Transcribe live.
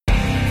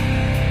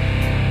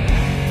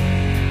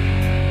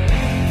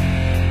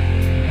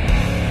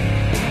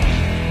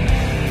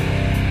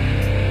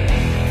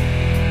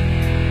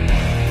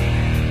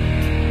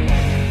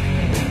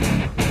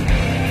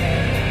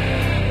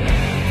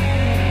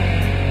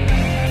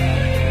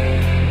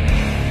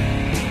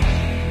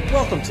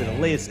Welcome to the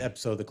latest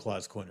episode of The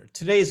Claus Corner.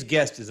 Today's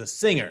guest is a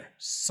singer,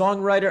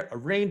 songwriter,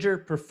 arranger,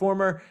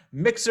 performer,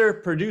 mixer,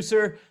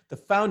 producer, the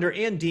founder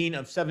and dean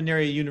of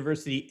Seminary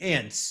University,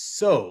 and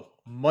so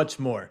much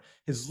more.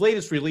 His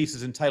latest release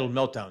is entitled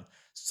Meltdown.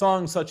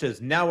 Songs such as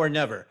Now or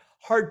Never,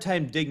 Hard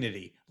Time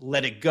Dignity,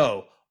 Let It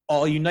Go,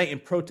 All Unite in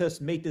Protest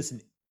make this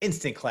an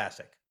instant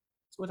classic.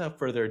 So without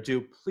further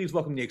ado, please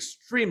welcome the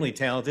extremely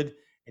talented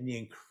and the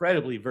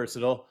incredibly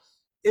versatile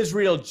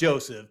Israel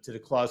Joseph to the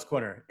Claus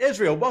Corner.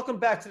 Israel, welcome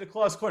back to the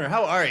Claus Corner.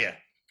 How are you?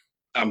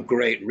 I'm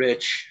great,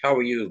 Rich. How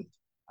are you?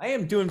 I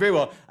am doing very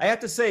well. I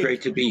have to say,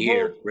 great to be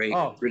here. Great,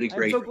 really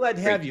great. I'm so glad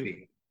to have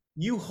you.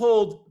 You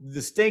hold the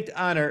distinct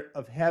honor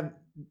of having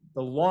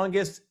the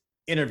longest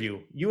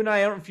interview. You and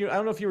I don't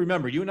know if you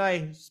remember, you and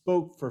I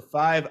spoke for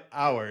 5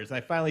 hours. And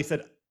I finally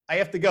said, I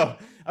have to go.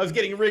 I was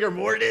getting rigor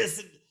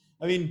mortis.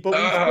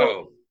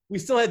 But we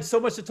still had so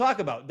much to talk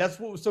about. That's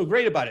what was so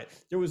great about it.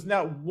 There was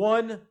not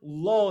one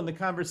lull in the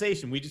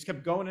conversation. We just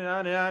kept going and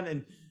on and on.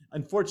 And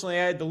unfortunately,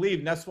 I had to leave.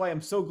 And that's why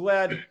I'm so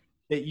glad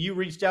that you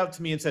reached out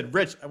to me and said,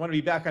 Rich, I want to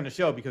be back on the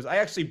show, because I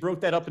actually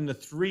broke that up into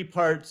 3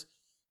 parts.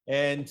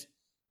 And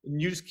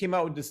you just came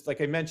out with this,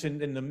 like I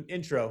mentioned in the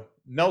intro,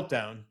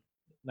 Meltdown.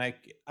 And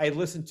I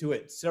listened to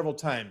it several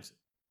times.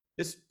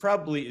 This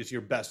probably is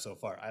your best so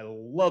far. I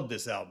love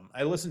this album.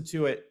 I listened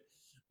to it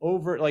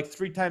over like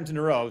 3 times in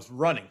a row. I was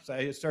running, so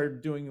I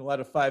started doing a lot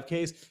of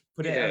 5Ks.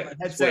 Put it on my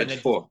headset,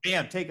 and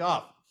bam, take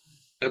off.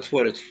 That's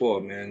what it's for,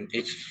 man.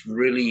 It's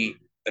really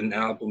an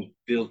album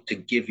built to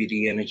give you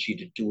the energy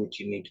to do what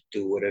you need to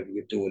do, whatever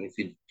you're doing. If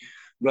you're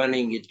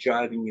running, you're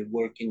driving, you're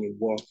working, you're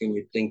walking,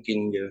 you're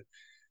thinking, you're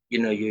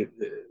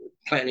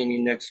planning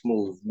your next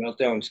move.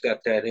 Meltdown's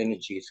got that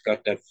energy. It's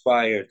got that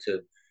fire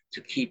to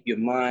keep your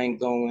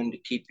mind going, to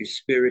keep your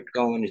spirit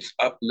going. It's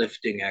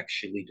uplifting,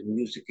 actually. The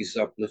music is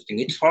uplifting.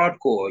 It's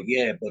hardcore,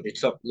 yeah, but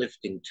it's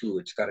uplifting too.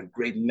 It's got a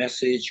great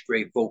message,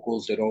 great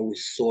vocals that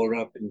always soar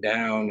up and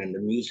down, and the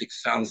music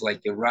sounds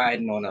like you're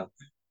riding on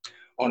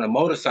a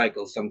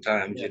motorcycle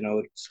sometimes.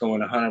 It's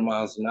going 100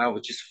 miles an hour,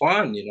 which is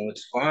fun.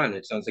 It's fun.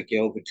 It sounds like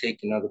you're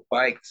overtaking other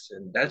bikes,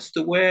 and that's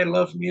the way I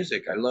love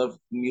music. I love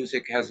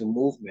music has a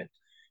movement.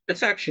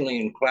 It's actually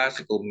in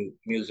classical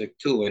music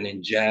too, and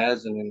in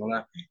jazz, and in a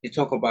lot. You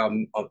talk about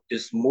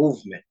this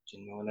movement.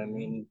 You know what I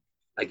mean?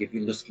 Like if you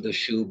listen to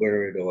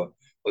Schubert or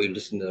you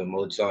listen to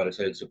Mozart,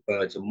 it's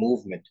a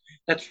movement.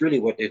 That's really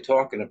what they're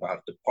talking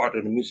about. The part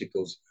of the music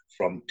goes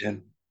from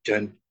dun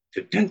dun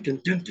to dun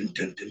dun dun dun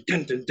dun dun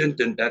dun dun dun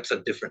dun. That's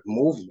a different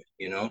movement,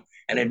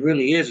 and it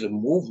really is a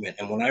movement.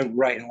 And when I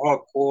write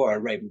hardcore, I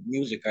write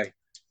music.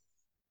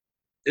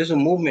 There's a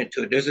movement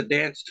to it. There's a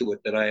dance to it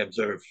that I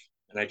observe,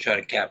 and I try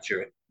to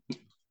capture it.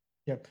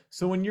 Yep.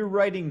 So when you're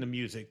writing the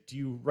music, do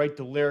you write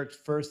the lyrics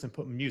first and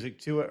put music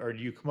to it, or do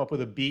you come up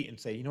with a beat and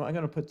say, I'm going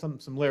to put some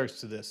lyrics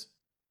to this?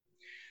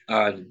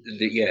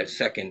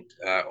 Second.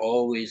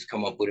 Always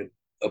come up with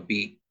a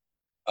beat.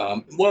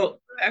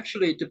 Well,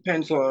 actually, it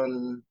depends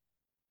on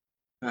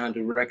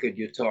the record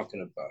you're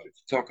talking about. If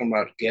you're talking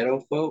about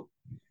Ghetto Folk,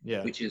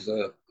 which is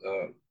a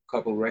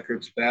couple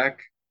records back,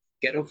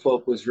 Ghetto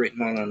Folk was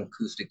written on an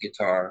acoustic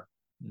guitar,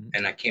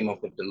 and I came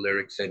up with the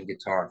lyrics and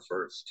guitar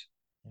first.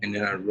 And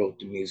then I wrote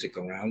the music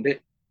around it.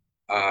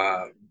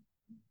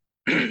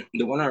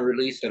 The one I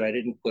released that I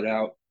didn't put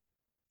out,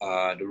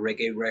 the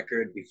reggae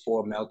record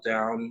before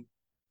Meltdown,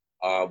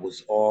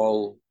 was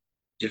all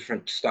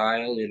different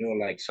style,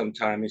 like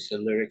sometimes it's the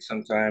lyrics,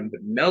 sometimes,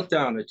 but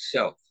Meltdown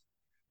itself,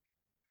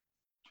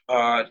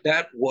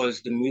 that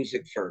was the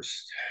music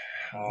first,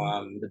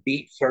 the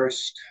beat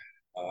first,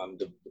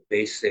 the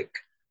basic,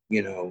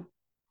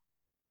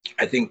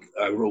 I think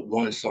I wrote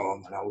one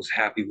song and I was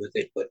happy with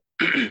it, but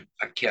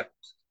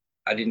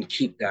I didn't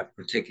keep that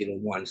particular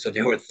one. So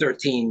there were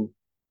 13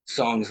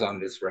 songs on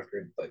this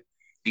record, but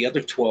the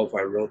other 12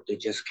 I wrote, they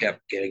just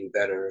kept getting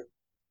better.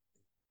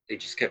 They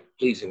just kept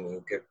pleasing me,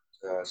 kept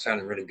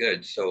sounding really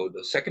good. So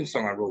the second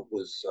song I wrote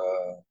was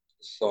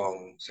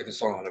second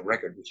song on the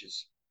record, which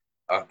is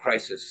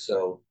Crisis.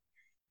 So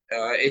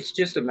it's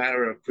just a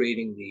matter of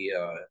creating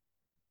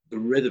the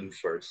rhythm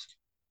first.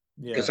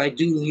 Because I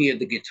do hear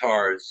the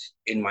guitars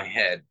in my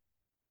head,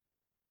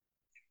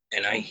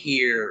 and I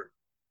hear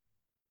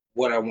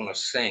what I want to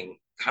sing,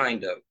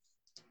 kind of.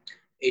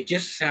 It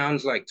just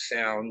sounds like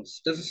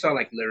sounds, doesn't sound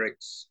like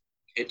lyrics.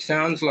 It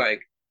sounds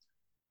like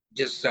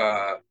just,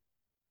 I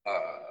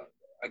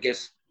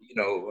guess,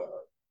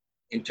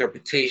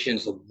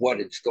 interpretations of what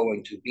it's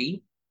going to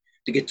be.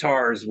 The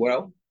guitar as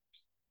well.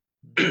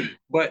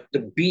 But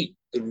the beat,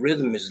 the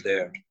rhythm is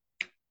there.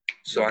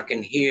 So I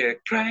can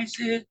hear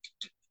crisis.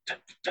 I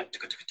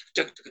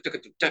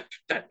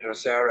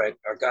say, all right,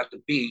 I got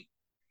the beat.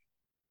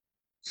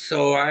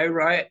 So I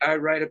write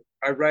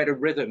a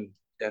rhythm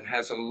that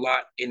has a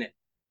lot in it,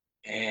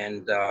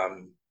 and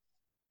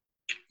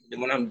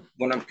when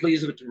I'm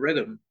pleased with the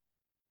rhythm,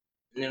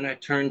 and then I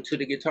turn to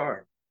the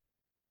guitar,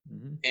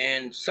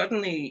 and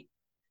suddenly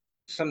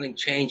something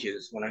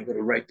changes when I go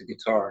to write the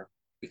guitar,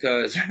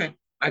 because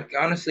I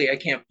honestly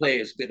can't play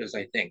as good as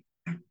I think.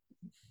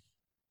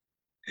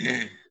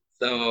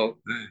 So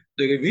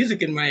the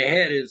music in my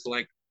head is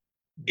like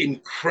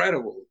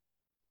incredible.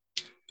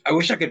 I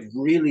wish I could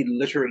really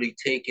literally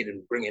take it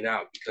and bring it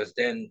out because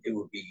then it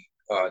would be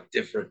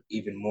different,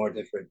 even more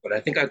different. But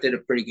I think I did a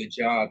pretty good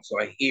job. So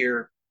I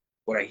hear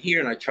what I hear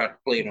and I try to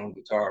play it on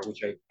guitar,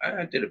 which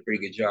I did a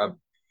pretty good job.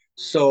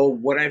 So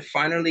when I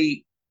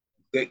finally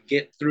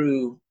get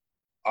through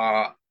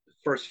the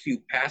first few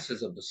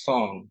passes of the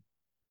song,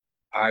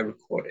 I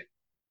record it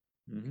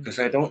Hmm. because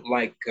I don't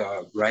like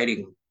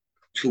writing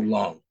too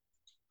long.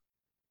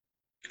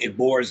 It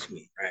bores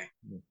me, right?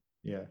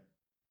 Yeah.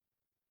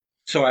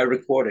 So I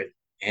record it,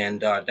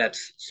 and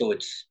that's so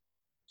it's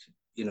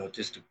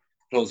just to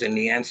close in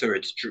the answer,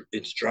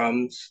 it's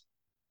drums,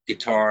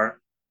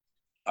 guitar,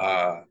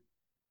 uh,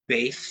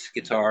 bass,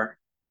 guitar,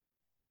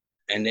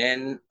 and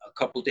then a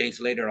couple days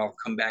later, I'll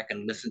come back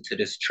and listen to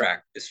this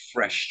track, this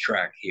fresh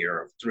track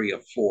here of three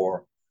or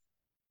four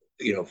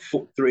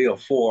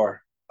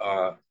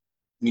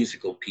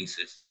musical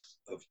pieces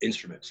of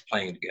instruments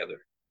playing together,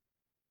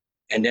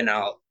 and then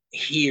I'll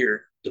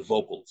hear the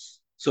vocals.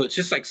 So it's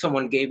just like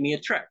someone gave me a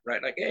track,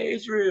 right? Like, hey,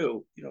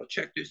 Israel,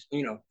 check this,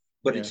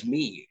 but Yeah. it's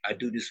me. I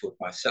do this with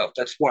myself.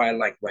 That's why I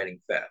like writing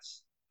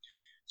fast.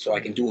 So I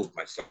can do it with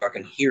myself. I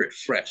can hear it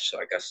fresh. So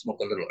I got smoke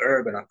a little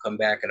herb and I'll come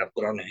back and I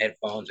put on the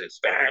headphones and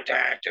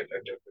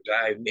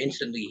I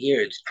instantly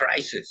hear it's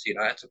crisis.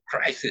 That's a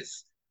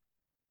crisis.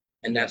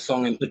 And Yeah. that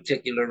song in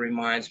particular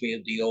reminds me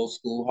of the old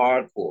school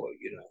hardcore.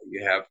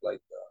 You have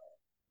like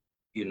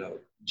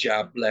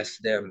God bless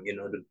them,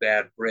 the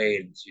bad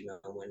brains,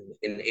 when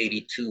in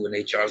 82 and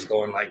HR's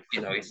going like,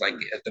 he's like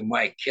at the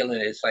mic killing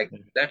it. It's like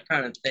that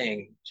kind of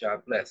thing,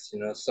 God bless,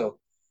 So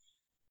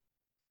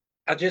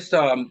I just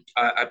I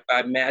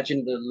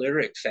imagined the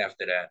lyrics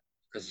after that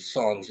because the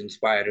songs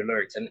inspired the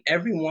lyrics. And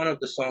every one of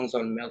the songs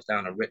on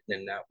Meltdown are written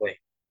in that way.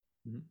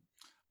 Mhm.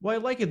 Well, I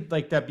like it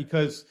like that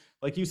because,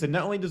 like you said,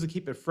 not only does it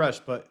keep it fresh,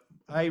 but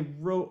I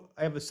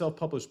have a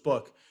self-published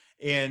book,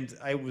 and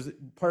I was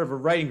part of a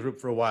writing group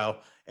for a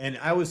while, and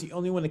I was the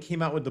only one that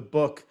came out with the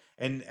book,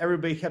 and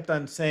everybody kept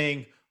on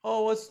saying,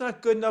 "Oh, well, it's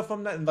not good enough."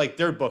 I'm not in like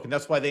their book, and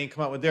that's why they didn't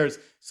come out with theirs.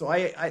 So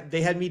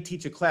they had me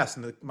teach a class,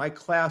 and my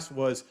class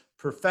was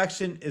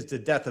perfection is the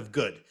death of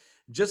good.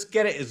 Just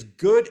get it as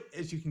good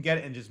as you can get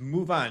it, and just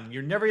move on.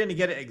 You're never going to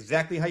get it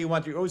exactly how you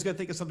want. You're always going to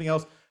think of something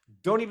else.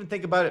 Don't even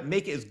think about it.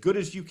 Make it as good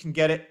as you can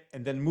get it,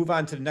 and then move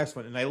on to the next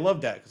one. And I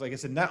love that because, like I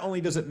said, not only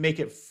does it make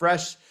it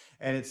fresh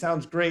and it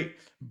sounds great,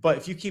 but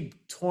if you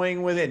keep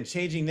toying with it and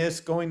changing this,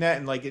 going that,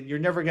 and like you're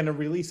never going to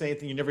release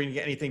anything, you're never going to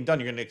get anything done.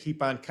 You're going to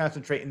keep on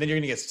concentrating, and then you're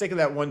going to get sick of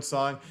that one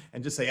song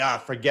and just say,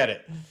 forget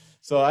it.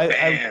 So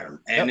Bam.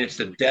 And yep. it's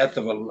the death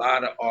of a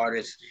lot of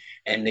artists.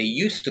 And they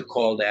used to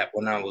call that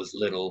when I was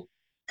little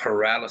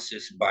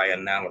paralysis by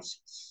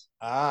analysis.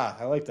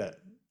 I like that.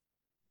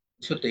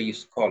 That's what they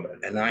used to call it.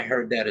 And I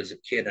heard that as a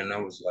kid and I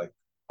was like,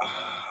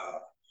 ah,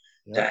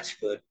 Yep. that's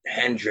what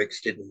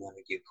Hendrix didn't want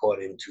to get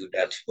caught into.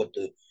 That's what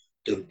the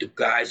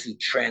guys who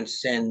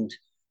transcend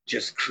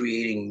just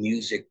creating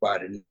music by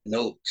the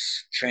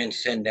notes,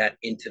 transcend that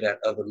into that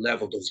other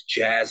level. Those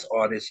jazz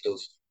artists,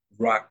 those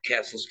rock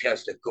cats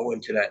that go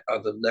into that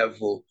other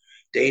level,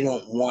 they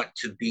don't want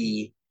to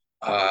be,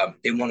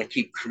 they want to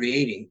keep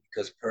creating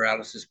because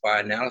paralysis by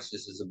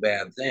analysis is a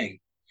bad thing.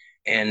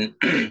 And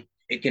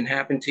it can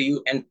happen to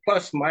you. And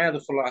plus, my other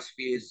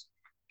philosophy is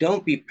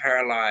don't be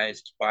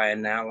paralyzed by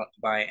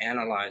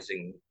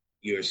analyzing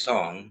your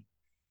song.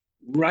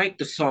 Write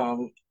the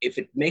song. If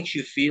it makes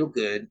you feel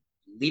good,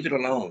 leave it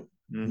alone.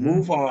 Mm-hmm.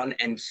 Move on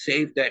and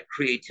save that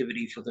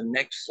creativity for the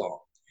next song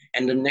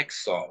and the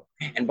next song.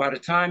 And by the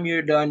time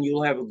you're done,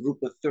 you'll have a group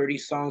of 30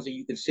 songs that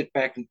you can sit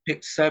back and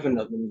pick 7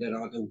 of them that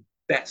are the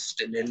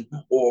best, and then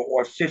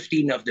or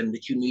 15 of them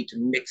that you need to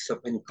mix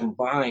up and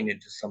combine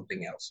into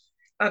something else.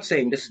 Not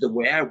saying this is the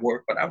way I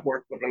work, but I've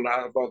worked with a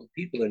lot of other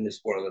people in this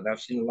world, and I've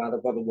seen a lot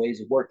of other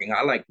ways of working.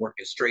 I like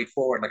working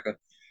straightforward, like,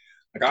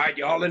 all right,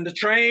 y'all in the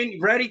train,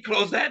 ready?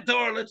 Close that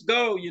door, let's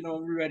go.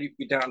 We're ready to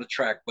be down the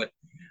track. But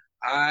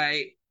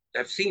I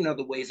have seen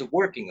other ways of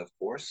working, of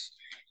course,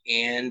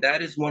 and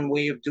that is one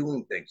way of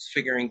doing things,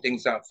 figuring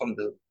things out from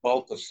the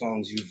bulk of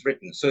songs you've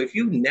written. So if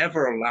you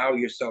never allow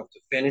yourself to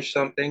finish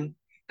something,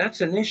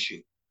 that's an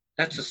issue.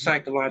 That's a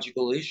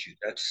psychological issue.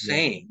 That's Yeah.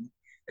 saying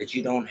that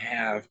you don't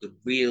have the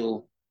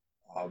real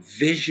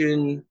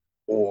vision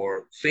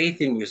or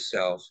faith in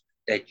yourself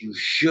that you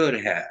should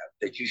have,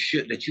 that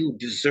you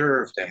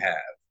deserve to have.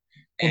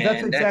 Well,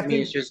 that's And that exactly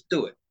means just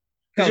do it.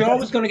 Because no. you're That's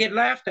always going to get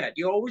laughed at.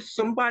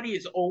 Somebody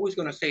is always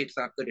going to say it's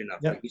not good enough,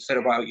 like yep. you said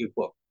about your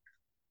book.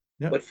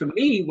 Yep. But for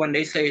me, when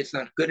they say it's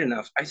not good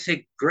enough, I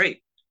say,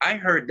 great. I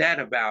heard that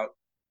about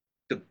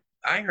the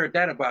I heard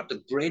that about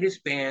the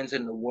greatest bands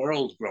in the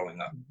world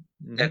growing up.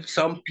 Mm-hmm. That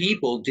some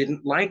people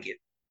didn't like it.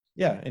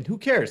 Yeah, and who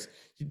cares?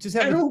 You just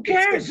have And a who it's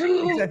cares? exactly.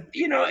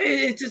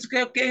 It's just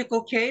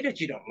okay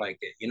that you don't like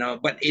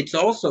it, but it's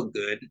also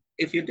good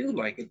if you do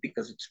like it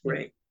because it's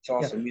great. It's Yeah.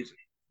 awesome music.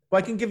 Well,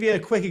 I can give you a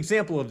quick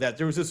example of that.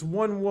 There was this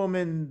one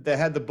woman that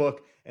had the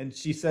book, And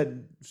she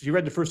said, she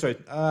read the first story.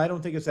 I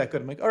don't think it's that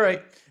good. I'm like, all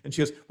right. And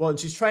she goes, well, and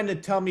she's trying to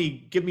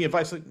give me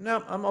advice. Like,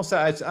 no, I'm all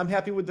set. I'm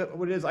happy with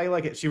what it is. I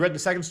like it. She read the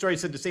second story,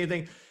 said the same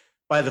thing.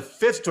 By the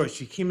fifth story,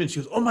 she came in.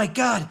 She goes, "Oh my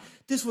God,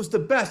 this was the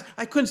best!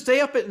 I couldn't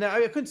stay up at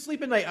night. I couldn't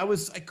sleep at night.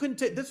 I couldn't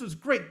take. This was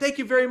great. Thank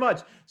you very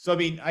much." So I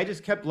mean, I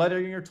just kept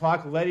letting her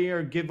talk, letting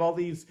her give all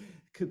these,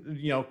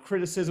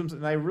 criticisms,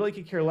 and I really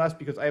could care less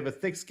because I have a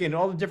thick skin.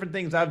 All the different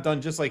things I've done,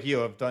 just like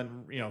you, I've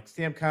done,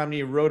 stand-up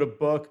comedy, wrote a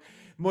book,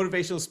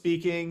 motivational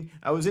speaking.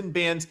 I was in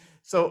bands,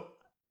 so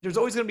there's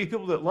always going to be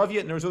people that love you,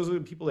 and there's always going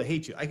to be people that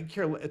hate you. I could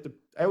care.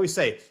 I always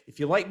say,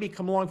 if you like me,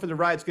 come along for the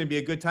ride. It's going to be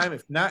a good time.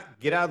 If not,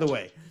 get out of the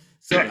way.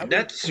 So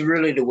that's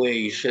really the way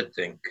you should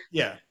think.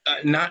 Yeah.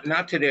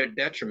 Not to their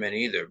detriment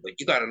either, but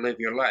you got to live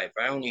your life.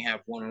 I only have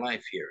one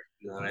life here.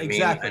 You know what I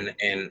Exactly.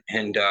 mean?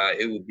 And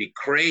it would be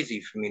crazy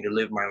for me to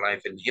live my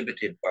life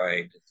inhibited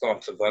by the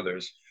thoughts of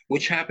others,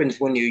 which happens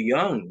when you're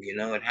young.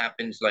 It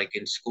happens like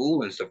in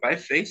school and stuff. I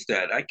faced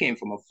that. I came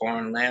from a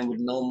foreign land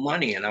with no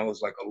money, and I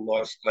was like a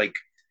lost,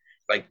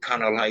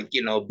 kind of like,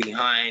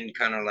 behind,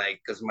 kind of like,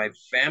 because my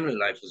family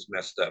life was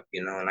messed up,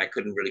 and I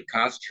couldn't really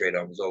concentrate.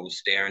 I was always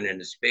staring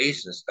into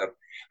space and stuff.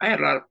 I had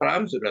a lot of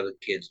problems with other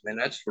kids, man.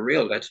 That's for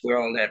real. That's where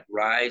all that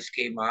rise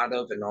came out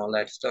of and all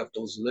that stuff.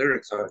 Those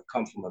lyrics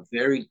come from a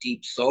very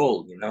deep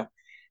soul,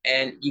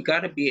 and you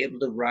got to be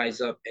able to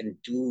rise up and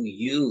do you.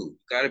 You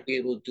got to be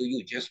able to do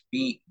you. Just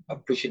be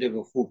appreciative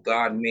of who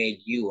God made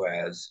you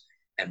as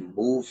and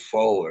move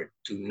forward.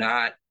 Do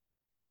not,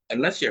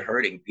 unless you're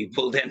hurting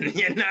people, then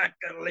you're not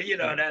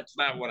gonna, that's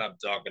not what I'm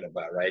talking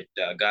about, right?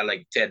 A guy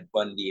like Ted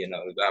Bundy, I'm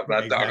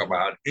not talking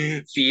about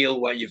feel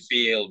what you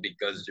feel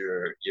because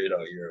you're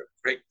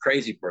a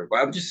crazy person. But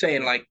I'm just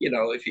saying, like,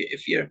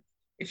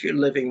 if you're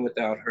living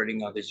without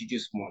hurting others, you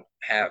just want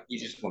to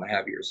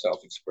have your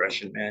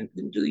self-expression, man.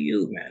 Then do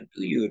you, man.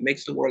 Do you. It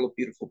makes the world a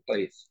beautiful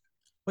place.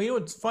 Well,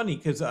 it's funny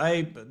because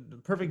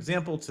perfect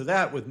example to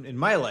that in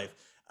my life.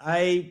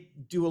 I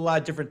do a lot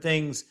of different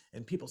things,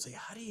 and people say,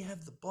 "How do you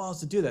have the balls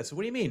to do that?" So,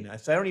 what do you mean? I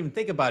said, "I don't even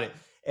think about it."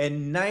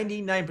 And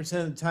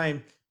 99% of the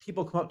time,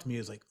 people come up to me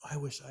as like, "I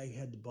wish I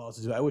had the balls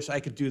to do it. I wish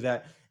I could do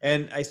that."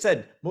 And I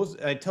said,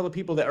 I tell the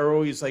people that are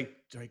always like,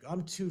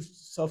 "I'm too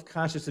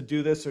self-conscious to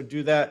do this or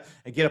do that,"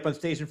 and get up on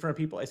stage in front of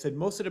people. I said,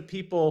 most of the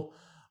people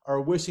are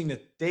wishing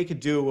that they could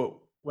do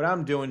what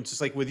I'm doing,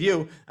 just like with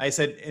you. I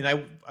said, and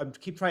I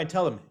keep trying to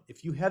tell them,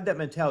 if you have that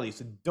mentality,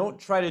 so don't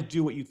try to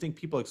do what you think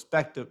people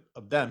expect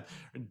of them,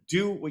 or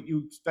do what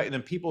you expect, and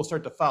then people will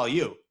start to follow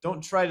you.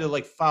 Don't try to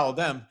like follow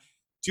them.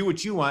 Do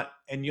what you want,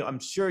 and I'm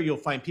sure you'll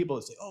find people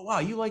that say, "Oh wow,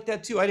 you like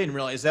that too. I didn't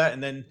realize that,"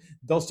 and then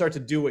they'll start to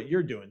do what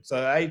you're doing. So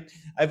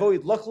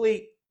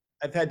luckily,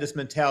 I've had this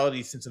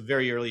mentality since a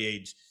very early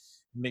age,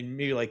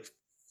 maybe like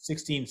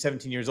 16,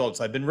 17 years old.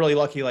 So I've been really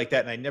lucky like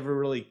that, and I never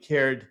really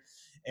cared.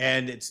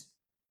 And it's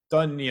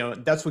done,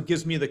 that's what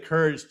gives me the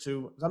courage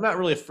I'm not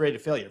really afraid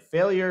of failure.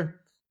 Failure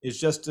is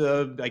just,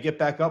 I get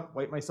back up,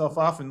 wipe myself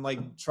off, and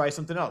like try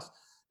something else.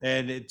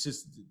 And it's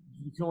just,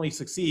 you can only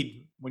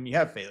succeed when you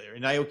have failure.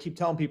 And I will keep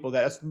telling people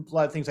that. That's a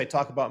lot of things I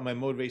talk about in my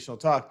motivational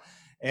talk.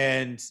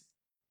 And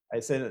I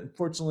said,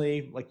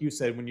 unfortunately, like you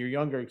said, when you're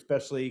younger,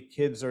 especially,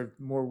 kids are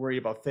more worried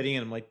about fitting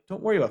in. I'm like,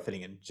 don't worry about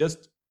fitting in.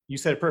 You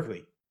said it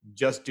perfectly.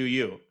 Just do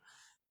you.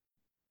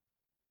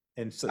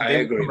 And so I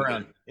agree. Come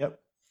around. Yep.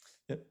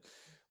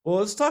 Well,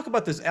 let's talk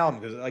about this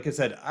album, because like I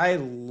said, I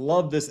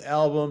love this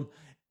album.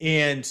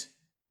 And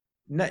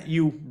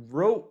you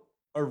wrote,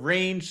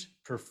 arranged,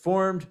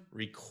 performed,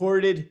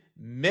 recorded,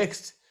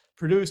 mixed,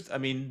 produced. I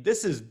mean,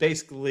 this is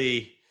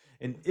basically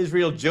an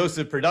Israel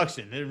Joseph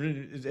production.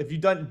 Did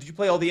you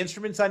play all the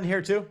instruments on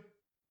here too?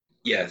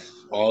 Yes,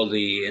 all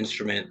the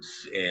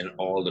instruments and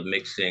all the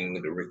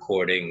mixing, the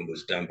recording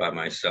was done by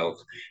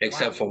myself,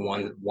 except for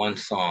one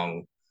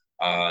song,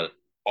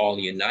 All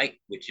Unite,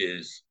 which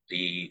is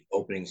the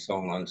opening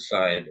song on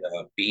side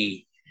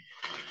B.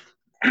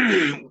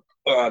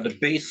 The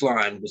bass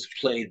line was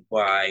played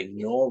by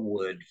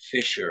Norwood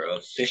Fisher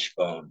of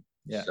Fishbone.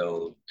 Yeah.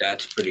 So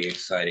that's pretty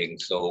exciting.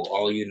 So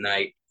All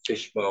Unite,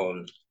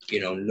 Fishbone,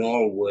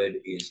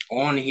 Norwood is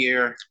on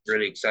here.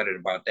 Really excited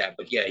about that.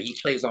 But yeah, he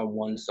plays on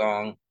one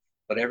song,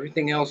 but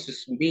everything else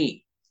is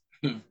me.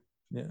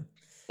 Yeah.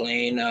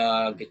 Playing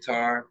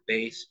guitar,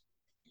 bass,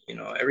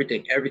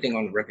 everything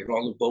on the record,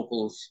 all the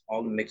vocals,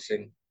 all the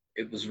mixing.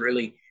 It was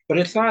really, but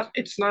it's not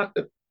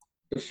the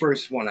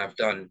first one I've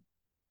done.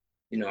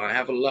 I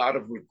have a lot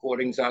of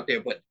recordings out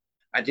there, but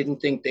I didn't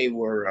think they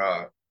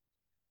were,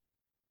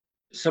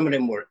 some of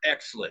them were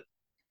excellent.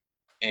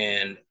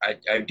 And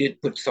I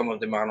did put some of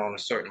them out on a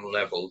certain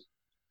level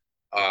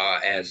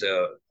as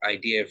a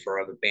idea for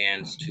other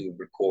bands to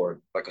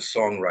record, like a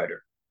songwriter,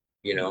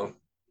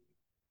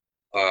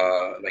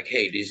 like,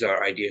 hey, these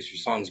are ideas for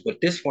songs.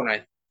 But this one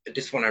I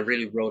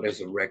really wrote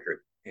as a record,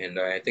 and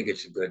I think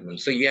it's a good one.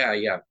 So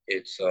yeah,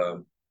 it's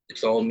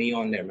all me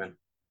on there, man.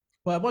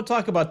 Well, I want to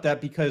talk about that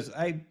because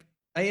I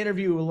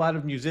interview a lot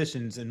of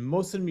musicians, and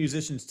most of the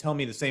musicians tell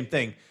me the same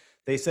thing.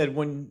 They said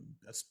when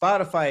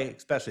Spotify,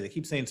 especially, they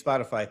keep saying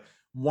Spotify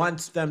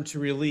wants them to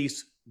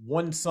release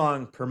one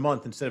song per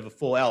month instead of a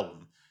full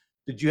album.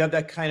 Did you have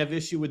that kind of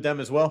issue with them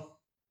as well?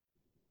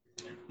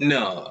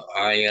 No,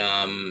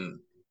 I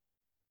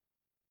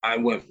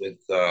went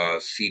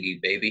with CD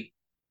Baby.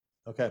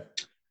 Okay.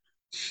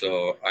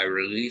 So I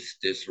released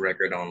this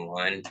record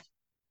online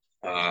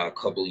a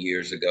couple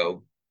years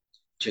ago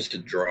just to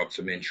draw up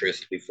some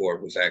interest before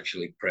it was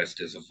actually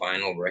pressed as a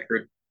vinyl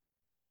record.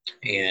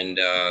 And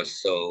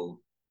so,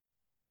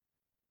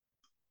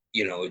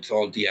 it's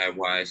all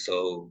DIY.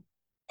 So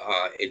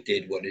it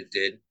did what it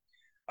did.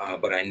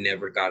 But I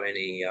never got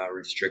any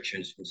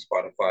restrictions from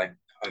Spotify.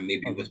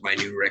 Maybe Okay. with my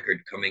new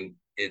record coming,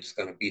 it's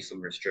going to be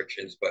some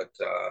restrictions, but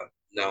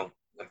no,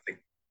 nothing.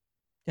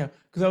 Yeah,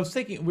 because I was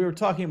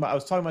talking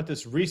about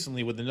this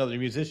recently with another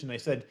musician. I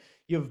said,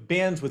 you have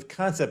bands with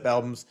concept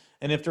albums,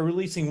 and if they're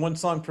releasing one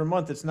song per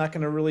month, it's not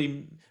going to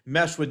really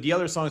mesh with the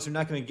other songs. They're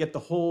not going to get the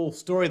whole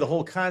story, the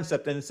whole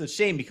concept. And it's a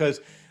shame because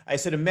I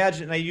said,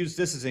 imagine, and I used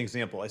this as an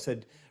example. I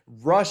said,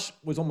 Rush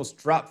was almost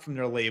dropped from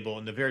their label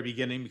in the very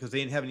beginning because they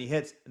didn't have any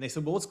hits. And they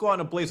said, well, let's go out on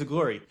a blaze of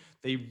glory.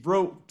 They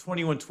wrote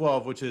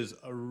 2112, which is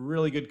a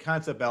really good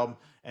concept album,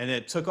 and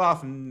it took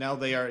off, and now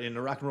they are in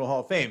the Rock and Roll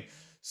Hall of Fame.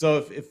 So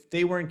if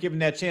they weren't given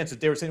that chance, if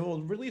they were saying,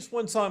 well, release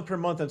one song per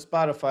month on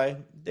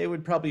Spotify, they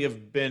would probably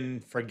have been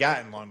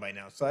forgotten long by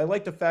now. So I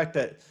like the fact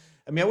that,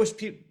 I mean, I wish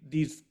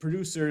these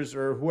producers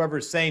or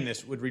whoever's saying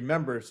this would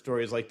remember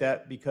stories like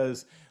that,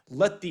 because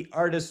let the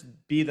artists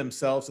be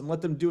themselves and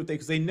let them do what they,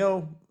 because they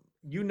know,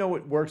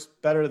 what works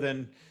better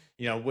than,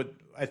 what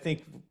I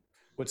think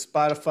what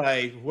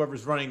Spotify,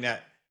 whoever's running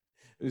that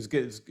is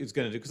going to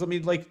do. Because I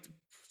mean, like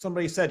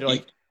somebody said, they're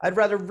like, I'd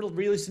rather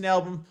release an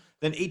album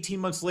than 18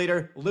 months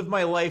later live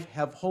my life,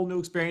 have whole new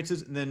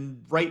experiences, and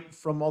then write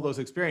from all those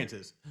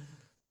experiences.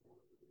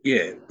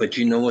 Yeah, but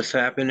you know what's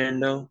happening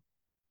though?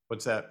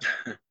 What's that?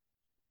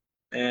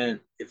 And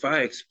if I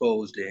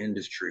expose the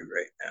industry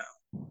right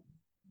now,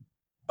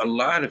 a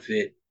lot of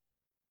it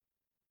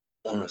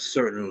on a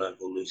certain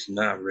level is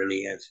not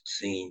really as it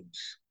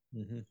seems.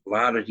 Hmm. A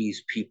lot of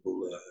these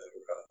people are,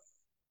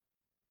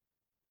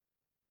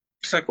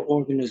 it's like an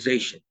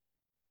organization.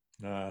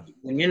 Uh,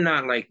 When you're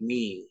not like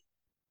me,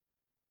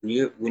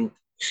 when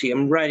see,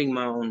 I'm writing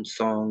my own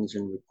songs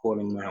and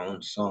recording my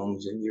own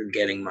songs, and you're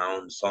getting my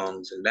own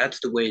songs, and that's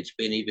the way it's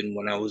been even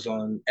when I was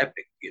on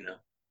Epic.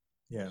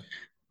 yeah.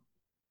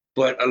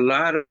 But a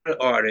lot of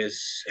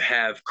artists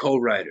have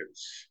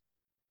co-writers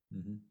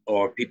Hmm.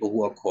 or people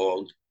who are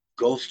called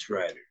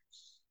ghostwriters.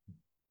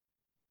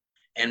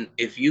 And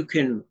if you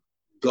can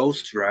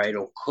ghostwrite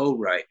or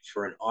co-write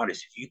for an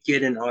artist, if you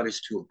get an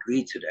artist to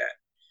agree to that,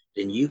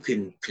 then you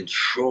can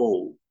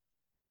control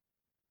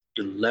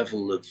the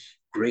level of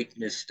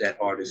greatness that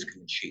artist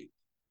can achieve.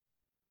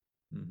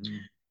 Hmm.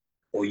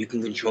 Or you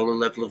can control the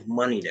level of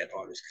money that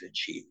artist can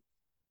achieve.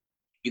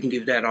 You can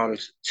give that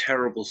artist a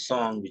terrible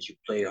song that you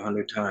play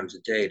 100 times a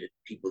day that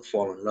people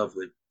fall in love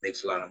with,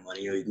 makes a lot of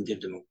money, or you can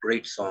give them a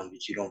great song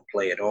that you don't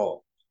play at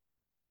all.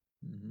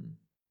 Hmm.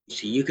 You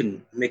see, you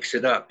can mix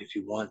it up if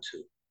you want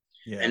to.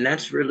 Yeah. And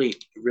that's really,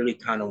 really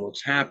kind of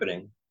what's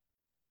happening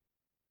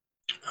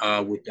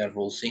with that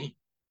whole scene.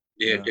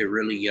 They're, Uh, they're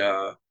really,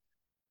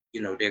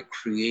 they're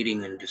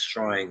creating and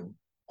destroying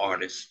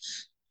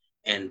artists.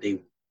 And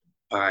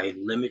by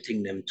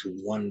limiting them to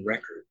one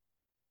record,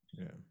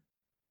 yeah.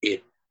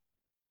 it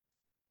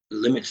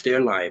limits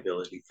their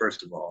liability,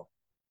 first of all.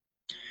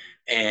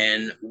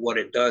 And what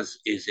it does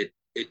is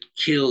it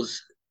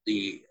kills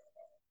the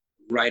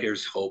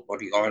writer's hope or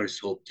the artist's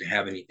hope to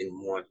have anything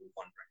more than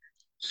one record.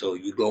 So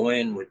you go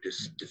in with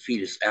this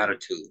defeatist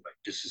attitude, like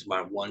this is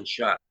my one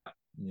shot.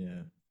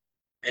 Yeah.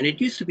 And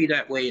it used to be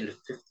that way in the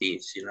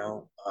 50s,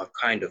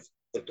 kind of,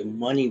 but the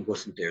money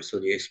wasn't there, so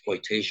the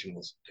exploitation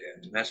wasn't there.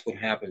 And that's what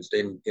happens.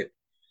 Then you get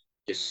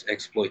this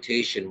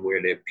exploitation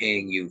where they're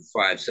paying you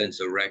 5 cents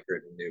a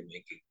record and they're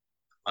making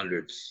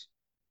hundreds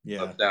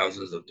Yeah. of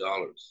thousands of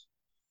dollars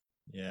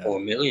Yeah. or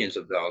millions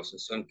of dollars in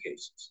some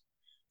cases.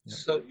 Yeah.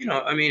 So,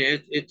 I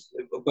mean,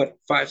 but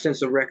 5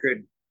 cents a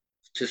record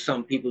to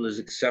some people is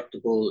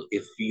acceptable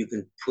if you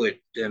can put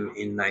them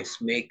in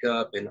nice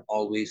makeup and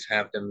always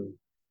have them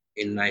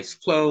in nice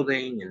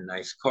clothing and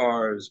nice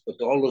cars.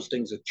 But all those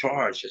things are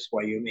charged. That's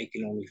why you're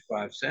making only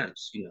 5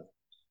 cents.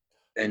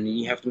 And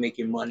you have to make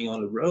your money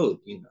on the road.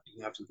 You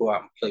have to go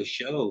out and play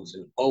shows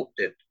and hope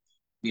that,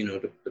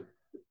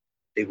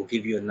 they will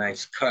give you a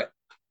nice cut.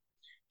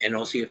 And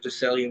also you have to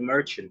sell your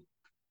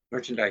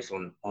merchandise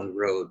on the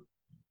road.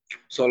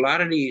 So a lot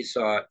of these,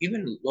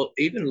 even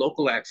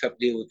local acts have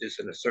to deal with this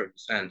in a certain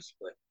sense,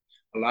 but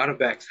a lot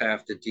of acts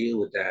have to deal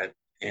with that,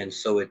 and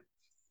so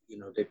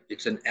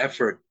it's an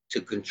effort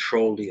to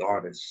control the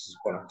artists. Is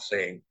what I'm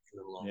saying in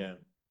the long Yeah.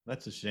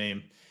 That's a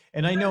shame.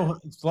 And I know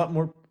it's a lot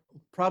more,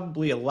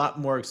 probably a lot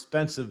more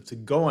expensive to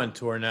go on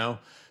tour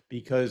now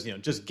because,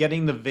 just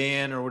getting the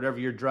van or whatever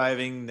you're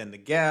driving, then the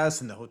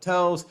gas and the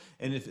hotels.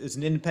 And if it's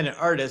an independent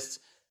artist,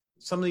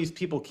 some of these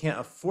people can't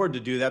afford to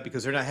do that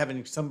because they're not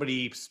having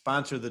somebody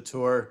sponsor the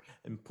tour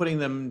and putting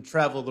them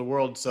travel the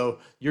world. So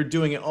you're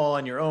doing it all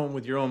on your own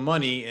with your own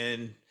money.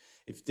 And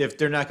if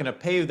they're not going to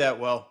pay you that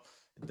well,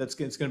 it's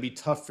going to be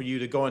tough for you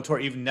to go on tour.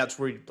 Even that's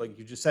where, like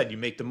you just said, you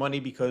make the money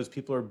because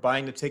people are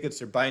buying the tickets,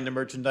 they're buying the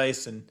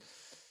merchandise, and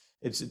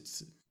it's And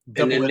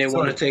then double-edged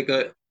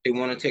sword. they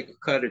want to take a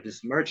cut of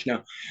this merch.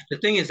 Now, the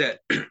thing is that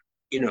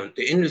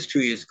the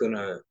industry is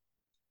gonna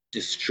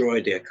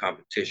destroy their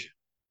competition.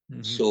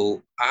 Hmm.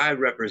 So I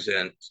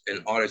represent,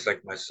 an artist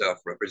like myself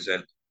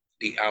represent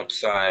the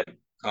outside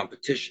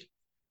competition.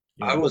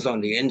 I Yeah, was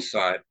on the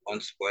inside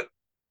once, but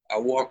I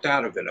walked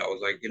out of it. I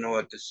was like, you know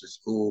what, this is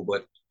cool,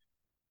 but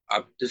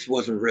this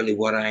wasn't really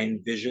what I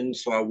envisioned,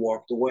 so I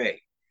walked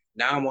away.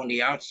 Now I'm on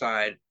the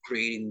outside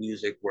creating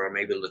music where I'm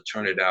able to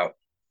turn it out.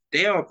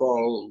 They have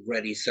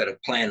already set a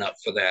plan up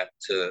for that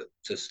to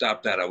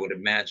stop that, I would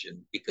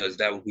imagine, because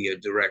that would be a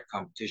direct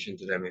competition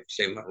to them. If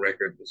say my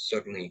record was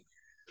certainly,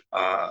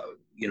 uh,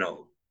 you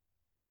know,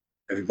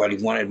 everybody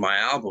wanted my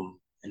album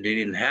and they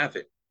didn't have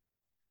it,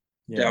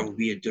 that yeah, would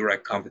be a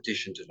direct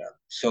competition to them.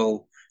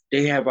 So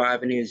they have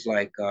avenues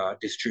like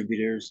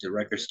distributors. The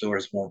record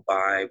stores won't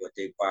buy what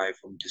they buy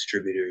from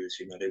distributors.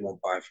 They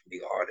won't buy from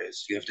the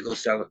artists. You have to go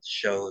sell at the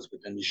shows, but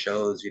then the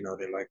shows,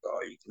 they're like, oh,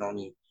 you can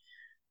only.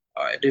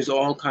 There's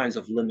all kinds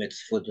of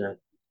limits for the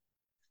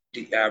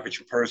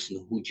average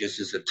person who just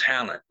is a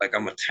talent. Like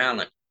I'm a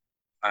talent.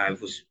 I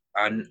was,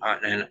 I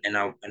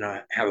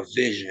have a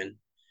vision,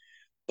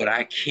 but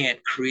I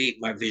can't create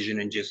my vision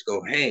and just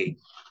go, hey,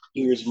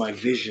 here's my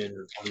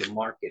vision on the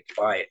market,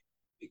 buy it.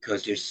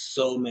 Because there's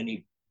so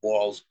many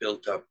walls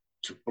built up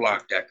to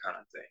block that kind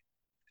of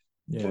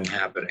thing from yeah,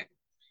 happening.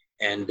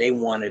 And they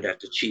want it at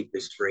the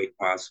cheapest rate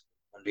possible.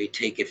 When they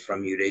take it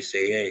from you, they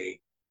say, hey,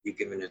 you're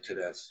giving it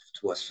to us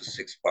for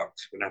 $6.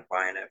 We're not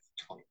buying it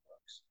for $20.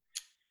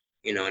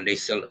 And they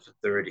sell it for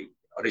 30.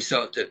 Or they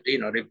sell it to, they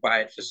buy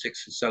it for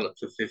 6 and sell it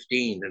for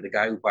 15. And the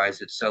guy who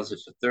buys it sells it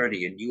for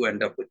 30, and you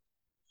end up with,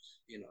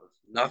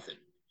 nothing.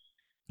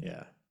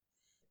 yeah.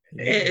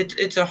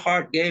 It's a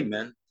hard game,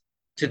 man. Yep.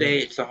 Today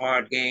it's a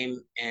hard game,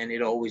 and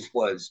it always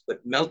was.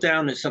 But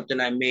Meltdown is something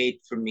I made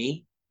for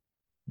me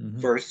Hmm.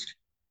 first,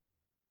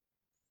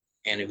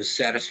 and it was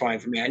satisfying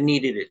for me. I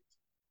needed it.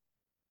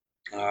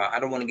 I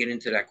don't want to get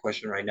into that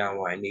question right now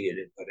why I needed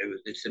it, but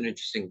it's an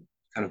interesting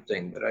kind of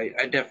thing. But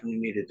I definitely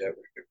needed that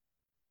record.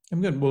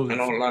 I'm good. Well, I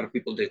know a lot of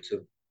people did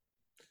too.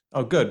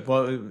 oh, good.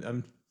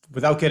 Well,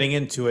 without getting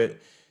into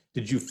it,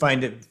 did you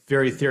find it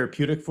very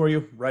therapeutic for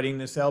you writing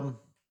this album?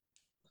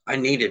 I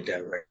needed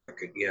that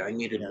record. Yeah, I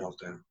needed Yeah.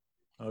 Meltdown.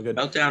 Oh, good.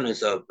 Meltdown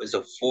is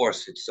a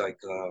force. It's like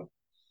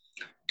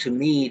to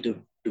me the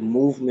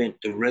movement,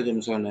 the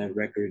rhythms on that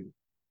record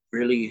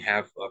really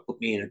have put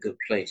me in a good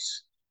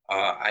place.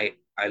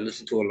 I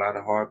listen to a lot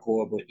of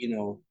hardcore, but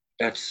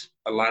that's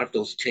a lot of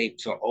those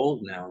tapes are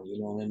old now. You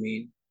know what I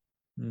mean?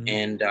 Hmm.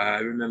 And I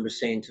remember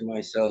saying to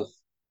myself,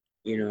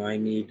 I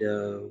need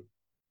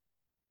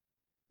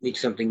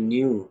something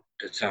new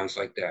that sounds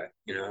like that.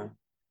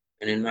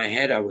 And in my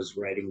head, I was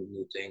writing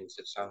new things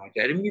that sound like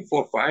that. Even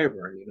before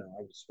Fireburn,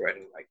 I was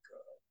writing like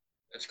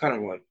that's kind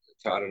of what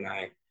Todd and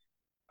I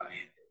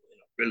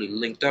really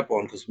linked up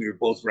on because we were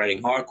both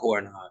writing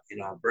hardcore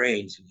in our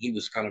brains, and he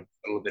was kind of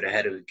a little bit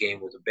ahead of the game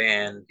with a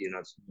band,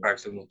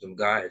 practicing with them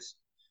guys.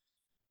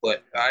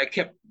 But I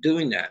kept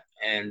doing that,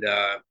 and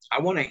I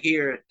want to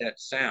hear that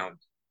sound.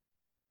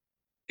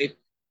 It,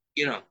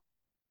 you know,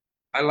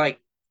 I like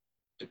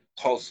the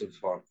pulsive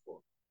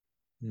hardcore.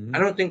 I Hmm.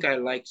 don't think I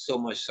like so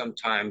much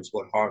sometimes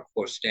what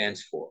hardcore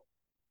stands for,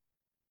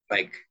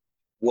 like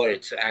what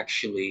it's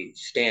actually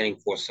standing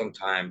for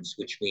sometimes,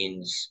 which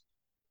means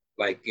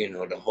like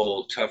the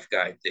whole tough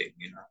guy thing.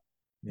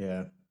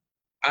 Yeah.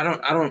 I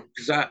don't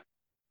because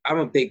I'm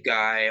a big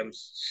guy. I'm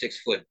 6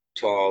 foot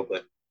tall,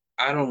 but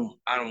I don't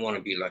want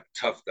to be like a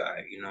tough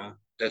guy.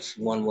 That's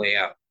one way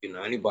out.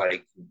 Anybody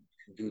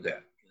can do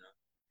that.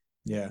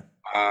 Yeah.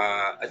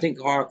 I think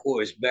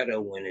hardcore is better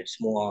when it's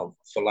more of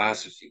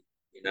philosophy,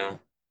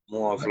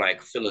 more of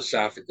like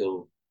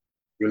philosophical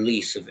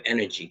release of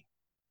energy.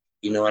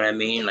 You know what I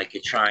mean? Like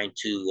you're trying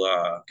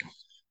to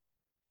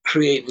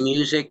create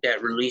music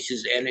that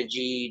releases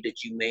energy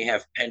that you may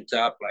have pent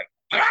up, like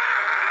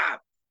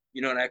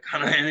that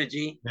kind of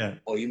energy. Yeah.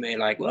 Or you may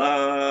like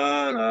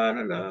la, la,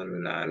 la, la,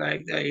 la,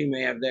 like that. You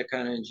may have that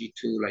kind of energy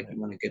too, like Yeah.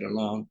 you want to get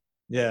along.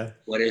 Yeah.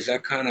 But it's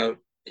that kind of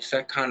it's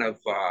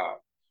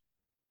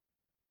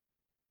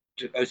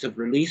a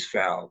release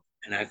valve,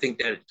 and I think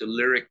that the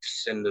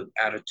lyrics and the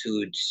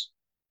attitudes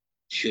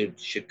should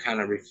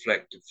kind of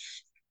reflect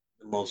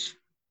the most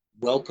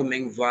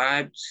welcoming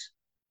vibes,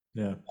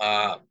 Yeah.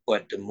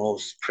 but the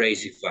most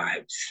crazy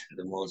vibes,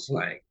 the most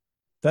like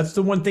That's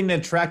the one thing that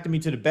attracted me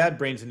to the Bad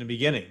Brains in the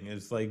beginning.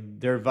 Is like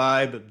their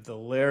vibe, the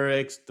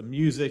lyrics, the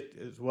music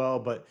as well.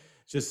 But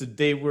just that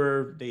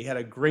they had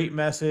a great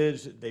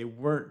message. They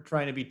weren't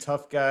trying to be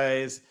tough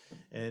guys,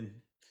 and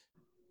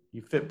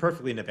you fit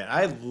perfectly in the band.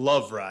 I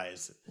love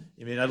Rise.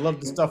 I mean, I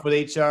love the stuff with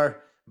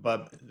HR,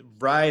 but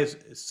Rise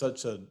is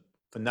such a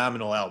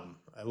phenomenal album.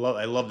 I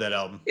love that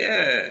album.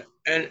 yeah,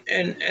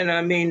 and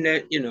I mean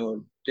that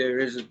there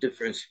is a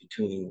difference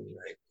between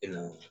like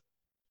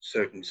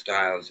certain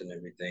styles and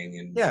everything,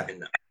 and Yeah.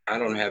 and I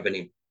don't have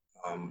any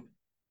um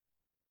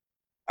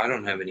I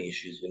don't have any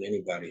issues with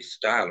anybody's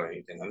style or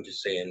anything. I'm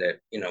just saying that,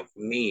 for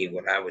me,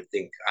 what I would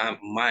think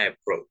my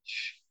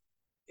approach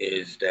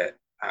is that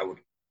I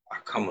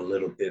come a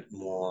little bit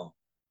more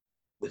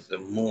with a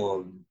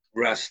more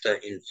Rasta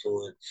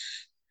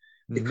influence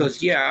Hmm.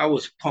 because yeah, I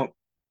was punk.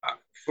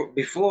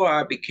 Before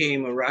I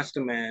became a Rasta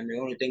man, the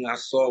only thing I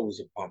saw was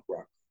a punk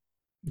rock,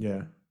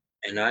 Yeah.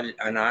 and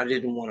I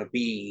didn't want to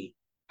be.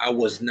 I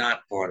was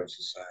not part of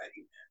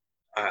society.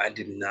 I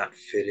did not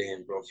fit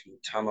in, bro. From the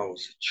time I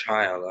was a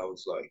child, I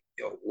was like,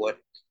 yo, what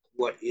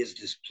is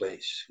this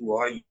place? Who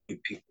are you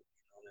people?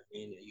 You know what I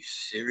mean? Are you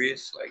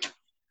serious? Like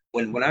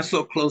when I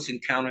saw Close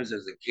Encounters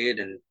as a kid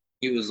and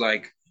he was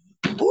like,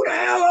 who the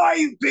hell are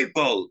you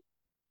people?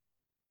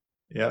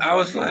 I Yep.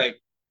 was like,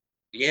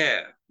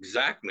 yeah,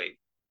 exactly.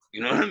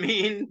 You know what I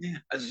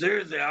mean?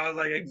 Seriously, I was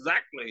like,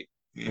 exactly.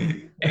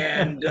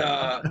 And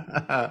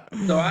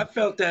so I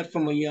felt that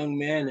from a young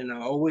man, and I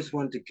always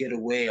wanted to get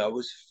away. I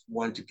always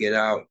wanted to get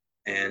out.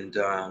 And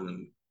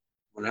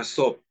when I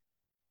saw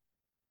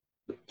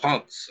the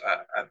punks,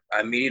 I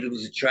immediately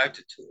was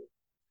attracted to it.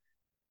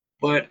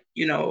 But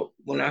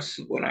when I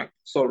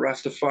saw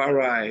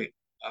Rastafari,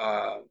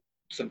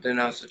 something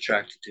else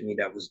attracted me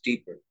that was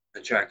deeper.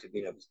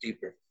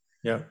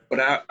 Yeah. But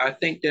I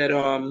think that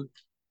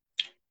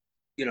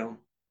you know,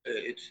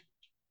 it's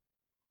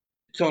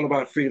all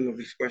about freedom of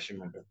expression,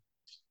 my brother.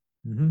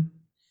 Hmm.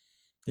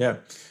 Yeah.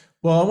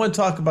 Well, I want to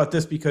talk about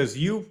this because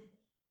you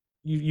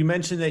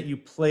mentioned that you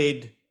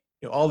played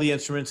all the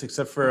instruments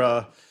except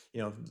for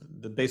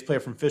the bass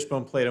player from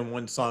Fishbone played on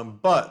one song.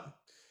 But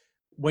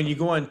when you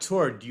go on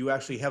tour, do you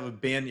actually have a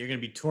band that you're going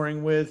to be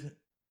touring with?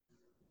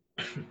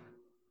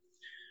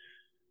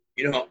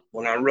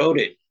 When I wrote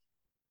it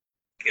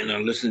and I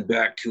listened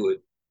back to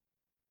it,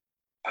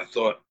 I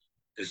thought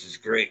this is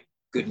great,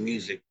 good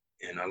music,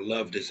 and I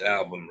love this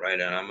album, right?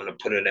 And I'm gonna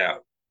put it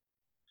out.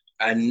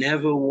 I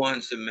never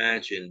once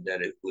imagined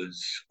that it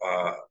was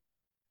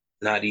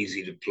not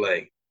easy to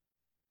play,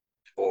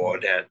 or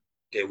that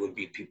there would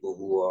be people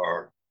who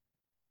are,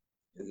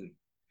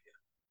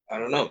 I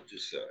don't know,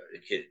 just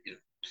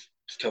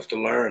it's tough to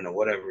learn or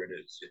whatever it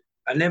is.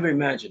 I never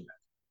imagined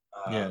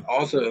that. Yeah.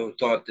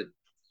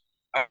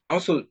 I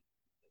also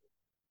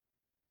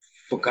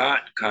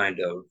forgot kind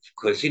of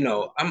because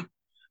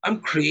I'm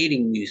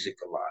creating music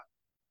a lot,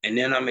 and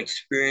then I'm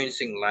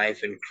experiencing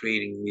life and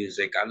creating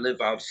music. I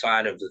live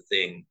outside of the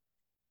thing,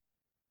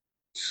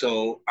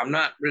 so I'm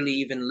not really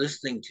even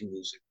listening to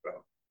music, bro.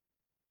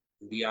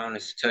 To be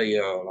honest, tell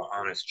you all the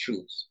honest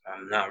truth,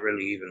 I'm not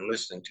really even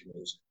listening to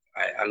music.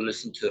 I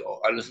listen to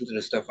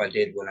the stuff I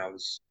did when I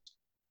was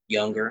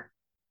younger,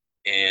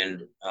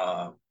 and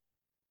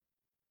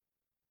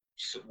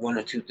one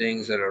or two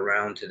things that are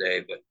around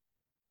today, but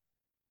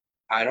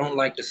I don't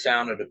like the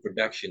sound of the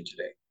production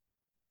today.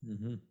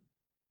 Hmm.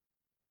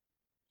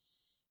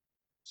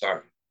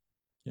 Sorry.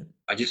 Yeah.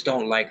 I just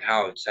don't like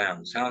how it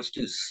sounds. It sounds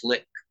too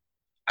slick.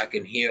 I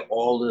can hear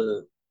all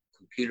the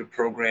computer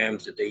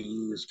programs that they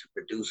use to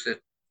produce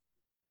it,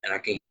 and I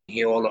can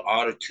hear all the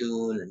auto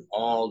tune and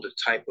all the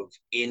type of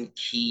in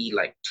key,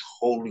 like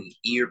totally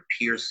ear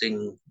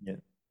piercing. Yeah.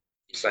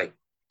 It's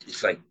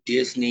like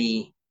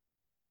Disney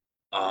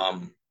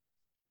um,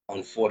 on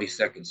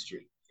 42nd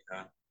Street. You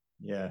know,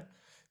 Yeah.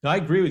 No, I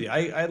agree with you.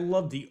 I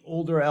love the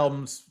older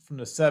albums from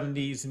the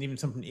 70s and even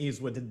some from the 80s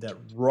with that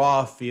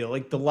raw feel.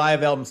 Like the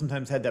live album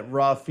sometimes had that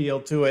raw feel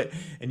to it.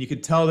 And you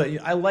could tell that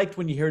I liked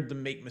when you heard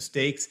them make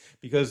mistakes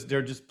because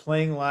they're just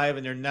playing live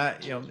and they're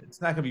not, it's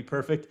not going to be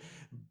perfect.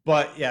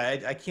 But yeah,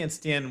 I can't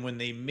stand when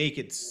they make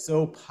it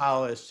so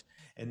polished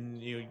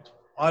and you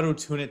auto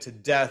tune it to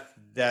death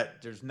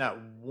that there's not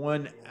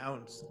 1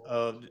 ounce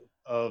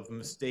of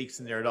mistakes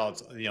in there at all.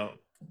 It's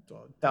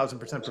 1,000%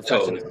 perfection.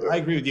 totally, So I bro.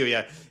 agree with you.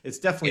 Yeah, it's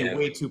definitely Yeah.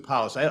 way too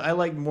polished. I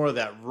like more of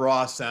that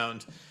raw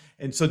sound.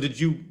 And so, did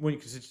you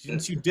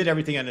since you did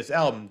everything on this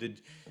album,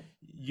 did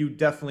you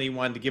definitely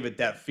wanted to give it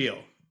that feel?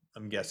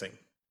 I'm guessing.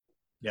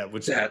 Yeah,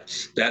 which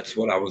That's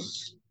what I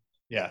was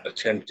yeah,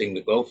 attempting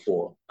to go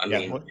for. I yeah.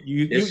 mean, Well,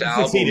 you this you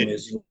album succeeded.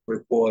 is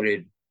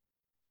recorded.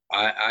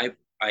 I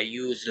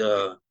used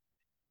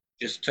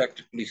just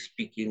technically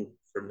speaking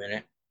for a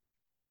minute.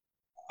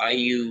 I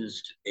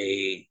used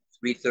a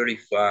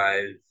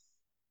 335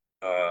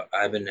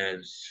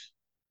 Ibanez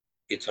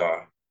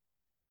guitar,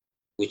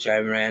 which I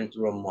ran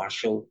through a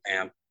Marshall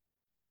amp,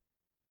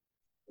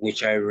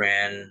 which I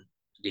ran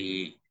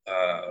the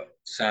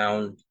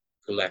sound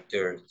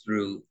collector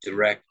through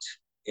direct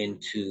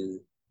into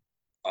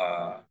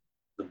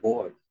the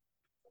board.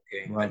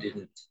 Okay, I Wow.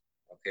 didn't.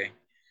 Okay,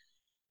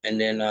 and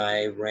then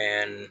I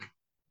ran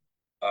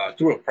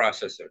through a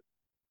processor,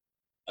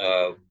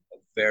 a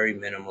very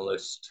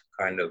minimalist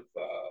kind of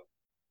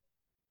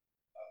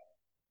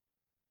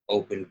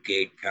open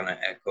gate kind of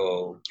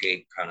echo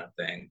gate kind of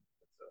thing,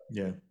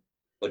 Yeah.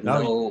 but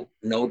No.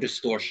 no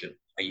distortion.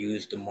 I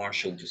used the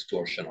Marshall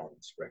distortion on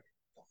this record.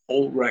 The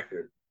whole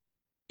record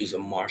is a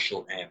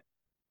Marshall amp.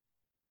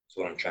 That's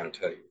what I'm trying to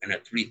tell you, and a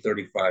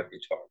 335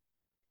 guitar.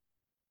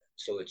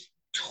 So it's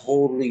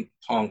totally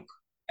punk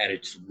at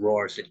its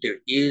rawest.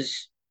 There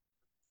is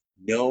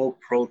no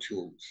Pro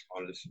Tools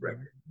on this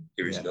record.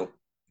 There is Yeah.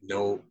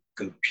 no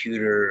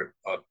computer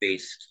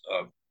based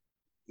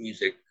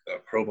music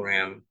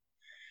program.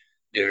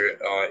 There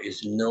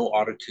is no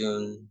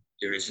autotune.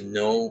 There is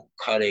no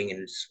cutting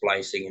and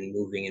splicing and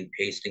moving and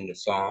pasting the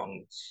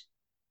songs.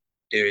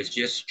 There is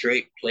just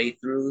straight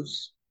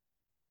playthroughs,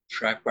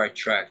 track by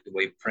track, the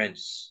way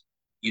Prince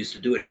used to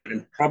do it,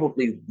 and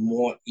probably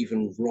more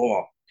even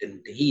raw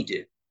than he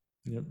did.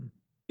 Yep.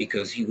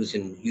 Because he was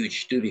in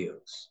huge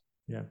studios.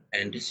 Yeah.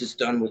 And this is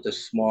done with a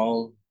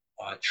small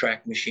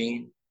track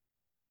machine.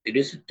 It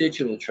is a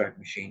digital track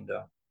machine,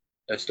 though.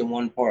 That's the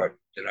one part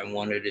that I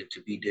wanted it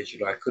to be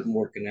digital. I couldn't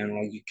work in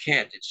analog. You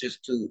can't. It's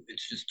just too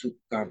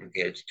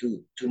complicated. It's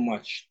too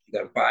much. You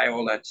got to buy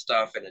all that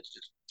stuff, and it's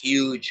just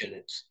huge. And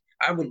it's.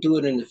 I would do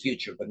it in the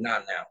future, but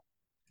not now.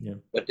 Yeah.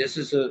 But this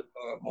is a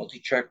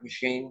multi-track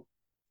machine,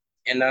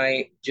 and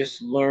I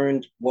just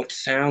learned what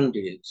sound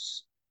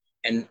is.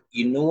 And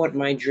you know what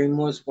my dream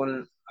was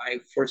when I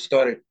first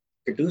started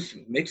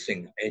producing,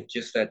 mixing? It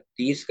just that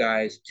these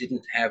guys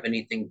didn't have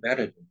anything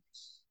better than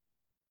this.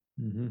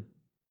 Mm-hmm.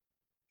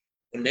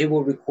 When they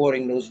were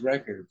recording those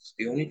records,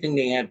 the only thing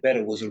they had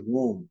better was a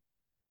room.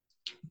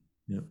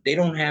 Yep. They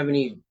don't have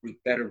any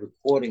better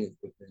recording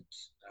equipment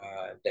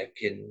that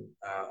can.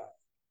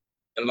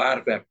 A lot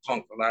of that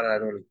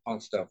early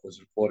punk stuff was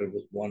recorded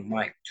with one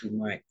mic, two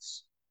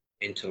mics,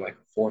 into like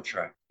a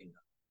 4-track, you know.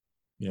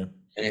 Yeah.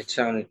 And it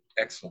sounded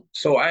excellent.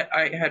 So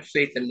I had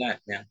faith in that,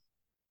 man.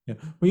 Yeah.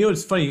 Well, you know,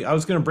 it's funny. I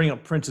was going to bring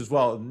up Prince as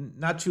well.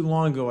 Not too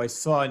long ago, I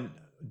saw a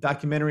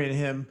documentary on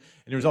him,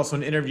 and there was also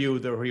an interview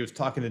where he was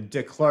talking to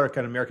Dick Clark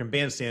on American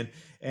Bandstand.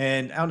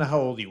 And I don't know how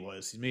old he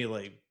was. He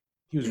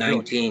was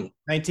 19. Really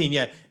 19,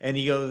 yeah. And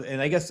he goes,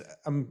 and I guess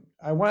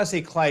I want to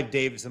say Clive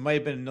Davis. It might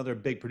have been another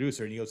big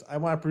producer. And he goes, I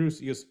want to produce.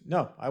 He goes,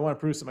 no, I want to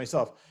produce it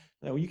myself.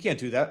 No, you can't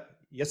do that.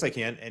 Yes, I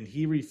can. And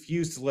he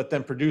refused to let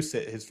them produce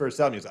it. His first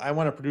album, he goes, I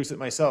want to produce it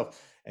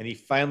myself. And he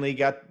finally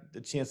got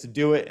the chance to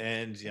do it.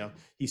 And, you know,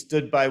 he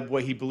stood by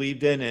what he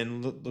believed in,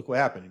 and look what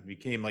happened. He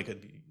became like a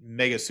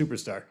mega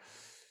superstar.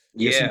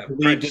 Yeah, He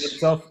believed in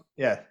himself.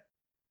 Yeah.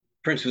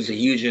 Prince was a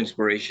huge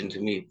inspiration to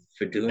me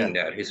for doing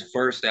that. His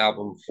first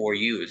album, For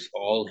You, is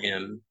all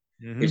him.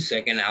 Mm-hmm. His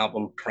second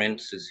album,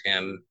 Prince, is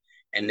him.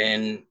 And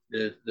then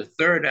the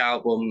third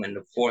album and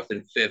the fourth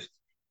and fifth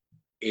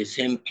is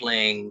him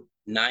playing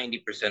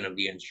 90% of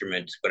the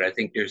instruments, but I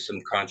think there's some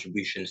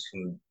contributions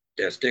from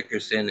Des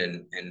Dickerson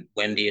and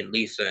Wendy and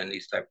Lisa and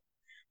these type.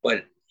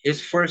 But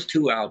his first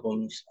two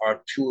albums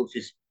are two of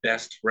his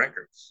best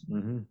records.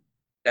 Mm-hmm.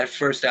 That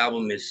first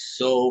album is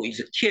he's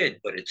a kid,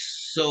 but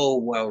it's so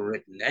well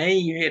written. And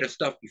you hear the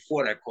stuff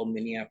before that called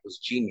Minneapolis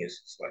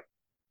Genius. It's like,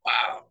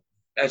 wow,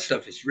 that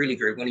stuff is really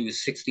great. When he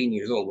was 16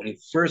 years old, when he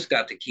first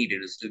got the key to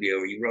the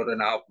studio, he wrote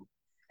an album,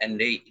 and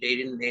they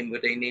didn't name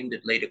it, they named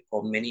it later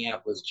called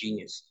Minneapolis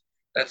Genius.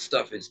 That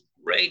stuff is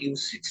great. He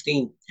was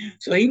 16.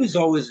 So he was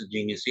always a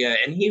genius, yeah,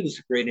 and he was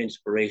a great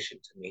inspiration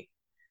to me.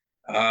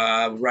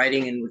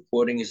 Writing and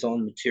recording his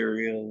own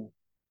material.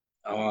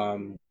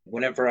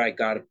 Whenever I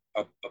got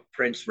a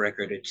Prince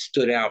record, it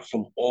stood out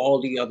from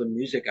all the other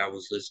music I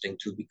was listening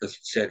to because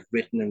it said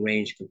written,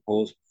 arranged,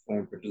 composed,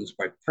 performed, produced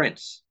by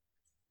Prince.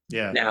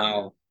 Yeah.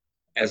 Now,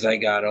 as I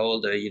got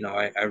older, you know,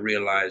 I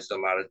realized a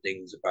lot of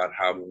things about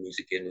how the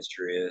music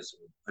industry is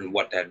and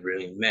what that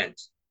really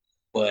meant.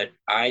 But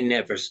I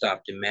never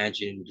stopped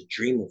imagining the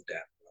dream of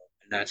that.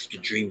 And that's the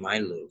dream I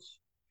live.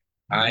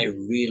 Mm-hmm. I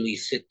really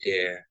sit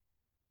there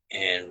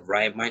and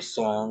write my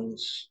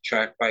songs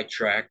track by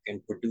track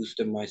and produce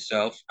them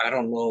myself. I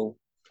don't know.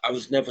 I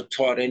was never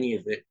taught any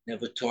of it,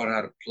 never taught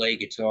how to play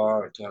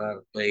guitar or taught how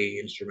to play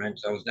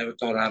instruments. I was never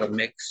taught how to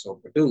mix or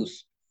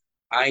produce.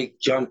 I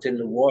jumped in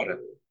the water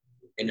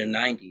in the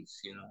 90s,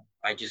 you know.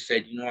 I just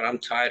said, you know what, I'm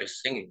tired of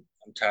singing.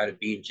 I'm tired of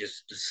being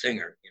just the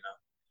singer, you know.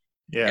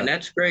 Yeah. And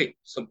that's great.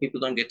 Some people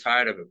don't get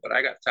tired of it, but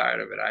I got tired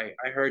of it.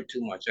 I heard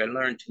too much. I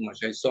learned too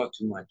much. I saw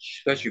too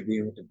much, especially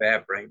being with the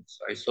Bad Brains.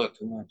 I saw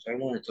too much. I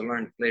wanted to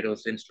learn to play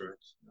those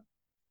instruments.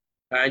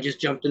 I just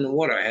jumped in the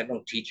water. I had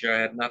no teacher. I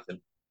had nothing.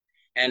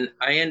 And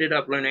I ended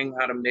up learning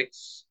how to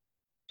mix.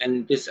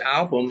 And this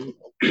album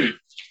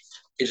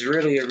is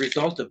really a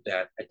result of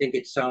that. I think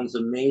it sounds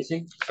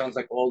amazing. It sounds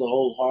like all the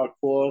old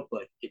hardcore,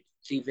 but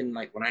it's even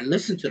like when I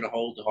listen to the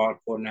whole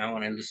hardcore now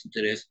and I listen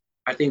to this,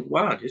 I think,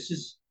 wow, this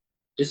is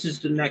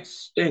the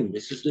next thing.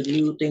 This is the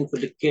new thing for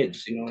the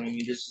kids. You know what I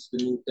mean? This is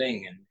the new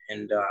thing.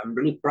 And I'm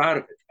really proud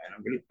of it, man.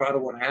 I'm really proud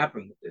of what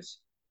happened with this.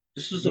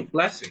 This was a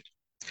blessing.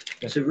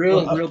 It's a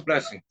real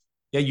blessing.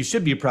 Yeah, you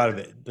should be proud of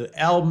it. The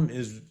album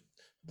is,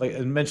 like I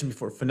mentioned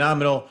before,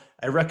 phenomenal.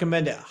 I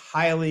recommend it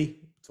highly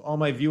to all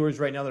my viewers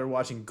right now that are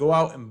watching. Go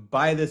out and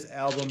buy this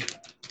album.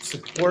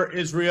 Support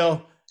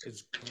Israel.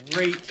 It's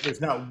great.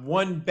 There's not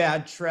one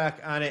bad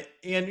track on it.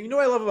 And you know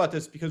what I love about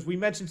this? Because we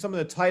mentioned some of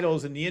the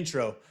titles in the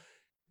intro.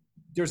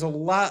 There's a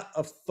lot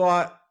of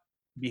thought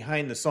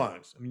behind the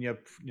songs. I mean, you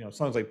have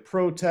songs like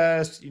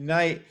Protest,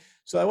 Unite.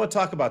 So I want to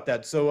talk about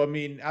that. So, I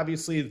mean,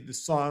 obviously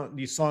these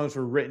songs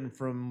were written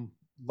from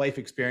life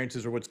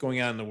experiences or what's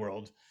going on in the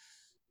world.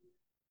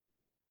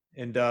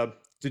 And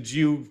did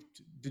you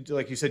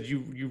like you said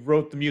you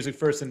wrote the music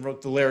first and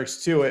wrote the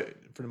lyrics to it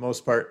for the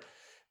most part,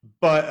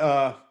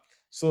 but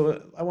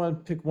so I want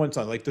to pick one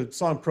song, like the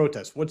song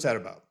 "Protest." What's that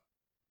about?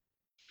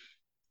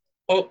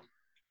 Oh,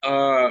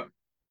 uh,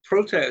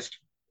 Protest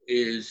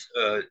is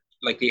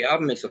like the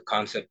album is a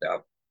concept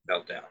album,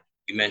 Meltdown.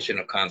 You mentioned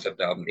a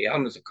concept album. The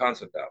album is a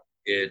concept album.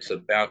 It's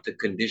about the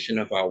condition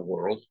of our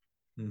world,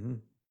 Mm-hmm.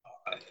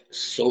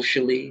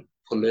 socially,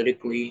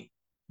 politically,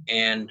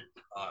 and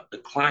the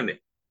climate.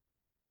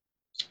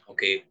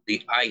 Okay,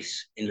 the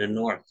ice in the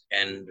north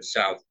and the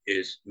south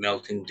is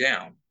melting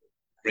down.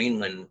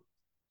 Greenland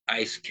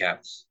ice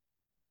caps,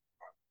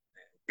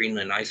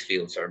 Greenland ice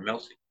fields are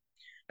melting.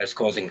 That's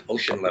causing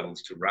ocean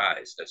levels to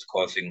rise. That's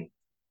causing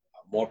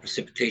more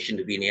precipitation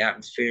to be in the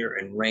atmosphere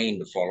and rain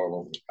to fall all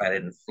over the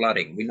planet and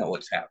flooding. We know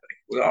what's happening.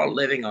 We're all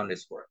living on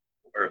this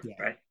earth, Yeah.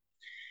 right?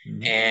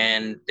 Mm-hmm.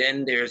 And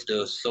then there's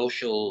the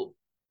social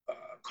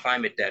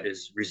climate that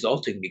is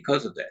resulting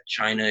because of that.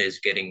 China is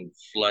getting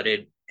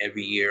flooded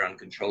every year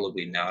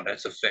uncontrollably now.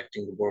 That's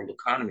affecting the world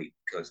economy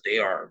because they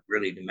are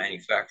really the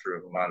manufacturer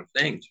of a lot of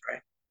things,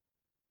 right?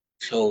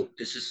 So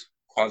this is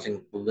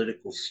causing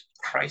political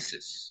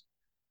crisis,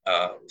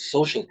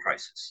 social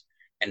crisis.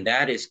 And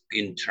that is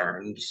in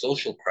turn the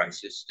social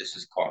crisis this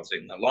is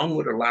causing, along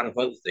with a lot of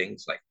other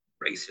things like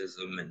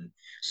racism and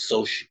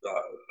social,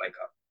 like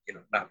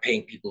not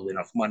paying people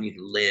enough money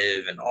to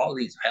live, and all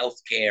these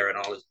healthcare and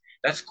all this.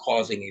 That's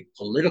causing a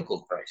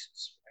political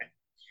crisis, right?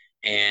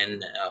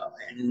 And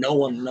no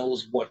one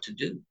knows what to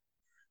do.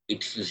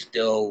 It's as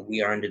though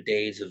we are in the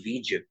days of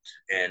Egypt,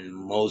 and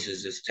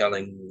Moses is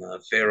telling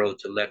Pharaoh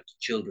to let the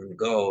children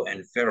go,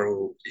 and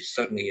Pharaoh is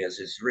suddenly, as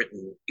is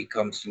written,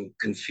 becomes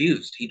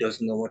confused. He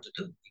doesn't know what to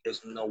do. He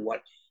doesn't know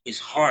what his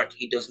heart.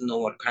 He doesn't know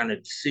what kind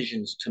of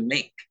decisions to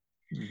make.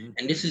 Mm-hmm.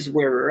 And this is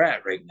where we're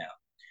at right now.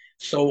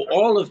 So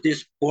all of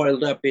this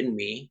boiled up in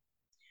me,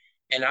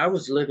 and I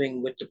was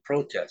living with the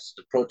protests.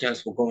 The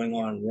protests were going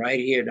on right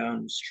here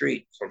down the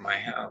street from my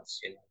house,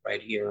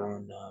 right here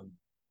on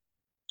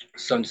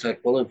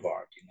Sunset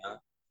Boulevard,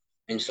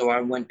 And so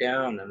I went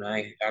down and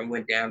I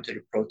went down to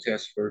the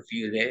protest for a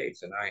few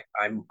days, and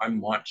I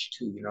marched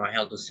too. I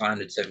held a sign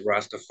that said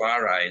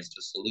Rastafari is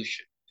the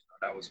solution.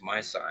 That was my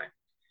sign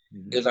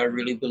Mm-hmm. because I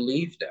really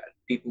believed that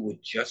people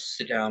would just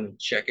sit down and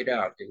check it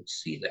out. They would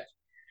see that.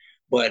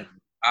 But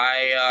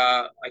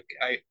I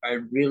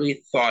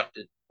really thought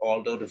that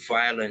although the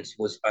violence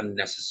was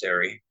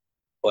unnecessary,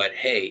 but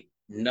hey,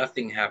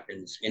 nothing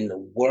happens in the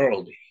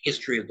world,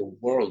 history of the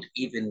world,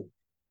 even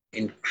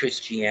in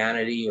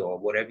Christianity or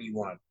whatever you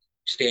want to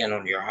stand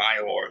on your high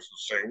horse and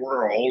say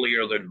we're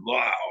holier than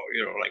thou,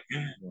 like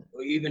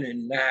even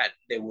in that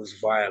there was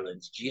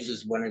violence.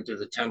 Jesus went into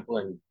the temple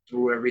and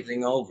threw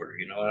everything over.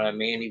 You know what I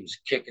mean? He was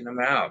kicking them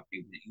out.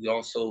 He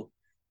also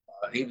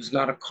he was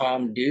not a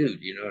calm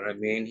dude. You know what I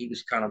mean? He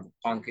was kind of a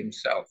punk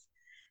himself.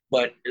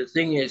 But the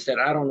thing is that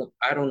I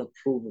don't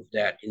approve of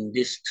that in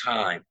this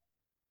time.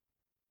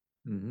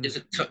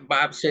 Mm-hmm.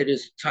 Bob said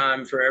there's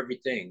time for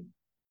everything.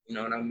 You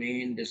know what I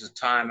mean? There's a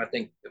time. I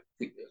think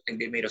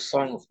they made a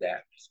song of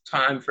that. It's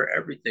time for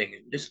everything.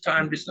 And this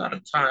time, it's not a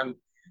time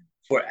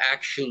for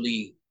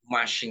actually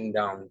mashing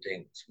down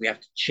things. We have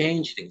to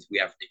change things. We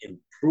have to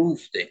improve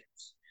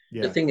things. The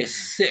Yeah. thing is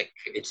sick.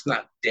 It's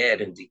not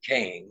dead and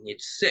decaying.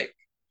 It's sick.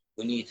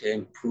 We need to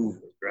improve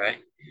it,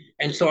 right?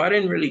 And so I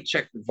didn't really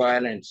check the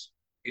violence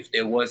if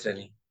there was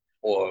any,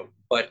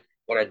 but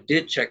what I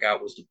did check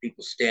out was the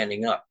people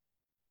standing up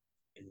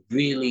and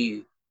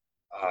really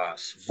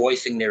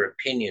voicing their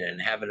opinion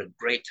and having a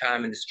great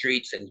time in the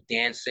streets and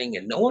dancing.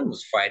 And no one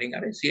was fighting. I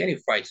didn't see any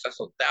fights. I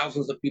saw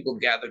thousands of people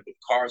gathered with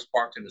cars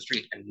parked in the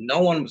street, and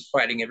no one was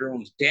fighting. Everyone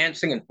was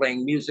dancing and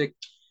playing music.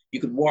 You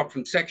could walk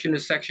from section to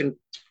section,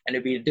 and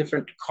there'd be a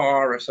different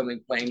car or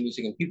something playing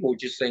music, and people were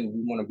just saying,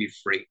 "We want to be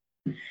free,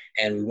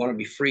 and we want to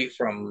be free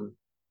from,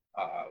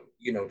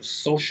 the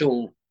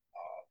social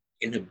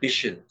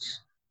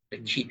inhibitions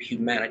that keep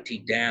humanity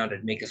down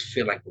and make us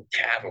feel like we're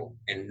cattle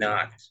and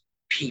not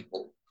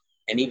people."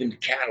 And even the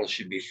cattle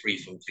should be free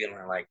from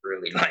feeling like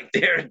really like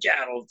they're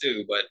cattle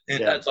too, but Yeah.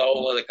 that's a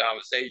whole other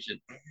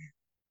conversation.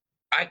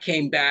 I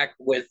came back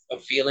with a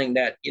feeling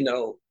that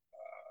it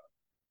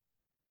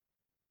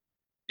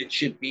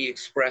should be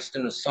expressed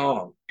in a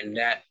song, and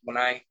that when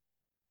I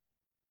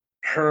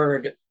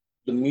heard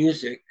the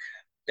music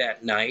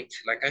that night,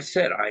 like I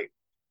said, I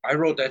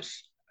wrote that.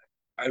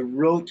 I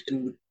wrote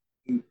and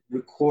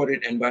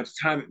recorded, and by the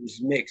time it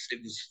was mixed,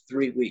 it was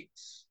 3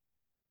 weeks.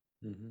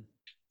 Mm-hmm.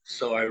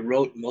 So I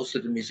wrote most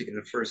of the music in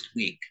the first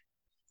week.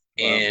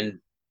 Wow. And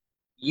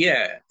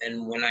yeah,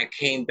 and when I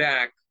came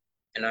back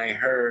and I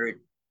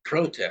heard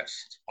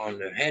Protest on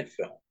the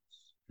headphones,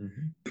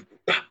 Mm-hmm.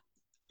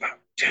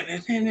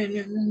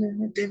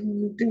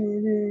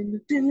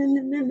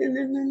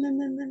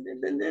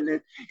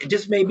 it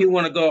just made me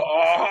want to go,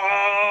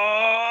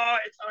 oh,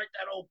 it's like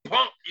that old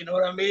punk, you know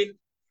what I mean?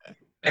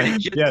 And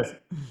it just, Yes.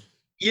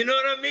 you know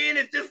what I mean?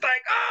 It's just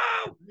like,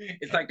 oh,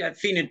 it's like that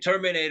scene in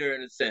Terminator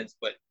in a sense,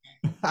 but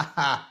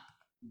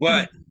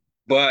but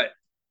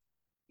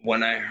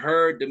when I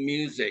heard the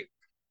music,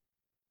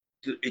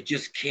 it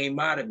just came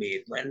out of me.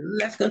 It went,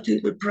 let's go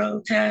to the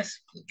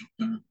protest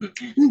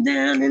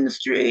down in the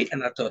street.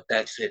 And I thought,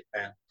 that's it,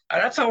 man.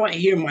 That's how I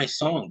hear my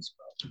songs,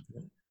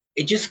 bro.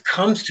 It just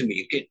comes to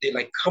me. It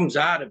like comes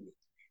out of me.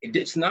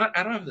 It's not,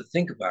 I don't have to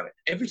think about it.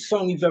 Every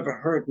song you've ever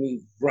heard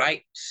me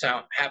write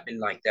sound happen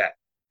like that.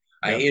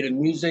 I Yep. hear the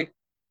music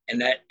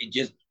and that it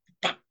just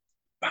pop,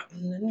 pop,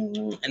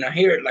 and I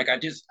hear it like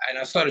and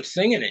I started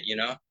singing it,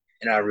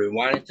 and I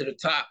rewind it to the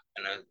top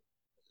and I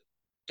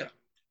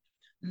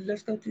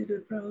let's go to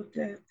the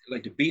protest.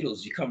 Like the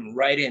Beatles, you come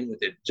right in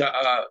with it.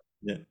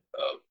 Yeah.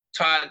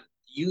 Todd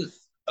Youth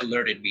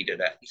alerted me to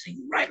that. He said,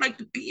 you write like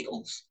the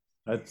Beatles.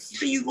 He That's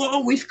said, you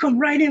always come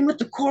right in with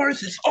the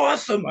chorus. It's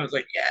awesome. I was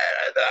like,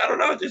 yeah, I don't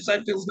know.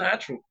 That feels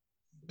natural.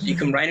 So you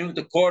come right in with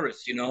the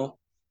chorus,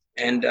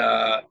 and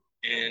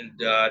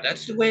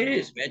that's the way it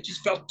is, man. It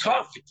just felt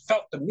tough.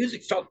 The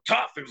music felt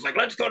tough. It was like,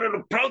 let's go to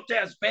the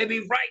protest, baby,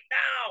 right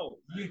now.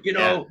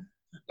 yeah.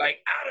 Like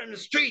out in the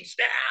streets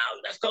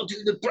now. Let's go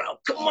to the bro.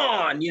 Come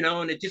on,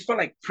 and it just felt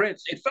like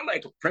Prince. It felt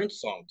like a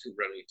Prince song too,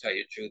 really, to tell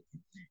you the truth.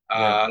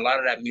 Yeah. A lot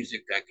of that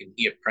music I can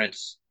hear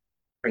Prince's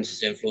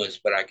influence,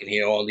 but I can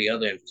hear all the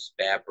other influence,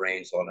 Bad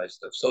Brains, all that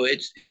stuff. So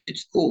it's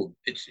cool.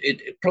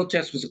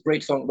 Protest was a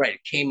great song, right?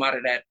 It came out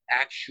of that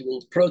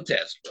actual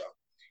protest, bro,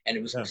 and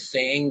it was Yeah.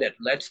 saying that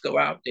let's go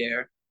out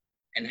there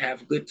and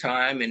have a good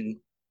time. And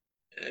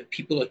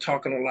people are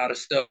talking a lot of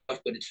stuff,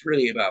 but it's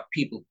really about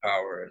people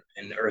power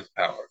and earth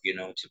power.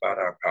 It's about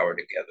our power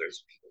together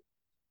as people.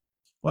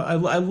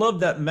 Well, I love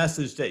that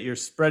message that you're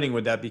spreading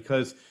with that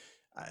because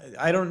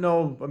I don't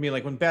know. I mean,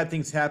 like when bad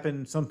things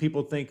happen, some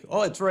people think,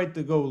 oh, it's right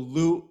to go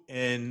loot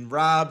and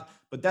rob,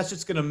 but that's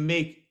just going to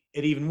make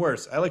it even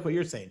worse. I like what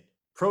you're saying.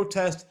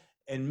 Protest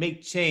and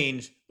make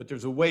change, but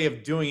there's a way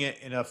of doing it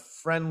in a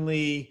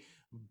friendly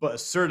but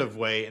assertive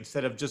way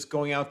instead of just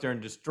going out there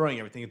and destroying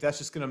everything. That's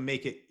just going to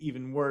make it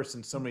even worse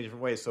in so many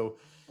different ways. So,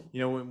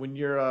 when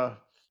you're,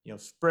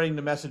 spreading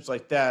the message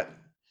like that,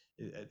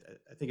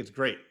 I think it's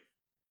great.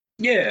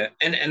 Yeah,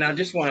 and I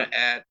just want to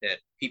add that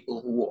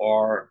people who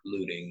are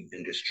looting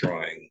and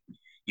destroying,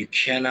 you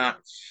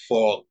cannot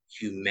fault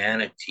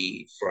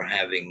humanity for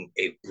having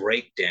a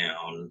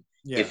breakdown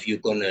Yeah. if you're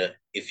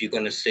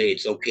gonna say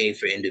it's okay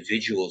for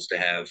individuals to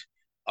have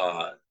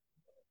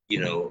you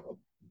know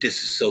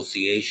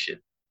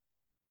disassociation.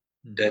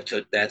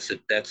 Mhm. That's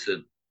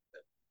a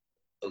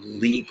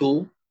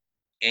legal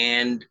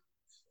and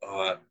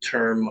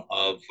term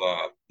of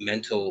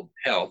mental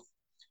health.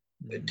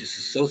 Mhm.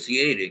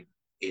 Disassociating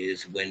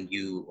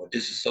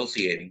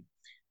disassociating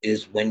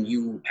is when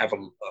you have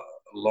a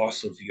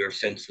loss of your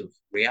sense of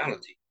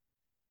reality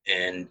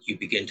and you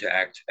begin to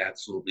act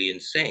absolutely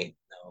insane.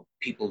 Now,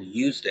 people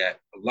use that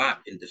a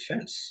lot in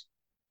defense,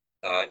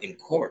 in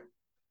court.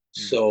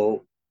 Mhm.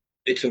 So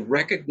it's a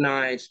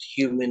recognized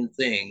human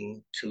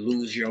thing to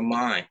lose your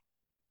mind.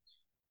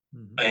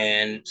 Mhm.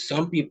 And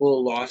some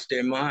people lost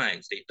their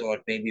minds. They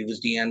thought maybe it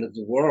was the end of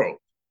the world.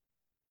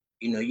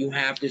 You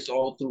have this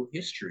all through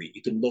history.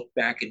 You can look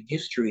back in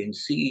history and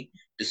see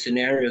the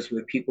scenarios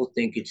where people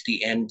think it's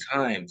the end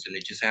times and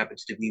it just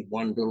happens to be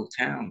one little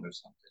town or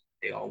something.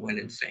 They all went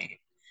Mhm. insane.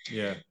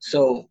 Yeah.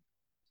 So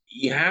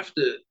you have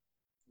to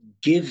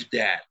give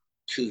that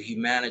to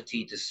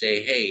humanity to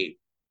say, hey,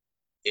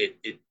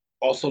 it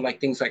also like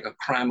things like a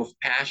crime of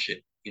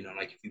passion,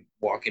 like if you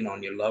walk in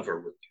on your lover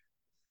with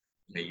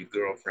your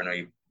girlfriend or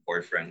your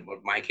boyfriend. But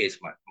in my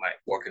case, my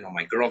walking on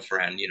my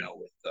girlfriend,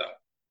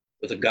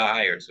 with a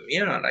guy or so,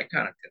 that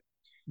kind of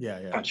Yeah.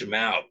 Yeah. punch him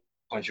out,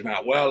 punch him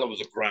out. Well, it was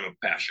a crime of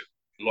passion.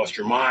 You lost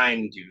your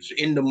mind. You was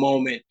in the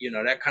moment.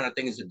 That kind of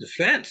thing is a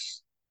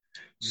defense.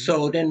 Mhm.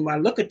 So then I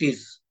look at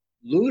these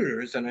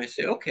looters and I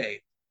say,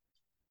 okay,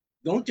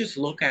 don't just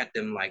look at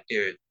them like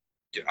they're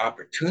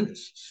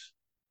opportunists.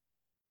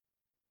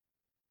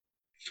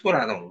 It's what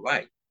I don't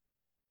like.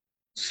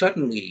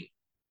 Suddenly,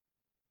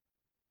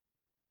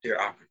 they're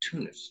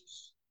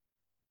opportunists,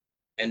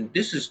 and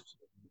this is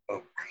a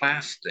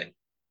class thing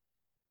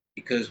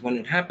because when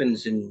it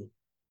happens in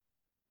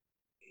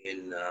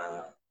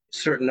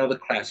certain other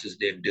classes,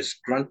 they're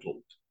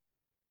disgruntled.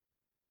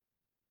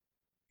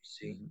 You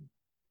see, Mhm.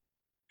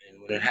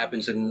 and when it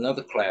happens in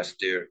another class,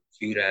 they're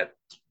viewed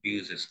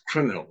as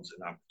criminals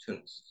and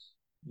opportunists.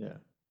 Yeah.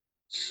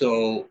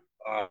 So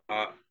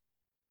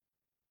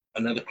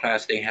another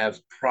class, they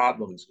have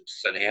problems,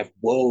 so they have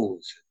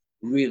woes,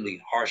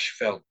 really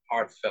heartfelt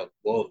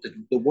woes.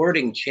 The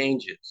wording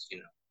changes,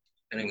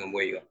 depending on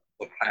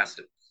what class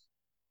it is.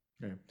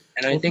 Okay.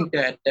 And I Well, think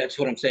that that's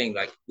what I'm saying.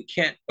 Like we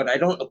can't, but I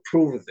don't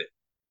approve of it.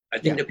 I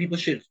think yeah. that people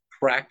should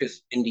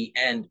practice. In the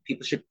end,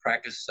 people should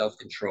practice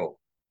self-control.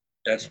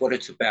 That's what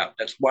it's about.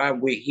 That's why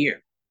we're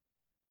here.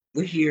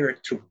 We're here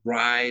to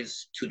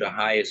rise to the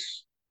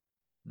highest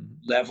Mhm.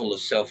 level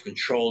of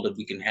self-control that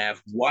we can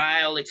have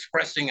while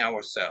expressing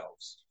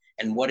ourselves.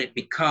 And what it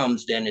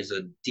becomes then is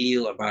a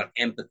deal about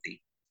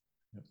empathy.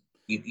 Yep.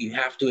 You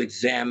have to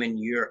examine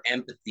your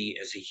empathy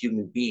as a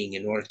human being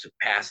in order to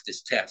pass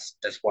this test.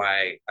 That's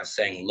why I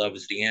sang Love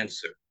is the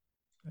Answer.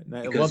 And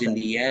I Because love in that.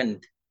 the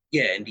end,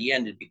 yeah, in the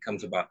end, it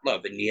becomes about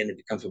love. In the end, it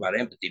becomes about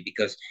empathy.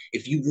 Because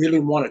if you really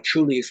want to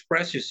truly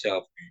express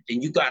yourself,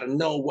 then you got to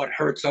know what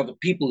hurts other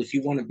people if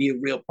you want to be a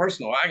real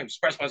person. Or I can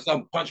express myself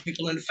and punch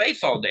people in the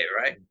face all day,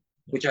 right?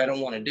 Which I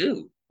don't want to do,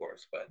 of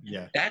course. But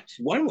Yeah. that's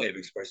one way of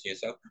expressing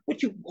yourself.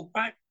 But you,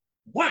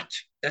 what?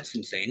 That's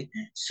insane.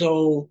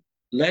 So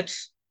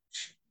let's,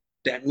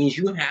 that means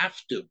you have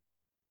to,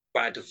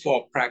 by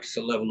default, practice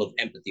a level of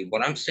empathy.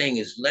 What I'm saying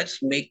is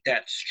let's make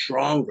that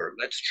stronger.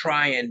 Let's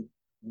try and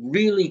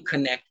really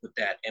connect with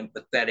that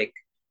empathetic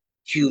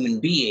human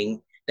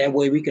being. That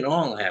way we can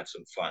all have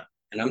some fun.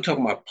 And I'm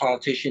talking about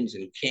politicians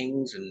and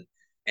kings and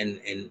and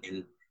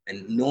and,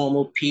 and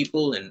normal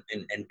people and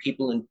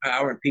people in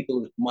power and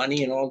people with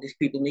money, and all these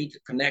people need to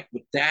connect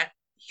with that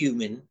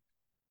human,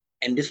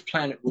 and this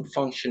planet would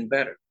function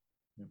better.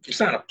 It's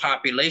not a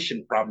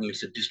population problem,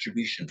 it's a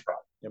distribution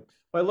problem. Yep.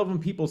 But I love when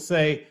people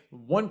say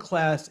one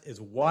class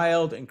is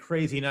wild and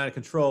crazy and out of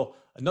control.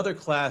 Another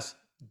class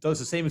does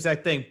the same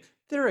exact thing.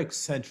 They're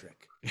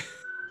eccentric.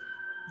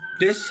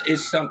 This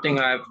is something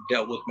I've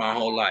dealt with my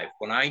whole life.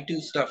 When I do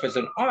stuff as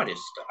an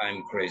artist,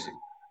 I'm crazy.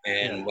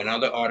 And Yeah. when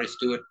other artists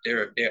do it,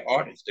 they're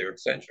artists, they're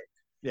eccentric.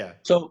 Yeah.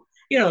 So,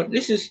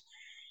 this is,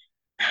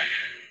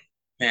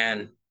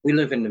 man, we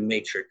live in the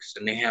matrix,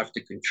 and they have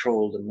to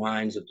control the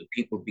minds of the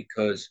people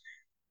because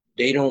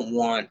they don't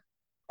want,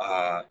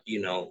 uh,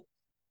 you know,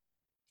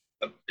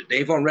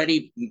 they've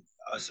already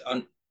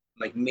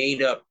like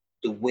made up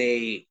the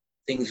way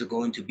things are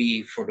going to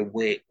be for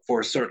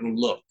a certain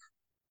look,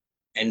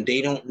 and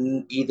they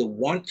don't either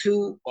want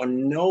to or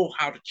know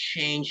how to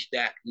change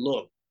that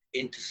look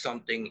into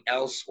something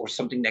else or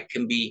something that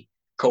can be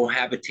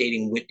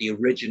cohabitating with the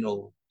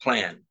original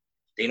plan.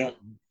 They don't,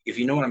 if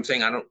you know what I'm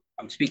saying.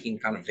 I'm speaking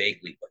kind of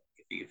vaguely, but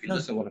if you No,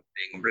 listen to what I'm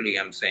saying, really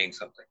I'm saying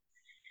something.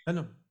 I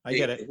know. I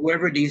get it.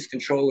 Whoever these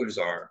controllers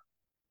are,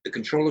 the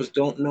controllers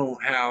don't know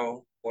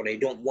how, or they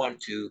don't want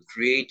to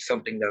create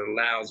something that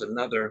allows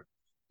another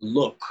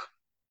look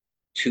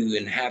to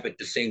inhabit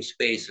the same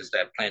space as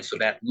that plant. So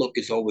that look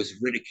is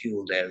always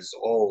ridiculed as,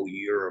 oh,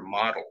 you're a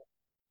model.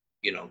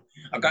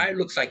 A guy who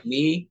looks like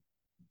me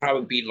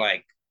probably be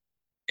like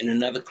in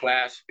another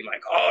class, be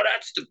like, oh,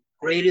 that's the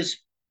greatest,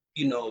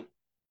 you know,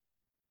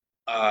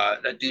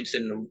 that dude's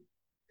in the,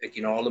 like,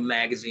 all the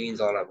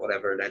magazines, all that,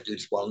 whatever. That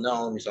dude's well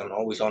known. He's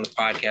always on the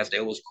podcast. They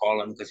always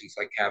call him because he's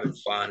like having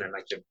fun and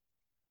like.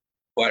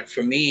 But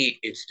for me,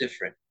 it's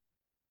different.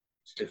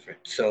 It's different.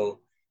 So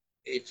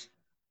it's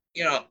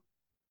you know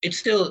it's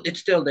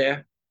still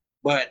there,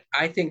 but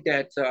I think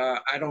that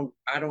I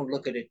don't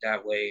look at it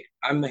that way.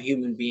 I'm a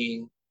human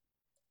being.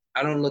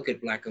 I don't look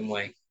at black and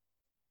white.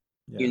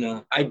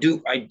 Yeah. I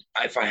do. I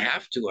If I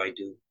have to, I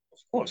do. Of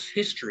course,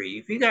 history.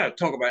 If you gotta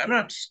talk about it, I'm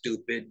not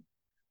stupid.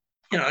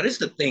 This is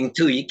the thing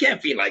too. You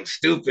can't be like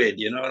stupid.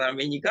 You know what I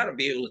mean? You got to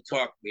be able to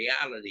talk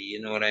reality.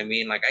 You know what I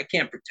mean? Like I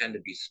can't pretend to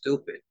be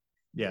stupid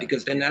Yeah.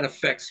 because then that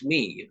affects me.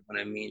 You know what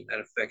I mean? That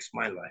affects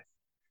my life.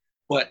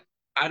 But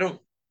I don't.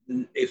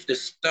 If the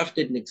stuff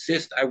didn't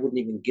exist, I wouldn't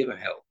even give a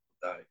hell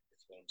about it.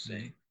 That's what I'm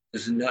saying.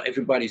 Because not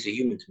everybody's a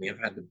human to me. I've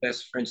had the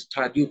best friends.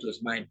 Todd Youth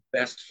was my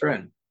best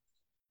friend.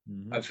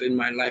 In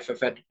my life, I've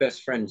had the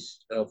best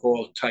friends of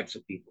all types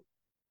of people.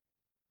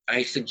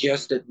 I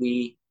suggest that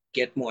we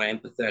get more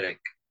empathetic.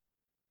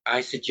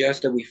 I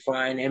suggest that we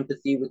find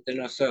empathy within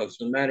ourselves.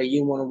 No matter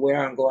you want to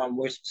wear and go out and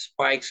wear some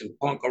spikes and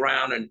punk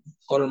around and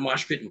go to the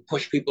mosh pit and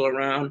push people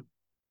around.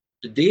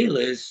 The deal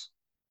is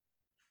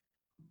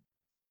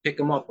pick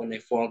them up when they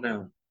fall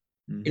down.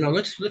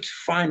 Let's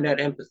find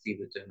that empathy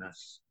within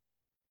us.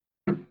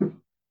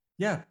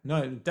 Yeah,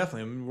 no,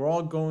 definitely. I mean, we're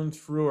all going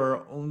through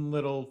our own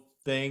little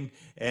thing,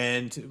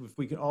 and if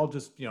we can all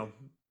just,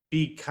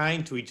 be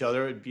kind to each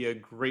other, it'd be a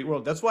great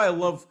world. That's why I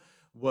love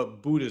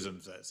what Buddhism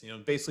says.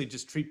 Basically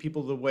just treat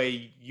people the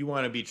way you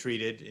want to be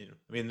treated.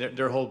 I mean,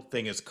 their whole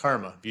thing is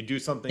karma. If you do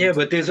something, Yeah,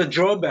 but there's a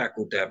drawback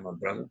with that, my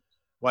brother.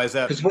 Why is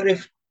that?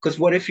 Because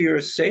what if you're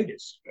a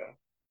sadist, bro?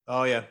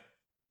 Oh yeah,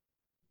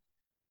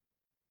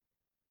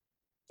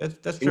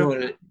 that's You know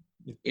true. what?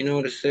 You know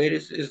what a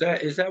sadist is?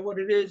 That what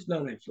it is? No,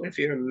 no. What if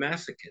you're a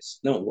masochist?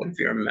 No. What if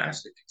you're a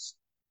masochist?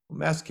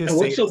 Masochist, And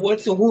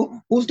sadist.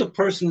 who's the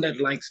person that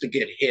likes to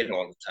get hit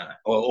all the time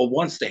or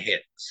wants to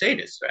hit?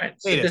 Sadist, right?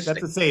 Sadist. Sadistic.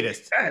 That's a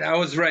sadist. Right, I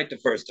was right the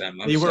first time.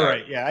 I'm You were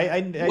sorry. right.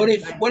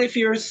 Yeah, What if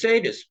you're a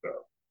sadist, bro?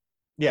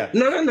 Yeah.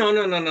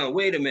 No.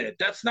 Wait a minute.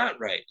 That's not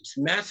right. It's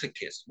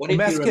masochist. What if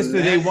you're a masochist?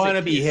 They want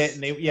to masochist? be hit,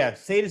 and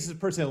sadist is a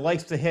person that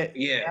likes to hit.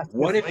 Yeah. Masochist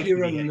What if likes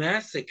you're to a be hit.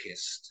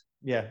 masochist?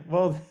 Yeah.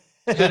 Well.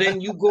 So then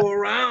you go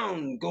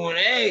around going,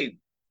 hey,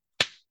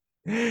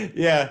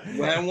 yeah.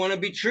 I want to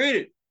be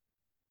treated.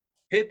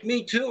 Hit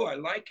me too. I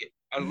like it.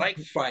 I like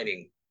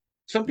fighting.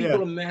 Some people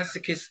Yeah. are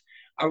masochists.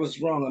 I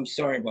was wrong. I'm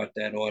sorry about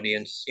that,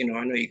 audience. I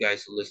know you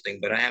guys are listening,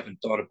 but I haven't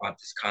thought about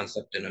this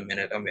concept in a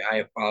minute. I mean, I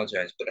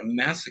apologize. But a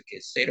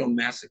masochist,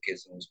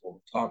 sadomasochism is what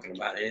we're talking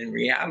about. And in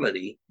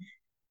reality,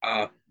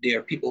 there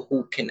are people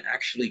who can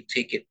actually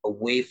take it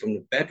away from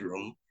the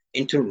bedroom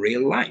into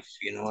real life.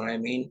 You know what I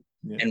mean?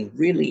 Yeah. And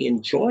really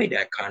enjoy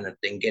that kind of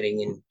thing, getting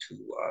into,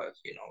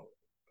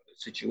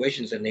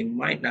 situations, and they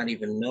might not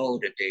even know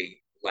that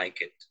they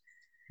like it.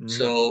 Mhm.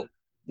 So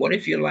what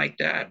if you're like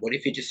that? What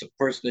if you're just a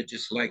person that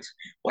just likes?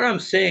 What I'm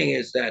saying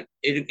is that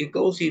it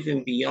goes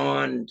even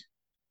beyond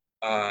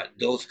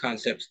those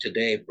concepts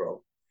today,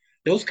 bro.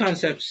 Those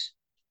concepts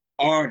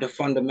are the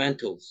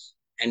fundamentals.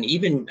 And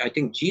even I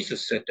think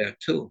Jesus said that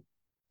too.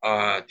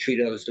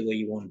 Treat others the way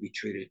you want to be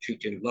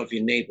treated. Love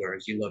your neighbor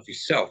as you love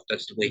yourself.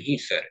 That's the way he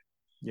said it.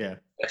 Yeah.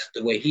 That's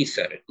the way he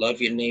said it.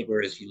 Love your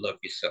neighbor as you love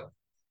yourself.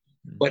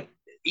 Mhm. But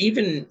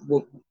even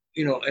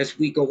as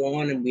we go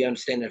on and we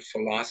understand that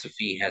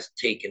philosophy has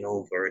taken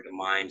over the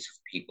minds of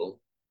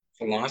people,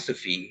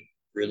 philosophy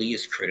really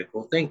is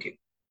critical thinking.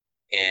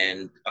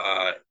 And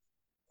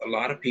a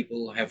lot of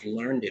people have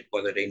learned it,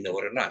 whether they know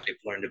it or not.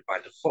 They've learned it by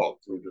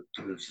default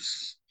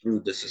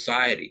through the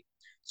society.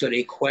 So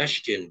they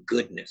question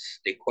goodness.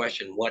 They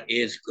question what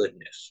is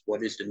goodness?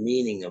 What is the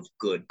meaning of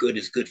good? Good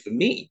is good for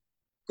me.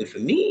 Good for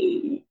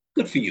me.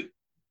 Good for you.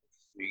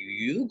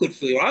 You good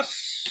for us.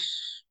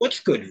 What's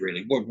good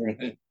really?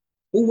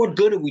 What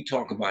good are we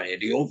talking about here?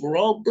 The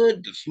overall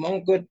good, the small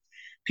good.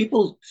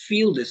 People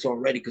feel this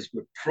already because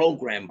we're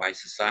programmed by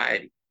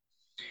society,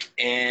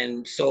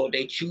 and so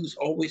they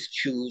always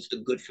choose the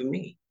good for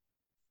me.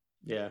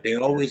 Yeah. They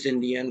always in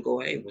the end go,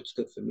 hey, what's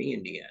good for me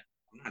in the end?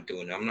 I'm not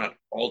doing it. I'm not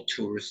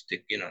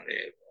altruistic,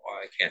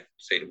 I can't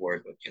say the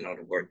word, but you know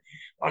the word.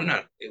 I'm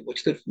not,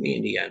 what's good for me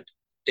in the end?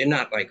 They're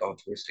not like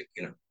altruistic.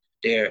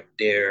 They're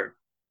they're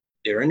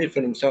they're in it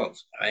for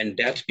themselves. And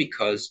that's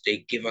because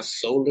they give us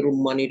so little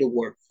money to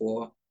work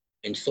for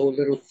and so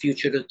little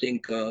future to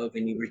think of.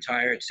 And you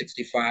retire at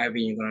 65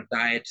 and you're gonna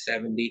die at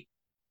 70,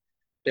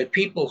 that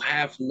people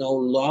have no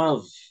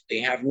love. They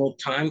have no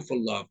time for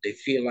love. They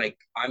feel like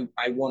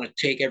I want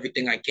to take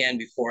everything I can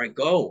before I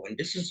go. And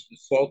this is the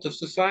fault of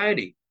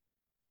society.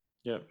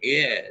 Yeah.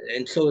 Yeah.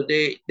 And so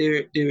there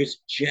is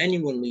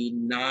genuinely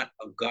not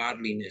a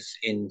godliness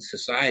in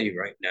society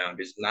right now.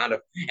 There's not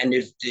a and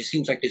there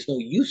seems like there's no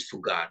use for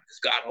God because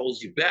God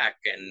holds you back.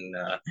 And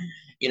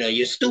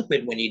you're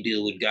stupid when you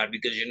deal with God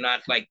because you're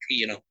not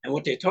and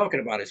what they're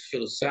talking about is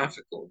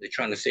philosophical. They're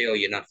trying to say, oh,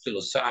 you're not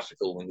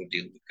philosophical when you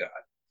deal with God.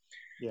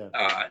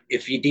 Yeah.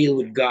 If you deal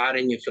with God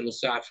and you're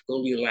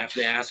philosophical, you'll have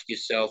to ask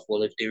yourself,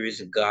 well, if there is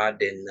a God,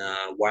 then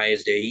why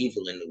is there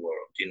evil in the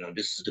world?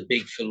 This is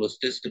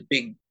the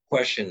big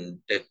question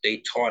that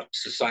they taught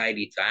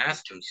society to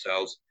ask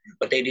themselves,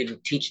 but they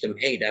didn't teach them,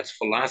 hey, that's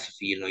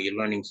philosophy.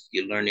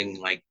 You're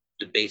learning like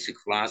the basic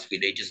philosophy.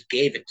 They just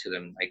gave it to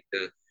them, like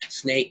the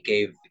snake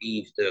gave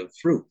Eve the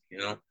fruit.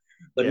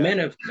 But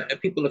Yeah.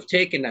 people have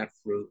taken that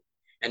fruit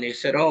and they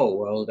said, oh,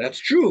 well, that's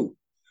true.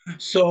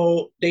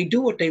 So they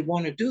do what they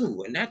want to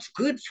do, and that's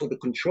good for the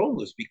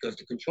controllers because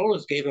the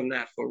controllers gave them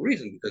that for a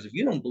reason. Because if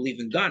you don't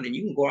believe in God, then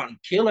you can go out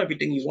and kill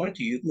everything you want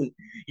to.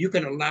 You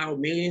can allow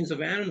millions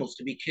of animals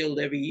to be killed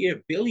every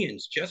year,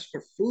 billions just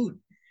for food.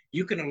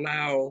 You can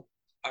allow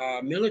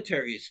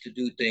militaries to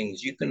do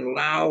things. You can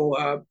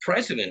allow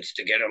presidents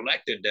to get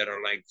elected that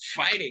are like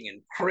fighting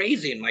and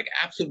crazy and like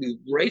absolutely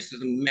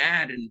racist and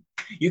mad, and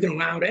you can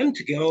allow them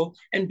to go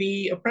and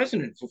be a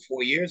president for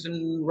 4 years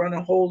and run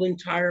a whole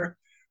entire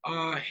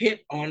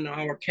hit on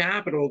our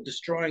capital,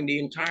 destroying the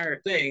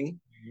entire thing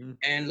Mhm.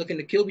 and looking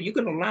to kill. But you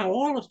can allow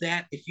all of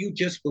that if you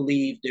just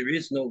believe there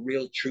is no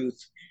real truth.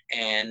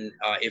 And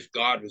if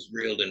God was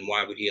real, then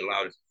why would he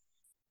allow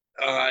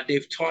it?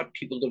 They've taught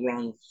people the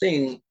wrong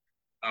thing.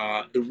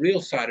 The real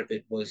side of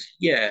it was,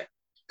 yeah,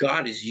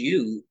 God is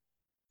you.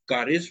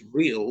 God is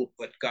real,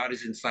 but God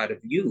is inside of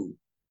you.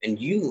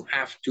 And you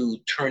have to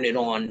turn it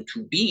on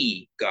to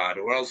be God,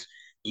 or else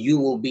you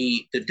will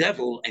be the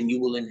devil and you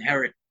will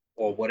inherit,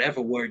 or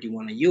whatever word you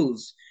want to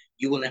use,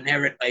 you will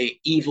inherit a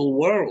evil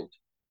world.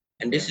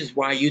 And Yeah. this is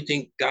why you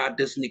think God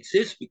doesn't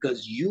exist,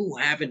 because you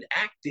haven't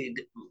acted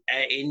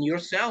in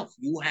yourself.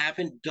 You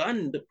haven't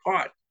done the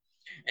part.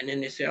 And then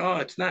they say, oh,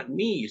 it's not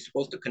me. You're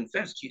supposed to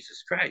confess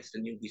Jesus Christ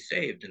and you'll be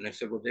saved. And I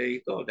said, well, there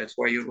you go. That's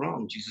why you're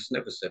wrong. Jesus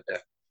never said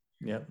that.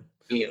 Yeah.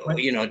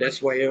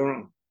 That's why you're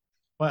wrong.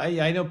 Well,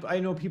 I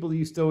know people who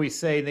used to always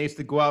say they used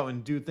to go out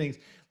and do things.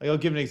 Like I'll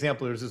give an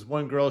example. There's this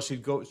one girl.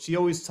 She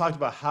always talked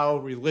about how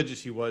religious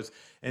she was,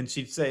 and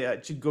she'd say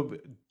she'd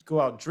go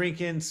out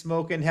drinking,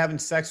 smoking, having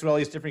sex with all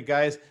these different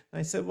guys. And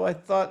I said, well, I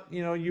thought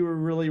you were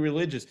really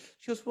religious.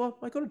 She goes, well,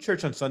 I go to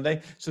church on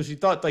Sunday. So she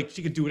thought like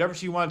she could do whatever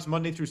she wants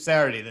Monday through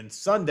Saturday. Then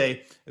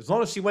Sunday, as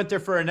long as she went there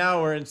for an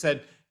hour and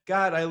said,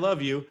 God, I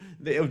love you,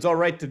 it was all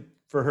right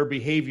for her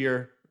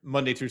behavior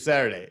Monday through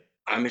Saturday.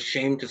 I'm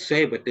ashamed to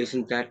say, but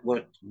isn't that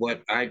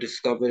what I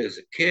discovered as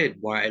a kid?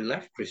 Why I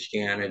left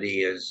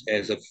Christianity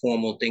as a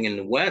formal thing in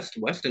the West,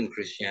 Western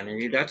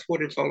Christianity. That's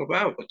what it's all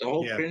about. But the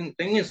whole Yeah.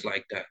 thing is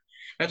like that.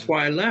 That's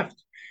why I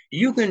left.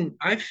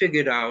 I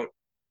figured out,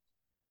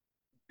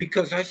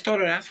 because I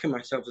started asking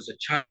myself as a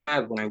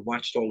child when I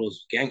watched all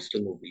those gangster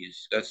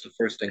movies. That's the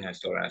first thing I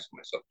started asking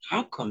myself.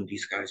 How come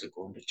these guys are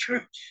going to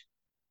church?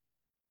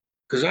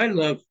 Because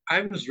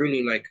I was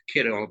really like a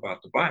kid all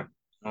about the Bible.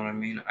 You know what I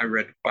mean? I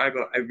read the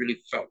Bible. I really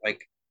felt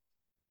like,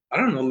 I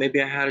don't know, maybe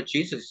I had a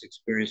Jesus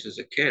experience as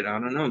a kid. I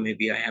don't know.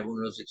 Maybe I had one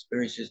of those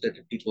experiences that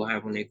the people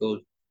have when they go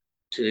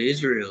to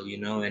Israel, you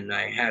know, and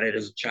I had it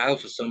as a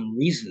child for some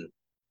reason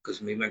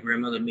because maybe my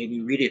grandmother made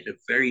me read it at a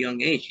very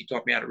young age. She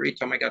taught me how to read.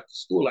 Time I got to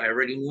school, I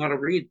already knew how to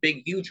read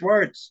big, huge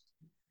words.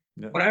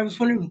 Yeah. But I was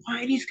wondering,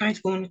 why are these guys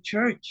going to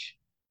church?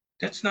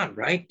 That's not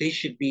right. They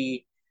should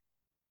be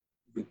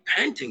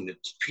repenting. The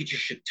preacher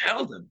should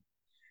tell them.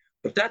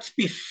 But that's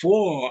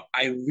before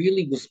I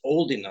really was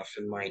old enough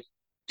in my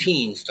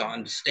teens to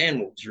understand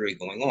what was really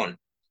going on.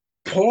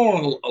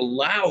 Paul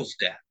allows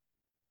that.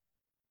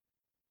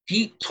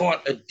 He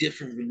taught a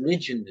different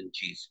religion than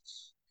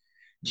Jesus.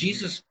 Mhm.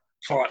 Jesus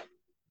taught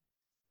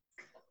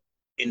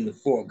in the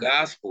four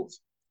gospels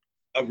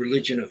a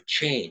religion of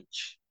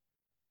change.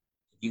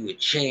 You would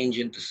change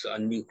into a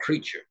new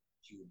creature.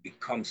 You would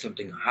become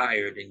something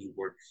higher than you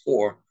were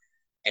before,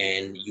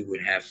 and you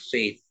would have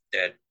faith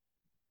that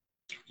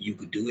you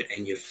could do it,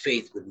 and your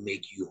faith would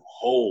make you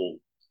whole.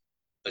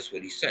 That's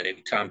what he said.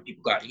 Every time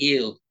people got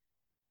healed,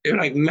 they're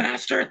like,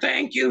 Master,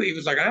 thank you. He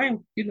was like, I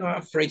ain't, you know,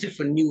 I'm phrasing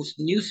for new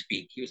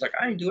speak. He was like,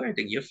 I didn't do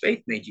anything. Your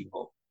faith made you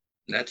whole.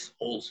 And that's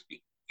old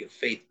speak. Your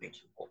faith made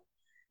you whole.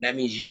 That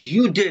means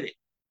you did it,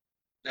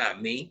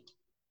 not me.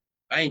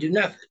 I didn't do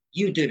nothing.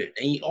 You did it.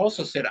 And he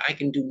also said, I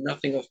can do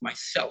nothing of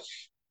myself.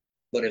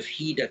 But if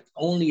he that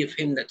only of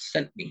him that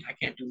sent me, I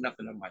can't do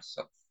nothing of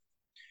myself.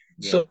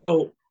 Yeah.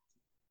 So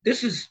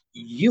this is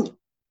you.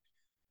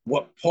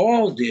 What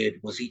Paul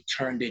did was he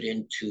turned it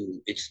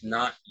into it's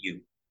not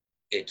you.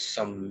 It's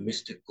some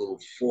mystical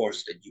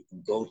force that you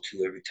can go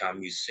to every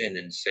time you sin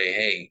and say,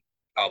 hey,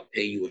 I'll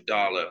pay you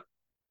 $1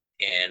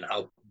 and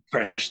I'll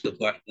press the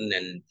button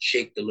and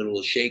shake the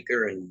little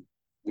shaker and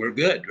we're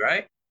good,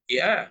 right?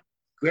 Yeah,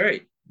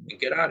 great. And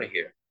get out of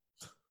here.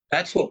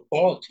 That's what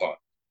Paul taught.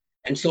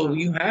 And so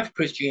you have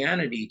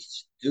Christianity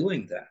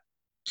doing that,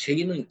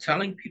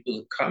 telling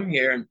people to come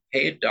here and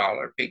pay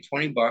 $1, pay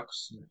 $20.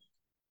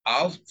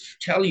 I'll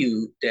tell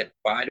you that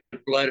by the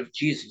blood of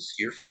Jesus,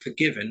 you're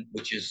forgiven,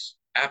 which is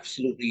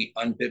absolutely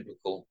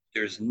unbiblical.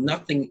 There's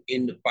nothing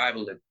in the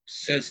Bible that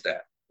says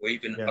that, or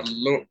even Yeah. a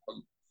little,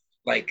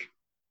 like,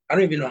 I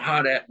don't even know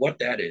what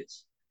that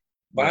is.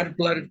 By Yeah. the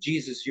blood of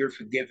Jesus, you're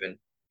forgiven,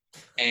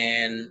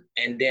 and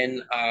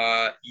then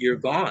you're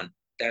gone.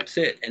 That's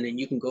it. And then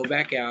you can go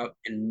back out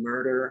and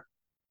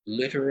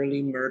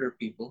literally murder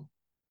people,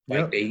 like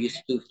Yep. they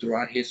used to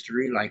throughout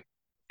history. Like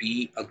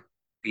be a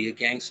be a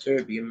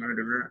gangster, be a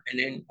murderer, and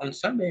then on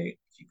Sunday,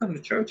 if you come to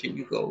church and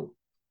you go,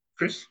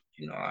 Chris,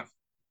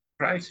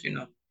 Christ,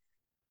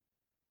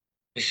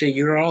 they say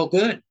you're all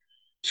good.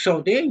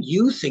 So they're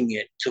using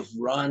it to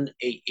run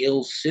a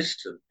ill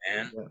system,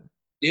 man. Yeah.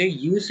 They're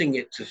using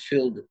it to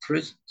fill the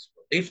prisons.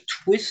 They've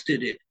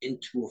twisted it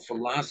into a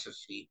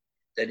philosophy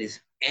that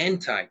is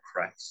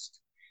anti-Christ.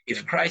 Yeah.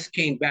 If Christ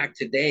came back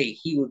today,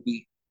 he would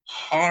be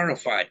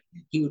horrified.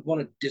 He would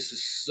want to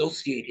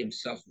disassociate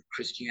himself with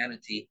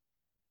Christianity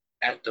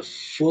at the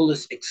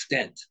fullest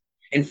extent.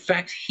 In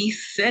fact, he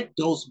said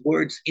those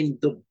words in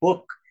the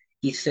book.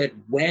 He said,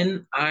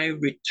 when I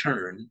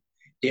return,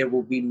 there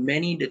will be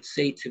many that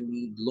say to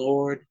me,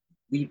 Lord,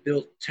 we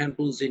built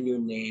temples in your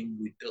name,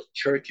 we built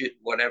churches,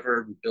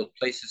 whatever, we built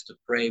places to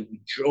pray, we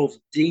drove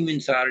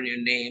demons out in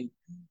your name,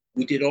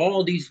 we did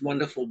all these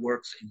wonderful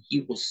works, and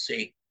he will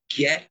say,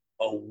 get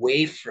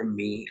away from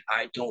me,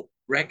 I don't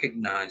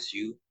recognize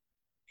you,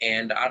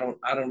 and I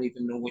don't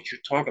even know what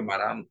you're talking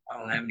about. I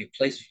don't have any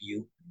place for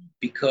you,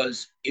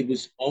 because it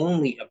was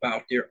only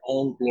about their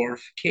own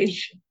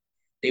glorification.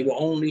 They were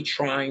only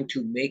trying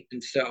to make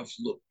themselves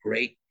look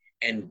great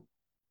and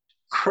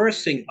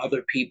cursing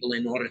other people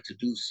in order to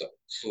do so.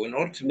 So in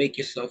order to make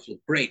yourself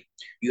look great,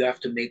 you have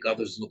to make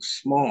others look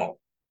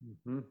small.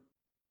 Mhm.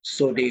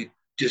 So they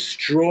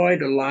destroy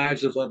the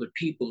lives of other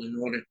people in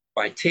order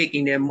by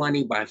taking their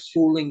money, by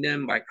fooling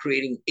them, by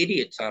creating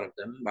idiots out of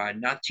them, by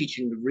not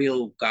teaching the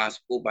real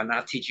gospel, by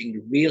not teaching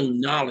the real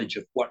knowledge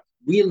of what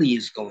really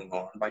is going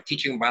on, by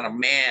teaching about a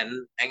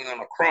man hanging on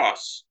a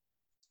cross.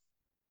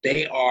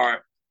 They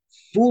are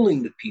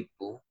fooling the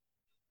people,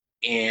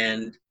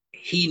 and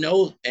he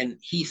knows, and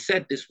he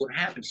said this would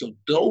happen. So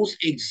those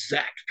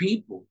exact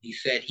people, he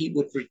said he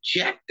would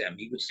reject them.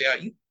 He would say, "Are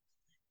you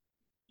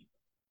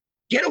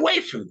get away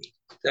from me?"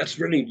 That's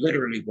really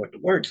literally what the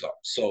words are.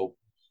 So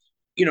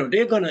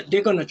they're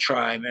gonna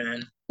try,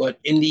 man. But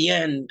in the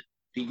end,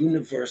 the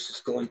universe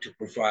is going to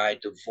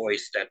provide the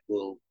voice that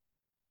will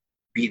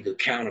be the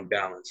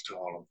counterbalance to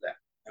all of that,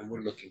 and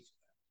we're looking for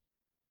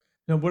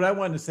No, what I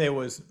wanted to say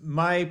was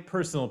my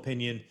personal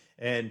opinion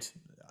and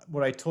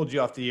what I told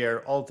you off the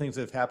air, all the things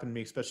that have happened to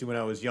me, especially when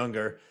I was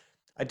younger.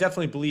 I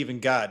definitely believe in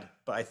God,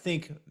 but I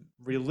think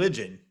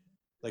religion,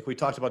 like we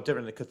talked about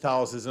different,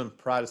 Catholicism,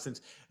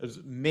 Protestants, is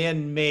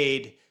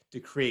man-made to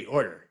create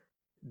order.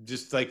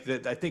 Just like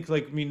that, I think,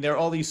 like, I mean, there are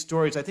all these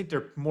stories. I think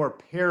they're more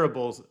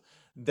parables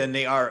than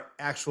they are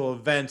actual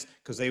events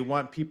because they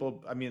want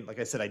people. I mean, like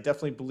I said, I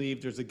definitely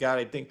believe there's a God,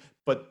 I think,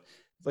 but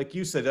like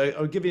you said,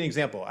 I'll give you an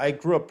example. I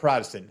grew up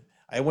Protestant.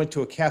 I went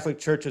to a Catholic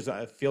church as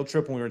a field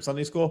trip when we were in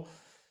Sunday school.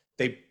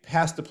 They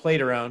passed the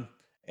plate around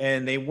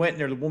and they went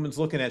and there, the woman's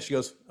looking at it. She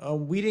goes,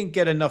 we didn't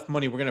get enough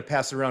money. We're going to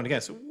pass it around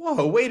again. So,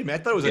 whoa, wait a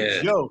minute. I thought it was a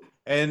it. Yeah, joke.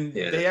 And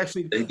Yeah, they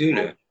actually, they do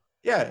well, that.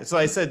 yeah. So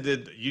I said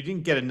that you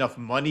didn't get enough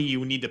money.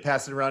 You need to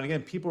pass it around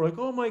again. People are like,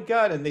 oh my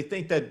God. And they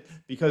think that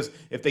because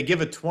if they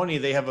give a 20,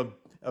 they have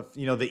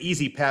the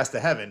easy pass to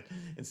heaven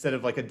instead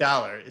of like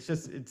 $1.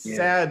 It's Yeah.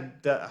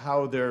 sad that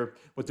how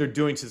what they're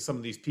doing to some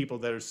of these people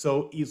that are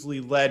so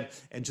easily led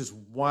and just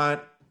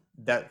want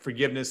that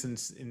forgiveness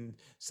and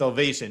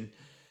salvation.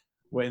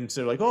 When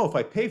they're like, oh, if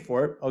I pay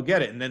for it, I'll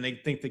get it. And then they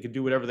think they can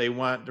do whatever they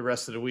want the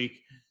rest of the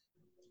week.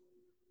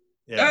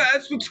 Yeah.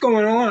 That's what's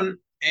going on.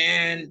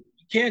 And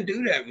you can't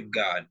do that with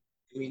God.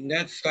 I mean,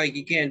 that's like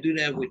you can't do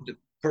that with the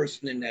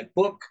person in that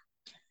book.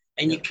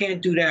 And you Yeah.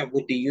 can't do that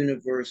with the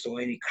universe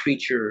or any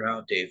creature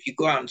out there. If you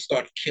go out and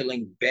start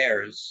killing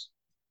bears,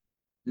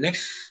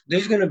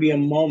 there's going to be a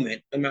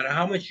moment, no matter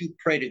how much you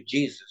pray to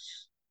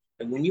Jesus,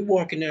 and when you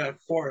walk into that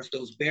forest,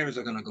 those bears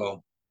are going to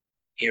go,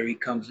 here he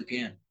comes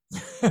again.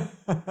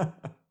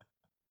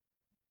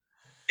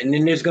 And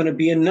then there's going to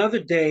be another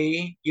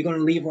day, you're going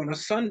to leave on a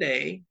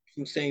Sunday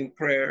from saying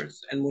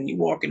prayers. And when you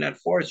walk in that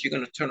forest, you're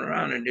going to turn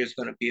around and there's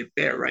going to be a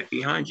bear right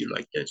behind you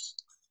like this.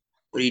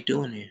 What are you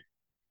doing here?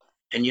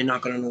 And you're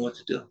not going to know what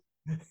to do.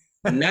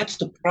 And that's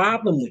the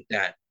problem with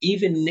that.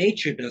 Even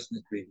nature doesn't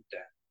agree with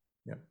that.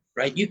 Yeah.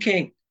 Right? You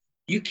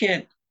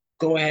can't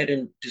go ahead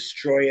and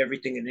destroy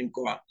everything and then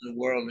go out in the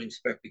world and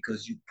expect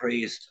because you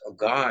praised a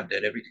God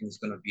that everything's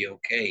going to be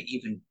okay.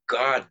 Even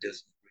God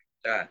doesn't agree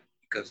with that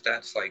because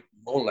that's like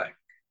Molech.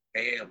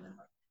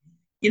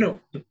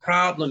 The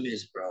problem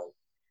is, bro,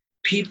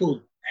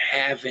 people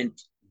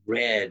haven't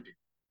read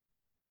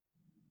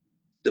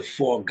the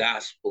four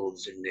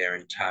gospels in their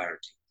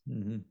entirety.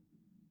 Mm-hmm.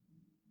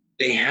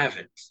 They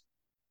haven't.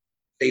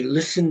 They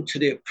listen to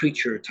their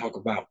preacher talk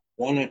about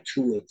one or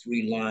two or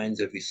three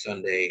lines every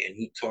Sunday, and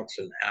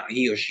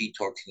he or she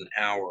talks an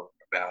hour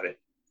about it.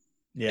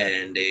 Yeah.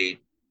 And they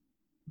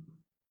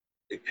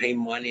pay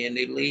money and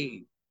they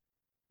leave.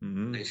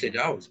 Mm-hmm. They said,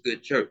 "Oh, it's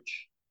good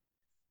church."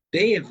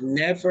 They have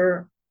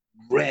never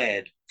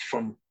read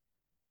from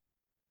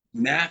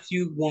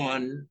Matthew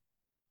 1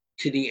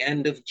 to the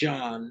end of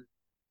John,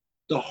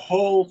 the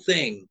whole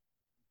thing,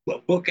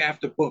 book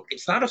after book.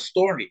 It's not a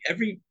story.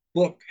 Every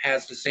book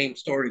has the same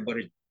story, but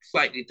a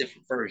slightly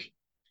different version.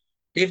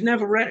 They've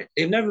never read it.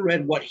 They've never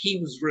read what he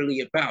was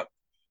really about.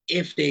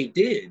 If they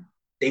did,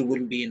 they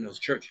wouldn't be in those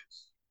churches.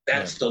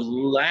 That's the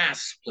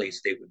last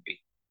place they would be.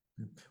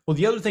 Well,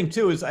 the other thing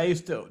too is I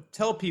used to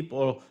tell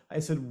people, I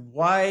said,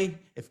 why,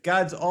 if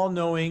God's all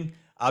knowing,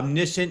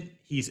 omniscient,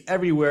 he's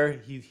everywhere,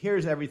 he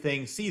hears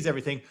everything, sees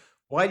everything,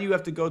 why do you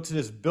have to go to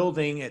this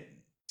building at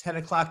 10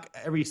 o'clock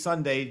every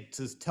Sunday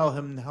to tell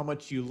him how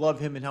much you love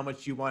him and how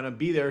much you want to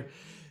be there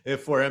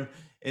for him?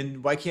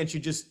 And why can't you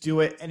just do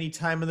it any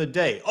time of the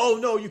day? Oh,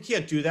 no, you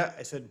can't do that.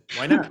 I said,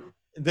 why not?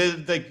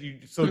 Just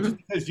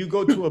because you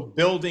go to a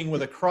building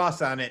with a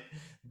cross on it,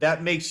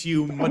 that makes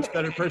you a much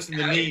better person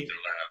than me.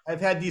 I've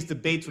had these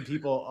debates with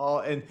people,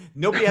 and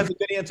nobody has a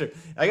good answer.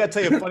 I got to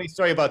tell you a funny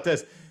story about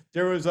this.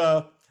 There was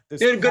The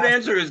good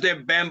answer is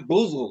they're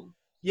bamboozled.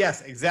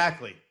 Yes,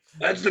 exactly.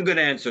 That's the good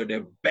answer.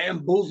 They're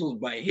bamboozled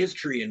by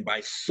history and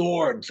by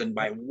swords and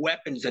by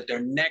weapons at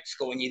their necks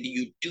going, either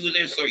you do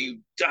this or you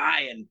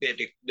die. And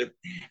the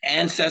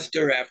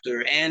ancestor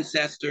after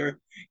ancestor,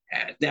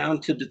 down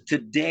to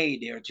today,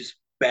 they're just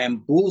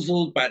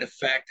bamboozled by the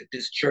fact that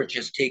this church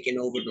has taken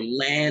over the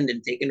land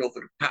and taken over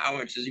the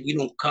power and says, if you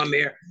don't come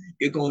here,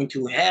 you're going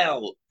to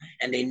hell.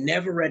 And they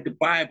never read the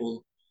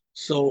Bible.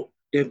 So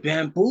they're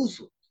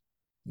bamboozled.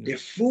 They're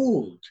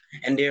fooled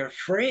and they're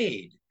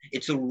afraid.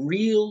 It's a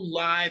real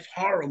live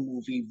horror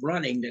movie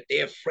running that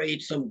they're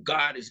afraid some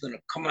God is going to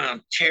come out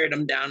and tear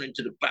them down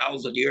into the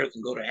bowels of the earth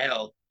and go to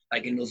hell,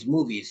 like in those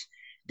movies.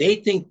 They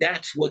think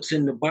that's what's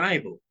in the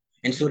Bible.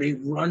 And so they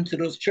run to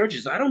those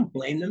churches. I don't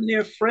blame them.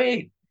 They're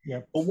afraid.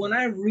 Yep. But when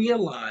I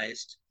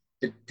realized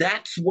that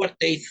that's what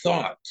they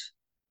thought,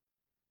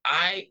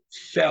 I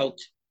felt,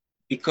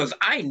 because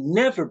I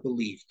never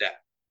believed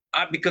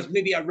that. Because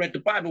maybe I read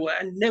the Bible,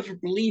 I never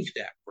believed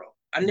that, bro.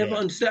 I never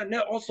understood. I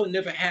also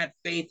never had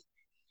faith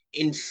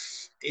in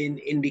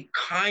the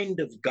kind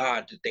of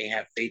God that they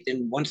have faith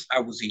in. Once I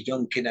was a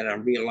young kid and I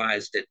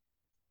realized that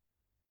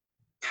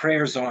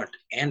prayers aren't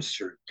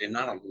answered. They're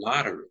not a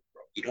lottery,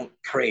 bro. You don't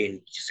pray and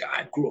you say,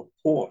 I grew up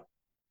poor.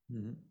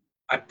 Mm-hmm.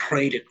 I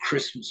prayed at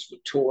Christmas for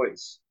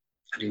toys.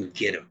 I didn't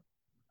get them.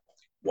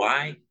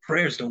 Why?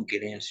 Prayers don't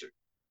get answered.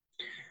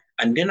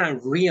 And then I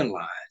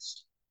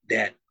realized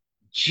that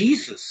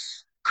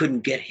Jesus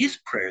couldn't get his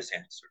prayers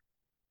answered.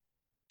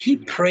 He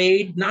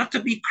prayed not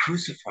to be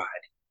crucified.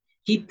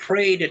 He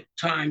prayed at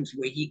times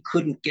where he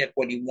couldn't get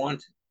what he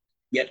wanted,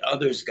 yet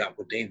others got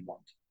what they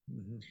wanted.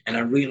 Mm-hmm. And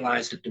I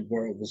realized that the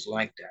world was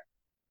like that.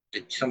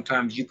 That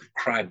sometimes you could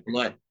cry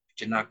blood,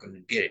 but you're not going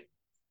to get it.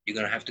 You're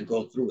going to have to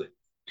go through it.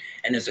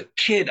 And as a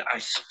kid, I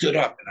stood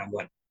up and I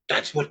went,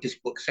 that's what this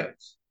book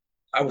says.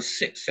 I was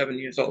 6, 7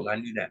 years old. I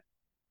knew that.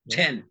 Yeah.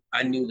 10,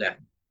 I knew that.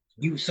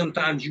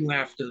 Sometimes you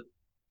have to,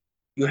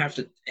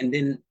 and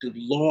then the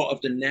law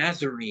of the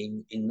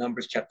Nazarene in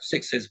Numbers chapter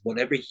 6 says,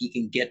 whatever he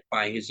can get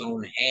by his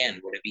own hand,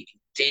 whatever he can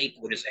take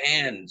with his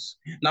hands.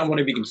 Not one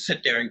of you can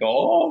sit there and go,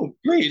 oh,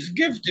 please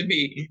give to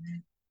me.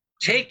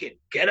 Take it,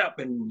 get up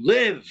and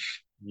live.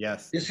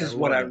 Yes, This I is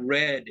what love I it.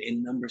 read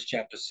in Numbers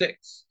chapter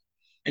 6.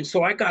 And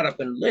so I got up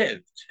and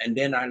lived. And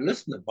then I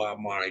listened to Bob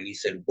Marley. And he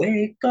said,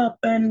 wake up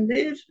and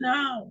live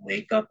now.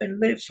 Wake up and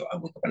live. So I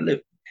woke up and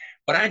lived.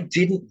 But I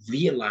didn't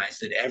realize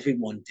that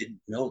everyone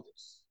didn't know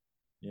this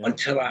Yep.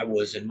 until I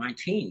was in my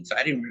teens.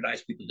 I didn't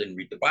realize people didn't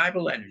read the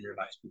Bible. I didn't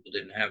realize people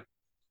didn't have,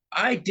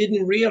 I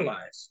didn't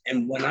realize.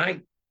 And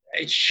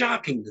it's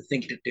shocking to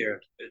think that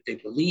they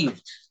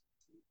believed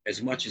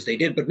as much as they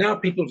did. But now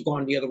people have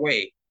gone the other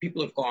way.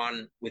 People have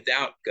gone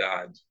without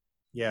God.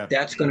 Yeah.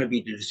 That's going to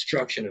be the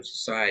destruction of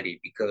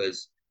society,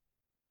 because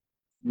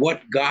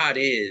what God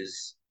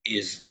is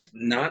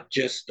not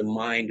just the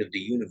mind of the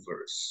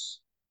universe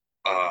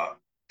uh,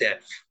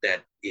 that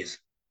is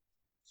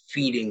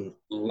feeding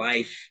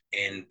life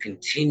and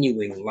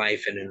continuing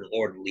life in an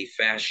orderly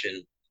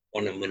fashion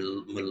on a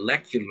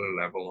molecular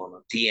level, on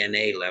a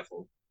DNA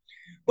level,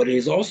 but it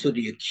is also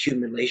the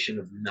accumulation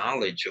of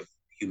knowledge of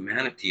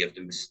humanity, of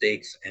the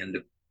mistakes and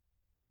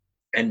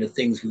the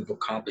things we've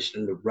accomplished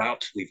and the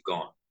routes we've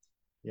gone.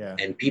 Yeah.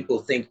 And people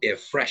think they're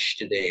fresh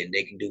today and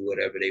they can do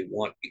whatever they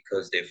want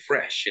because they're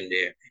fresh, and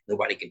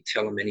nobody can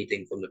tell them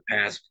anything from the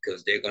past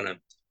because they're going to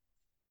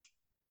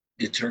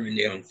determine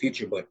their own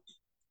future. But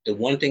the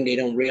one thing they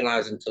don't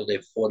realize until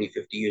they're 40,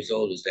 50 years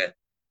old is that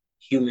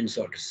humans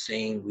are the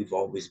same we've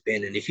always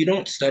been. And if you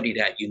don't study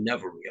that, you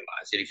never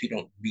realize it. If you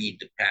don't read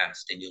the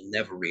past, then you'll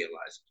never realize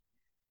it.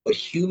 But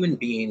human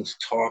beings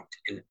talked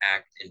and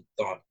act and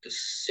thought the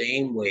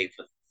same way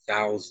for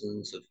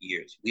thousands of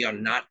years. We are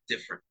not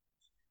different.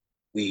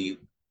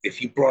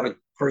 If you brought a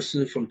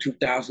person from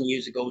 2,000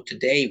 years ago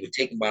today, it would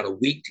take about a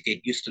week to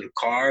get used to the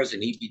cars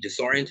and he'd be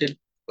disoriented.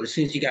 But as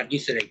soon as he got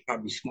used to it, he'd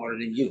probably be smarter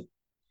than you.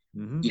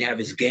 Mm-hmm. He'd have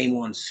his game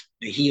on,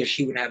 he or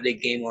she would have their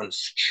game on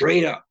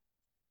straight up.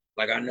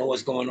 Like, I know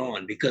what's going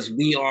on, because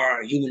we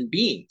are human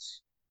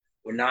beings.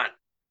 We're not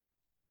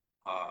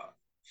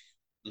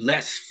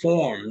less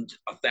formed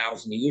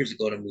 1,000 years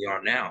ago than we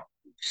are now.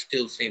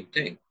 Still the same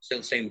thing, still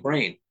the same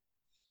brain.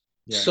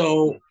 Yeah.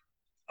 So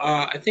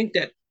I think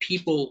that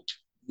people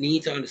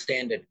need to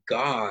understand that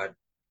God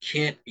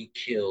can't be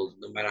killed,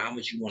 no matter how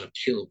much you want to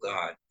kill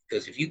God.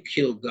 Because if you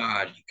kill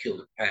God, you kill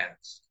the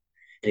past.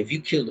 And if you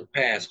kill the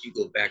past, you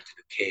go back to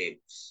the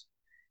caves.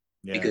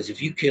 Yeah. Because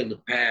if you kill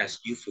the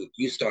past,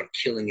 you start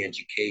killing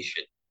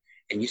education,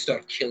 and you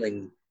start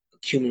killing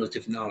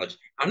cumulative knowledge.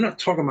 I'm not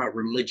talking about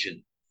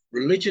religion.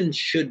 Religion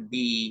should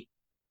be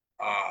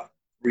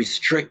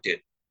restricted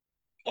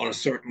on a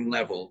certain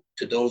level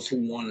to those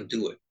who want to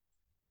do it.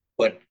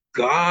 But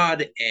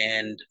God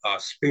and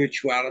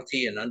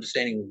spirituality and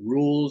understanding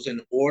rules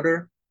and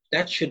order,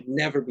 that should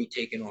never be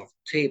taken off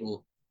the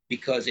table,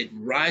 because it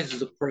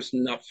rises a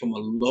person up from a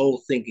low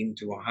thinking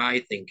to a high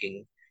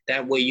thinking.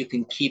 That way you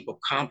can keep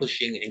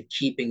accomplishing and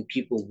keeping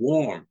people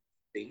warm.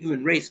 The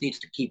human race needs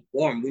to keep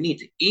warm. We need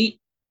to eat,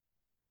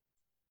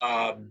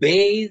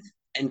 bathe,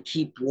 and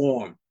keep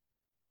warm.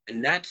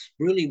 And that's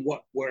really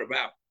what we're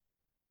about.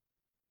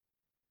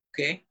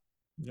 Okay?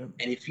 Yep.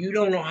 And if you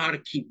don't know how to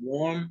keep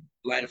warm,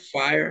 light a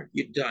fire,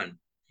 you're done.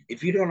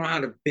 If you don't know how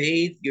to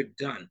bathe, you're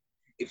done.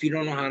 If you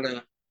don't know how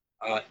to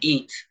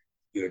eat,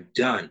 you're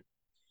done.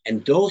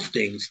 And those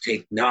things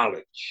take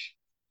knowledge.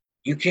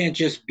 You can't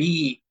just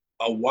be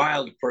a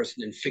wild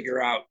person and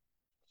figure out,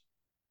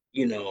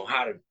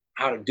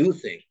 how to do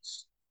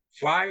things.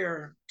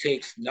 Fire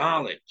takes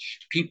knowledge.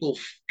 People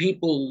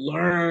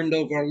learned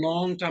over a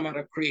long time how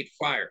to create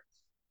fire.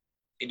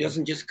 It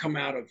doesn't just come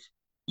out of,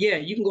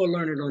 you can go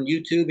learn it on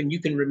YouTube and you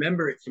can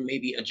remember it for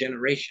maybe a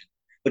generation,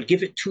 but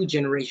give it 2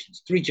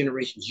 generations, 3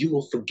 generations, you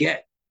will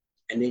forget,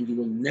 and then you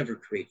will never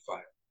create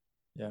fire.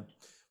 Yeah.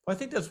 Well, I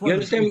think that's one.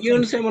 You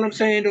understand what I'm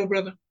saying, though,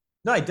 brother?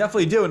 No, I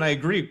definitely do. And I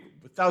agree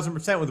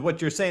 1,000% with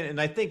what you're saying. And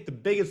I think the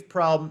biggest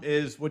problem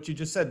is what you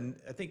just said. And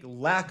I think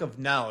lack of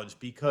knowledge,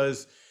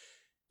 because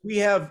we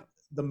have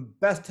the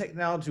best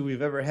technology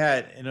we've ever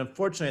had. And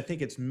unfortunately, I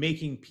think it's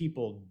making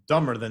people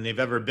dumber than they've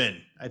ever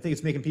been. I think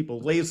it's making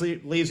people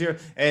lazier.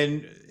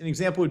 And an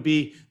example would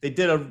be, they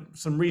did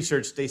some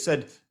research. They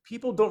said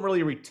people don't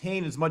really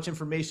retain as much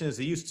information as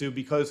they used to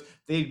because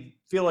they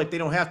feel like they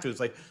don't have to. It's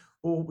like,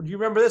 well, do you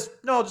remember this?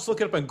 No, I'll just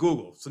look it up on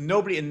Google. So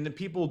and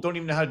people don't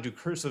even know how to do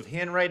cursive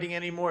handwriting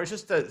anymore. It's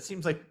just that it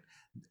seems like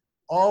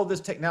all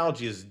this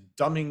technology is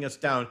dumbing us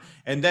down.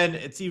 And then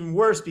it's even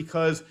worse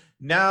because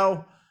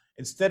now,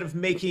 instead of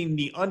making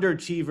the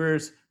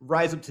underachievers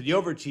rise up to the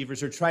overachievers,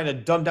 they're trying to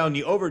dumb down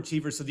the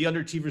overachievers so the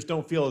underachievers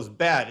don't feel as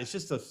bad. It's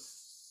just a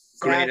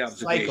great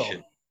observation.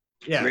 Cycle.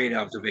 Yeah. Great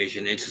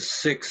observation. It's a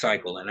sick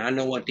cycle. And I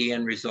know what the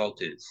end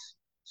result is.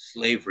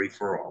 Slavery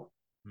for all.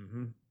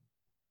 Mm-hmm.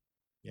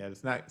 Yeah,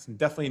 it's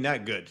definitely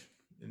not good.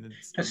 And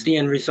that's the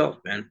end result,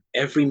 man.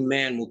 Every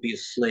man will be a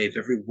slave.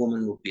 Every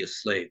woman will be a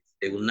slave.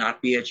 They will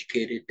not be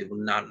educated. They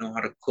will not know how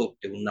to cook.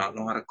 They will not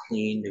know how to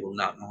clean. They will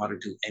not know how to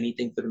do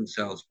anything for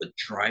themselves but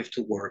drive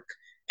to work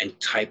and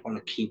type on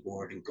a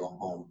keyboard and go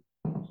home.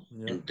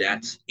 Yeah. And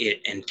that's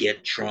it. And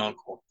get drunk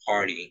or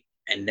party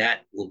and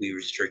that will be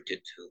restricted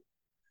too.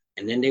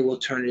 And then they will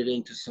turn it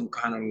into some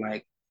kind of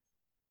like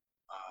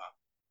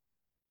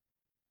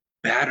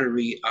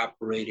battery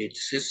operated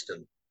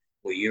system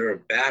where you're a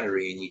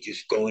battery and you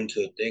just go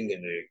into a thing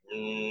and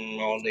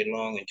all day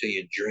long until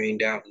you're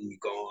drained out and you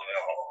go, oh,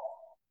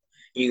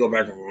 you go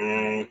back.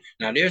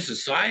 Now there's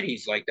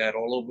societies like that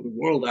all over the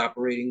world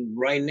operating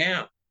right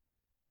now.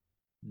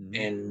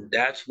 And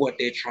that's what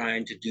they're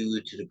trying to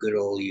do to the good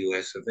old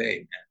US of A,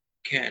 man.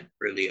 Can't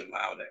really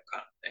allow that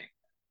kind of thing.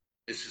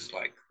 This is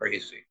like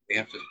crazy. We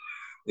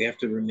have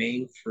to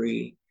remain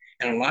free.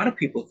 And a lot of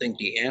people think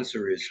the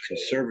answer is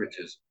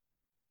conservatism,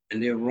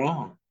 and they're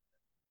wrong.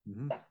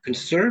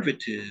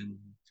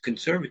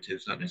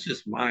 Conservatives, now this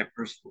is my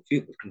personal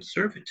view, but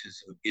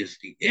conservatism is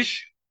the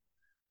issue.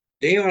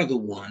 They are the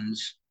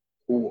ones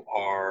who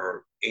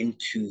are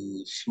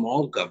into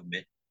small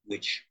government,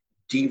 which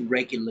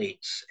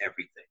deregulates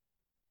everything,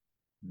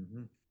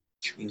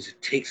 which means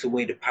it takes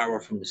away the power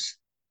from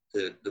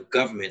the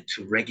government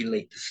to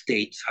regulate the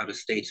states, how the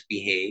states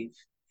behave.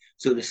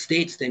 So the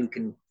states then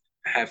can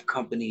have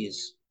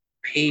companies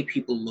pay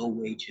people low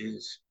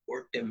wages,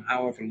 work them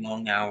however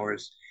long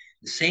hours.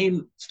 The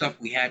same stuff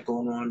we had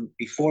going on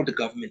before the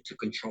government took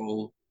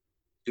control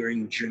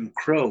during Jim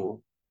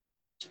Crow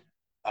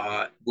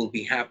will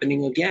be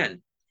happening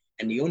again.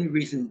 And the only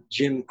reason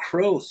Jim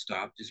Crow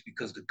stopped is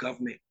because the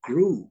government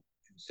grew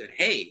and said,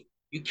 hey,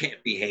 you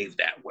can't behave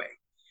that way.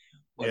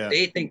 But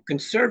they think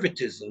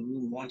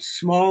conservatism wants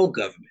small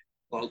government.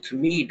 Well, to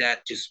me,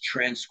 that just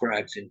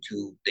transcribes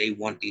into they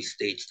want these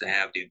states to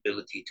have the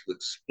ability to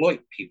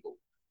exploit people,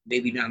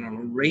 maybe not on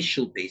a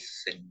racial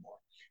basis anymore,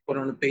 but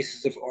on the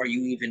basis of are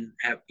you even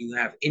you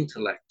have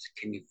intellect?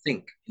 Can you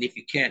think? And if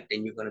you can't,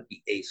 then you're going to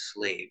be a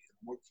slave.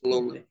 Work for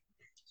low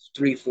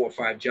 3, 4,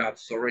 5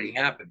 jobs. It's already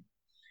happened.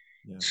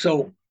 Yeah.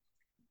 So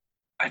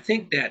I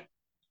think that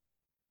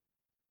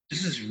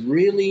this is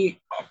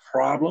really a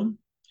problem.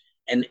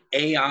 And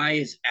AI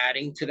is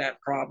adding to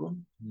that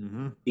problem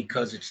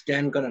because it's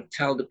then going to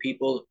tell the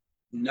people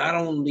not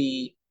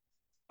only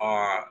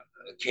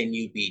can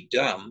you be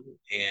dumb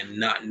and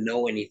not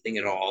know anything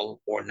at all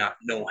or not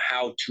know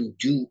how to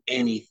do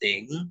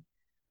anything,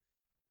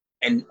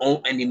 and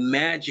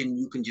imagine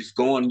you can just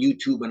go on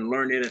YouTube and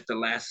learn it at the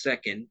last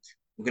second.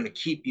 We're going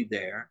to keep you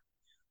there.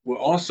 We're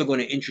also going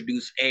to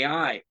introduce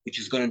AI, which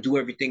is going to do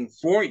everything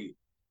for you.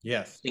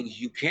 Yes.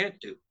 Things you can't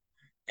do.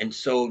 And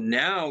so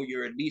now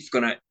you're at least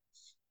going to,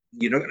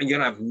 you're going to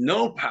have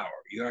no power.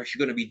 You're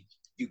actually going to be,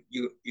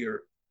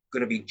 you're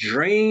going to be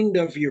drained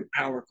of your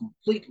power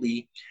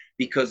completely,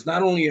 because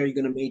not only are you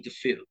going to be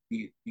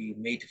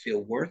made to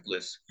feel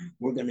worthless,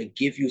 we're going to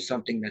give you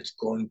something that's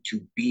going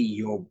to be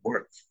your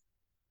worth.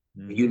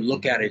 When you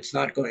look at it, it's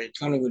not going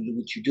to do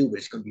what you do, but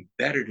it's going to be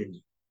better than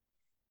you.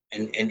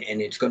 And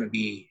it's going to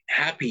be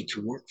happy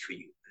to work for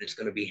you. And it's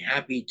going to be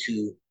happy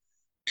to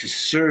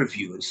serve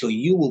you. And so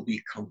you will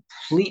be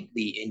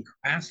completely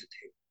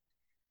incapacitated.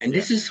 And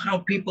this is how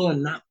people are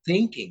not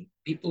thinking.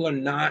 People are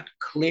not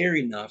clear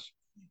enough.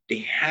 They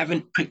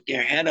haven't picked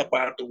their head up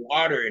out of the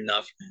water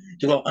enough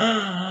to go,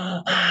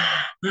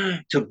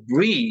 to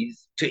breathe,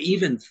 to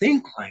even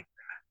think like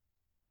that.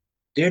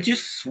 They're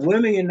just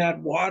swimming in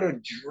that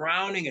water,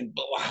 drowning and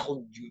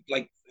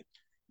like,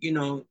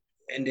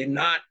 and they're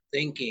not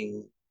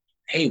thinking,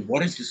 hey,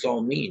 what does this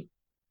all mean?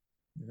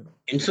 Yeah.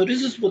 And so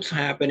this is what's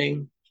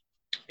happening.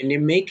 And they're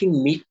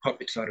making meat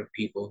puppets out of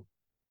people.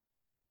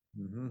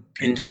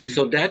 And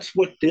so that's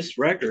what this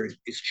record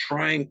is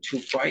trying to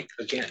fight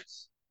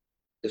against.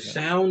 The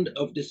sound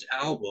of this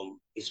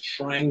album is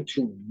trying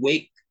to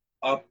wake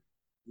up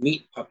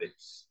meat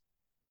puppets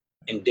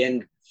and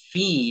then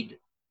feed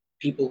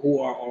people who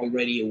are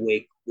already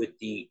awake with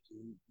the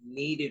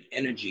needed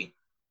energy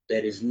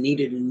that is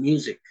needed in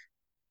music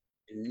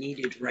and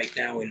needed right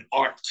now in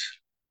art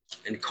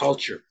and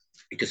culture,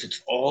 because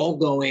it's all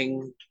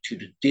going to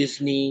the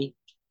Disney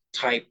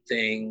type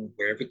thing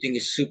where everything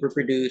is super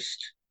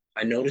produced.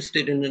 I noticed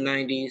it in the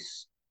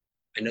 90s.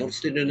 And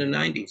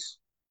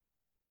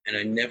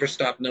I never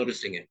stopped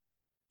noticing it.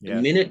 Yeah.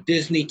 The minute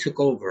Disney took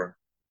over,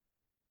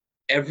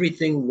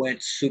 everything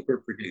went super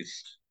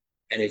produced,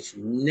 and it's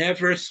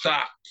never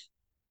stopped.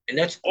 And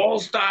that's all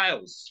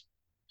styles.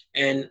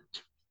 And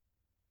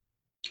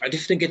I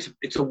just think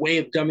it's a way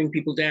of dumbing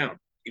people down.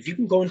 If you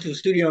can go into a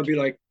studio and be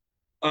like,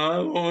 I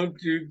want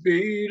to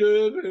be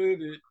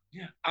the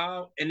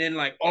and then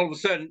like all of a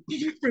sudden,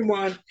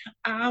 rewind,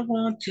 I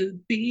want to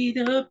be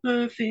the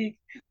perfect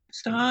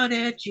star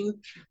that you,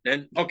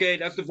 then okay,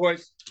 that's the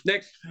voice.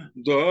 Next,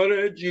 star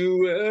that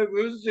you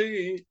ever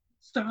see,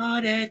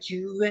 star that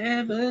you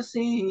ever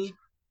see.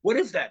 What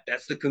is that?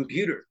 That's the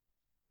computer.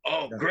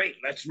 Oh, great,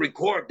 let's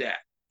record that.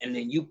 And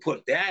then you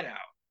put that out.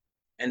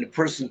 And the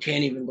person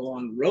can't even go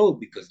on the road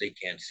because they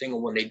can't sing.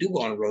 Or when they do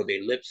go on the road,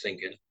 they lip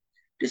syncing.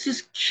 This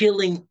is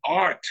killing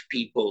art,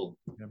 people.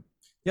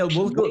 Yeah,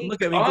 well,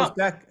 look, I mean, it goes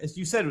back, as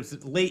you said, it was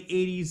the late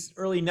 80s,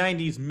 early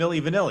 90s,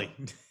 Milli Vanilli.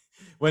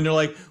 When they're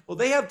like, well,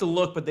 they have to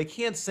look, but they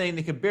can't sing,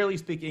 they can barely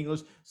speak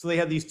English. So they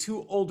have these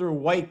 2 older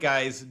white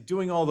guys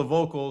doing all the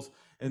vocals,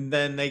 and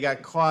then they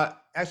got caught.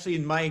 Actually,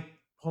 in my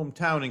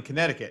hometown in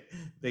Connecticut.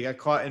 They got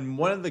caught, and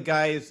one of the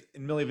guys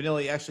in Milli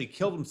Vanilli actually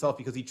killed himself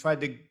because he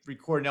tried to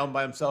record an album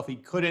by himself. He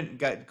couldn't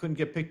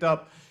get picked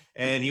up,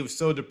 and he was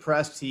so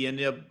depressed he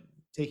ended up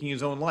taking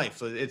his own life.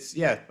 So it's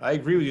yeah, I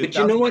agree with you. But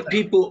you know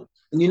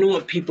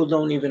what people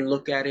don't even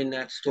look at in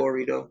that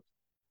story though?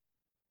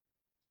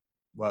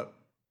 What?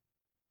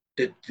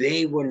 That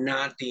they were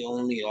not the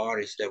only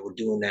artists that were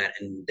doing that,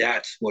 and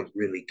that's what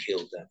really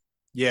killed them.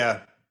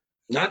 Yeah.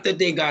 Not that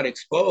they got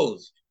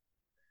exposed,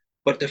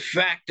 but the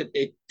fact that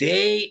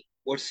they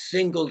were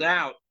singled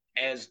out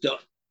as the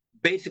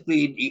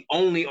basically the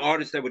only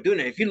artists that were doing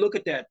it. If you look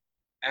at that,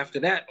 after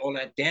that, all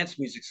that dance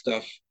music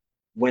stuff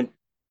went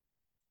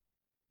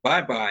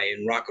bye-bye,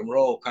 and rock and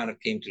roll kind of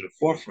came to the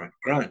forefront,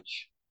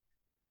 grunge.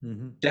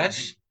 Mm-hmm.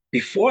 That's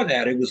before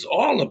that, it was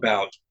all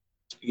about,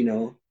 you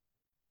know,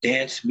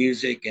 dance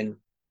music, and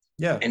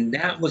yeah, and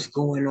that was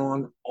going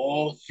on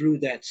all through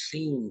that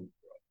scene.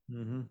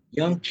 Mm-hmm.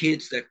 Young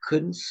kids that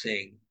couldn't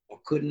sing or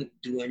couldn't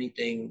do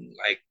anything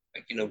like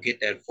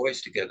get that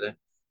voice together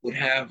would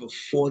have a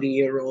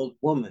 40-year-old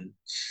woman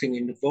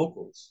singing the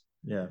vocals.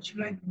 Yeah.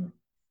 Like,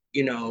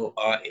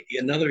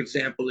 another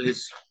example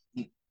is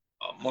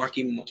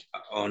Marky.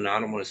 Oh no, I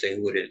don't want to say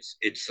who it is.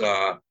 It's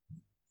I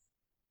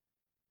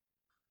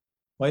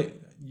know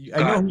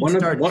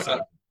God, who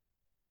started.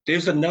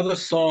 There's another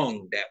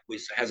song that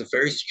has a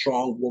very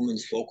strong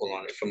woman's vocal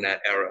on it from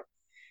that era.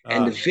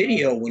 And the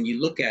video, when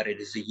you look at it,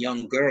 is a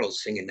young girl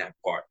singing that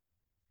part.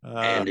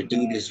 And the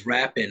dude is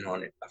rapping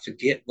on it. I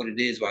forget what it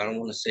is, but I don't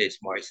want to say it's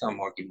Mark. It's not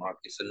Marky Mark.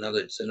 It's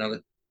another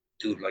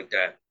dude like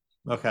that.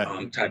 Okay.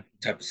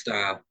 Type of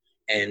style.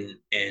 And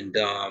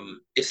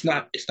it's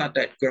not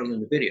that girl in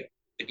the video,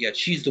 but yet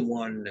she's the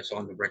one that's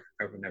on the record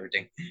cover and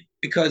everything,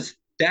 because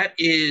that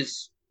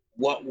is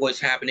what was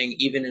happening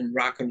even in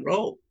rock and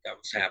roll. That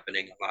was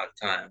happening a lot of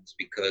times,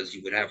 because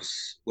you would have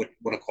what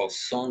I call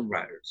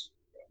songwriters.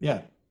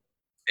 Yeah.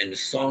 And the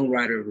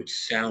songwriter would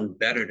sound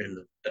better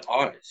than the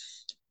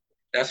artist.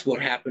 That's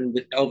what happened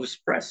with Elvis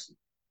Presley.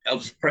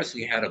 Elvis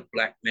Presley had a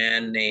black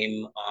man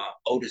named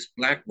Otis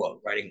Blackwell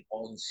writing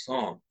all his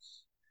songs.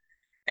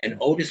 And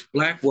Otis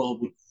Blackwell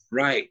would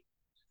write,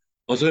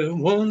 I said,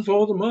 1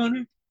 for the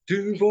money,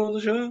 2 for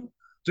the show,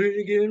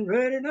 3 getting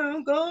ready now,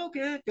 go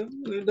get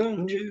them,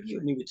 don't you?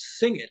 And he would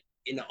sing it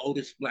in the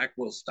Otis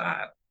Blackwell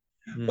style.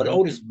 Mm-hmm. But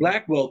Otis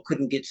Blackwell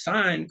couldn't get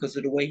signed because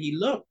of the way he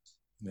looked.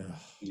 Yeah.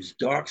 He was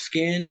dark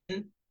skinned,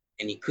 and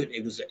he couldn't.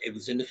 It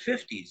was in the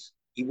 50s.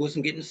 He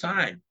wasn't getting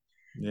signed.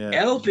 Yeah.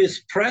 Elvis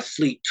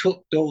Presley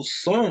took those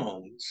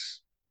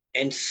songs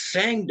and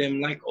sang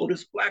them like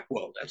Otis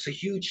Blackwell. That's a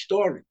huge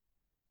story.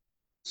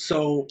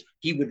 So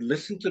he would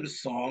listen to the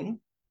song,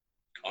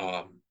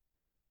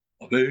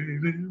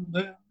 baby,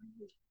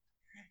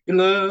 your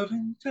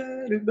loving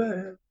teddy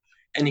bear,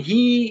 and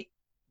he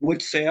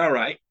would say, all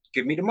right,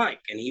 give me the mic.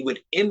 And he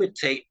would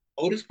imitate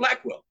Otis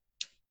Blackwell.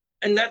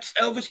 And that's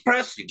Elvis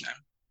Presley, man.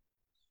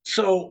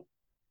 So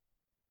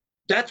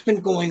that's been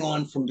going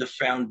on from the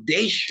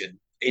foundation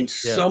in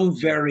some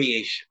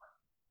variation.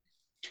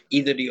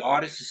 Either the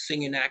artist is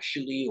singing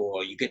actually,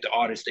 or you get the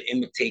artist to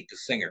imitate the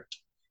singer.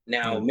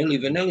 Now, Milli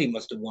Vanilli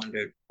must have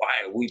wondered, why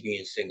are we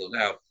being singled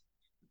out?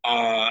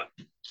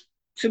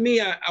 To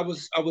me, I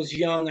was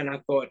young, and I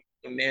thought,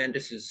 man,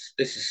 this is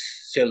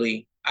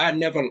silly. I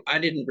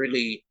didn't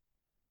really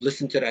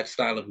listen to that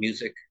style of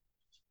music.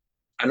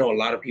 I know a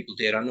lot of people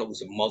did. I know it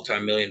was a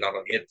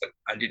multi-million-dollar hit, but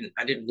I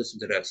didn't listen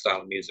to that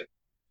style of music.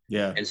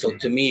 Yeah. And so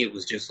to me, it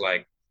was just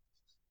like,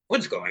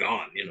 what's going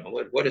on?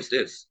 What is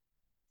this?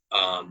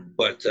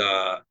 But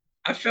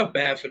I felt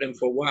bad for them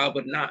for a while,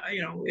 but not,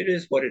 it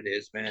is what it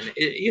is, man.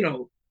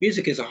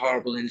 Music is a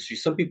horrible industry.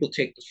 Some people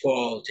take the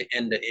fall to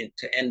end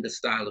the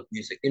style of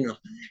music.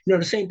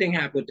 The same thing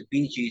happened with the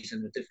Bee Gees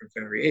and the different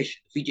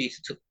variations. Bee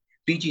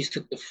Gees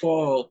took the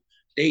fall.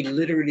 They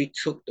literally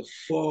took the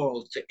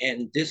fall to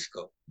end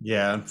disco.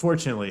 Yeah,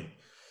 unfortunately,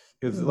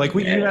 because like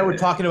you and I were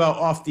talking about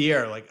off the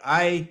air, like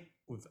I've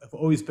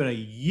always been a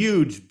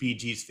huge Bee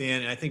Gees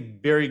fan, and I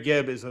think Barry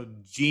Gibb is a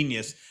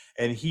genius,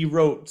 and he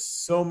wrote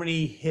so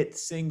many hit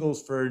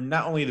singles for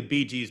not only the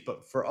Bee Gees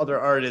but for other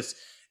artists.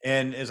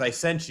 And as I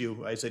sent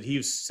you, I said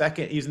he's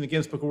second. He's in the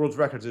Guinness Book of World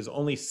Records. Is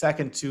only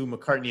second to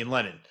McCartney and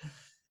Lennon.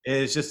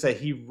 It's just that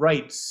he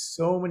writes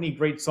so many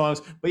great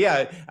songs. But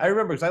yeah, I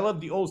remember because I love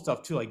the old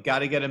stuff too, like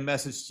 "Gotta Get a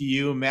Message to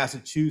You,"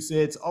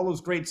 "Massachusetts," all those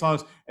great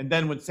songs. And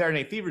then when Saturday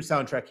Night Fever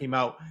soundtrack came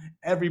out,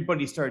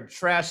 everybody started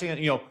trashing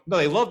it. No,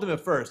 they loved them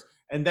at first,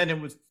 and then it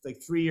was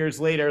like 3 years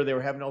later they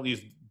were having all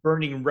these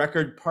burning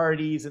record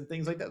parties and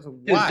things like that. So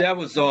why? That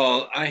was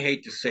all. I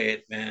hate to say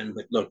it, man,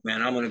 but look,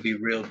 man, I'm gonna be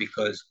real,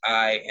 because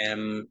I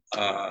am.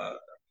 I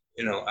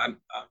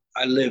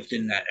lived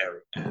in that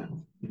era,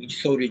 man.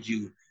 So did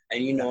you.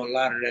 And, a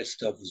lot of that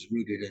stuff was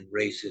rooted in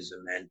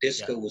racism, man.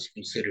 Disco was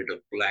considered a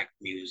black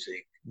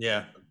music.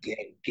 Yeah.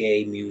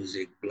 Gay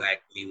music,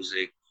 black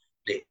music,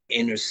 the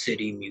inner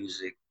city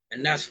music.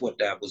 And that's what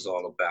that was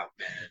all about,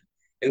 man.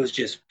 It was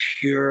just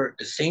pure.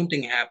 The same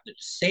thing happened.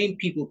 The same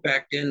people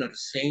back then are the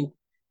same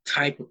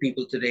type of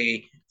people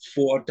today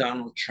for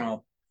Donald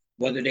Trump.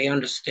 whether they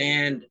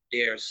understand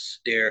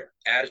their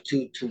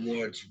attitude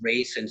towards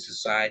race and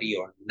society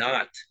or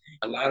not.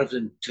 A lot of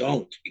them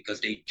don't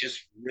because they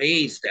just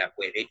raised that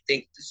way. They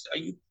think, "Are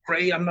you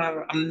crazy?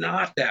 I'm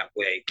not that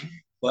way."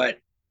 But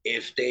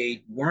if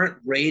they weren't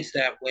raised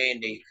that way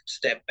and they could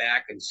step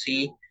back and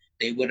see,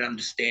 they would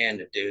understand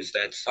that there's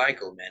that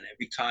cycle, man.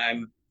 Every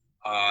time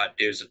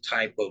there's a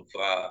type of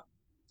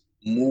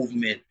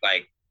movement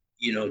like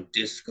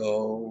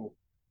disco.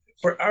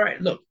 For all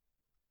right, look,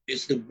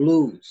 it's the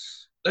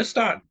blues. Let's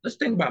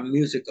think about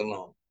music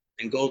alone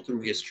and go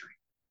through history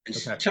and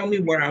Okay. tell me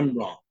where I'm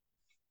wrong.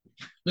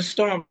 Let's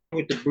start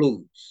with the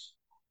blues.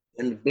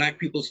 When the black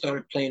people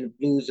started playing the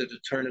blues at the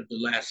turn of the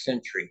last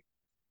century,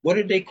 what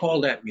did they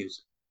call that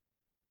music?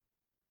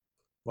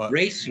 What?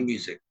 Race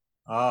music,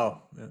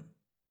 Oh, yeah.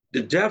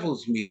 the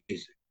devil's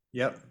music.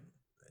 Yep.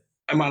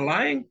 Am I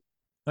lying?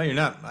 No, you're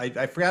not.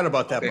 I forgot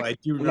about that, but Okay, I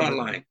do I'm not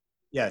remember. lying.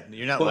 Yeah,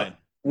 you're not lying. But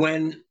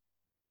when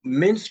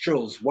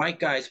minstrels, white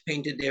guys,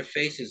 painted their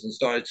faces and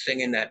started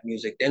singing that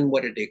music, then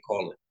what did they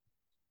call it?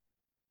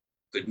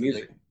 Good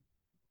music.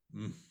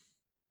 Mm.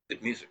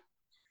 Good music.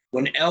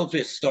 When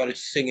Elvis started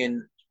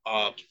singing,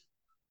 Hound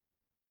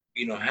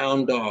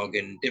Dog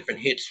and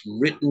different hits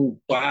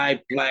written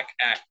by black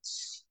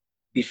acts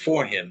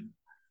before him,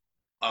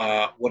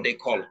 what they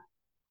call it?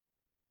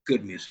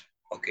 Good music.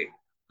 Okay,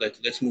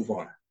 let's move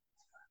on.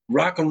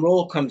 Rock and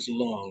roll comes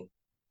along.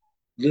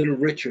 Little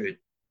Richard,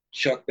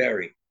 Chuck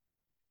Berry.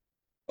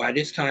 By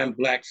this time,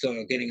 blacks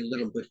are getting a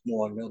little bit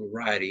more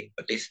notoriety,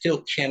 but they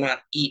still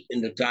cannot eat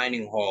in the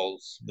dining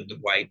halls with the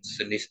whites,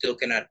 and they still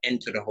cannot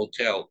enter the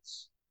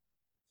hotels.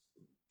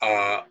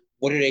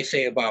 What do they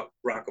say about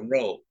rock and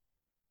roll?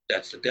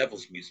 That's the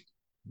devil's music.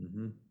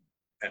 Mm-hmm.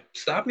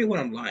 Stop me when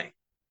I'm lying,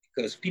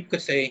 because people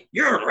could say,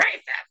 "You're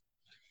right."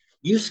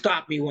 You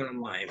stop me when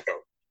I'm lying, bro.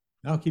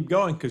 No, keep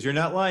going because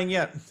you're not lying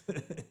yet.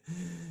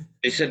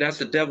 They said that's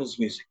the devil's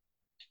music.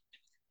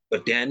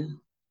 But then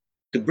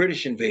the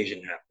British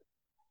invasion happened.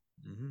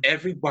 Mm-hmm.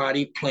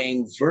 Everybody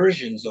playing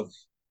versions of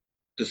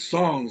the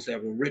songs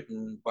that were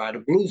written by the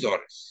blues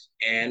artists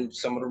and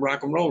some of the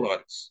rock and roll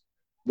artists.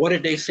 What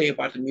did they say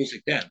about the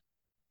music then?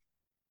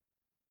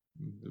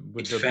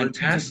 It's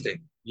fantastic.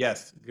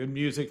 Yes, good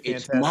music,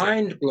 fantastic. It's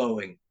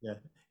mind-blowing. Yeah,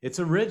 it's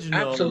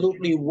original.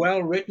 Absolutely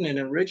well-written and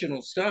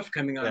original stuff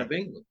coming out of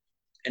England.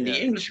 And the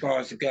English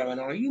guys are going,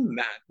 "Are you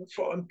mad?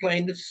 I'm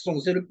playing the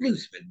songs of the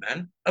bluesmen,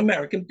 man.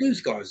 American blues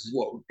guys is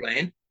what we're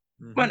playing."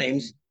 Mm-hmm. My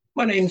name's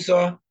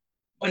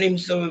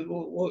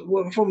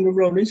from the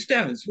Rolling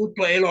Stones. We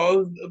play a lot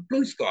of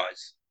blues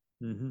guys.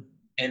 Mm-hmm.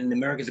 And the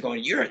Americans are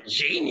going, "You're a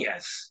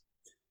genius.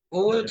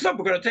 Well, what's up?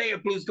 We're going to take your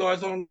blues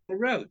guys on the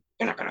road.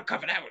 We're not going to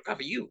cover that. We'll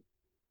cover you."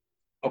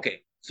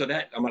 Okay, so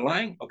am I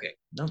lying? Okay.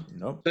 No.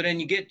 So then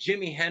you get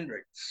Jimi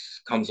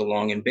Hendrix comes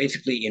along and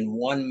basically in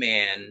one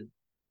man,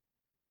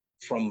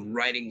 from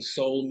writing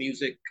soul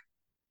music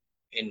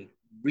and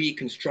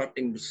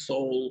reconstructing the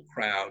soul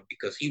crowd,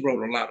 because he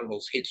wrote a lot of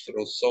those hits for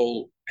those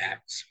soul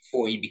acts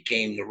before he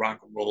became the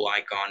rock and roll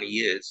icon he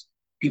is.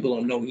 People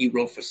don't know he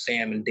wrote for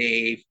Sam and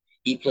Dave.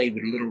 He played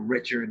with Little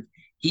Richard.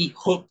 He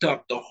hooked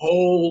up the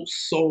whole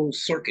soul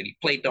circuit. He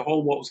played the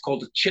whole, what was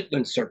called the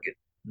Chitlin circuit.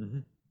 Mm-hmm.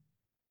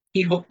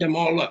 He hooked them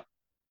all up.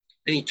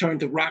 Then he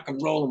turned to rock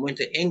and roll and went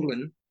to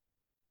England.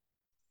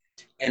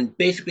 And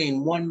basically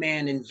in one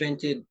man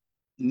invented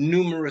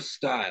numerous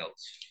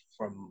styles,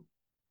 from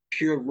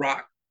pure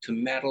rock to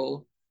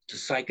metal to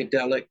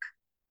psychedelic.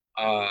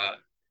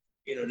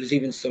 There's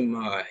even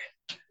some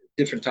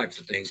different types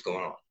of things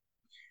going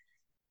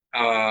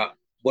on.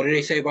 What do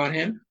they say about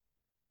him?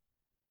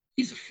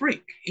 He's a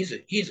freak. He's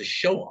a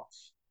show-off.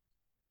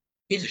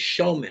 He's a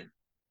showman.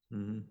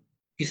 Mm-hmm.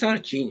 He's not a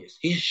genius.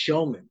 He's a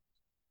showman.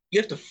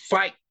 You have to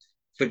fight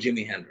for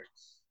Jimi Hendrix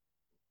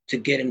to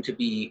get him to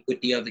be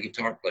with the other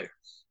guitar players,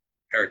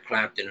 Eric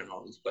Clapton and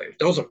all these players.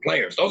 Those are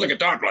players. Those are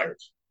guitar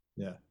players.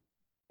 Yeah.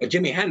 But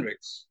Jimi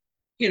Hendrix,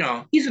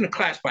 he's in a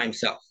class by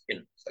himself.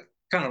 It's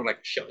kind of like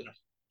a show.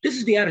 This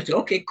is the attitude.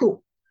 Okay,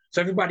 cool.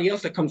 So everybody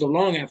else that comes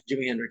along after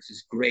Jimi Hendrix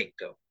is great,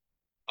 though.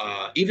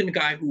 Even the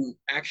guy who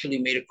actually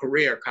made a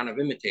career kind of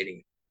imitating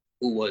him,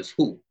 who was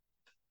who?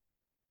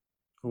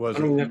 Who was I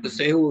don't even have to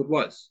say who it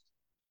was.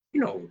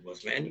 You know who it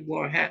was, man. He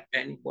wore a hat,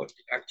 man. He wore,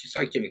 just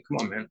like Jimmy. Come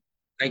on, man.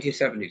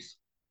 1970s.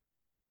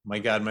 My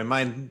God, my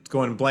mind's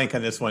going blank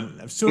on this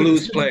one.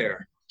 Blues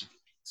player. As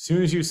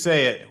soon as you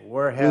say it,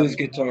 we're having... Blues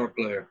guitar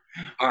player.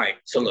 All right,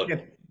 so look.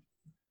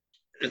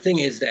 The thing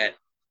is that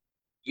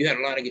you had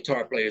a lot of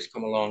guitar players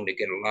come along to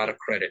get a lot of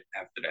credit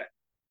after that.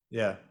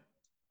 Yeah.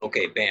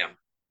 Okay, bam.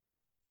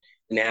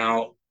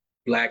 Now,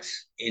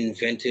 blacks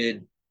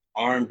invented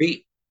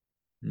R&B,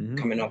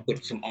 coming up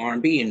with some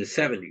R&B in the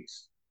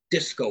 70s.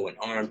 Disco and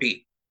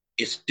R&B.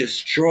 It's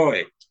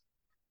destroyed.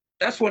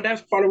 That's part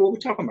of what we're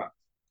talking about.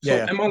 So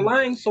am I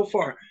lying so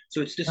far?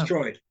 So it's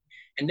destroyed.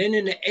 And then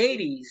in the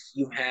 80s,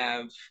 you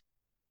have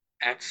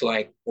acts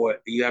like all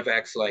the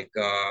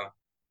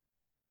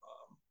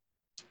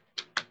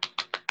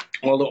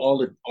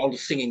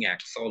singing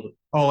acts,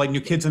 like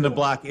New Kids on the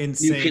Block, New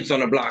Kids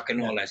on the Block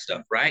and all that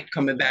stuff, right?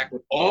 Coming back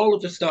with all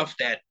of the stuff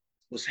that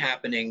was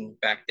happening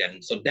back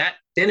then. So that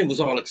then it was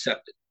all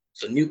accepted.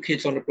 So New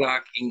Kids on the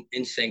Block,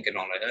 in sync, and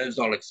all that. It was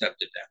all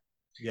accepted then.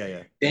 Yeah,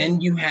 yeah. Then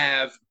you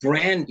have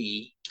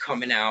Brandy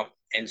coming out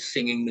and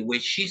singing the way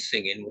she's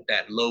singing with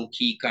that low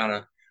key kind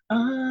of.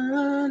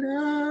 And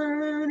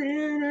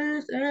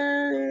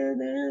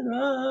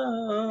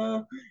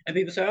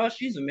people say, "Oh,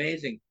 she's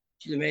amazing.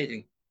 She's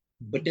amazing."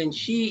 But then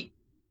she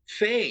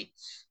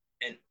fades,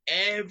 and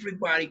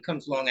everybody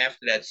comes along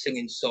after that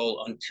singing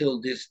soul until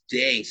this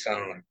day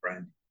sounding like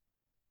Brandy,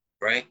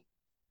 right?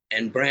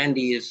 And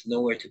Brandy is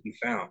nowhere to be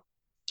found.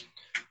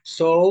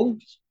 So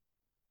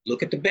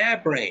look at the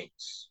Bad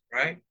Brains,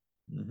 right?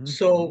 Mm-hmm.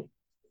 So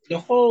the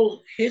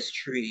whole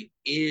history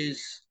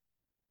is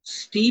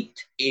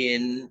steeped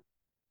in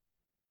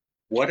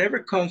whatever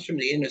comes from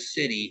the inner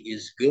city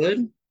is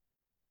good,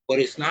 but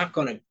it's not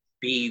going to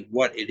be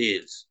what it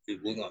is.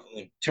 We're going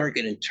to turn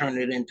it and turn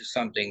it into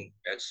something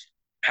that's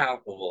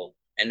palpable,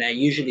 and that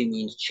usually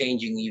means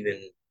changing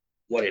even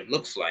what it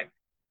looks like.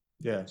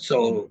 Yeah.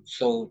 So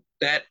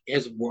that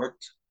has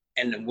worked,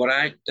 and what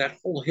I that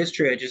whole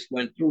history I just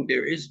went through,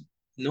 there is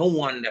no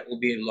one that will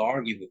be able to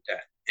argue with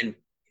that, and if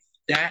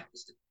that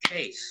is the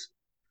case,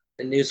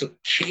 then there's a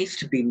case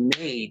to be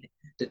made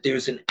that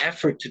there's an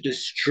effort to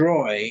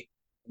destroy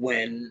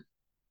when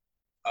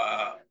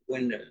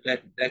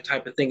that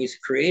type of thing is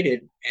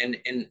created, and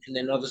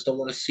then others don't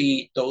want to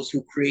see those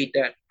who create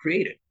that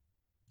created.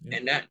 Yeah.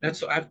 And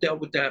that's I've dealt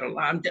with that a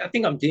lot. I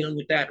think I'm dealing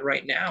with that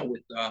right now.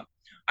 With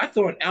I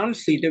thought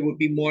honestly there would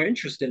be more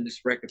interest in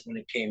this record when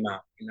it came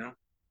out. Yeah.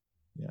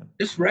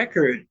 This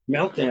record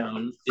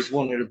Meltdown is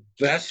one of the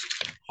best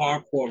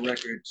hardcore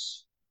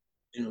records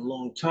in a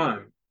long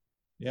time.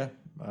 Yeah.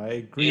 I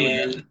agree with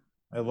that. And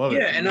I love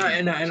yeah, it.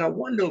 and I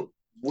wonder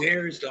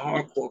where is the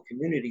hardcore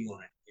community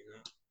on it.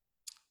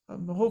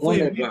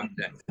 Hopefully, Wonder about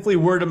that. hopefully,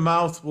 word of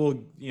mouth will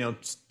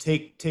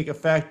take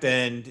effect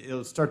and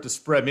it'll start to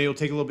spread. Maybe it'll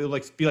take a little bit,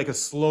 like be like a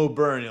slow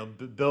burn. It'll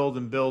build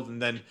and build,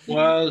 and then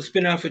Well, it's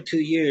been out for 2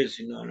 years,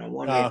 and I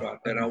wonder uh,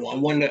 about that. I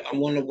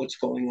wonder what's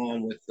going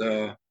on with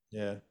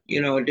yeah,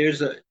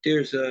 there's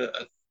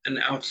an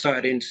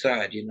outside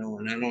inside, and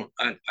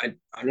I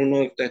don't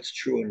know if that's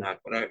true or not,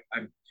 but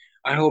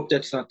I hope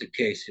that's not the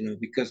case,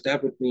 because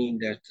that would mean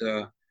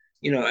that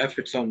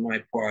efforts on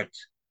my part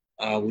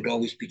would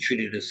always be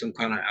treated as some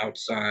kind of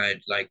outside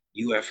like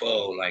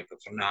UFO, like a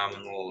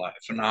phenomenon, like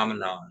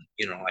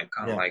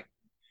kind of yeah, like,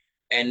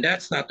 and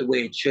that's not the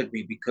way it should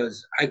be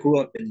because I grew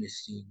up in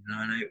this scene,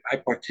 and I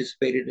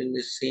participated in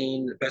this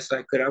scene the best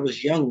I could. I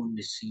was young when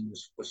this scene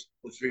was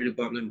really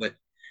bubbling, but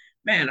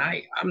man,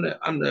 I'm the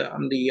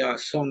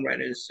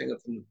songwriter and singer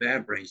from the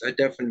Bad Brains. I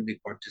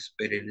definitely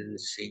participated in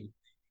this scene,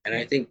 and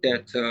I think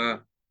that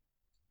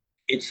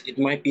it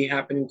might be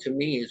happening to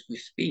me as we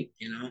speak.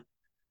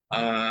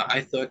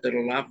 I thought that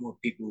a lot more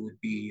people would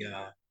be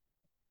out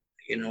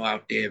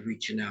there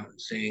reaching out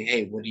and saying,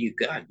 "Hey, what do you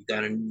got? You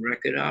got a new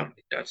record out?"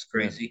 Like, that's yeah,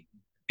 crazy,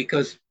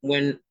 because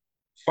when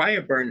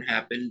Fireburn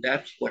happened,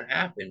 that's what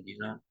happened.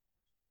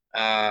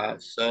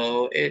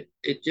 So it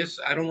just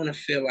I don't want to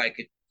feel like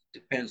it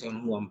depends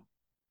on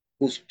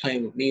who's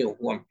playing with me or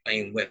who I'm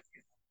playing with,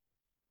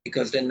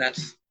 because then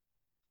that's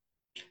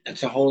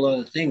a whole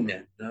other thing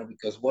then,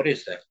 because what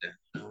is that then?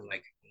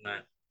 Like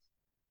not,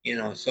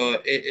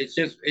 so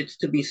it's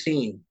to be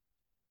seen,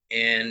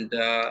 and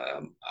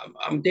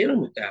I'm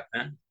dealing with that,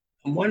 man.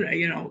 I'm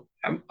wondering,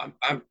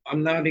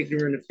 I'm not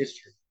ignorant of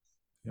history.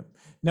 yep.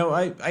 No,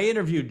 I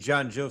interviewed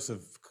John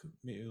Joseph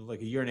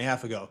like a year and a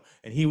half ago,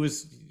 and he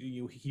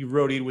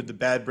roadied with the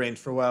Bad Brains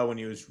for a while when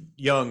he was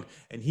young,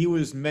 and he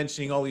was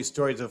mentioning all these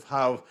stories of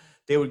how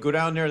they would go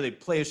down there, they'd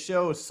play a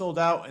show, it sold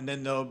out, and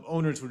then the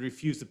owners would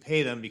refuse to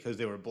pay them because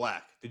they were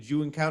black. Did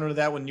you encounter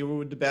that when you were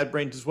with the Bad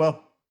Brains as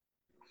well?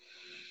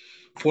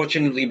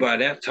 Fortunately, by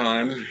that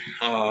time,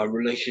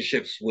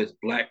 relationships with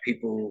Black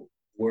people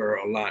were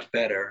a lot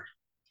better.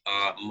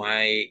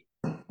 My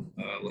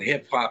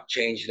hip hop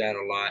changed that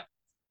a lot.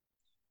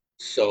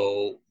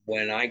 So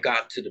when I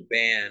got to the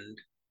band,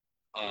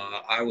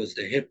 I was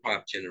the hip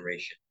hop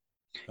generation,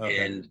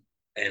 Okay.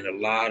 and a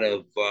lot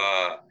of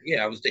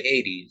I was the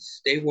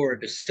 '80s. They were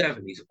the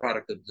 '70s, a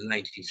product of the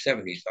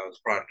 1970s. I was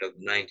a product of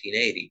the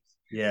 1980s,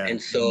 Yeah. and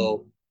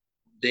so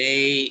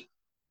they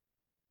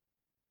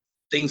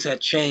things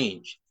had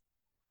changed.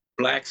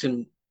 Blacks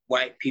and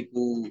white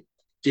people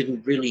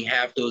didn't really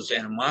have those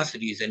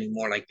animosities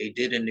anymore like they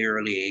did in the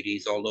early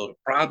 '80s. Although the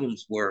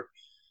problems were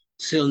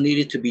still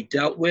needed to be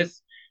dealt with,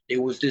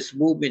 there was this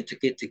movement to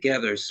get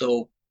together.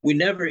 So we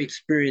never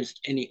experienced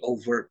any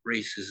overt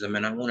racism,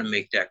 and I want to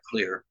make that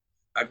clear.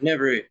 I've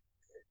never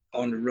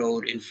on the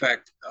road. In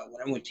fact,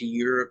 when I went to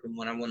Europe and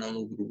when I went all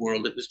over the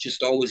world, it was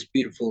just always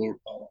beautiful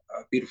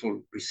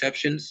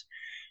receptions.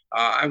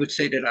 I would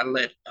say that I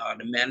let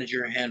the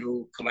manager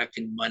handle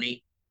collecting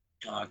money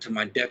to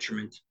my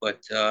detriment,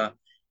 but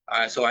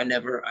so I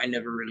never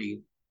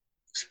really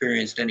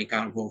experienced any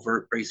kind of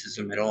overt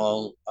racism at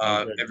all.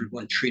 Okay.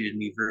 Everyone treated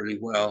me very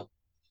well.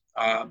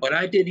 But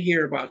I did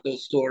hear about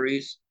those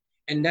stories,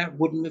 And that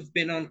wouldn't have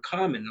been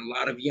uncommon. A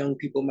lot of young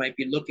people might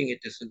be looking at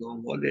this and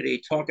going, what are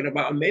they talking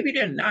about? Maybe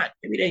they're not.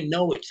 Maybe they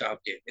know it's out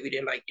there. Maybe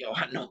they're like, yo,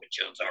 I know what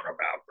you're talking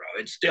about, bro.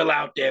 It's still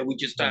out there. We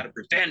just try to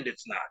pretend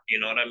it's not.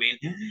 You know what I mean?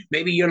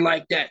 Maybe you're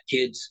like that,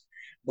 kids.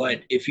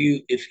 But if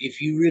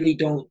you really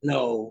don't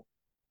know,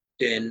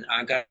 then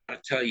I gotta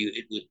tell you,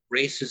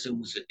 racism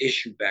was an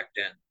issue back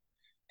then.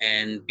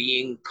 And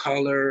being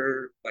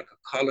color, like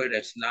a color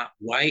that's not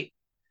white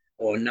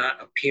or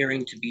not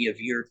appearing to be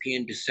of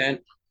European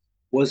descent,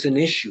 was an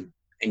issue,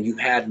 and you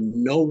had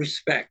no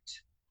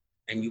respect,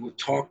 and you were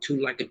talked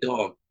to like a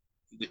dog.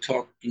 You were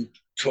talked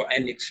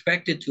and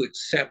expected to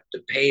accept the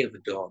pay of a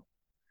dog,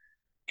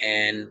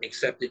 and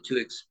expected to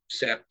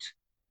accept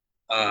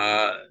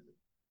uh,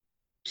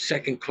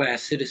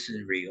 second-class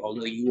citizenry,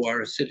 although you are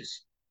a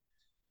citizen.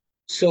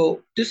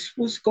 So this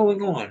was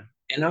going on,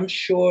 and I'm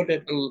sure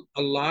that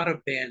a lot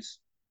of bands,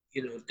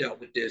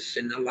 dealt with this,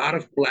 and a lot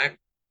of Black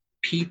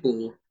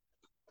people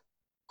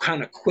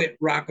kind of quit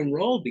rock and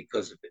roll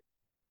because of it.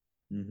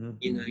 Mm-hmm.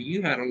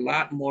 You had a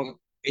lot more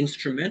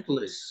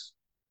instrumentalists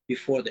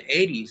before the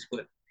 80s,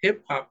 but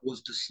hip hop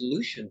was the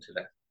solution to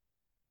that.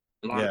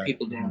 A lot of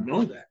people don't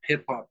know that.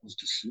 Hip hop was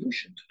the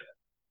solution to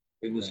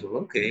that. It was,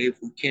 okay,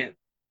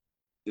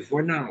 if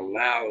we're not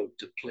allowed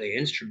to play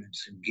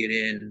instruments and get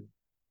in,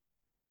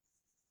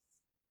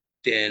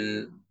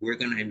 then we're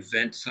going to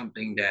invent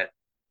something that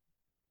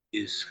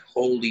is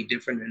wholly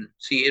different. And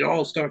see, it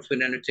all starts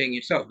with entertaining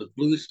yourself. The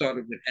blues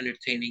started with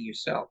entertaining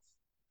yourself.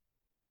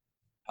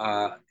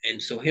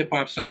 And so hip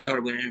hop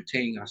started with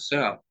entertaining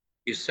yourself.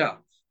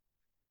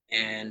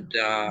 And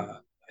I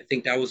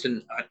think that was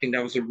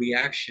a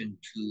reaction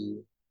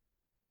to,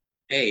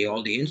 hey,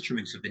 all the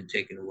instruments have been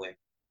taken away,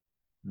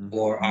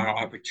 or our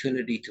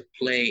opportunity to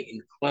play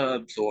in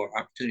clubs or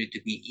opportunity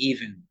to be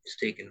even is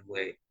taken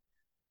away.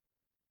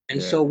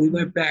 And so we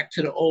went back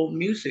to the old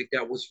music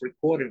that was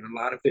recorded. A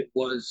lot of it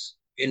was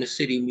inner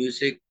city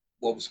music,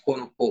 what was quote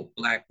unquote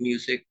Black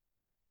music,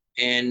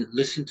 and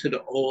listened to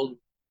the old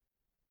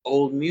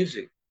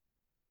music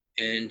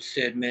and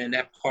said, man,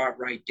 that part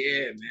right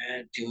there,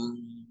 man,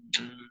 doom,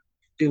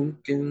 doom,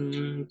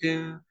 doom,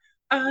 doom,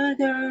 I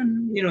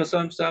got,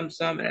 some,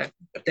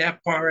 but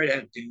that part right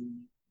there,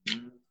 doom,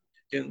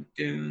 doom,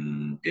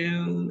 doom,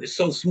 doom, it's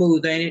so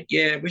smooth, ain't it?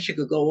 Yeah, wish it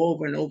could go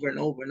over and over and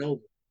over and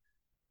over.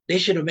 They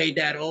should have made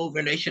that over,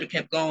 and they should have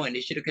kept going.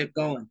 They should have kept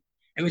going.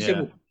 And we said,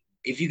 well,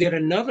 if you get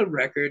another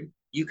record,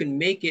 you can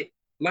make it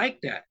like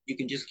that. You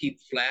can just keep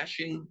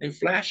flashing and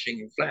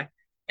flashing and flash.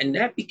 And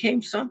that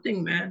became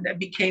something, man. That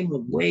became a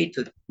way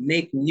to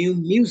make new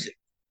music.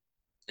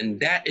 And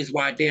that is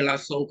why De La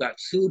Soul got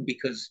sued,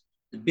 because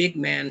the big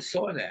man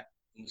saw that.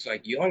 It's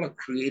like, y'all are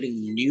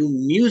creating new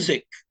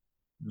music.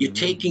 You're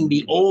taking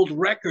the old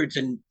records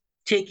and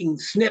taking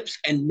snips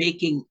and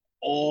making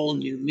all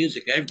new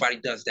music. Everybody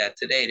does that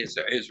today. This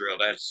is Israel,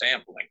 that's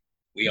sampling.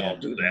 We all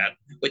do that.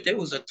 But there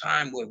was a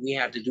time where we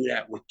had to do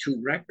that with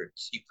 2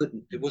 records. You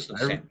couldn't, there was no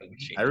sampling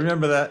machine. I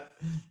remember that.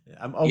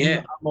 I'm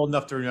old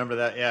enough to remember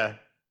that, yeah.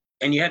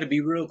 And you had to be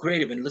real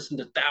creative and listen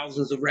to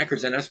thousands of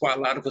records. And that's why a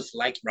lot of us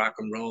like rock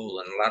and roll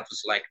and a lot of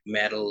us like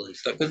metal and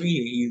stuff. Because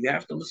you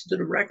have to listen to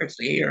the records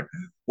to hear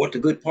what the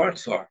good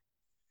parts are.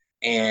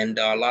 And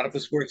a lot of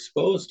us were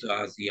exposed to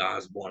Ozzy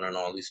Osbourne and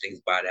all these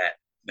things by that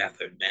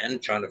method, man,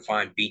 trying to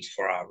find beats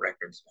for our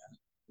records, man.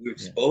 We were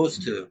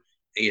exposed to,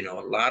 a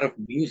lot of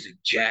music,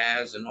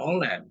 jazz and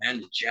all that, man.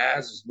 The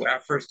jazz is where I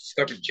first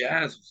discovered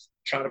jazz, was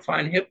trying to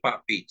find hip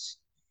hop beats.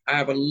 I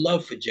have a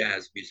love for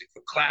jazz music,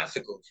 for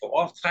classical, for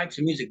all types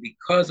of music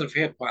because of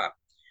hip hop.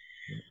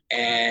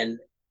 And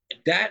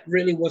that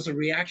really was a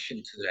reaction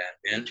to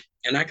that, man.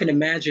 And I can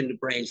imagine the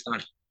brains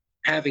not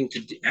having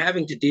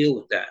to deal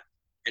with that.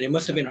 And it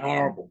must have been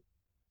horrible.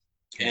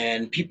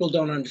 And people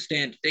don't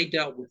understand. They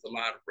dealt with a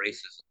lot of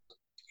racism.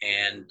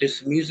 And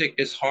this music,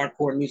 this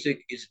hardcore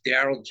music, is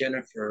Daryl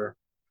Jennifer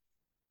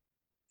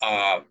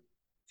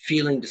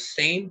feeling the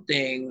same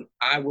thing,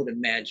 I would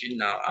imagine.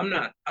 Now, I'm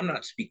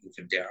not speaking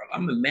for Daryl.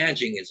 I'm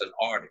imagining as an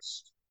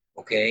artist,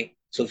 okay?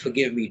 So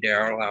forgive me,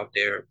 Daryl, out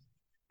there.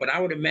 But I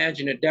would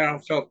imagine that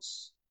Daryl felt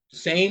the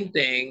same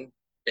thing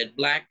that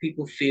Black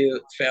people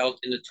felt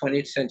in the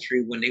 20th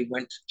century when they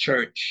went to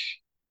church,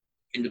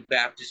 in the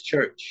Baptist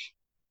church,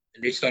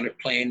 and they started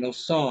playing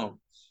those songs,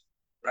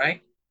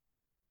 right?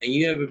 And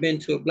you ever been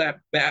to a Black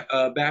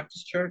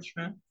Baptist church,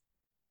 man?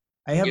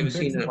 I haven't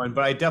been to one,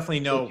 but I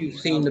definitely know. You've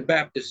seen the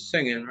Baptist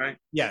singing, right?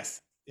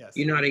 Yes.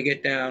 You know how they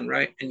get down,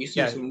 right? And you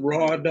see some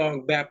raw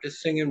dog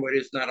Baptist singing where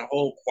there's not a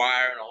whole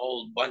choir and a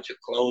whole bunch of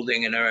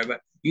clothing and everything.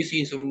 You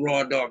see some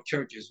raw dog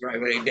churches, right?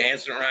 Where they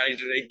dancing around,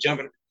 they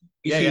jumping.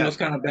 You see those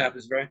kind of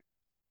Baptists, right?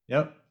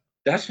 Yep.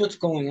 That's what's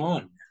going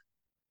on.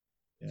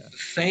 Yeah. It's the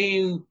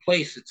same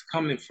place it's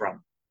coming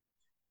from.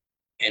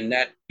 And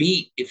that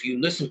beat, if you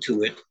listen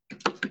to it,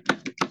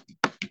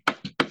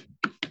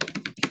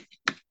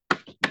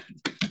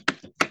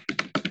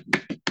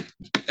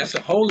 that's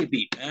a holy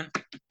beat, man.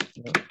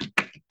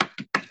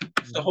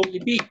 It's the holy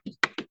beat.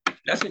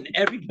 That's in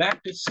every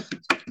Baptist.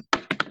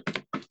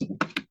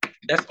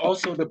 That's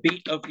also the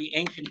beat of the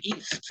ancient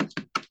East.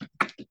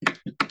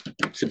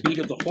 beat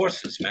of the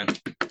horses, man.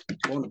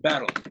 Going to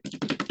battle.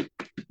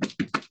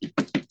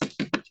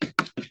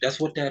 That's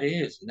what that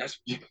is. And that's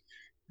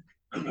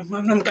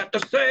I'm got the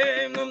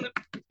same.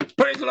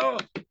 Praise the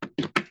Lord.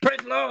 Praise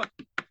the Lord.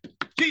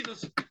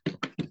 Jesus.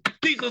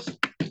 Jesus.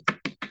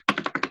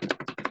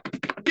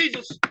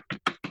 Jesus.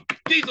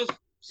 Jesus.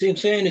 See what I'm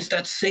saying? It's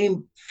that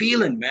same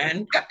feeling, man.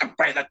 You got to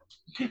praise it.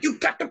 You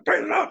got to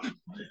praise the Lord.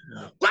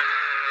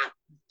 Ah!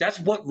 That's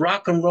what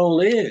rock and roll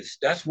is.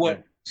 That's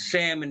what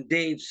Sam and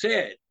Dave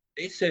said.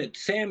 They said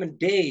Sam and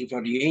Dave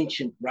are the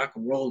ancient rock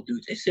and roll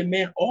dudes. They said,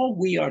 man, all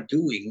we are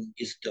doing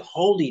is the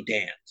holy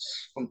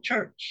dance from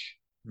church.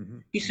 Mm-hmm.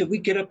 He said, we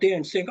get up there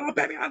and sing, oh,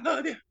 baby, I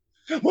love you.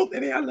 Oh,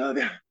 baby, I love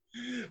you.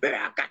 Baby,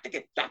 I got to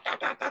get.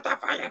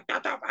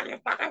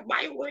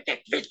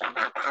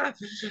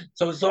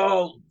 So it's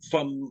all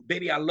from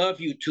baby, I love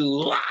you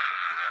to.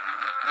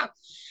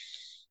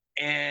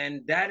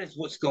 And that is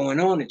what's going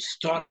on. It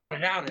started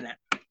out in that.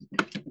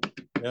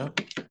 Yeah.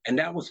 And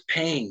that was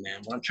pain,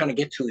 man. What I'm trying to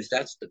get to is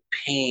that's the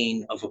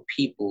pain of a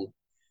people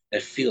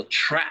that feel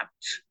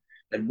trapped,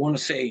 that want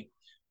to say,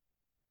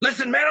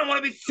 listen, man, I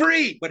want to be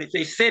free. But if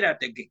they say that,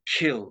 they get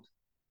killed.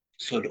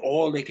 So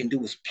all they can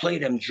do is play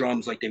them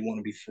drums like they want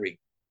to be free.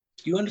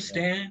 You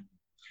understand?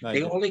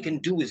 Yeah. All they can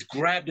do is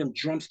grab them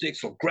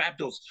drumsticks or grab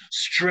those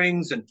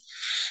strings and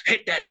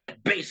hit that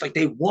bass like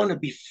they want to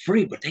be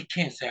free, but they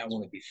can't say I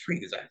want to be free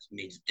because that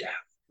means death.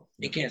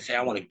 They can't say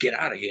I want to get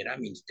out of here. That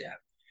means death.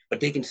 But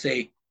they can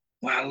say,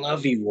 well, I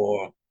love you,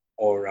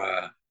 or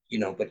you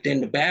know, but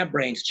then the Bad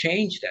Brains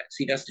changed that.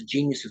 See, that's the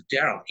genius of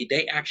Daryl.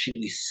 They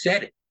actually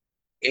said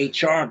it.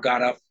 HR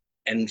got up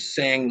and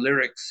sang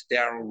lyrics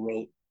Daryl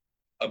wrote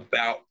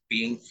about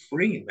being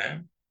free,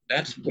 man.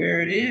 That's where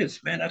it is,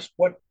 man. That's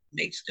what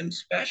makes them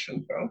special,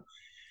 bro.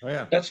 Oh,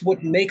 yeah. That's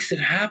what makes it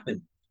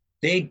happen.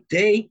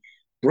 They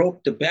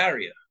broke the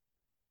barrier.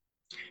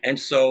 And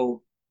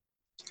so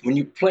when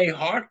you play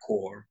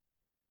hardcore,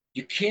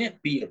 you can't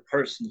be a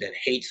person that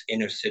hates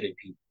inner city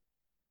people.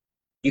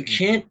 You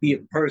can't be a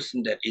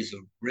person that is a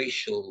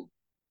racial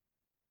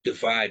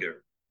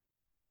divider.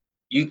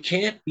 You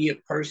can't be a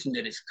person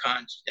that is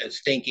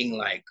that's thinking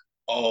like,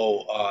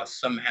 oh,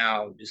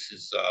 somehow this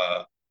is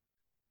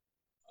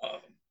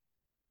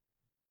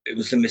it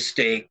was a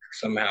mistake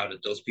somehow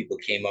that those people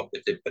came up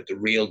with it, but the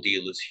real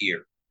deal is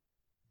here.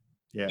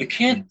 Yeah. You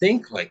can't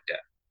think like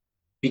that,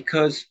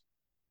 because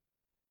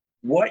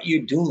what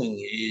you're doing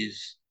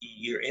is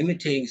you're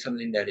imitating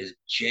something that is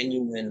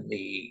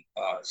genuinely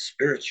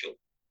spiritual,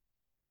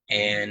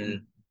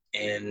 and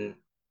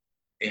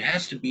it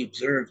has to be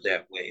observed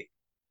that way.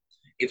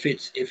 If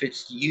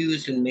it's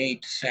used and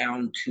made to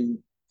sound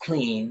too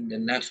clean,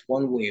 then that's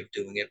one way of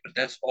doing it, but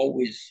that's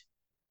always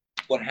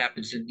what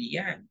happens in the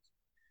end.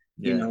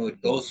 Yeah. You know,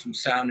 it goes from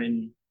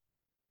sounding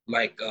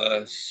like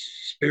a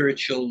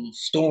spiritual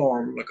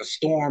storm, like a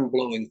storm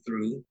blowing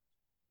through,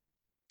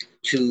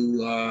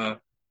 to a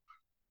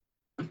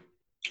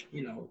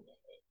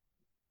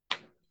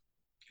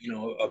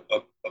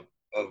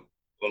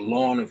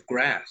lawn of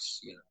grass.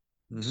 You know,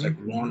 mm-hmm. It's like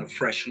a lawn of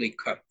freshly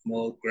cut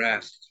mowed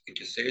grass. You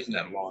can just say, isn't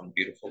that lawn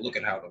beautiful? Look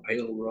at how the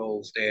hill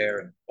rolls there,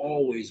 and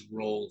always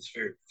rolls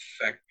very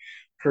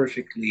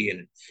perfectly,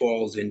 and it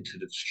falls into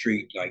the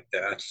street like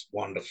that. That's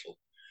wonderful.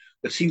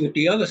 But see, with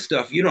the other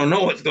stuff, you don't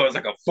know what's going on.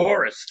 It's like a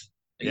forest.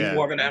 And you're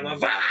walking down,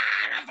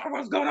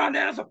 what's going on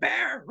there? There's a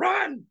bear,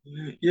 run!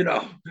 You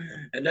know,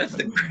 and that's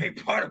the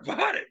great part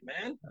about it,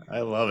 man. I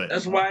love it.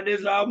 That's why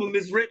this album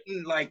is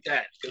written like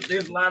that, because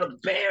there's a lot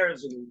of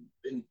bears and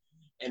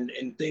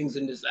things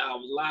in this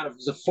album.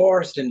 There's a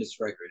forest in this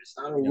record. It's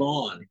not a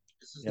lawn.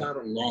 This is not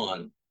a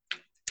lawn.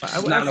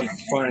 It's not a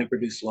finely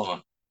produced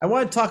lawn. I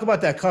want to talk about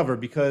that cover,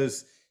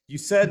 because you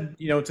said,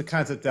 you know, it's a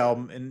concept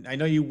album, and I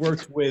know you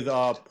worked with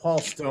Paul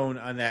Stone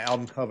on that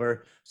album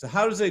cover. So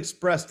how does it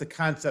express the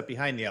concept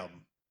behind the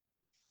album?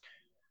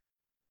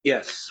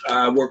 Yes,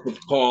 I worked with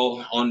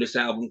Paul on this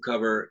album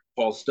cover.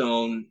 Paul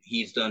Stone,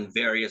 he's done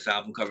various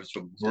album covers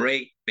for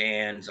great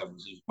bands. It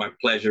was my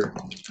pleasure.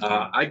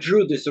 I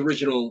drew this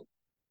original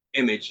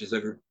image, as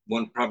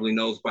everyone probably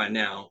knows by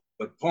now,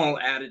 but Paul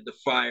added the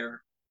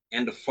fire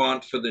and the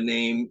font for the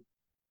name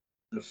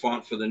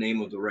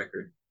of the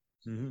record.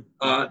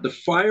 Mm-hmm. The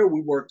fire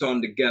we worked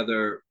on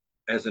together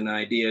as an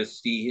idea.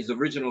 See, his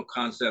original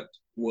concept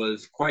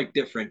was quite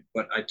different,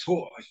 but I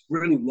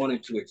really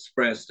wanted to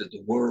express that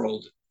the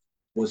world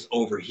was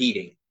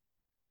overheating,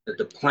 that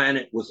the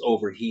planet was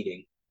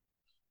overheating,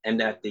 and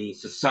that the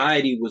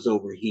society was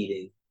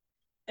overheating,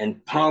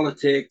 and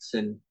politics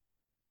and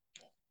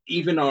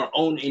even our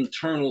own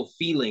internal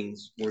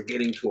feelings were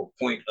getting to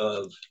a point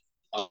of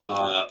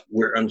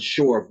we're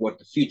unsure of what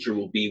the future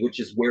will be,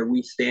 which is where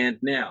we stand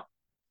now.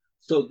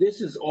 So this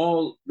is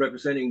all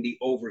representing the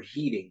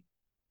overheating,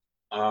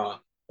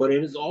 but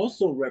it is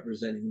also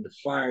representing the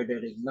fire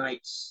that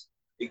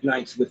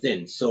ignites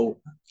within. So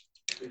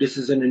this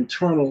is an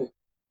internal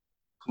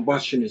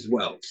combustion as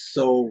well.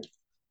 So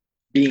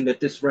being that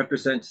this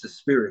represents the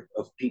spirit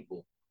of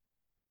people,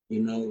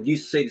 You know, you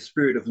say the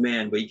spirit of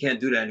man, but you can't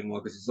do that anymore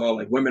because it's all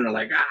like women are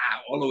like,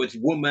 although it's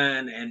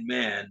woman and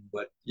man,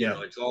 but you Yeah.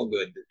 know, it's all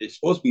good. It's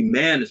supposed to be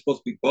man, it's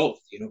supposed to be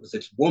both, you know, because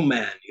it's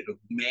woman, you know,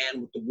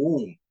 man with the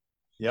womb, and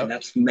Yep.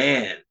 that's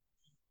man.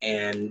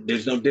 And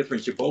there's no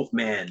difference, you're both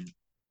man.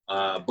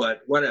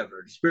 But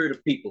whatever, the spirit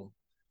of people.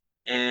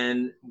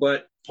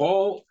 But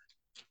Paul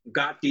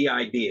got the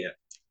idea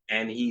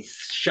and he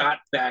shot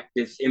back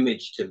this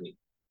image to me.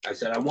 I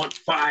said, I want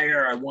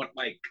fire, I want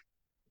like,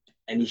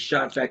 and he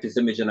shot back this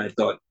image, and I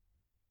thought,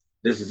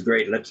 this is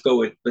great. Let's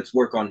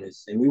work on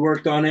this. And we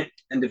worked on it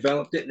and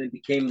developed it, and it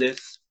became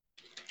this.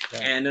 Yeah.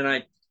 And then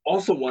I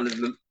also wanted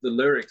the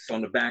lyrics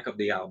on the back of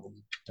the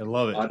album. I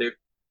love it. They're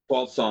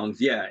 12 songs.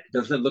 Yeah, it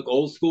doesn't look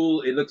old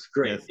school. It looks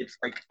great. Yes. It's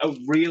like a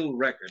real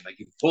record. Like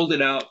you pulled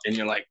it out and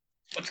you're like,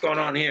 what's going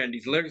on here? And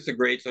these lyrics are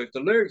great. So if the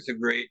lyrics are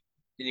great,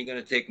 then you're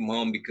going to take them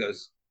home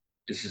because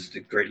this is the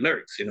great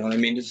lyrics. You know what I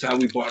mean? This is how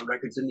we bought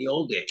records in the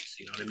old days.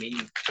 You know what I mean?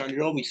 You turned it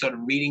over, you started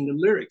reading the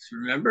lyrics,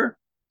 remember?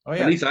 Oh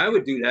yeah. At least I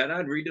would do that.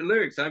 I'd read the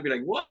lyrics. I'd be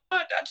like, what?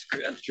 That's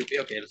trippy.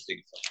 Okay, let's take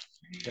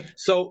it. Yeah.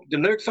 So the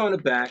lyrics on the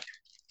back,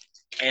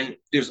 and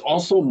there's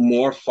also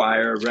more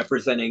fire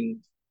representing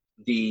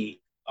the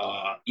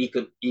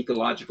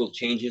ecological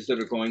changes that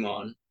are going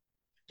on,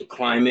 the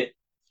climate.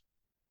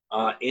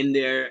 In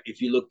there,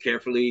 if you look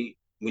carefully,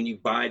 when you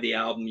buy the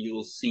album, you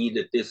will see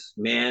that this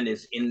man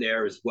is in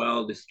there as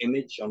well. This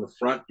image on the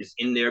front is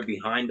in there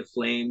behind the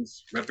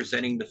flames,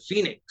 representing the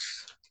phoenix.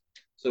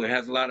 So it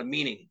has a lot of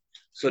meaning.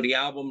 So the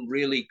album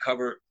really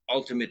covered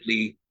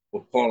ultimately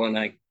what Paul and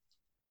I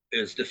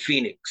is the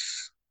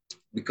phoenix,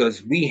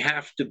 because we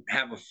have to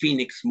have a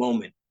phoenix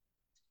moment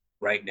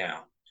right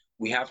now.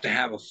 We have to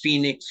have a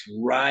phoenix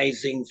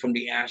rising from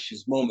the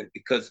ashes moment,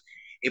 because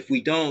if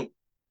we don't,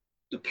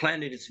 the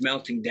planet is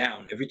melting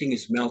down. Everything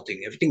is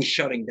melting. Everything's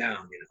shutting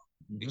down, you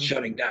know. It's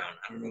shutting down.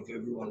 I don't know if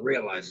everyone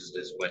realizes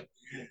this, but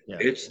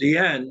it's the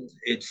end.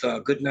 It's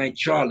Good Night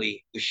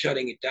Charlie. We're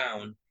shutting it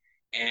down.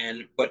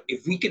 But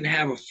if we can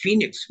have a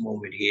phoenix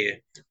moment here,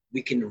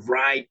 we can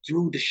ride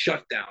through the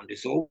shutdown.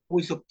 There's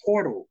always a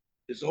portal.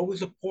 There's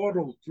always a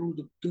portal through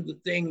the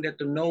thing that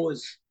the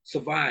Noahs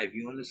survive.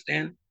 You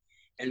understand?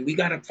 And we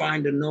got to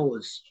find the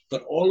Noahs.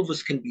 But all of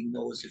us can be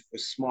Noahs if we're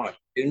smart.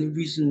 The only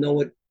reason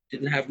Noah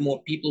didn't have more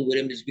people with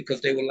him is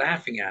because they were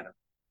laughing at him.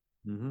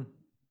 Mm-hmm.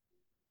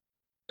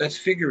 That's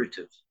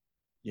figurative.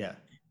 Yeah.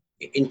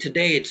 In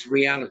today, it's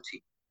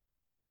reality.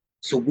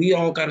 So we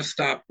all got to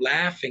stop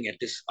laughing at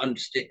this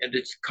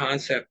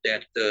concept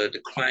that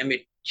the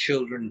climate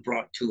children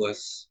brought to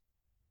us,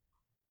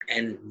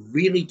 and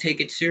really take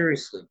it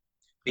seriously,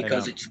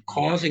 because it's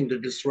causing the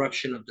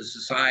disruption of the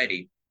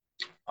society,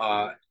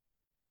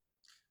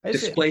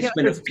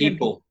 displacement of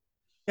people.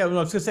 Yeah, well,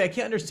 I was gonna say I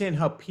can't understand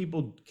how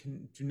people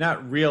do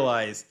not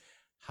realize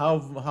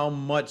how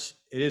much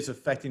it is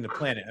affecting the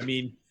planet. I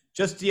mean,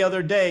 just the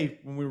other day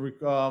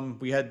when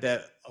we had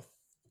that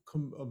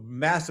a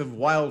massive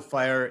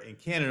wildfire in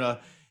Canada.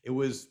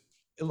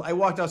 I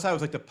walked outside. It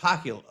was like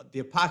the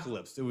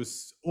apocalypse. It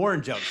was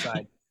orange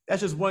outside.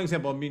 That's just one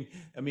example.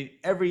 I mean,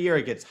 every year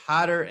it gets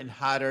hotter and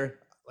hotter.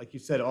 Like you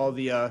said, all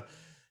the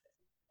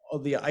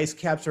ice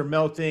caps are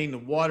melting. The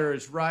water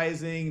is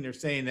rising. They're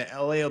saying that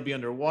LA will be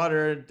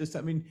underwater.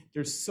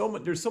 There's so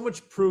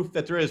much proof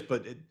that there is,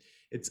 but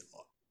it's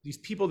these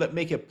people that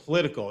make it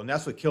political, and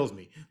that's what kills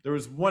me. There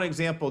was one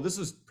example. This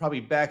was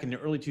probably back in the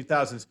early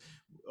 2000s.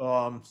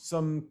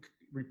 Some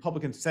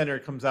Republican senator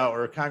comes out,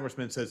 or a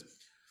congressman says,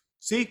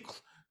 "See,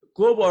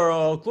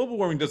 global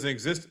warming doesn't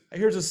exist.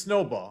 Here's a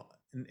snowball."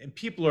 And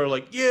people are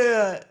like,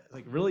 yeah,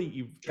 like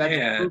really,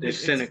 they're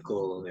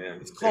cynical.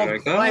 It's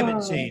called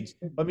climate change.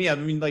 But yeah, I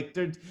mean, like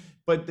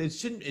but it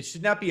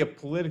should not be a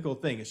political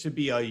thing. It should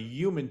be a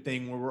human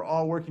thing where we're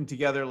all working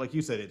together. Like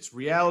you said, it's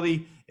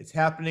reality. It's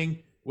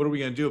happening. What are we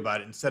going to do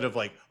about it? Instead of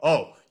like,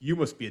 oh, you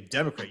must be a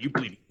Democrat. You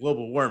believe in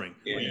global warming.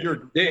 Yeah.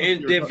 Well,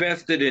 they're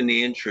vested in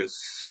the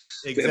interests.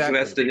 Exactly. They're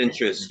vested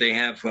interests. They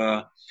have,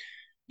 a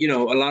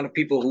lot of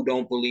people who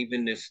don't believe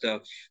in this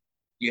stuff.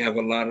 You have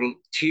a lot of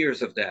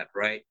tiers of that,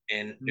 right?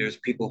 And there's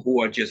people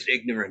who are just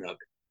ignorant of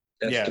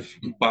it. That's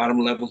the bottom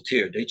level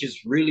tier. They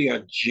just really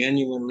are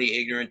genuinely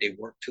ignorant. They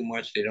work too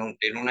much. They don't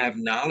have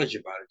knowledge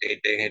about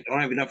it. They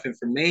don't have enough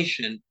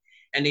information,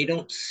 and they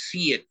don't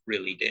see it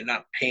really. They're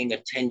not paying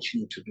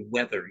attention to the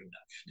weather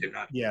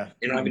enough.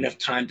 They don't have enough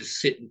time to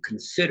sit and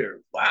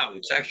consider, wow,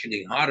 it's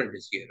actually hotter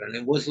this year than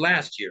it was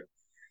last year,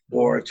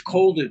 or it's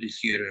colder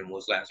this year than it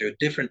was last year.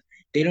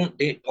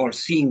 They are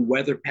seeing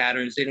weather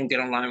patterns. They don't get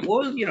online.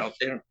 Well, they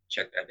don't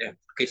check that. Yeah.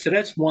 Okay, so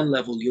that's one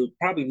level you'll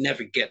probably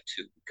never get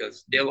to,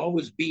 because they'll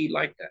always be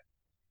like that.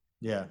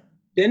 Yeah.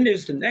 Then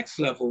there's the next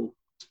level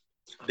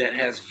that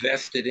has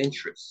vested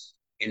interests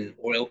in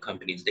oil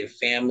companies. Their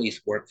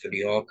families work for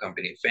the oil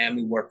company.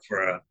 Family work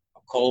for a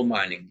coal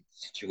mining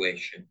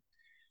situation.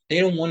 They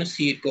don't want to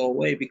see it go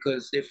away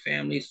because their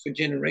families for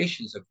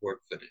generations have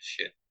worked for this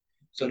shit.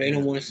 So they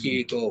don't want to see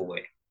it go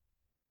away.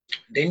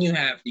 Then you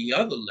have the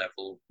other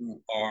level,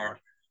 who are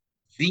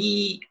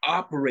the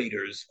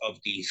operators of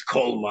these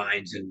coal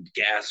mines and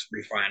gas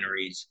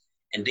refineries,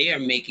 and they are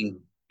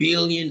making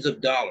billions of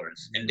dollars,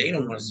 and they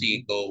don't want to see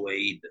it go away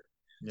either.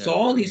 So Yeah.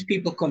 all these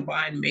people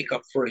combined make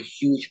up for a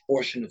huge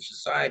portion of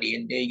society,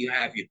 and there you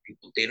have your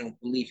people. They don't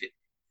believe it.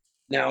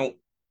 Now,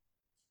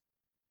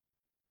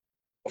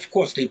 of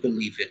course, they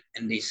believe it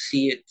and they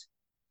see it,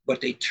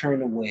 but they turn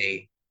away.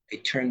 They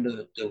turn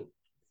the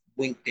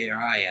wink their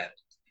eye at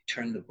it. They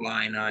turn the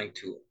blind eye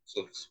to it, so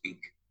to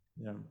speak,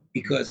 Yeah.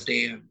 because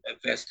they have a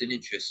vested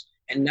interest,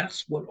 and that's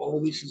what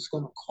always is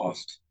going to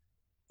cost.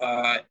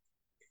 Uh,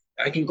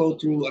 I can go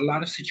through a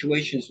lot of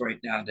situations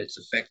right now that's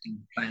affecting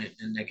the planet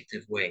in a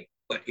negative way.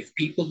 But if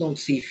people don't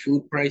see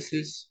food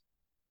prices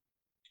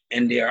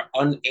and they are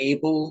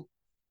unable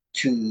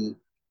to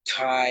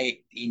tie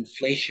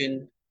inflation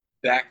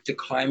back to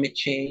climate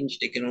change,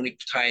 they can only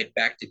tie it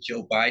back to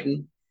Joe Biden,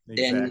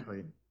 then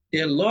Exactly.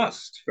 they're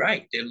lost,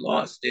 right? They're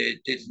lost.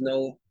 There's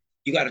no,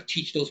 you got to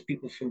teach those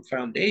people from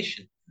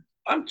foundation.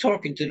 I'm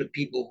talking to the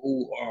people who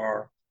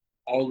are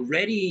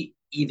already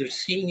either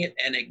seeing it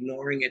and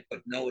ignoring it,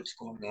 but know it's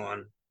going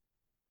on,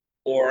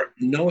 or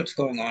know it's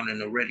going on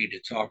and are ready to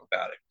talk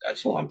about it.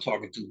 That's who I'm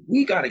talking to.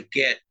 We got to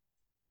get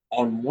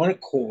on one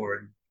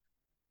accord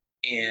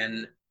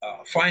and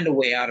find a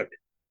way out of it.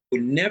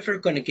 We're never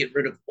going to get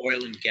rid of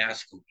oil and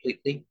gas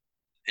completely.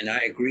 And I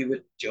agree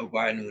with Joe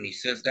Biden when he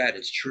says that.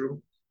 It's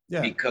true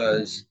Yeah.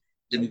 because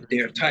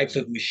there are types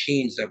of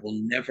machines that will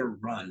never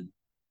run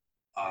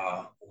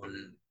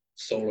on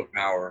solar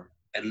power,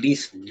 at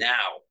least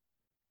now,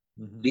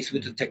 at least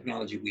with the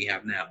technology we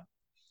have now.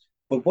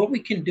 But what we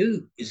can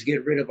do is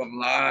get rid of a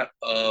lot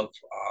of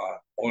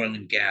oil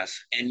and gas.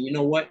 And you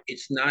know what?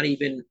 It's not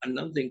even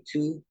another thing,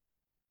 too.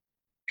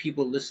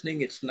 People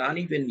listening, it's not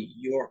even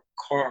your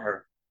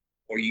car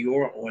or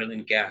your oil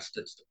and gas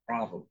that's the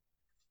problem.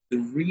 The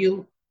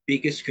real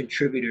biggest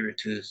contributor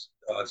to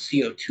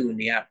CO2 in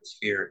the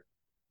atmosphere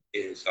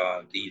is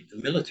the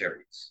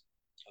militaries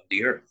of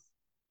the earth.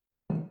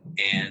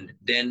 And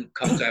then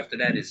comes after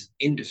that is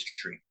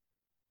industry.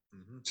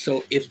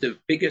 So if the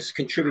biggest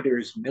contributor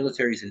is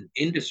militaries and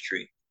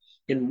industry,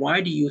 then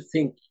why do you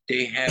think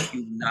they have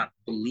you not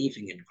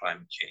believing in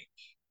climate change?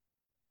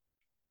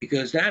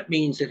 Because that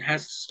means it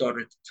has to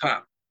start at the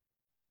top.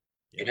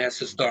 It has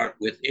to start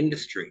with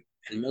industry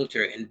and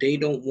military, and they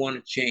don't want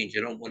to change.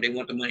 They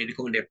want the money to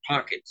go in their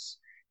pockets.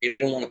 They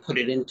don't want to put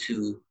it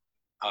into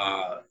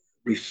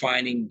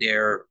refining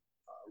their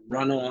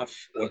runoff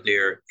or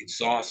their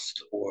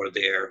exhaust or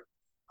their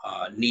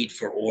need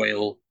for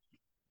oil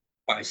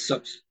by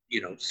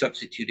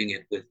substituting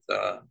it with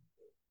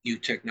new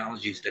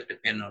technologies that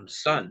depend on the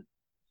sun.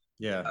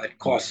 Yeah. It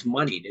costs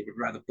money. They would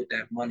rather put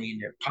that money in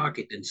their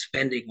pocket than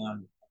spend it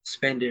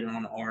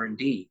on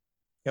R&D.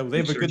 Yeah, well, they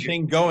have a good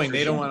thing going.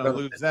 They don't want to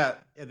lose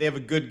that. Yeah, they have a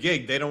good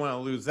gig. They don't want to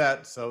lose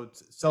that. So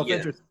it's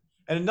self-interest.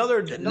 And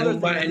another thing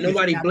I think is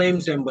nobody apathy.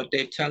 blames them, but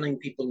they're telling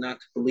people not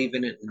to believe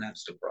in it, and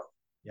that's the problem.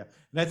 Yeah,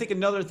 and I think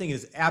another thing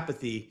is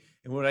apathy.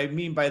 And what I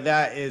mean by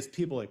that is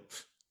people like,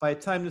 by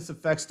the time this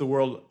affects the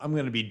world, I'm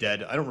going to be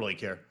dead. I don't really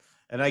care.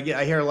 And I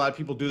hear a lot of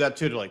people do that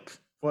too. They're like,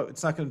 well,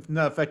 it's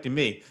not affecting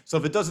me. So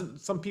if it doesn't,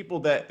 some people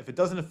that if it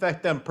doesn't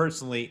affect them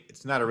personally,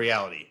 it's not a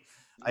reality.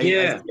 I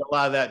Yeah, see a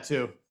lot of that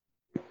too.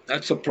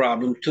 that's a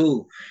problem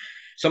too.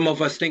 Some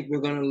of us think we're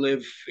gonna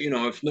live.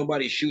 If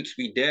nobody shoots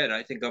me dead,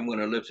 I think I'm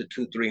gonna live to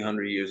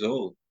 200-300 years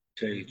old.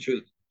 Tell you the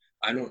truth,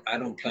 I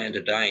don't plan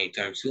to die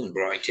anytime soon,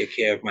 bro. I take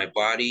care of my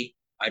body.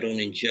 I don't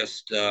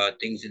ingest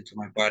things into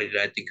my body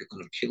that I think are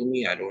gonna kill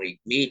me. I don't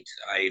eat meat.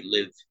 I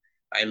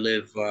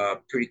live a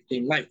pretty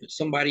clean life. But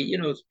somebody,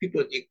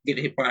 people get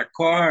hit by a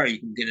car. You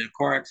can get in a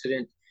car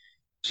accident.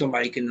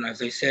 Somebody can,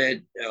 as I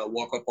said,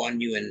 walk up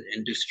on you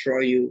and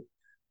destroy you.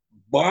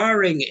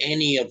 Barring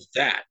any of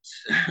that,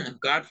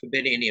 God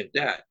forbid any of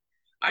that,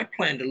 I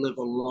plan to live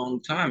a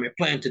long time. I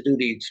plan to do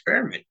the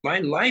experiment. My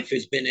life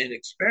has been an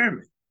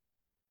experiment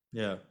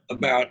Yeah.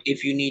 about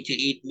if you need to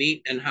eat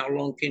meat and how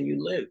long can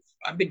you live.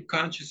 I've been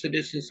conscious of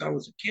this since I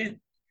was a kid.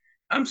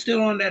 I'm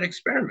still on that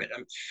experiment.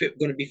 I'm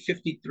going to be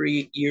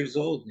 53 years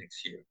old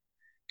next year.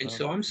 And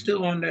so I'm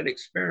still on that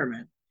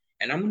experiment,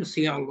 and I'm going to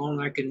see how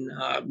long I can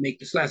make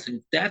this last. And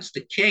if that's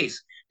the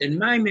case, then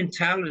my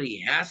mentality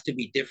has to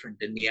be different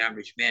than the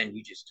average man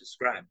you just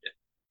described it.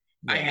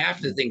 I have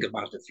to think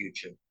about the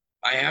future.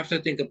 I have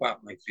to think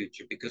about my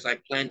future because I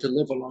plan to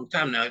live a long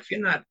time. Now,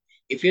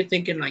 if you're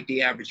thinking like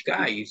the average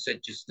guy, you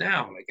said just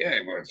now, like, hey,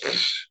 well,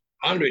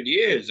 100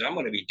 years, I'm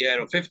going to be dead,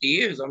 or 50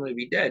 years, I'm going to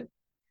be dead.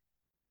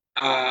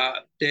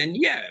 Then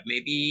yeah,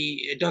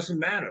 maybe it doesn't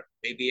matter.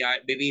 Maybe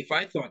if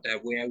I thought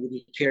that way, I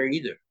wouldn't care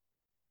either.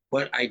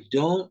 But I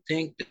don't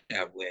think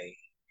that way.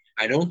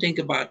 I don't think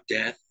about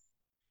death.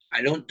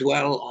 I don't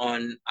dwell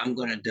on I'm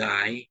gonna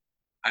die.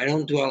 I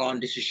don't dwell on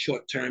this is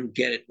short term,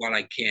 get it while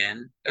I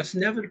can. That's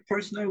never the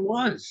person I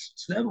was.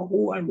 It's never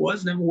who I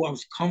was, never who I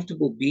was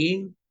comfortable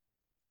being.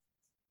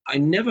 I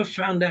never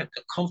found that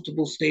a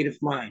comfortable state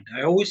of mind.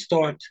 I always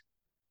thought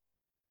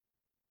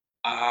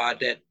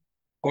that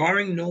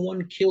barring no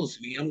one kills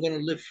me, I'm gonna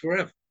live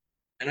forever.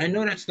 And I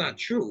know that's not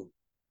true,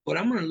 but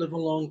I'm gonna live a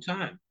long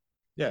time.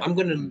 Yeah. I'm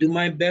going to do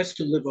my best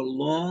to live a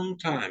long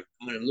time.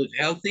 I'm going to live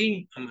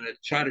healthy. I'm going to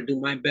try to do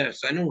my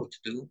best. I know what to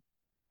do.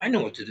 I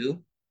know what to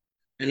do.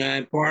 And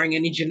I'm barring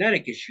any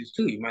genetic issues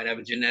too. You might have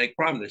a genetic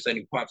problem that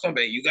suddenly pops up.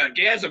 Hey, you got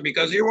cancer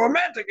because you were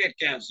meant to get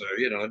cancer.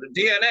 The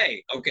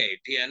DNA. Okay,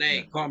 Yeah.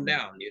 DNA, calm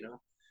down.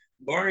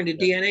 Barring the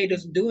Yeah. DNA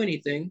doesn't do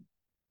anything,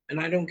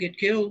 and I don't get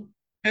killed.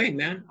 Hey,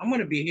 man, I'm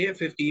gonna be here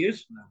 50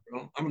 years from now,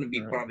 bro. I'm gonna All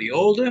be right. probably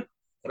older,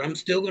 but I'm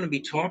still gonna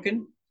be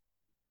talking.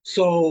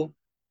 So,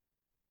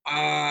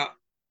 uh,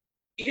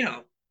 you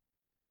know,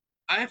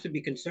 I have to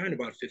be concerned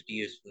about 50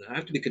 years from now. I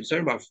have to be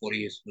concerned about 40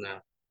 years from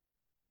now.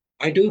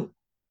 I do.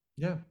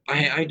 Yeah.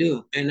 I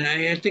do, and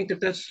I think that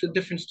that's the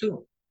difference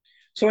too.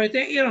 So I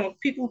think,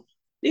 people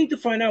need to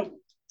find out,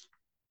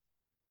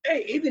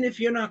 hey, even if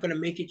you're not going to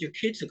make it, your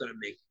kids are going to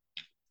make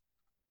it.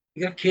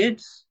 You got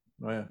kids?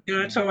 Oh, yeah.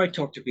 That's how I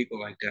talk to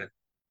people like that.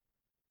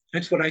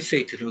 That's what I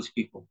say to those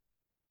people.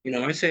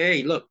 I say,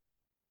 hey, look,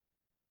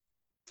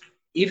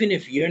 even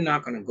if you're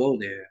not going to go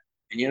there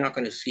and you're not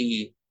going to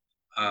see,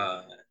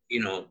 uh,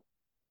 you know,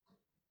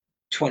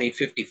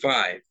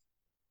 2055,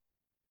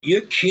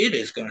 your kid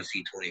is going to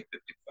see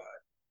 2055.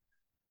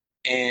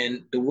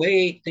 And the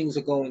way things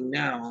are going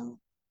now,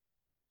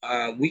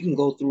 we can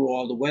go through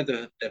all the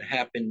weather that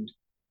happened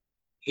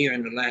here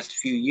in the last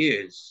few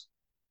years.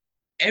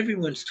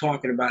 Everyone's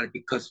talking about it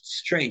because it's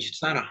strange.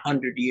 It's not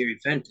 100-year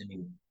event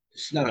anymore.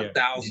 It's not a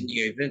Yeah.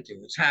 1,000-year event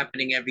anymore. It's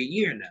happening every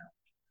year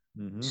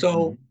now. Mm-hmm.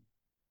 So,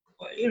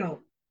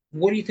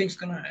 what do you think's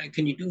gonna?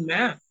 Can you do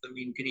math? I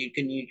mean,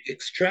 can you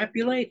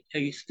extrapolate? Are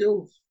you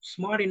still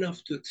smart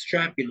enough to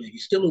extrapolate? You're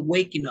still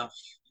awake enough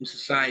in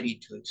society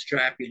to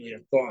extrapolate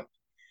a thought.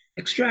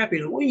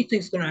 Extrapolate. What do you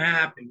think's gonna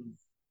happen in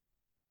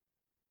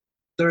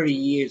 30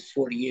 years,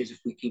 40 years if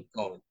we keep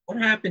going? What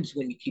happens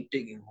when you keep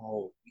digging a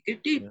hole? You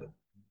get Yeah. deeper.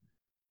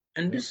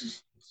 And Yeah. this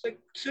is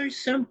it's very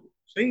simple.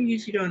 It's very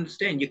easy to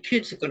understand. Your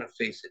kids are going to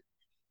face it.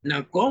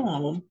 Now go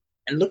home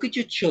and look at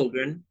your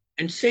children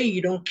and say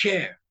you don't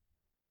care.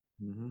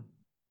 Mm-hmm.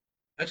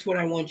 That's what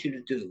I want you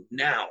to do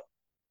now.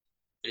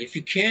 And if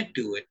you can't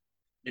do it,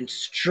 then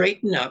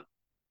straighten up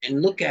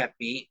and look at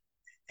me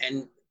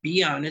and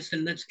be honest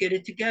and let's get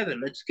it together.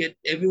 Let's get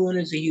everyone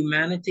as a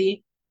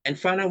humanity and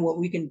find out what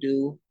we can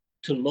do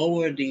to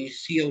lower the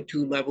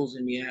CO2 levels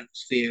in the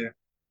atmosphere,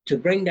 to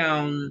bring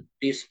down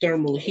this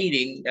thermal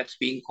heating that's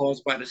being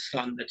caused by the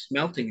sun that's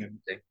melting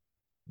everything.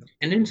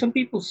 And then some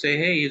people say,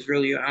 hey,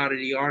 Israel, you're out of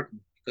the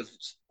argument because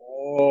it's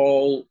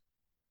all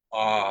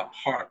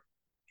hard.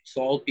 It's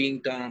all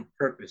being done on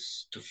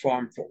purpose to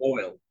farm for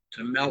oil,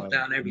 to melt Well,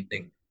 down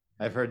everything.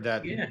 I've heard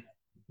that. Yeah,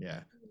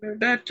 Yeah. I heard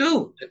that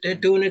too, that they're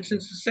doing it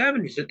since the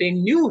 70s, that they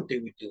knew what they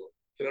were doing.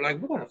 They were like,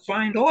 we're going to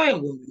find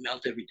oil when we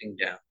melt everything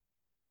down.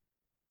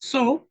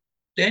 So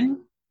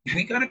then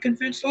we got to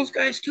convince those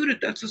guys too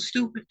that that's a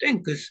stupid thing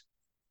because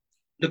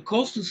the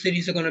coastal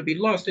cities are going to be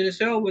lost. And they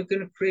say, oh, we're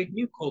going to create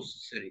new coastal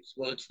cities.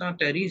 Well, it's not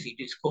that easy.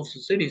 These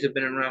coastal cities have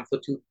been around for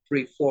 2,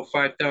 3, 4,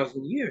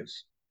 5,000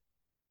 years.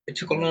 It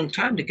took a long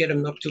time to get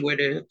them up to where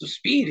they're up to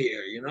speed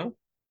here.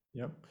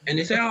 Yep. And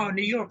they say, oh,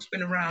 New York's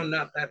been around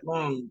not that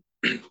long,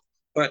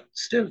 but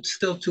still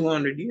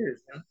 200 years.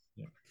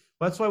 Yeah.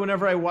 Well, that's why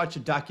whenever I watch a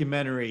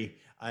documentary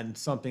on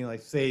something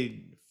like,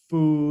 say,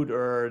 food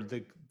or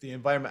the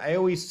environment, I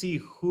always see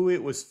who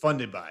it was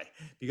funded by.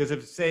 Because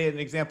if, say, an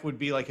example would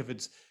be like if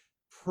it's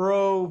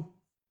pro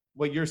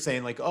what you're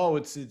saying, like, oh,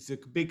 it's a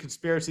big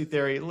conspiracy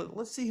theory.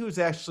 Let's see who's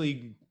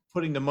actually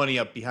putting the money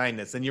up behind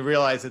this. And you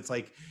realize it's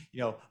like,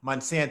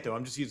 Monsanto.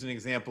 I'm just using an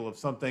example of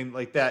something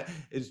like that.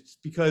 Is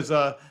because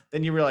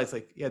then you realize,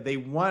 like, yeah, they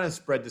want to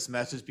spread this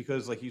message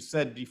because, like you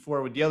said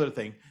before with the other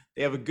thing,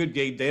 they have a good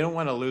gig. They don't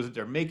want to lose it.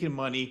 They're making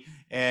money,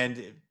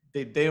 and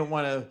they don't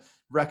want to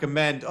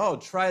recommend, oh,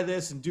 try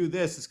this and do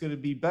this. It's going to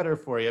be better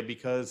for you,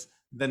 because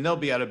then they'll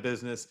be out of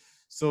business.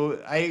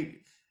 So I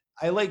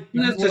like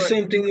And that's the before.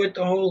 same thing with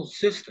the whole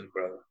system,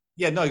 brother.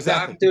 Yeah, no,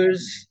 exactly.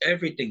 Doctors,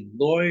 everything,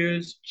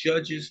 lawyers,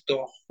 judges,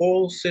 the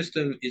whole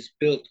system is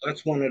built.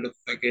 That's one of the,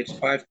 like, it's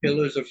 5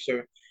 pillars of,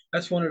 sir.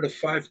 That's one of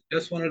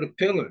the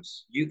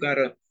pillars.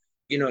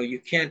 You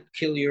can't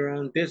kill your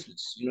own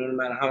business, no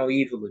matter how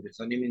evil it is.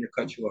 I didn't mean to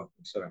cut you off.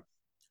 I'm sorry.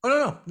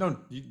 Oh, no.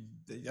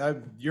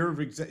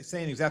 You're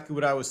saying exactly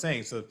what I was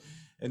saying. So,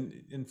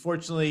 and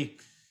unfortunately,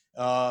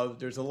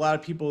 there's a lot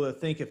of people that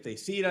think if they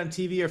see it on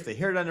TV or if they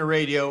hear it on the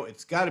radio,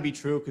 it's got to be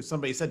true because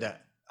somebody said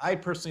that. I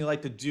personally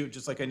like to do,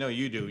 just like I know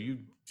you do. You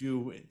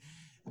do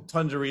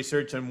tons of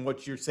research on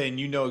what you're saying.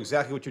 You know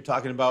exactly what you're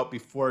talking about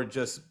before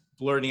just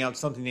blurting out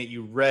something that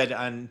you read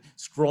on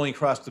scrolling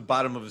across the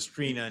bottom of a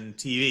screen on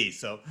TV.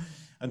 So,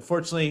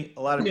 unfortunately,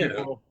 a lot of Yeah.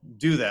 people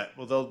do that.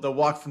 Well, they'll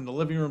walk from the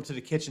living room to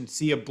the kitchen,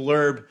 see a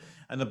blurb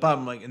on the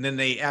bottom, like, and then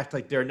they act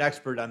like they're an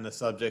expert on the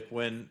subject.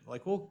 When,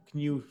 like, well, can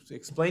you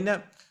explain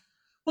that?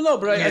 Well, no,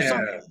 but I saw.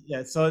 Yeah.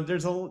 Yeah. So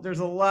there's a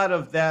lot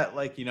of that,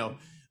 like,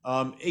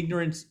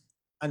 ignorance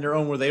on their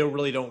own, where they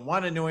really don't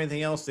want to know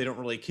anything else. They don't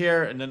really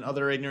care, and then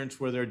other ignorance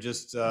where they're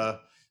just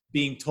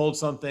being told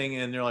something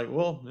and they're like,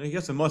 well, I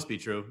guess it must be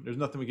true. There's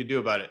nothing we can do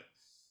about it.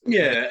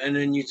 Yeah, and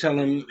then you tell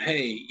them,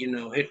 hey,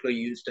 Hitler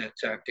used that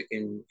tactic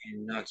in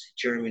Nazi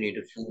Germany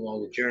to fool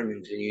all the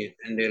Germans,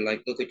 and they're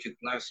like, look at your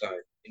glass eye.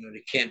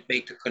 They can't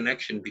make the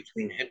connection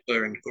between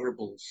Hitler and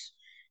Goebbels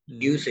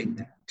Mhm. using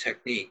that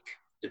technique,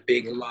 the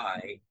big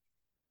lie.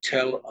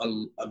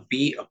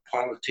 Be a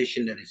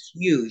politician that is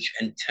huge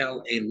and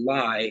tell a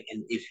lie,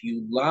 and if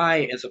you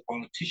lie as a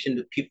politician,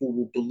 the people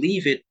will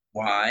believe it.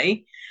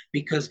 Why?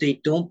 Because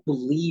they don't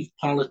believe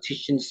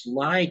politicians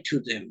lie to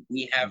them.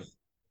 We have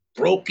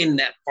broken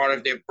that part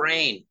of their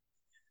brain.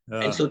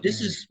 And so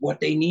this is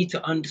what they need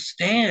to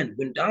understand.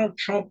 When Donald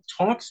Trump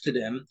talks to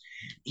them,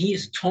 he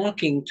is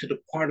talking to the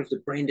part of the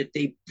brain that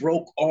they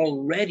broke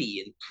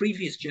already in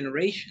previous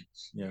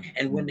generations. Yeah.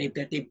 And when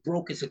that they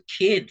broke as a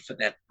kid for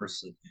that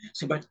person.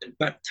 So by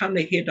the time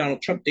they hear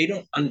Donald Trump, they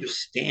don't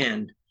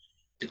understand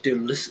that they're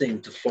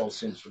listening to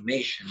false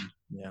information.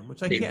 Yeah.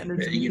 Which I They,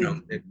 can't. you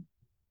know,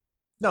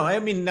 No, I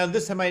mean, now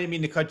this time I didn't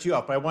mean to cut you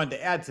off, but I wanted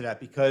to add to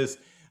that because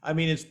I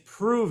mean, it's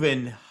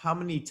proven how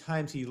many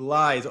times he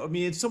lies. I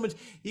mean, it's so much.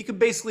 He could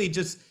basically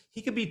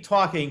he could be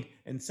talking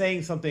and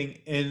saying something,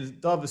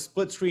 and they'll have a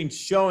split screen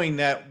showing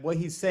that what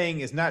he's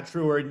saying is not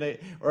true,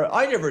 or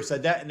I never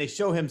said that, and they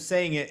show him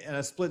saying it in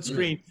a split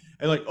screen,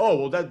 and like, oh,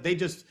 well, that they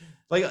just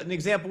like an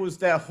example was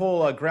that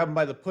whole grab him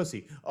by the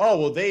pussy. Oh,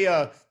 well,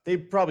 they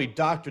probably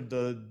doctored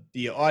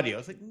the audio.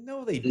 It's like,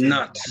 no, they didn't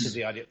doctor nuts.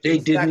 the audio. They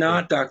did Exactly.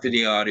 not doctor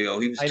the audio.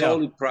 He was I know.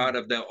 totally proud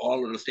of that,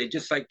 all of the state,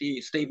 just like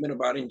the statement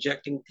about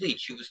injecting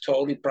bleach. He was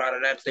totally proud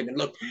of that statement.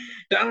 Look,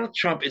 Donald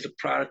Trump is a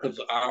product of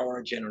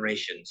our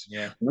generations.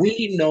 Yeah.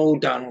 We know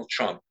Donald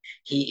Trump.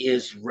 He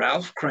is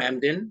Ralph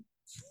Cramden.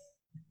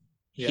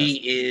 Yes.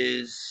 He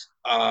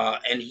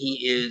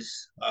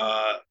is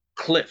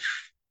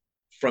Cliff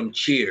from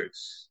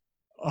Cheers.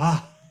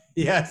 Ah,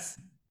 yes.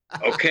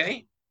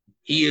 Okay?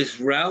 He is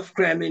Ralph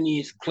Cramden,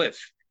 he's Cliff.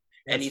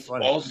 And That's he's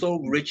funny. also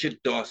Richard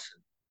Dawson.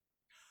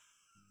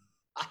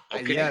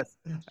 Okay. Yes.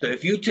 So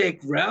if you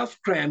take Ralph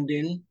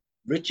Cramden,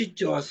 Richard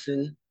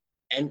Dawson,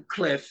 and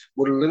Cliff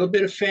with a little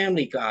bit of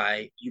Family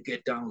Guy, you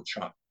get Donald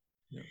Trump.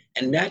 Yeah.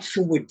 And that's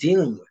who we're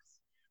dealing with.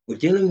 We're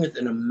dealing with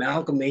an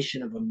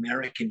amalgamation of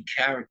American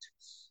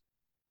characters.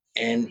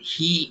 And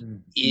he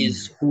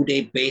is who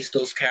they base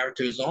those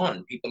characters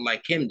on. People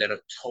like him that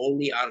are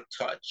totally out of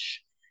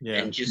touch Yeah.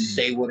 and just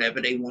say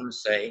whatever they want to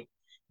say.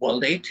 Well,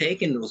 they've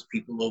taken those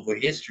people over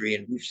history,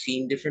 and we've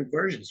seen different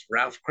versions.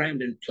 Ralph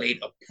Cramden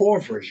played a poor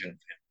version of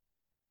him,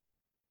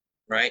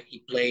 right? He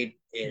played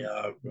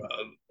I'm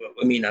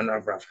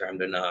not Ralph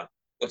Cramden.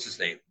 What's his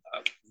name?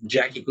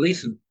 Jackie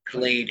Gleason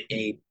played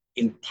a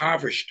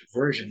impoverished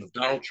version of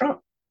Donald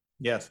Trump.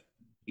 Yes.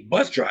 He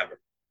bus driver.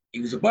 He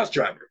was a bus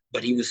driver,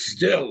 but he was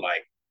still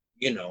like,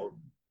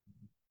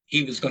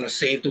 he was going to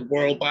save the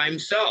world by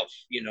himself.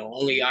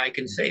 Only I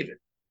can save it.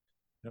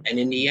 Yep. And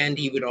in the end,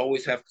 he would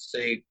always have to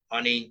say,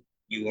 honey,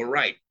 you were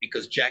right,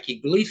 because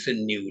Jackie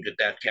Gleason knew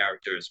that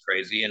character is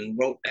crazy and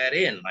wrote that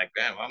in. Like,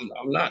 damn, I'm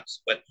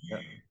nuts. But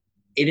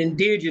it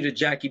endeared you to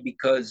Jackie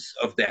because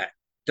of that.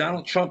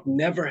 Donald Trump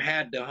never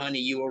had the honey,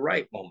 you were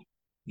right moment.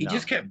 He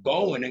just kept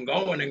going and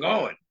going and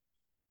going.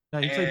 No,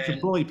 he likes to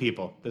bully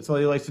people. That's all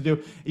he likes to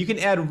do. You can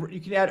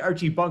add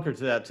Archie Bunker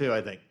to that too,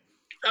 I think.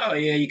 Oh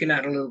yeah, you can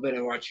add a little bit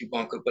of Archie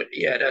Bunker, but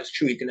yeah, that's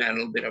true. You can add a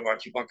little bit of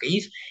Archie Bunker.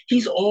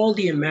 He's all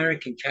the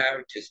American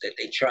characters that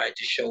they tried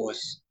to show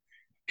us,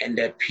 and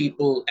that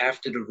people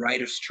after the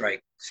writer's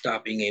strike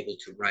stopped being able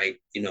to write.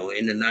 In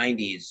the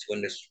 '90s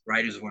when the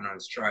writers went on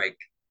strike,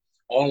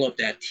 all of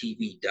that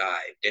TV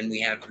died. Then we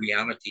had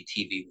reality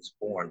TV was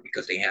born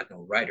because they had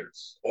no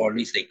writers, or at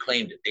least they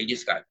claimed it. They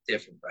just got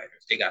different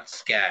writers. They got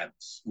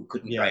scabs who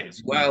couldn't write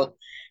as well,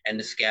 and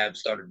the scabs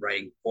started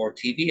writing for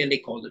TV, and they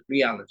called it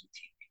reality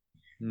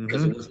TV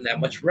because it wasn't that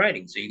much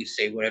writing, so you could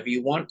say whatever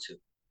you want to,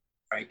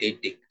 right? They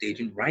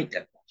didn't write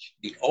that much.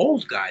 The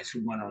old guys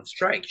who went on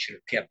strike should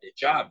have kept their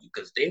job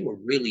because they were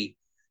really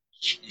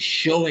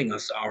showing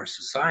us our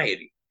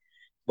society.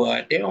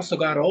 But they also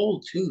got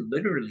old too.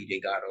 Literally, they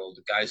got old.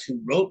 The guys who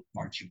wrote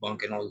Archie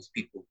Bunker and all those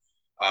people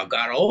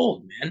got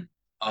old, man.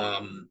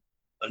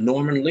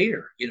 Norman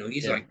Lear,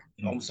 he's like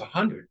almost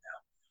 100 now.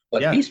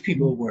 But these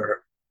people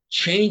were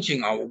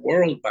changing our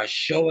world by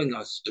showing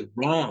us the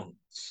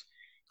wrongs.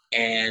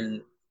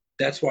 And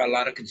that's why a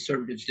lot of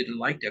conservatives didn't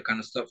like that kind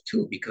of stuff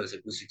too, because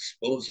it was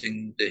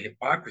exposing the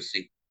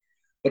hypocrisy.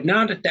 But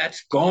now that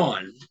that's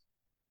gone,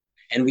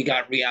 and we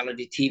got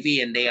reality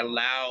TV, and they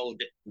allowed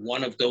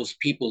one of those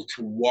people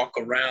to walk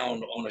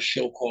around on a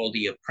show called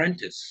The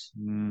Apprentice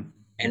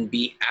and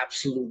be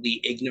absolutely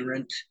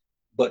ignorant,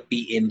 but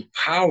be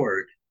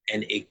empowered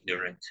and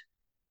ignorant.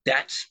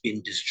 That's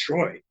been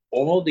destroyed.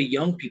 All the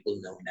young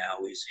people know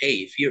now is, hey,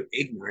 if you're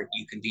ignorant,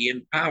 you can be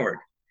empowered.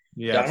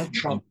 Donald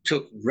Trump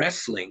took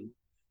wrestling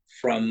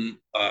from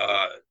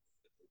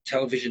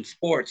television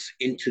sports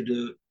into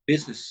the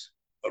business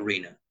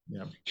arena.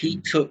 He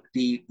took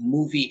the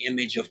movie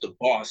image of the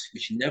boss,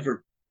 which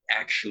never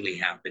actually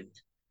happened,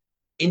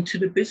 into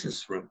the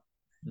business room.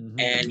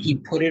 And he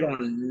put it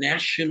on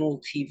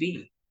national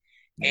TV.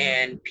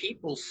 And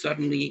people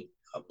suddenly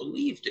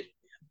believed it.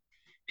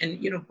 And,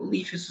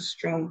 belief is a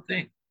strong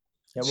thing.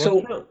 Yeah, well,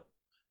 So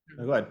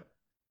oh, go ahead.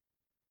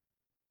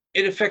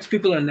 it affects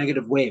people in a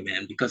negative way,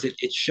 man, because it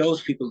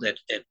shows people that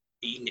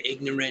being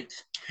ignorant.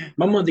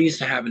 My mother used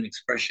to have an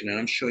expression, and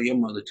I'm sure your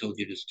mother told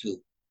you this too.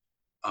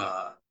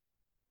 Uh,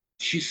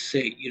 she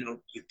say,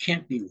 you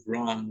can't be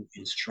wrong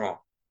and strong.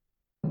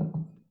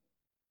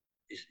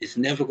 It's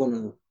never going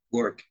to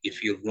work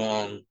if you're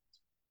wrong.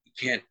 You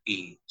can't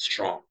be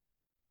strong.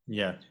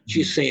 Yeah.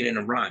 She'd say it in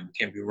a rhyme. You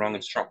can't be wrong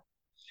and strong.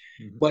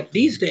 Mhm. But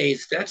these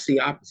days, that's the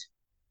opposite.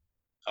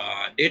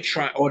 They're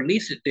trying, or at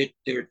least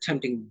they're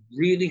attempting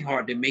really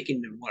hard. They're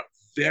making a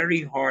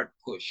very hard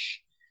push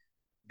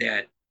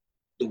that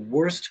the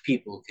worst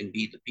people can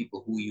be the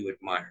people who you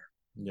admire.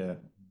 Yeah.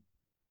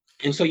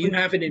 And so you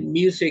have it in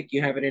music,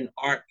 you have it in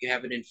art, you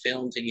have it in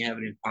films, and you have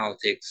it in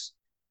politics.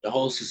 The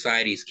whole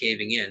society is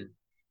caving in.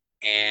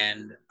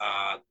 And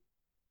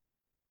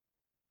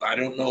I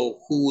don't know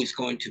who is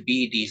going to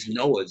be these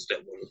Noahs that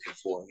we're looking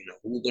for.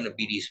 Who are going to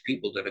be these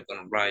people that are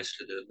going to rise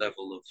to the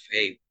level of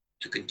faith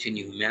to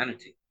continue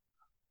humanity?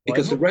 Well, I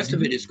Because the hope. rest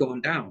of it is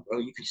going down, bro.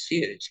 You can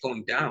see it; it's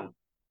going down.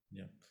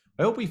 Yeah.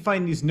 I hope we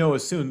find these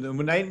Noahs soon. And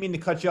when I didn't mean to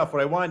cut you off,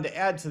 what I wanted to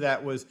add to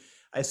that was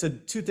I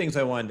said two things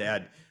I wanted to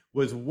add.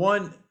 Was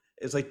one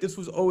is like this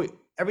was always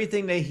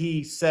everything that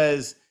he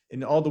says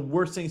and all the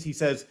worst things he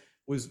says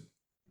was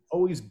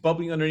always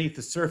bubbling underneath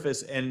the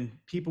surface, and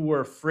people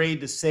were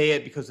afraid to say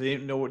it because they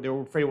didn't know what they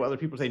were afraid of what other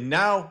people say.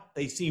 Now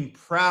they seem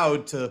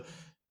proud to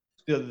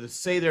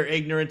say their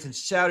ignorance and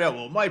shout out,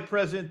 well, my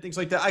president thinks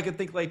like that. I could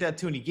think like that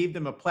too. And he gave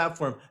them a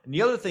platform. And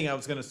the other thing I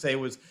was going to say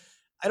was,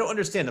 I don't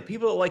understand. The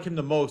people that like him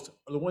the most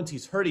are the ones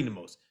he's hurting the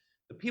most.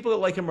 The people that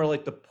like him are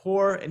like the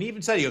poor. And he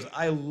even said, he goes,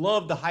 I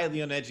love the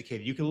highly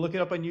uneducated. You can look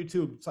it up on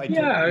YouTube. So I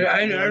Yeah,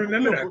 told you, I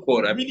remember that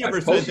quote. we I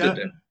never said posted that.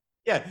 that.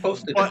 Yeah.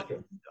 Posted But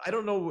that. I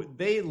don't know.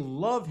 They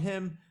love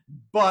him,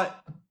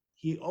 but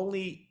he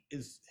only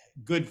is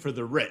good for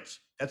the rich.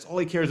 That's all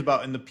he cares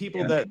about. And the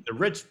people that the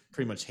rich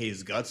pretty much hate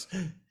his guts.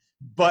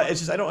 But it's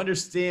just I don't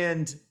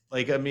understand.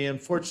 Like, I mean,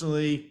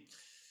 unfortunately,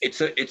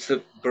 It's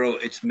a bro.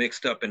 It's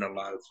mixed up in a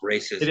lot of it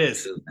racism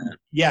is. too, man. And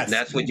Yes,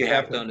 that's what you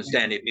have to exactly.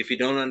 understand. If you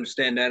don't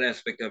understand that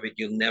aspect of it,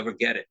 you'll never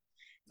get it.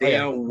 Oh They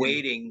yeah. are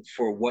waiting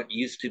for what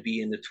used to be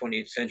in the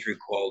 20th century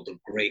called the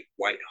Great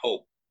White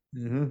Hope.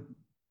 Mm-hmm.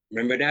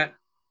 Remember that? Am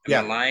I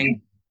Yeah.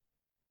 lying?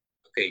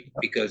 Okay,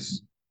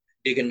 because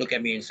they can look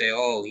at me and say,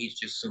 "Oh, he's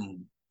just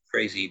some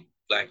crazy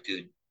black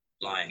dude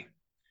lying."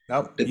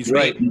 No, The he's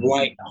right. Great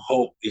White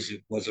Hope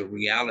was a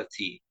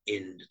reality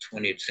in the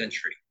 20th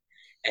century,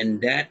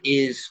 and that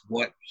is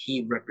what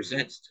he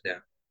represents to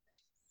them,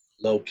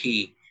 low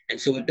key. And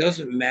so it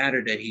doesn't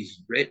matter that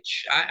he's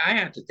rich. I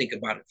had to think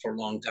about it for a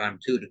long time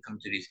too to come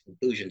to these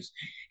conclusions.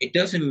 It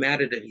doesn't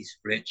matter that he's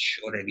rich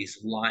or that he's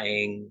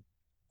lying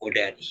or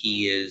that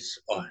he is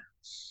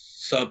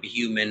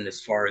subhuman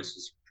as far as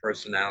his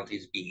personality,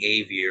 his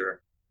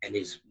behavior, and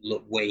his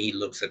way he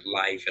looks at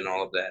life and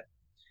all of that.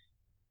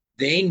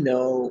 They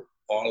know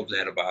all of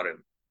that about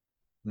him,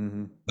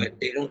 Mm-hmm. but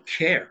they don't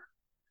care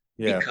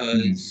Yeah.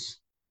 because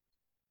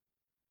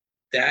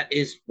that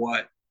is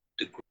what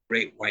the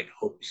Great White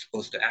Hope is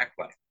supposed to act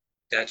like.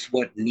 That's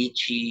what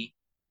Nietzsche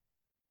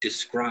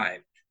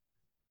described,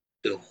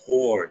 the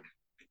horde,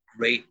 the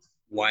great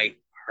white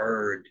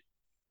herd,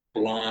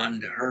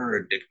 blonde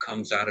herd that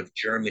comes out of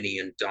Germany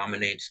and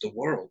dominates the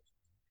world.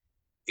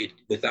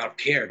 Without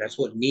care. That's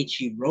what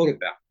Nietzsche wrote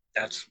about.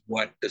 That's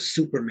what the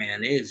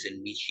Superman is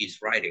in Nietzsche's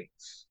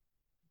writings.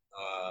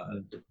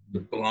 The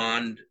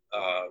blonde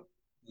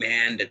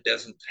man that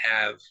doesn't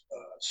have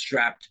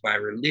strapped by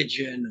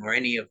religion or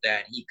any of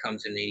that. He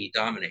comes in and he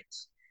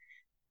dominates.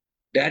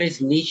 That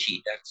is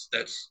Nietzsche.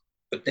 That's.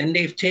 But then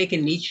they've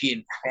taken Nietzsche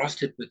and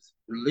crossed it with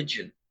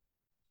religion,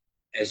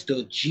 as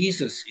though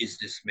Jesus is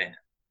this man.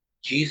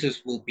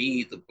 Jesus will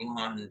be the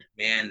blonde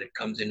man that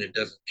comes in and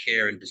doesn't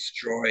care and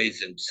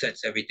destroys and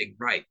sets everything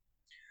right.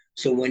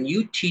 So when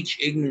you teach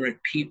ignorant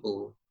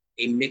people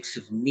a mix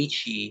of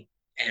Nietzsche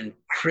and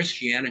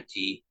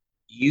Christianity,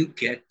 you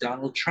get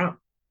Donald Trump.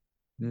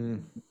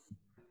 Mm.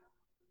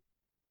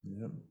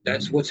 Yep.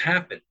 That's what's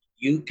happened.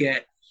 You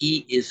get,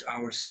 he is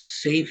our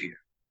savior.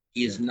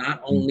 He is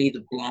not only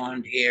the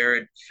blonde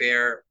haired,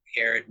 fair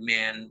haired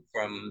man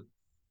from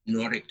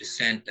Nordic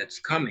descent that's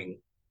coming,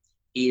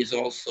 he is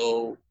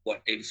also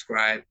what they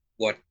describe,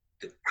 what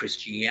the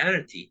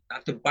Christianity,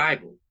 not the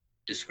Bible,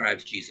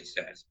 describes Jesus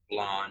as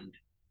blonde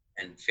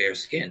and fair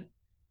skin.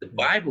 The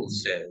Bible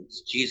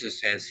says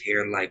Jesus has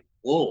hair like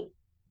wool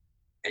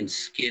and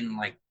skin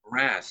like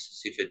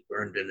brass, as if it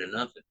burned in an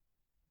oven.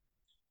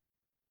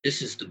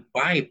 This is the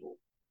Bible.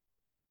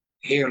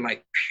 Hair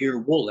like pure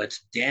wool.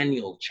 That's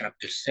Daniel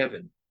chapter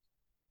 7.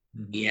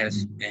 He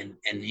has,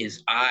 and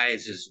his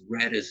eyes as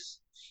red as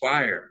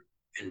fire,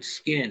 and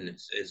skin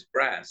as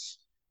brass,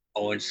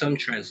 or in some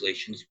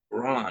translations,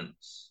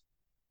 bronze.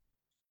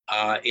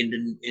 In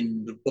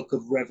the book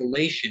of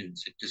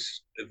Revelations,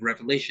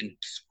 Revelation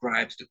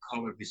describes the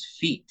color of his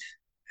feet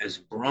as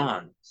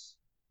bronze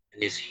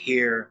and his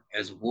hair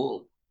as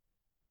wool.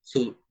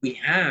 So we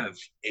have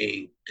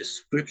a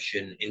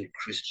description in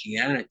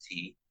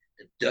Christianity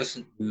that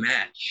doesn't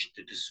match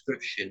the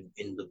description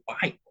in the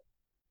Bible.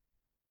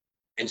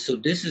 And so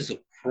this is a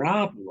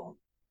problem.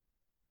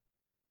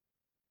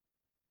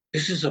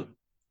 This is a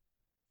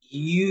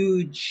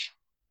huge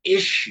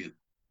issue.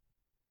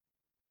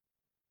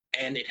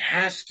 And it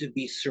has to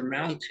be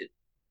surmounted,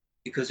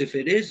 because if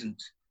it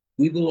isn't,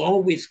 we will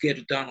always get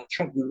a Donald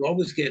Trump. We will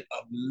always get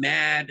a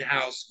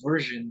madhouse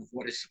version of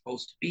what it's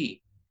supposed to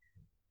be.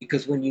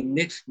 Because when you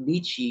mix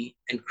Nietzsche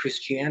and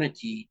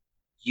Christianity,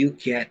 you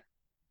get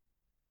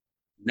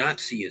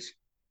Nazism,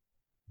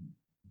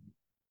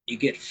 you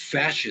get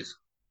fascism.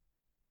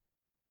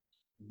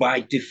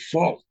 By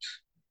default,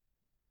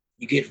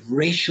 you get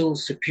racial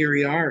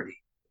superiority.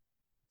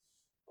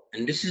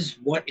 And this is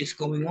what is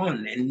going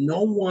on. And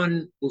no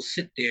one will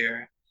sit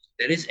there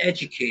that is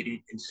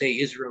educated and say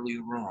Israel,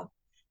 you're wrong.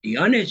 The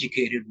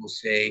uneducated will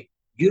say,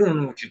 you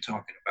don't know what you're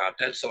talking about.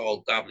 That's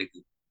all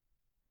gobbledygook.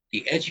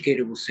 The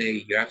educated will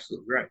say, you're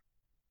absolutely right.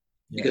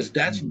 Yeah. Because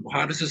that's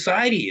how the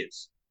society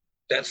is.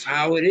 That's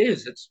how it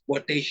is. That's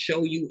what they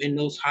show you in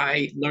those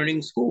high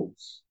learning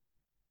schools.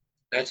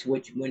 That's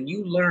what, when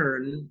you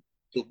learn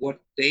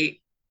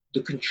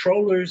the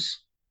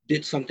controllers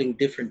did something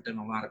different than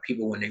a lot of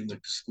people when they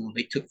went to school.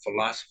 They took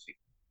philosophy.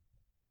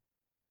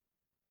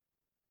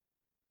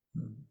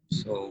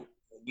 So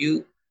when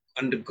you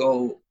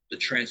undergo the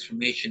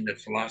transformation that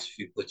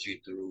philosophy puts you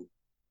through,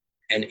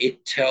 and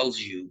it tells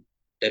you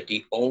that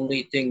the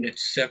only thing that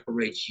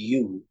separates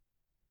you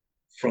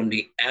from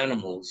the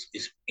animals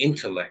is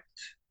intellect,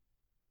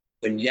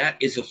 when that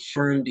is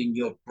affirmed in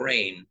your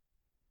brain,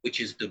 which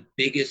is the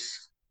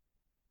biggest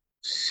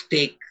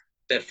stake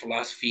that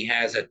philosophy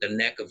has at the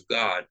neck of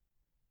God,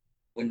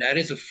 when that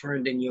is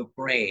affirmed in your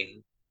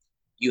brain,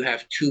 you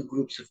have two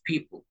groups of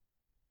people.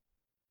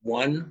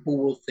 One who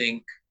will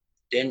think,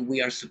 then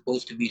we are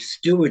supposed to be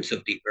stewards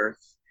of the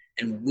earth,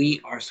 and we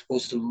are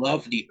supposed to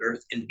love the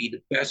earth and be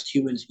the best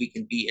humans we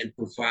can be and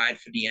provide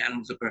for the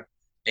animals of earth.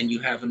 And you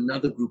have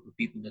another group of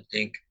people that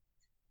think,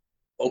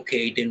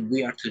 okay, then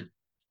we are to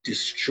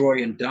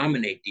destroy and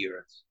dominate the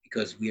earth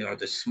because we are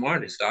the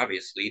smartest,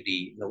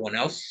 obviously. No one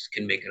else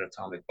can make an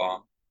atomic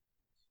bomb.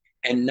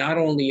 And not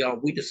only are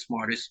we the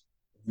smartest,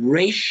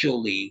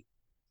 racially,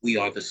 we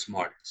are the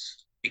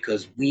smartest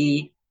because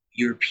we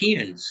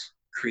Europeans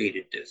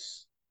created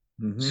this.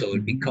 So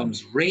it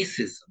becomes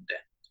racism then,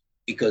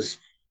 because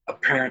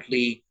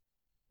apparently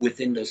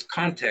within those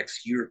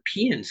contexts,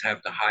 Europeans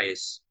have the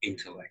highest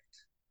intellect.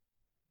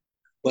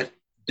 But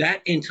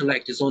that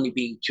intellect is only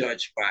being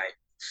judged by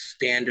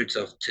standards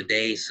of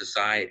today's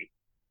society.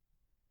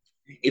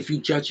 If you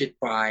judge it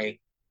by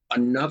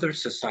another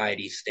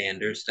society's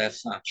standards,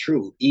 that's not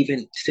true.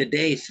 Even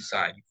today's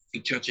society, if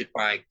you judge it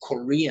by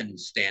Korean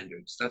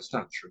standards, that's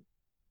not true.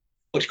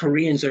 But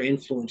Koreans are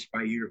influenced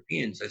by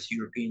Europeans as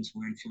Europeans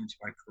were influenced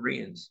by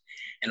Koreans.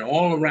 And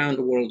all around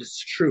the world, it's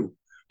true.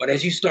 But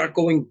as you start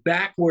going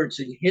backwards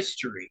in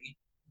history,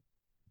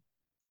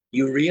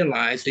 you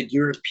realize that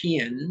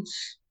Europeans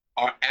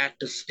are at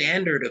the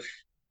standard of,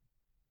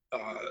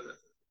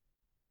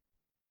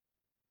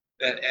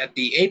 at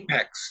the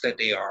apex that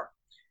they are,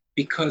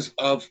 because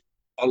of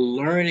a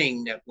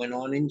learning that went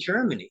on in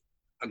Germany,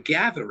 a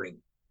gathering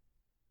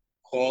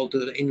called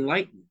the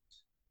Enlightenment.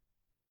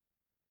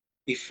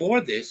 Before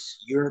this,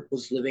 Europe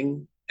was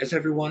living as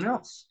everyone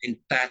else in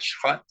thatched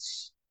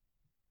huts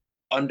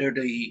under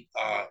the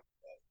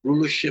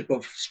rulership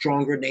of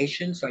stronger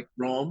nations like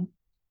Rome,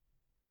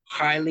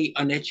 highly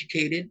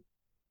uneducated,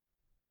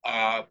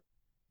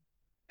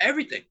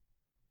 everything.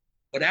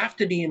 But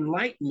after the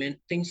Enlightenment,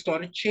 things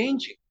started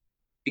changing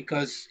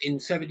because in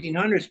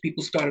 1700s,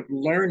 people started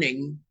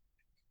learning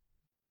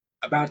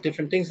about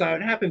different things. Now,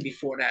 it happened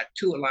before that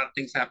too. A lot of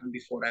things happened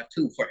before that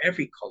too, for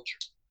every culture.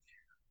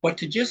 But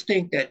to just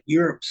think that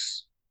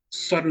Europe's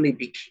suddenly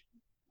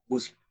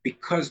was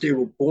because they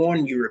were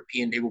born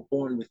European, they were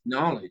born with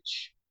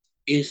knowledge,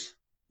 is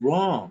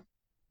wrong.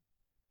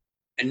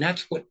 And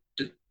that's what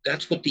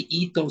the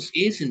ethos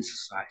is in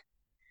society,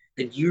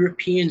 that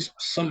Europeans are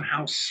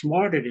somehow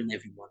smarter than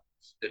everyone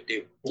else, that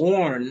they're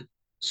born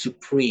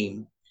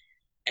supreme.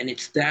 And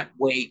it's that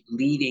way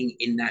leading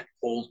in that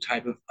whole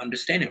type of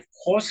understanding. Of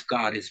course,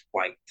 God is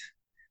white,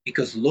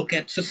 because look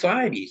at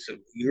society. So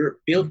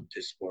Europe built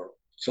this world.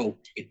 So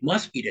it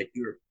must be that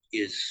Europe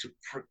is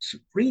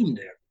supreme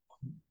there.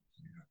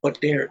 But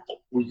they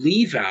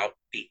leave out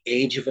the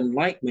Age of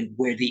Enlightenment,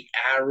 where the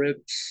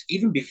Arabs,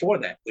 even before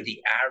that, where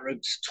the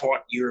Arabs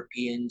taught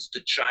Europeans,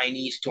 the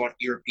Chinese taught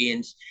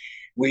Europeans,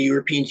 where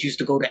Europeans used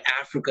to go to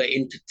Africa,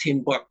 into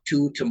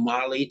Timbuktu, to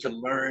Mali, to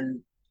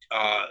learn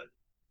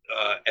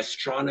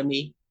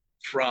astronomy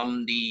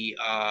from the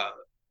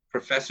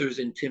professors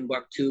in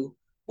Timbuktu,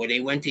 where they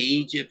went to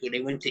Egypt, where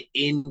they went to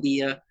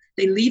India.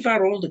 They leave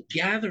out all the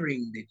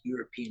gathering that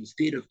Europeans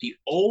did of the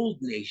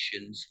old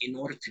nations in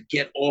order to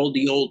get all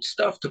the old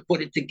stuff to put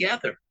it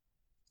together.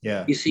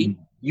 Yeah. You see,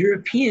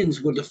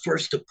 Europeans were the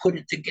first to put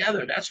it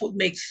together. That's what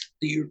makes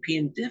the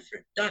European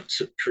different, not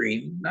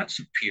supreme, not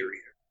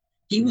superior.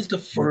 He was the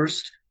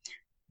first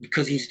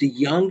because he's the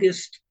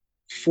youngest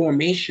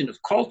formation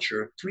of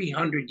culture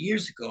 300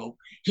 years ago,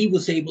 he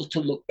was able to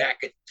look back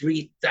at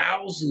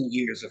 3,000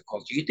 years of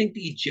culture. You think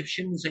the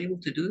Egyptian was able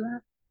to do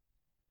that?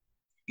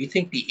 You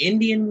think the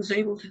Indian was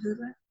able to do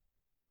that?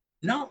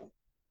 No,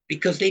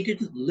 because they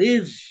didn't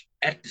live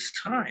at this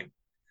time.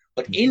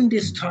 But in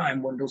this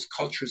time, when those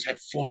cultures had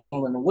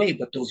fallen away,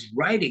 but those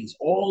writings,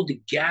 all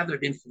the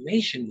gathered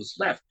information was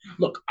left.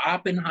 Look,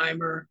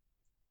 Oppenheimer,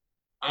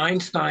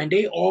 Einstein,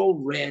 they all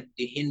read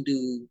the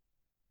Hindu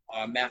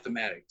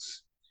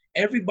mathematics.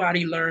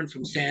 Everybody learned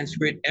from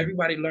Sanskrit.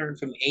 Everybody learned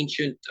from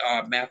ancient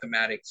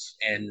mathematics,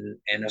 and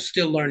are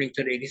still learning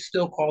today. They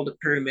still call the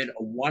pyramid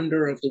a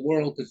wonder of the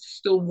world because they're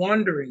still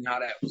wondering how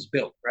that was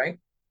built, right?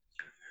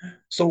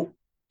 So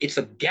it's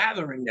a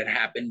gathering that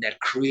happened that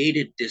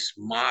created this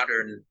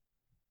modern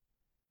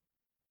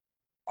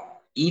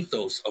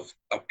ethos of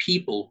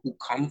people who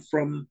come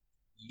from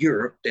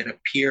Europe that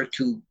appear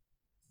to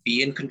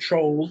be in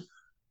control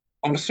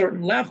on a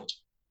certain level.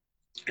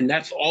 And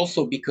that's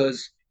also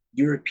because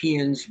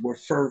Europeans were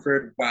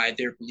fervored by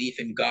their belief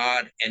in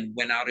God and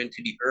went out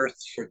into the earth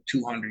for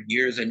 200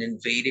 years and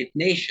invaded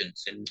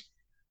nations and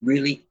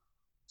really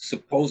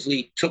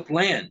supposedly took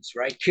lands,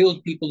 right?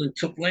 Killed people and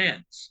took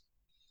lands.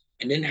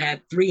 And then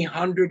had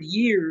 300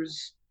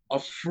 years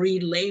of free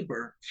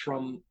labor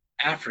from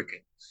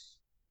Africans.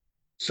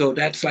 So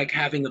that's like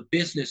having a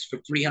business for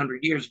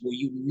 300 years where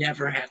you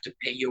never had to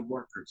pay your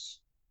workers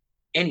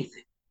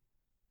anything.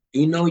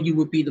 You know, you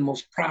would be the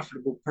most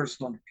profitable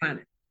person on the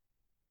planet.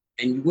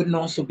 And you wouldn't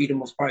also be the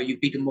most powerful,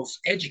 you'd be the most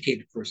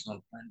educated person on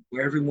the planet,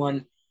 where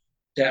everyone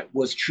that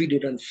was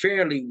treated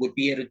unfairly would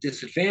be at a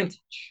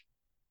disadvantage.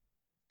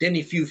 Then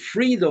if you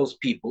free those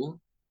people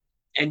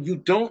and you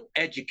don't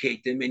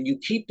educate them and you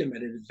keep them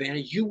at an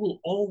advantage, you will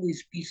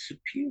always be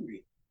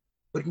superior.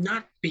 But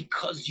not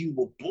because you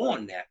were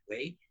born that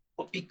way,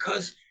 but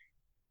because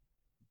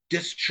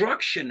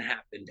destruction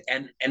happened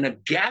and a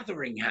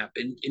gathering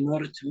happened in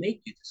order to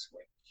make you this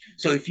way.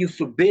 So if you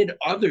forbid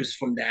others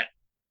from that,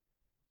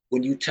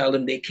 when you tell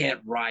them they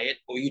can't riot,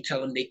 or you tell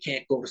them they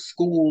can't go to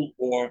school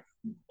or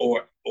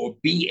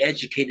be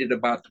educated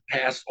about the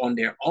past on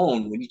their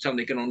own, when you tell them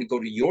they can only go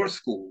to your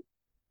school,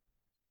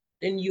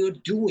 then you're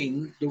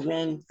doing the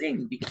wrong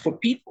thing for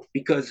people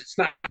because it's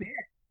not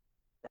fair,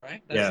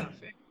 right? That's not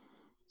fair.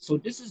 So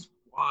this is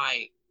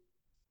why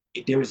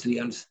there's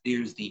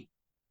the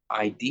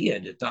idea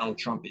that Donald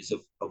Trump is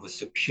of a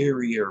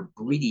superior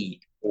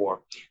breed,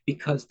 or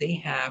because they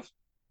have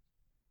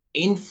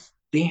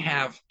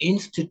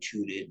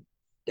instituted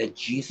that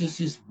Jesus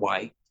is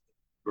white,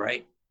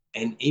 right?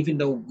 And even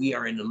though we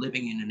are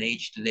living in an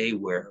age today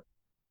where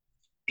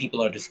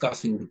people are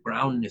discussing the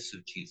brownness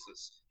of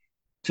Jesus,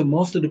 to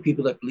most of the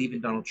people that believe in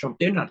Donald Trump,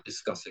 they're not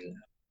discussing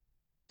that.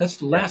 That's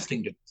the last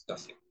thing they're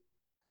discussing.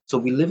 So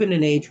we live in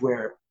an age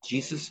where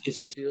Jesus is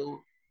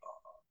still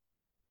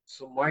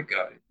some white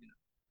guy, you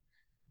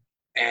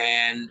know,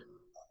 and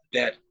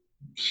that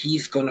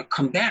he's going to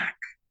come back.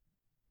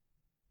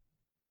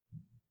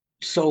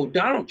 So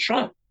Donald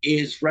Trump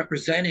is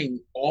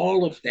representing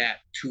all of that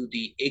to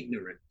the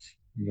ignorant.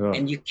 Yeah.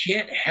 And you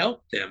can't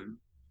help them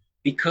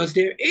because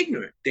they're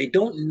ignorant. They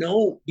don't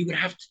know. You would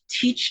have to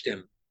teach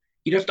them.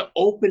 You'd have to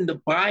open the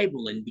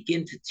Bible and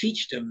begin to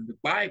teach them the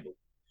Bible.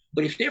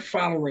 But if they're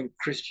following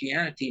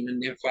Christianity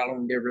and they're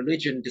following their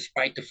religion,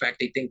 despite the fact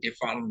they think they're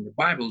following the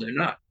Bible, they're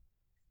not.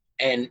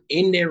 And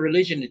in their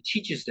religion, it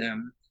teaches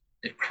them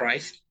that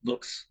Christ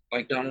looks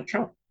like Donald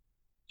Trump.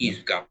 He's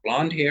got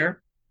blonde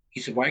hair.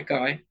 He's a white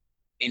guy.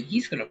 And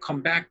he's going to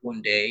come back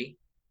one day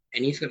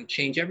and he's going to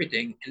change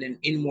everything. And then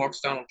in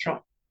walks Donald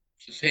Trump.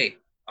 Says, hey,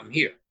 I'm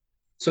here.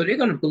 So they're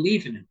going to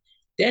believe in him.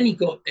 Then he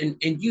goes, and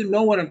you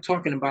know what I'm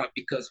talking about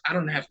because I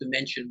don't have to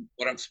mention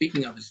what I'm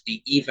speaking of is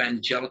the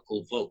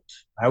evangelical vote.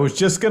 I was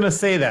just going to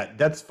say that.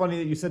 That's funny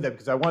that you said that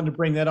because I wanted to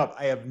bring that up.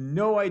 I have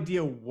no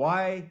idea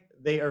why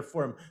they are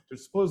for him. They're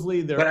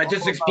supposedly they're. But I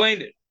just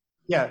explained it.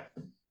 Yeah.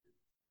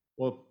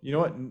 Well, you know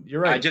what?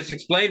 You're right. I just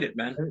explained it,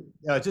 man.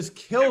 It just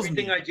kills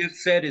Everything me. I just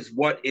said is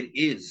what it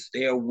is.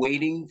 They are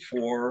waiting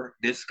for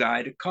this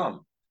guy to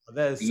come.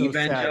 That is the so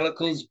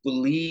evangelicals sad.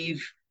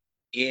 Believe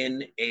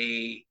in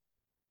a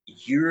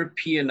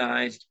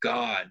Europeanized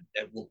God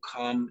that will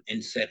come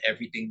and set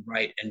everything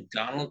right. And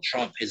Donald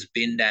Trump has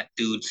been that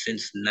dude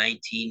since the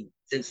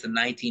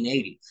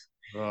 1980s.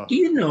 Do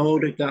you know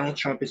that Donald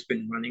Trump has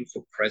been running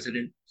for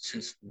president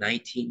since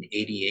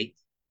 1988?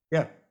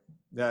 Yeah.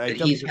 That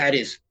he's had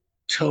his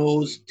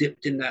toes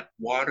dipped in that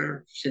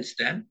water since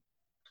then?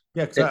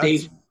 Yeah. That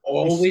they've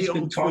always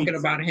been talking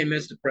about him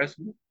as the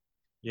president?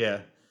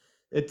 Yeah.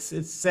 It's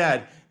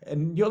sad.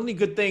 And the only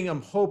good thing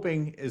I'm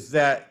hoping is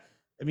that,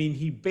 I mean,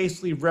 he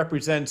basically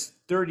represents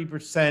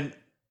 30%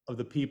 of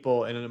the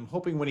people. And I'm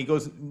hoping when he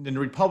goes, and the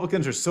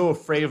Republicans are so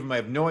afraid of him. I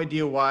have no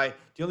idea why.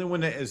 The only one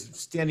that is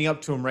standing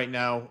up to him right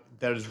now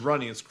that is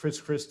running is Chris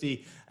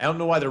Christie. I don't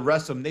know why the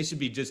rest of them, they should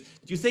be just,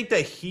 do you think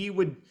that he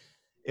would,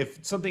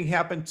 if something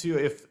happened to,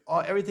 if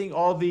all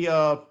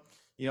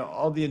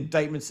the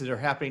indictments that are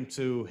happening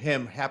to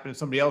him happen to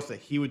somebody else, that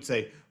he would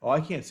say, oh, I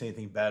can't say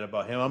anything bad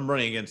about him. I'm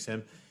running against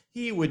him.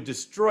 he would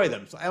destroy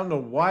them. So I don't know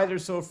why they're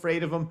so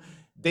afraid of him.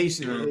 They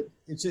should, Mm.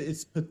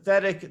 it's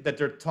pathetic that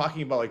they're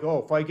talking about like,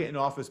 oh, if I get in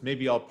office,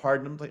 maybe I'll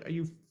pardon him. Like, are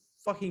you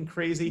fucking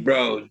crazy?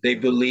 Bro, they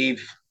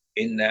believe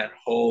in that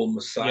whole Yeah,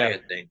 Messiah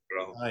thing,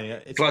 bro. yeah,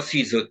 it's Plus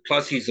he's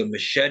a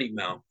machete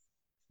mouth.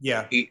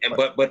 yeah,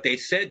 But they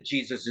said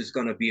Jesus is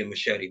gonna be a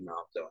machete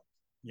mouth though.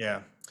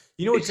 yeah.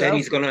 You know They what's said else?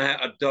 he's gonna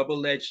have a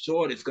double-edged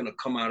sword is gonna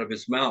come out of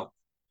his mouth.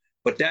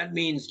 But that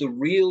means the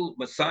real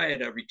Messiah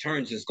that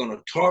returns is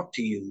gonna talk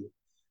to you,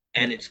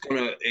 and it's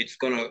gonna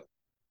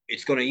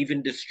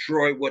even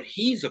destroy what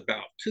he's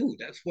about too.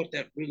 That's what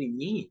that really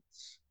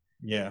means.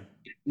 Yeah,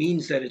 It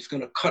means that it's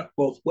gonna cut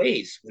both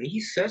ways. When he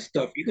says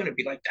stuff, you're gonna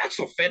be like, that's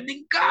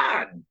offending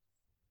God.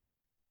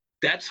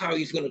 That's how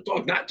he's gonna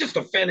talk, not just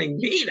offending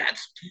me.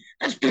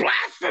 That's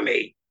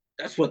blasphemy.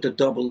 That's what the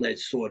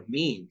double-edged sword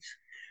means.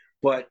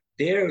 But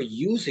they're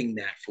using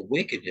that for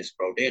wickedness,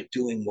 bro. They're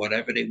doing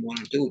whatever they want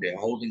to do. They're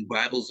holding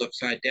Bibles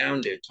upside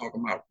down. They're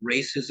talking about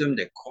racism.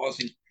 They're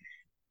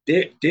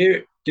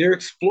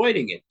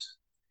exploiting it.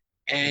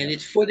 And yeah,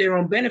 it's for their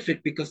own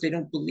benefit because they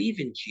don't believe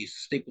in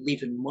Jesus. They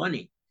believe in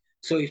money.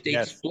 So if they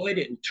yes. exploit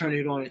it and turn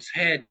it on its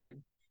head,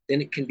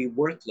 then it can be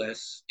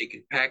worthless. They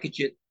can package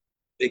it,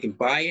 they can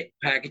buy it,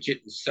 package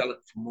it, and sell it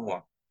for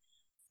more.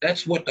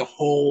 That's what the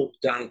whole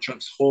Donald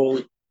Trump's whole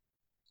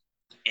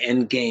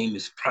end game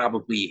is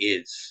probably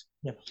is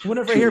Yeah.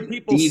 Whenever I hear to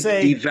people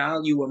say,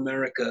 devalue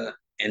America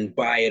and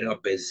buy it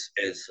up as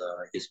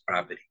his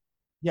property.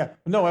 yeah,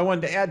 no, I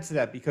wanted to add to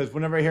that because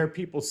whenever I hear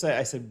people say,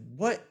 I said,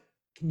 what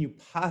can you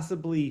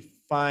possibly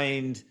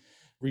find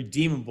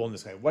redeemable in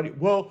this guy? What?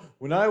 Well,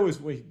 when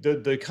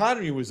the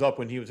economy was up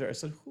when he was there, I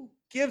said, who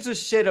gives a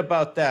shit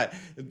about that?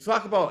 And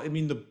talk about, I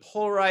mean, the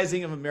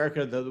polarizing of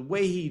America, the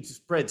way he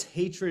spreads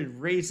hatred,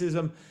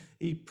 racism.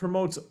 He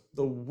promotes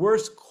the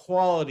worst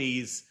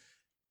qualities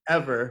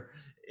ever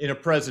in a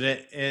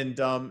president, and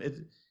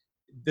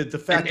the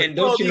fact that And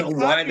well, don't you the know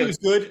why economy was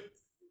good.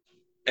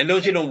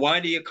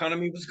 the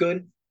economy was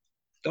good?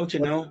 Don't you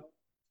know?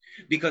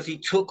 Because he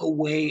took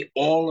away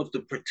all of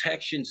the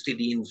protections to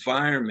the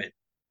environment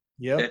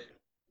that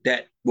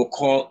Yep.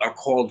 are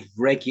called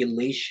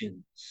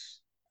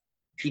regulations.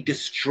 He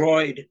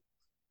destroyed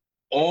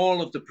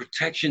all of the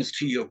protections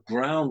to your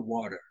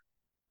groundwater.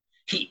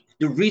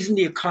 The reason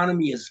the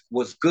economy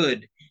was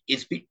good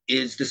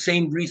is the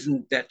same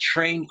reason that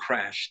train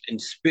crashed and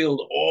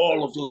spilled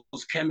all of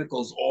those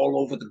chemicals all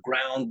over the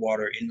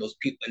groundwater in those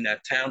people in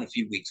that town a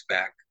few weeks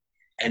back,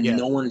 and Yeah.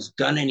 no one has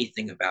done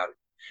anything about it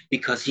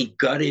because he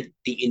gutted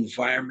the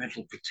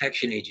Environmental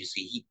Protection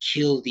Agency. He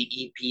killed the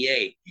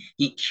EPA.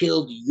 He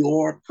killed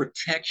your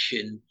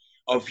protection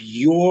of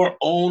your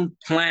own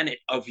planet,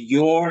 of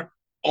your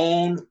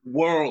own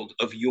world,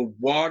 of your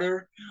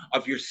water,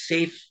 of your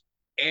safe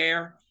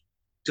air.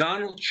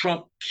 Donald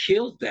Trump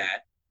killed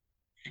that.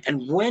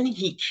 And when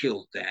he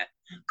killed that,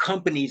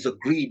 companies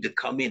agreed to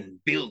come in and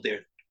build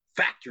their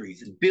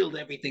factories and build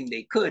everything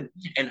they could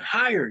and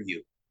hire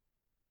you.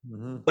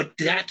 Hmm. But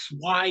that's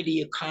why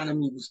the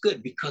economy was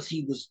good, because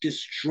he was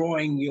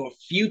destroying your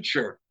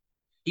future.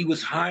 He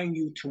was hiring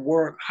you to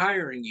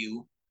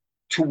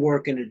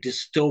work in a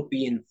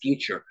dystopian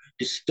future.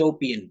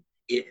 Dystopian.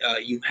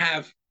 You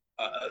have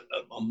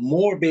a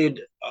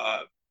morbid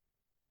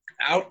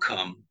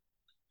outcome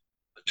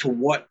to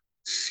what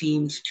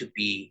seems to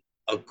be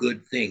a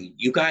good thing.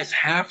 You guys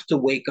have to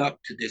wake up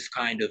to this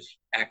kind of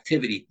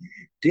activity.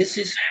 This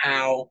is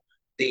how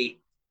they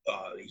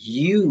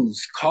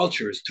use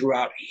cultures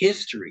throughout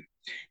history.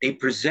 They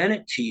present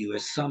it to you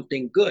as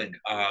something good.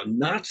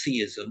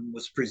 Nazism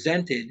was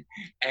presented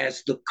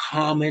as the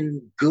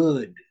common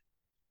good.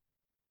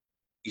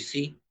 You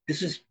see,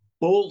 this is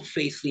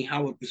bold-facedly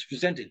how it was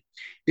presented.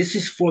 This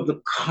is for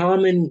the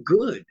common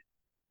good.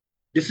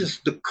 This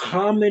is the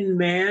common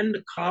man,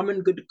 the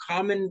common good, the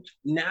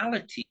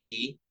commonality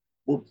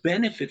will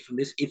benefit from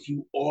this if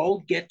you all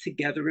get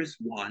together as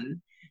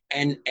one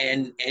and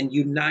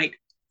unite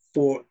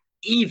for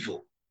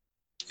evil,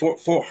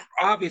 for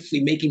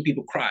obviously making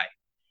people cry.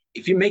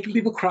 If you're making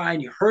people cry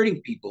and you're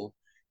hurting people,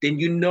 then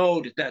you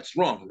know that that's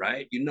wrong,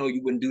 right? You know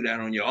you wouldn't do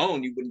that on your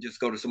own. You wouldn't just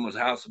go to someone's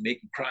house and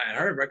make them cry and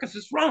hurt, right? Because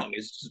it's wrong.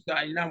 It's just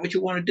not what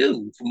you want to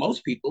do for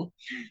most people.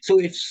 So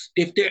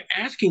if they're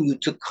asking you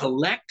to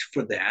collect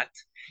for that,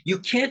 you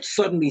can't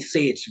suddenly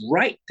say it's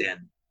right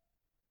then.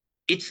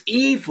 It's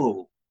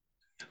evil,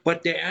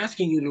 but they're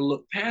asking you to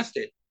look past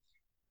it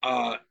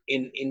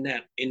in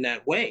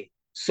that way.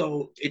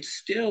 So it's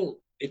still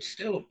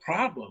a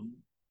problem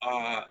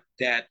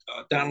that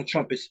Donald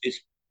Trump is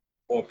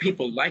or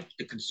people like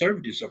the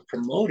conservatives are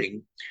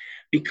promoting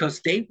because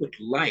they would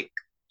like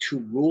to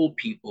rule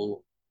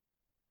people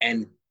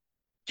and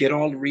get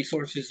all the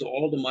resources,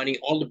 all the money,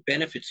 all the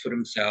benefits for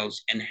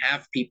themselves, and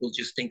have people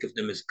just think of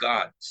them as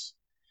gods.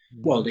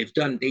 Well,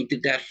 Hmm. they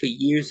did that for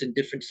years in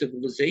different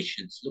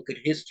civilizations. Look at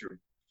history.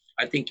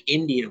 I think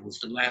India was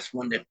the last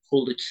one that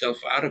pulled itself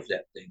out of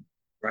that thing,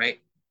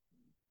 right?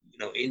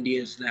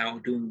 India is now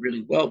doing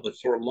really well, but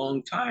for a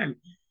long time,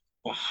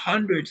 for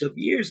hundreds of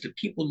years, the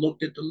people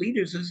looked at the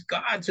leaders as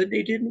gods and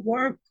they didn't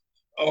work.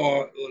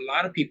 or a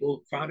lot of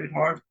people found it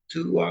hard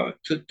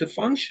to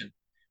function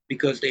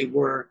because they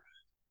were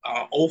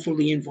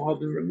overly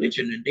involved in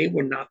religion, and they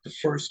were not the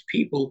first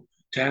people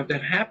to have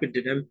that happen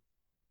to them.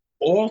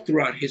 All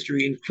throughout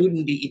history,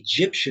 including the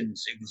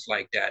Egyptians, it was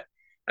like that.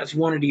 That's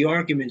one of the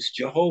arguments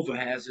Jehovah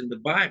has in the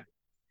Bible.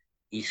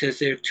 He says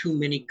there are too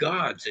many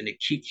gods and it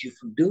keeps you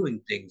from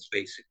doing things,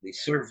 basically.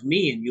 Serve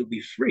me and you'll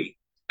be free.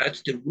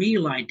 That's the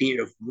real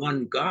idea of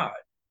one God.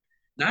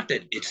 Not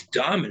that it's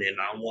dominant,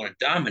 I want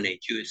to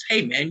dominate you. It's,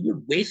 hey, man,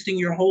 you're wasting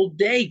your whole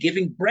day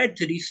giving bread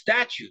to these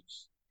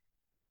statues.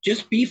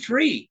 Just be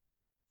free.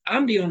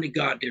 I'm the only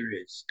God there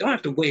is. Don't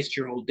have to waste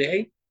your whole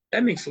day.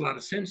 That makes a lot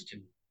of sense to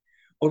me.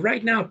 Well,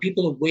 right now,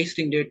 people are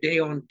wasting their day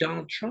on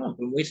Donald Trump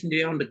and wasting their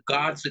day on the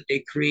gods that they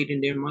create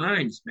in their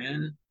minds,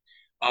 man.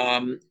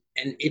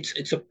 And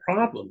it's a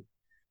problem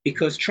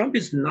because Trump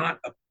is not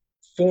a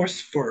force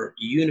for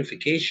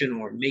unification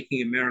or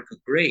making America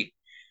great.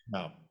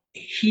 No.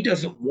 He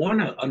doesn't want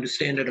to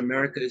understand that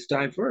America is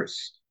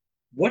diverse.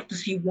 What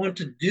does he want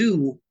to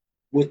do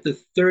with the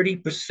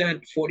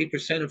 30%,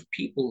 40% of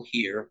people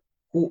here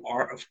who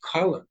are of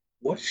color?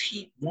 What does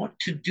he want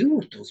to do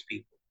with those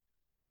people?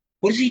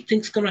 What does he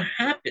think's going to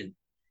happen?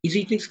 Is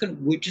he thinks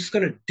we're just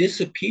going to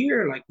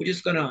disappear? Like we're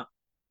just going to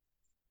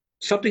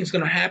something's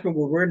going to happen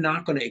where we're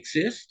not going to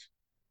exist?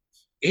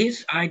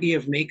 His idea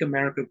of make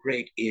America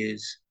great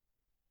is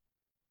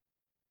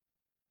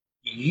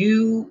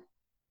you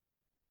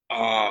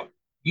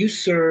you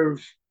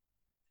serve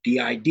the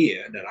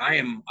idea that I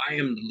am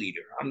the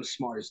leader, I'm the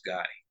smartest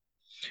guy,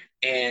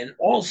 and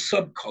all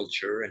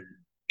subculture and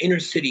inner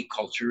city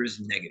culture is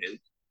negative,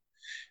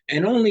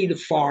 and only the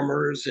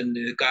farmers and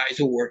the guys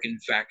who work in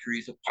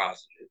factories are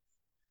positive.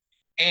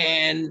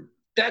 And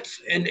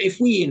if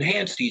we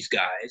enhance these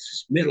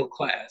guys, middle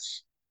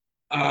class,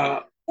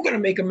 we're going to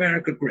make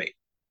America great.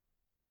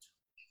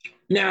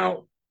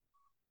 Now,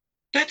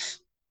 that's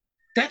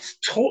that's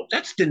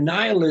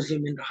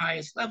denialism in the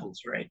highest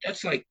levels, right?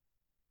 That's like,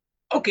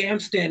 okay, I'm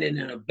standing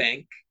in a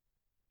bank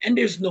and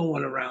there's no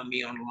one around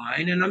me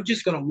online, and I'm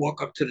just gonna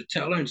walk up to the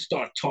teller and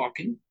start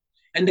talking.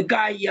 And the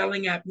guy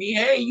yelling at me,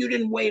 "Hey, you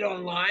didn't wait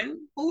online.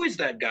 Who is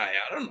that guy?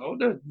 I don't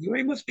know.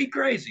 He must be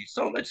crazy."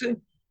 So let's say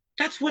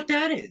that's what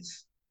that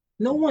is.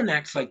 No one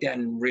acts like that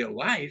in real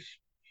life.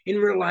 In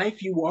real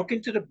life, you walk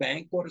into the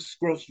bank or the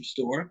grocery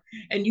store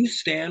and you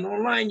stand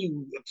online.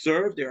 You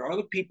observe there are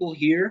other people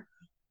here.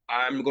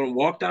 I'm going to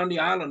walk down the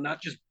aisle and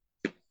not just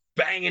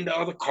bang into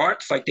other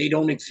carts like they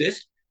don't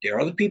exist. There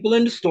are other people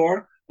in the store.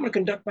 I'm going to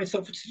conduct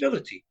myself with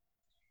civility.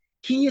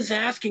 He is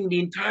asking the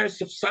entire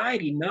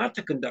society not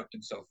to conduct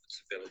himself with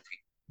civility.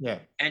 Yeah.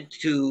 And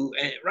to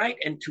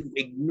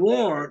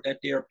ignore that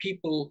there are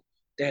people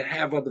that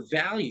have other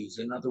values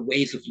and other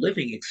ways of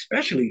living,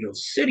 especially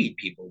those city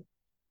people.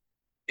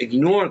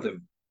 Ignore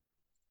them.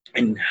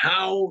 And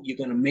how you're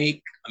going to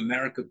make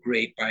America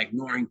great by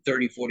ignoring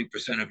 30,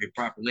 40% of your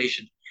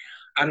population.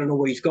 I don't know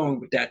where he's going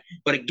with that.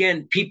 But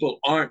again, people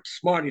aren't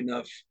smart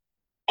enough,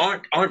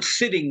 aren't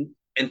sitting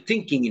and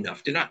thinking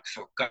enough. They're not,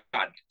 oh God,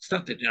 it's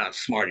not that they're not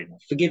smart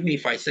enough. Forgive me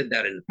if I said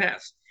that in the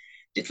past.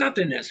 It's not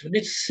that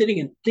they're sitting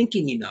and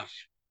thinking enough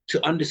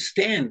to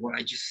understand what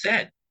I just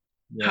said.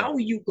 Yeah. How are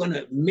you going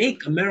to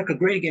make America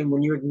great again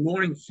when you're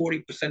ignoring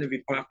 40% of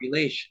your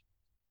population?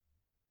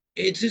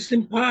 It's just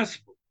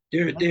impossible.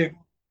 They're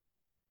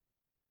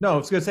No, I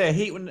was gonna say I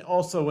hate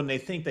when they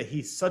think that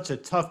he's such a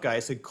tough guy.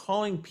 So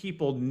calling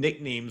people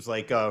nicknames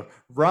like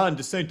Ron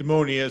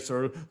DeSanctimonious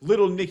or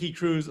Little Nicky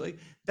Cruz, like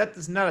that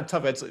is not a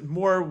tough guy. It's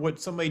more what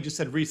somebody just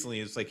said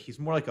recently. It's like he's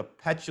more like a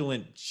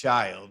petulant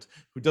child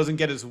who doesn't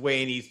get his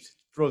way and he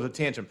throws a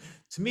tantrum.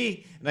 To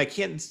me, and I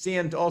can't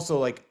stand also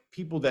like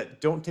people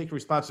that don't take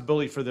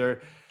responsibility for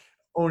their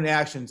own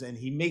actions, and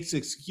he makes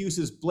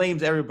excuses,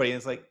 blames everybody, and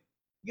it's like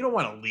you don't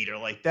want a leader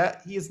like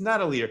that. He is not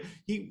a leader.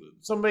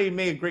 Somebody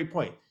made a great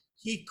point.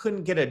 He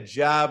couldn't get a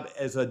job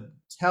as a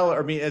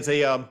as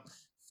a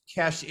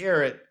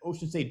cashier at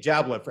Ocean State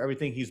Job for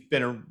everything he's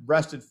been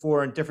arrested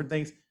for and different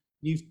things.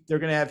 They're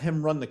going to have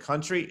him run the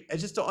country. I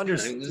just don't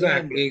understand.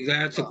 Exactly.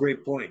 That's a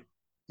great point.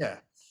 Yeah.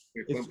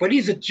 But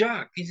he's a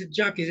jock. He's a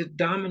jock. He's a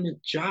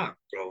dominant jock,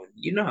 bro.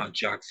 You know how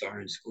jocks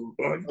are in school,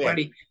 bro.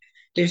 Everybody,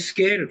 they're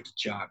scared of the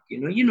jock.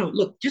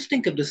 Look, just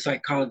think of the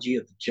psychology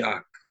of the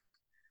jock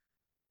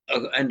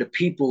and the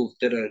people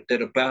that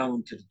are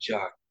bound to the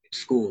jock.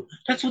 School.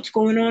 That's what's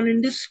going on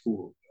in this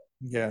school.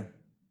 Yeah.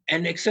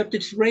 And except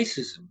it's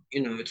racism.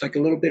 It's like a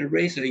little bit of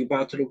racism. You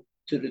bow to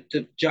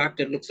the jock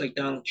that looks like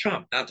Donald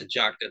Trump, not the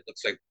jock that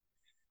looks like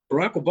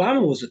Barack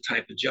Obama was a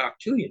type of jock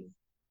too,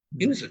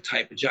 He was a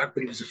type of jock,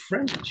 but he was a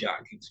friendly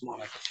jock. He was more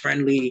like a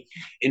friendly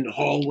in the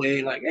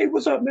hallway, like, hey,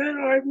 what's up, man?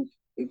 All right.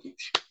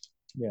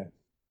 Yeah.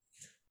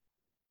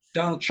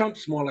 Donald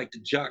Trump's more like the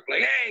jock,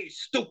 like, hey,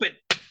 stupid,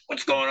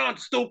 what's going on,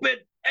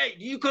 stupid? Hey,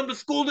 do you come to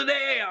school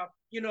today?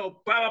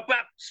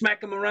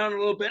 Smack him around a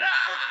little bit.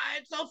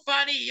 It's so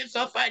funny. You're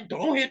so funny.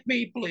 Don't hit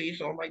me, please.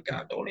 Oh my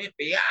God, don't hit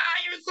me.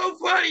 You're so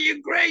funny. You're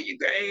great. You're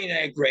great. Ain't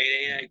that great?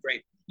 Ain't that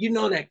great? You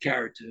know that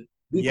character.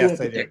 We grew up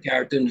with that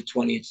character in the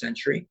 20th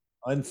century.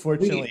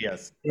 Unfortunately,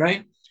 yes.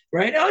 Right?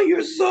 right? Oh,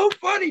 you're so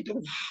funny.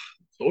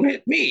 Don't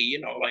hit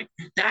me. Like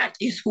that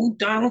is who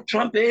Donald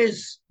Trump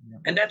is. Yeah.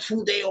 And that's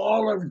who they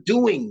all are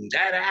doing,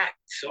 that act.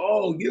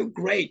 Oh, you're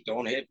great.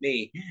 Don't hit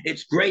me.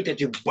 It's great that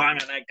you're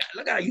banging that guy.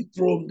 Look how you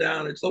threw him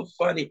down. It's so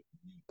funny.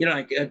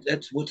 Like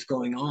that's what's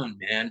going on,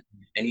 man.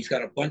 And he's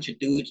got a bunch of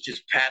dudes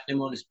just patting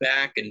him on his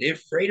back, and they're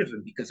afraid of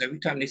him because every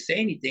time they say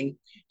anything,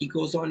 he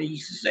goes on and he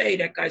says, "Hey,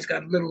 that guy's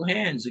got little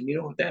hands," and you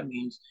know what that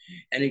means.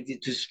 And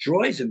it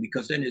destroys him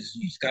because then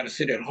he's got to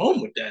sit at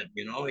home with that.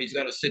 He's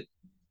got to sit.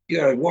 You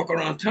got to walk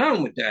around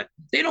town with that.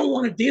 They don't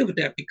want to deal with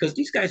that because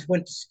these guys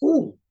went to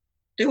school.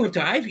 They went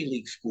to Ivy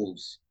League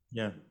schools.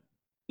 Yeah.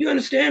 You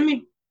understand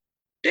me?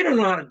 They don't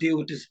know how to deal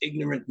with this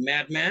ignorant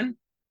madman.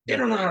 They Yeah.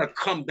 don't know how to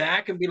come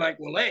back and be like,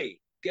 well, hey,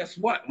 guess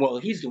what? Well,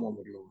 he's the one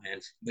with little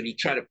hands, but he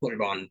tried to put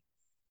it on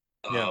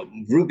Yeah.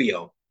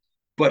 Rubio.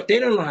 But they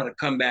don't know how to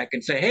come back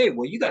and say, hey,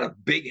 well, you got a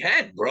big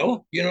head,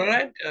 bro. You know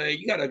that?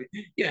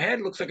 Your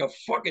head looks like a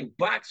fucking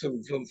box of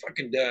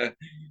fucking,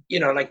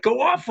 like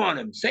go off on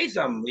him. Say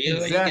something.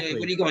 Exactly.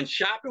 What are you going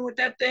shopping with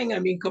that thing? I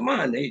mean, come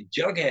on. Hey,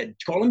 Jughead.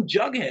 Call him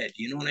Jughead.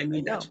 You know what I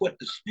mean? I That's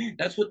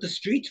what the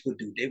streets would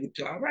do. They would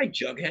say, all right,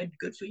 Jughead,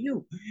 good for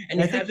you. And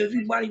I you think have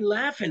everybody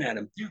laughing at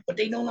him. But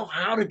they don't know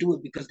how to do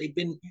it because they've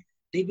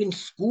been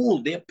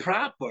schooled. They're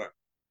proper.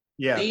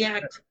 yeah.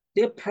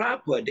 They're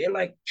proper. They're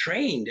like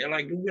trained. They're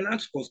like, we're not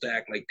supposed to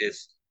act like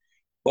this.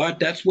 But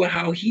that's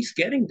how he's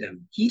getting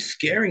them. He's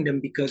scaring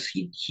them because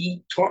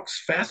he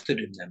talks faster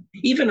than them.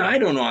 Even I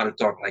don't know how to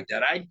talk like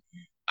that.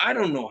 I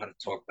don't know how to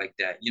talk like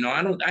that.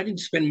 I didn't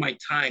spend my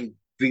time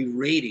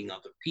berating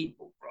other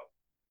people, bro.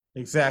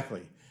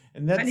 Exactly.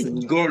 And I that's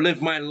didn't go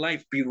live my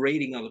life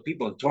berating other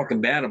people and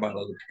talking bad about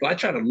other people. I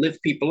try to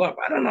lift people up.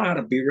 I don't know how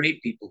to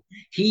berate people.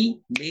 He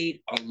made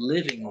a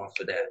living off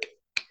of that.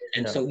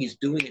 And yeah. so he's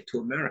doing it to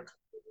America.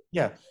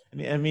 Yeah.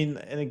 I mean,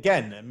 and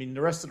again,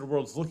 the rest of the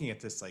world's looking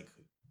at this like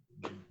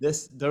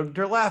this. They're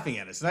laughing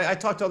at us. And I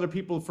talk to other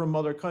people from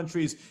other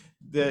countries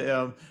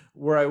that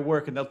where I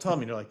work, and they'll tell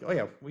me, they're like, "Oh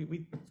yeah,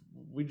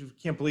 we just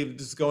can't believe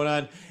this is going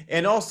on."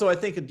 And also, I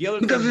think the other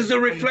because thing it's a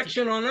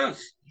reflection on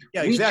us.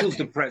 Yeah, we exactly. choose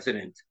the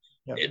president.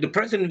 Yeah. The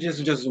president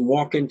just doesn't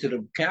walk into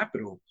the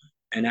Capitol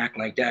and act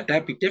like that.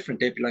 That'd be different.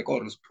 They'd be like,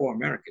 "Oh, those poor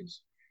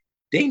Americans."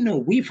 They know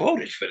we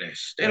voted for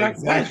this. They're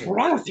like, "What is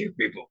wrong with you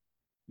people?"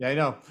 Yeah, I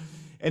know.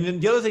 And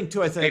then the other thing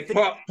too, I think.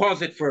 Hey,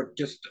 pause it for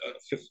just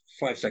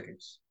 5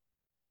 seconds.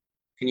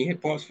 Can you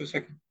hit pause for a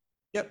second?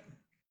 Yep.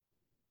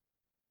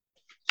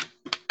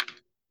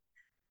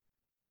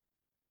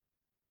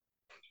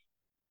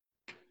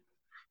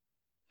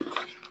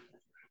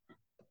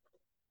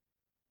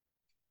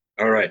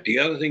 All right. The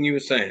other thing you were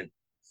saying.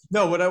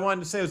 No, what I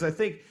wanted to say was I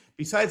think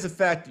besides the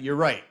fact that you're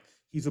right,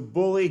 he's a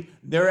bully.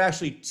 They're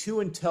actually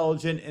too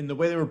intelligent, and the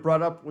way they were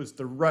brought up was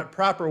the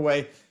proper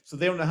way, so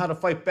they don't know how to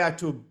fight back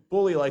to a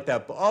bully like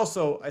that. But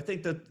also, I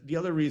think that the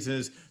other reason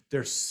is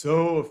they're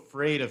so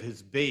afraid of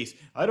his base.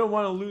 I don't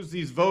want to lose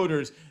these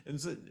voters, and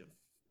so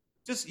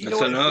just that's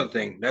another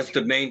thing. That's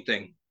the main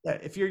thing. Yeah,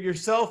 if you're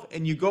yourself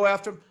and you go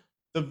after them,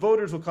 the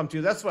voters will come to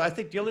you. That's why I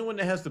think the only one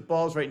that has the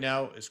balls right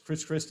now is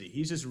Chris Christie.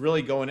 He's just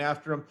really going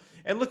after him.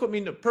 And look,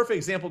 the perfect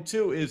example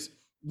too is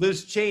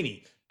Liz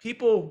Cheney.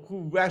 People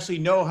who actually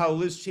know how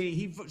Liz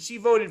Cheney, she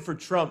voted for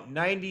Trump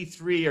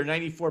 93 or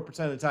 94%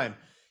 of the time.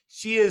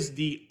 She is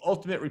the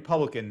ultimate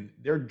Republican,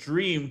 their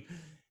dream.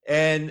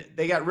 And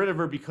they got rid of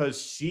her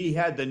because she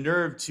had the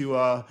nerve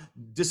to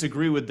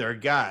disagree with their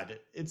God.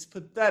 It's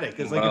pathetic.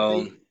 It's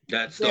like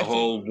that's the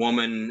whole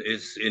woman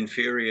is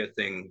inferior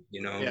thing.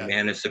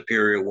 Man is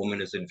superior, woman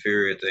is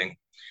inferior thing.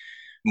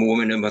 A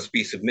woman that must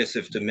be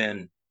submissive to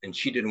men. And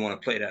she didn't want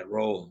to play that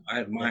role. I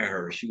admire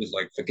her. She was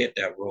like, forget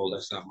that role.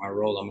 That's not my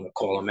role. I'm going to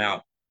call him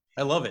out.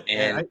 I love it.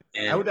 And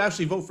I would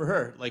actually vote for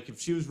her. Like if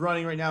she was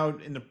running right now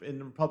in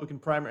the Republican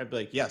primary, I'd be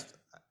like, yes,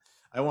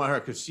 I want her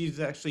because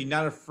she's actually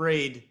not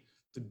afraid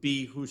to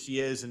be who she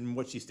is and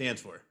what she stands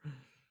for.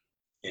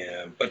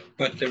 Yeah,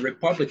 but the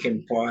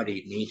Republican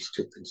Party needs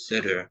to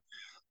consider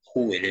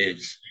who it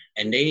is.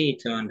 And they need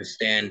to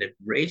understand that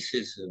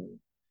racism,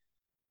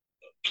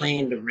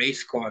 playing the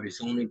race card is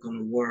only going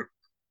to work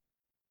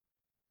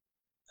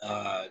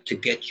to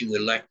get you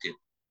elected,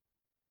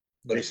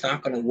 but it's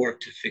not going to work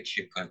to fix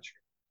your country.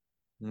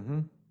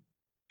 Mm-hmm.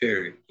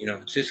 Period.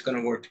 It's just going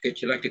to work to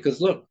get you elected. Because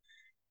look,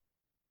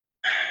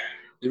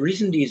 the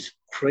reason these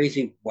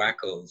crazy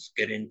wackos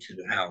get into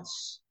the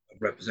House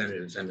of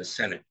Representatives and the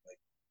Senate, like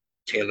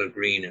Taylor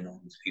Greene and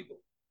all these people,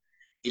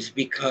 is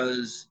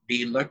because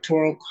the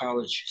Electoral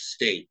College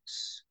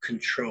states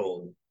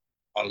control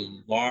a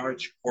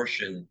large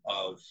portion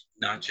of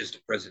not just the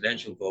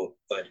presidential vote,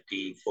 but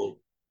the vote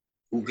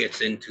who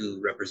gets in to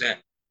represent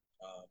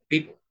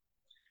people.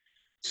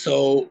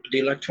 So the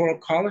Electoral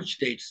College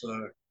states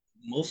are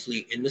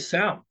mostly in the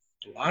South,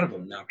 a lot of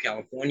them. Now,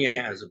 California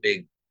has a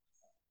big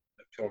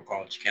Electoral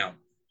College count,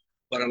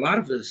 but a lot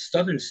of the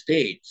southern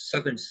states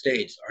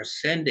are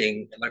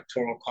sending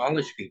Electoral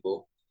College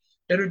people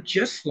that are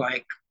just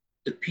like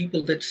the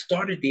people that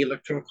started the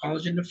Electoral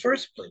College in the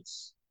first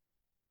place.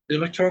 The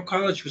Electoral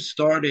College was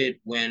started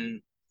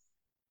when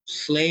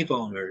slave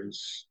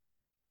owners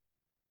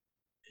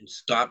and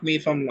stop me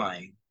if I'm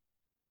lying,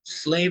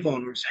 slave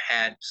owners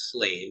had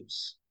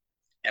slaves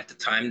at the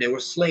time they were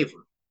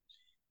slavery.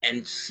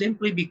 And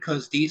simply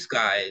because these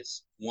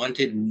guys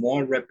wanted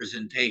more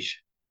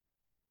representation,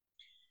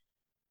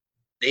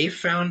 they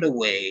found a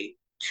way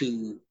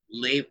to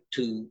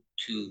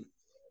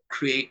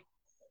create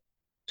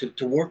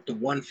to work the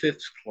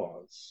 1/5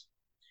 clause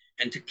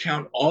and to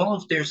count all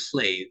of their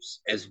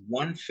slaves as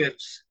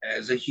 1/5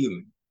 as a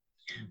human.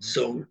 Mm-hmm.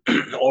 So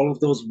all of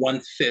those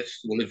 1/5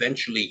 will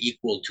eventually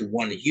equal to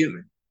one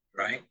human,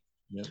 right?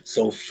 Yep.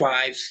 So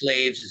 5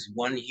 slaves is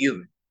one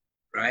human,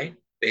 right?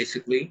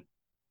 Basically,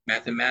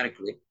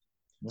 mathematically.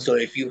 Yep. So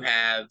if you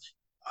have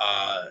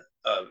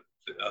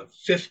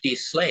 50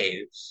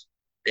 slaves,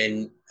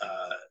 then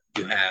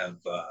you have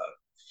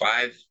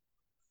 5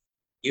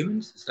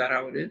 humans. Is that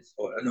how it is?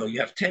 Or no, you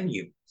have 10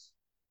 humans.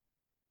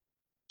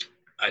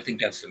 I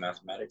think that's the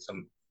mathematics.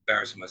 I'm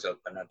embarrassing myself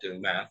by not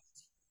doing math.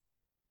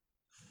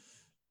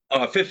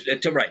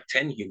 50, right,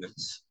 10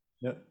 humans.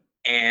 Yep.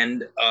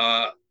 And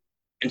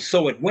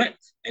so it went.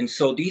 And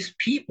so these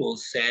people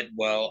said,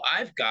 well,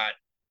 I've got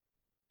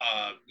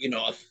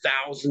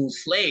 1,000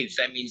 slaves.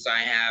 That means I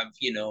have,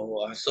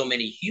 so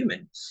many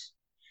humans.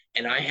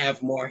 And I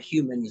have more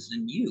humans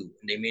than you.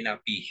 And they may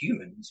not be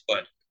humans,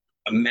 but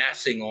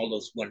amassing all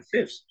those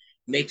 1/5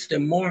 makes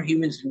them more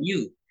humans than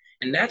you.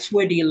 And that's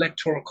where the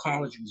Electoral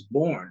College was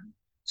born,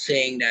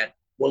 saying that,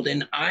 well,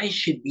 then I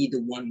should be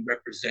the one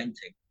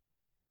representing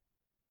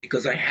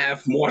because I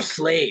have more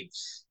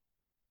slaves.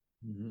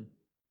 Mm-hmm.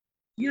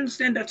 You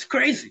understand? That's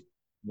crazy.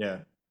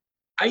 Yeah.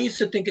 I used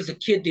to think as a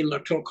kid, the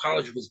Electoral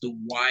College was the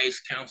wise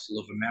council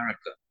of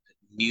America that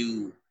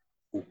knew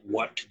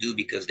what to do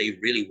because they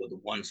really were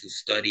the ones who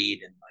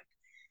studied and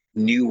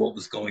knew what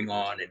was going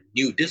on and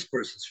knew this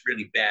person's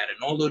really bad.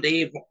 And although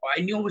I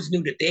always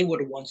knew that they were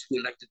the ones who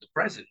elected the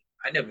president.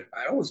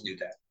 I always knew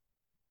that.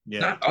 Yeah.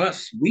 Not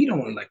us. We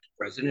don't elect the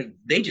president.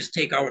 They just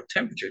take our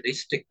temperature. They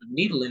stick the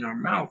needle in our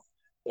mouth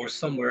or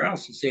somewhere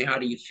else and say, how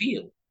do you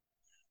feel?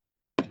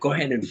 Go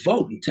ahead and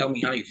vote and tell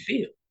me how you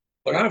feel.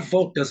 But our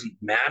vote doesn't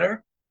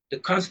matter. The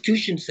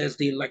Constitution says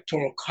the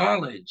Electoral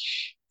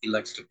College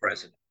elects the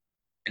president.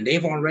 And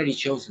they've already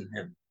chosen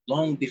him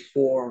long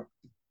before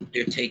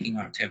they're taking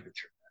our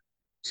temperature.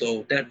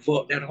 So that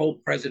whole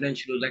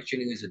presidential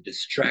election is a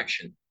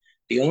distraction.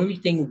 The only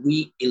thing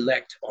we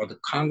elect are the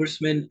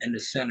congressmen and the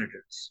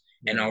senators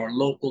and our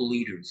local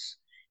leaders.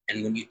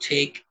 And when you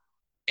take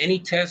any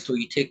test or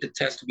you take the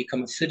test to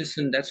become a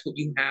citizen, that's what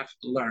you have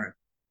to learn.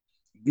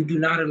 You do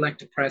not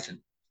elect a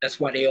president. That's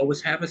why they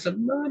always have us,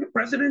 no, the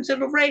president's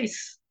in a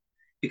race.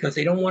 Because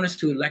they don't want us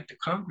to elect the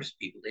Congress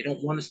people. They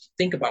don't want us to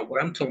think about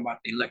what I'm talking about,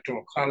 the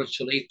Electoral College.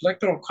 So the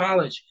Electoral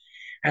College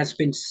has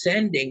been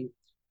sending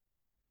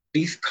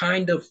these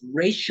kind of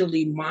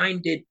racially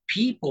minded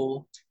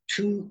people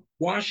to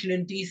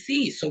Washington,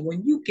 D.C. So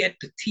when you get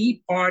the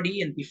Tea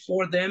Party and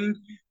before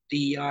them,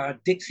 the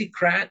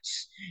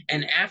Dixiecrats,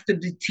 and after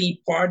the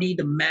Tea Party,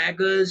 the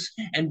MAGAs,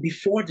 and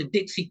before the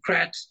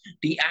Dixiecrats,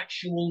 the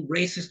actual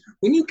racists,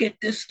 when you get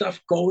this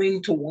stuff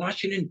going to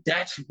Washington,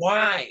 that's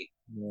why.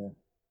 Yeah.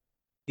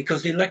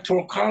 Because the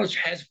Electoral College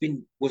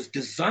was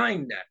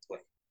designed that way.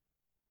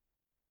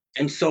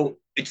 And so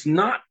it's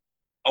not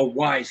a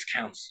wise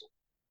council.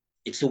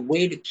 It's a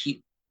way to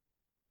keep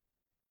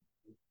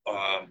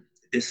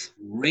this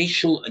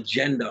racial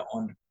agenda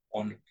on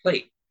the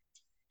plate.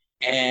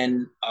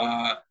 And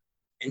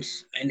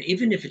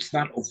even if it's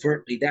not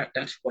overtly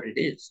that's what it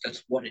is.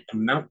 That's what it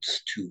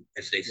amounts to,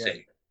 as they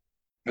say.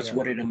 That's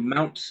what it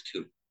amounts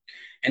to.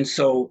 And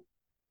so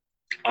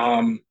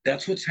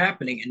that's what's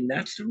happening. And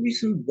that's the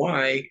reason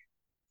why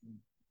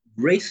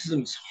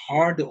racism is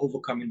hard to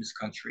overcome in this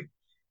country.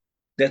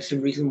 That's the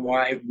reason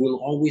why we'll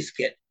always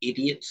get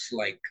idiots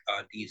like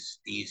these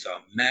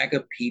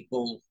MAGA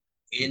people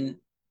in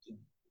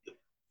the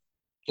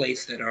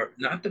place that are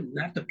not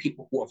the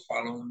people who are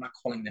following. I'm not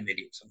calling them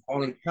idiots. I'm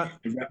calling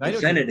the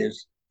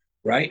representatives,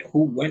 right,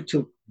 who went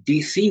to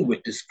DC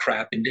with this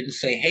crap and didn't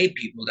say, hey,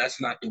 people, that's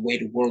not the way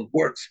the world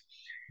works.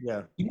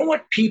 Yeah. You know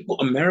what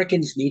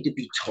Americans need to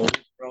be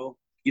told, bro?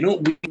 You know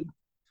what we need to be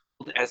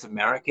told as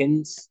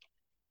Americans?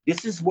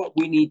 This is what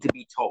we need to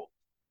be told.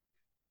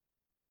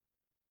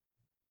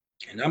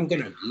 And I'm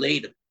going to lay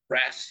the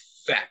brass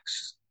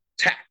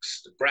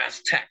tacks,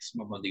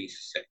 my mother used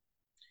to say.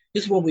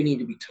 This is what we need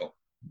to be told.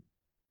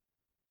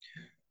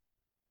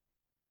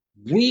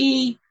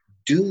 We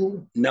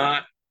do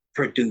not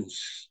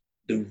produce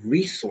the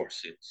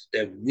resources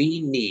that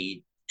we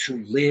need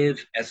to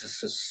live as a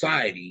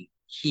society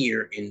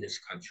here in this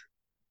country.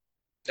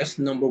 That's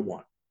number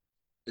one.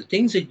 The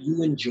things that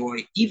you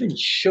enjoy, even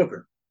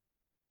sugar,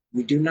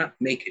 we do not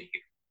make it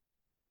here.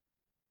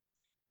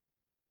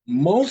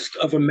 Most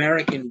of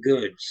American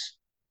goods,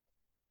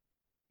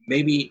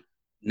 maybe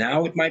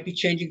now it might be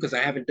changing because I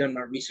haven't done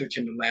my research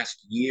in the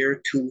last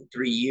year, 2,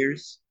 3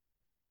 years.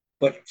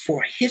 But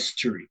for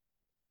history,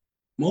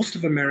 most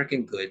of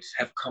American goods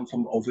have come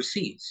from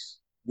overseas.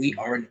 We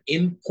are an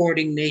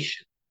importing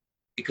nation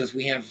because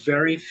we have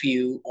very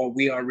few, or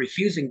we are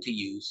refusing to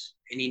use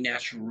any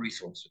natural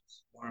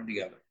resources, one or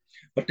the other.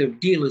 But the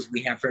deal is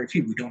we have very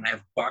few. We don't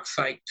have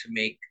bauxite to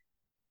make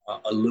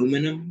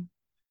aluminum.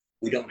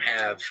 We don't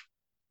have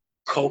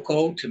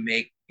cocoa to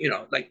make,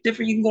 like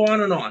different. You can go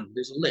on and on.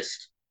 There's a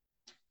list.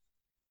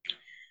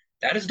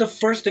 That is the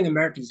first thing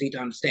Americans need to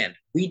understand.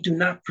 We do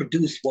not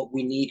produce what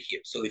we need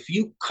here. So if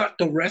you cut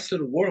the rest of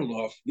the world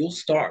off, you'll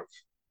starve.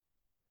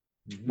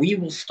 We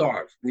will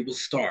starve. We will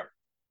starve.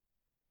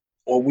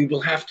 Or we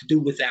will have to do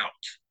without.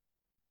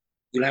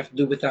 We'll have to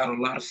do without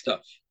a lot of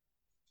stuff.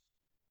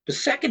 The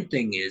second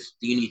thing is,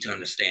 you need to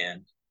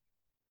understand,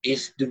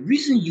 is the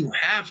reason you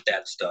have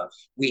that stuff,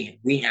 we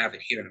have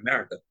it here in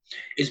America,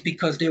 is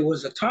because there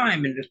was a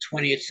time in the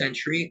 20th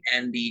century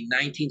and the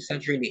 19th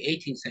century and the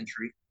 18th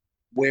century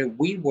where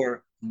we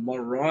were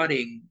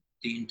marauding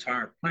the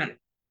entire planet.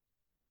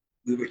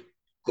 We were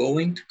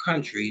going to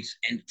countries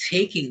and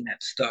taking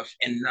that stuff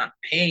and not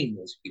paying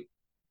those people.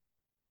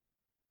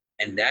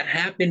 And that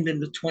happened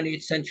in the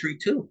 20th century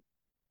too.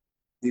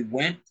 We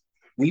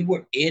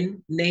were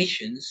in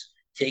nations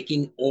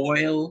taking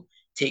oil,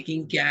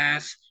 taking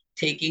gas,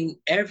 taking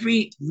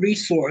every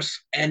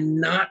resource and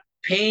not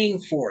paying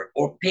for it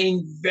or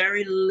paying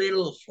very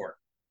little for it.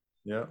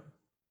 Yeah.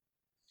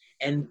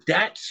 And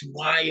that's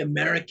why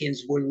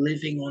Americans were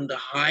living on the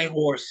high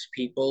horse,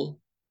 people.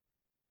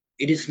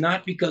 It is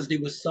not because there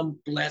was some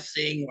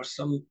blessing or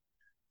some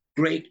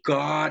great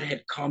God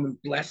had come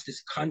and blessed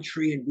this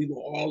country and we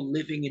were all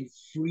living in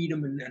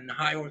freedom and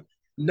high horse.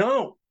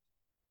 No,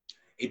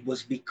 it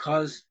was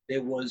because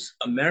there was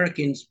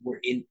Americans were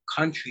in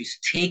countries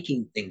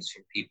taking things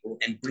from people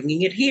and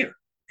bringing it here.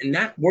 And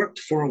that worked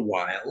for a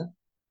while.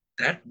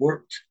 That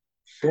worked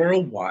for a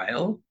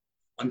while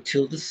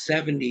until the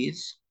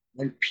 70s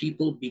when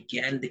people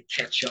began to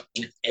catch up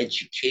with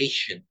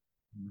education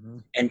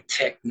and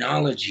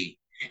technology.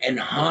 And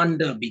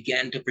Honda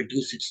began to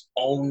produce its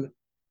own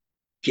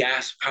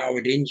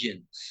gas-powered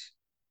engines.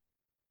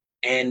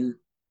 And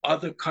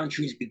other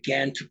countries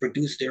began to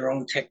produce their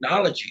own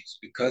technologies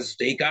because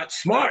they got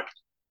smart.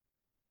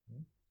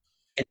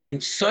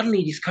 And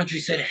suddenly these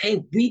countries said,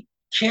 hey, we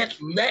can't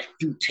let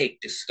you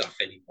take this stuff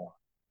anymore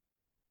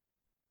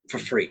for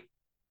free.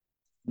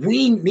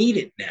 We need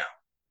it now.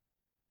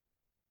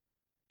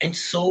 And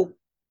so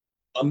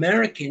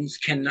Americans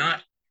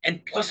cannot,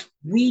 and plus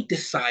we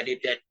decided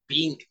that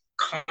being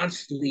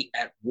constantly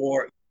at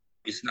war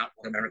is not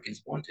what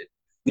Americans wanted.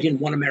 We didn't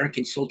want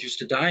American soldiers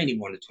to die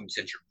anymore in the 20th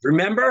century.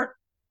 Remember?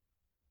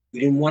 We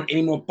didn't want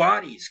any more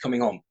bodies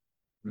coming home.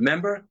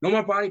 Remember? No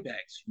more body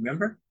bags.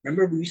 Remember?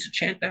 Remember we used to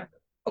chant that?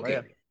 Okay.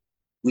 Oh, yeah.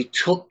 We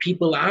took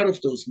people out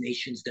of those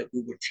nations that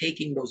we were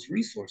taking those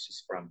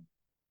resources from.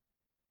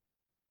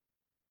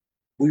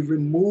 We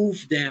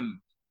removed them.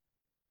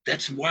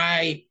 That's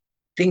why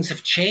things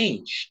have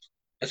changed.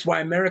 That's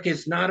why America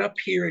is not up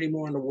here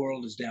anymore and the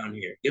world is down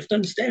here. You have to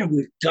understand,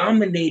 we're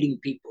dominating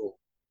people.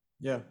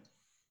 Yeah.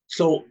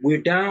 So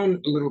we're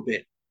down a little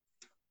bit,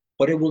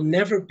 but it will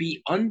never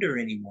be under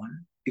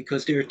anyone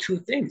because there are two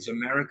things.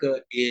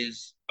 America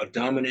is a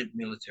dominant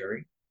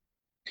military,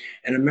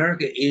 and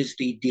America is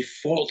the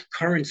default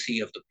currency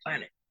of the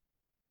planet.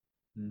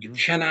 Mm-hmm. You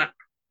cannot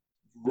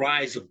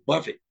rise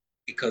above it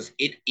because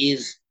it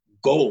is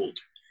gold.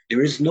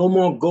 There is no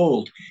more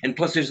gold. And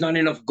plus, there's not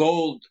enough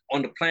gold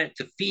on the planet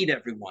to feed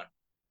everyone.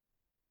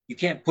 You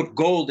can't put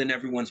gold in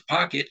everyone's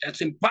pocket.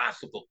 That's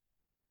impossible.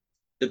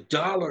 The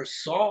dollar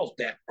solved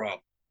that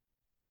problem.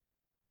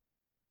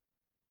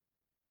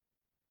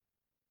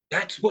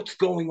 That's what's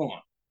going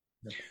on.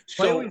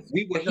 So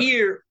we were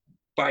here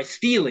by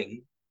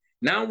stealing.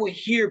 Now we're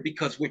here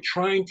because we're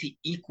trying to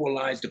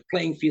equalize the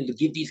playing field to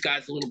give these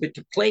guys a little bit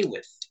to play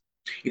with.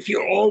 If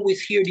you're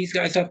always here, these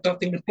guys have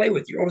nothing to play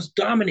with. You're always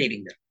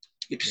dominating them.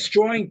 You're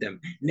destroying them.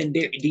 And then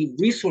the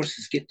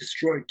resources get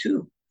destroyed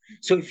too.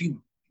 So if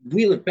you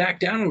wheel it back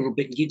down a little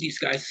bit and give these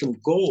guys some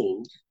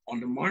gold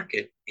on the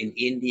market in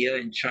India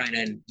and China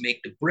and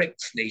make the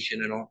BRICS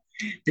nation and all,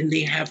 then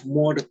they have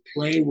more to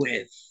play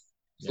with.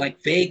 It's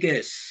like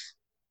Vegas.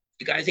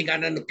 The guys ain't got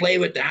nothing to play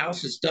with. The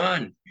house is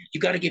done. You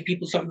got to give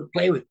people something to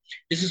play with.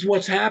 This is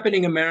what's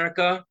happening,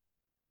 America.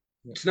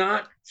 It's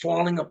not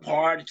falling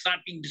apart. It's not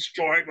being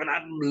destroyed. We're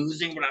not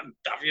losing. We're not.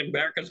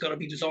 America's going to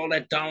be just all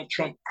that Donald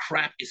Trump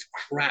crap is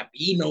crap.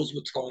 He knows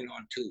what's going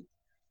on too.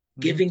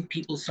 Giving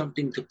people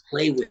something to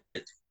play with.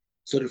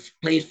 So the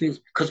play feels,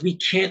 because we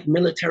can't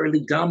militarily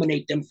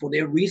dominate them for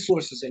their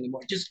resources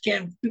anymore. Just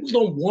can't. People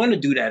don't want to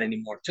do that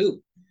anymore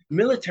too.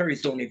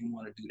 Militaries don't even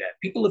want to do that.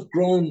 People have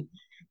grown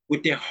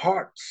with their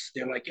hearts.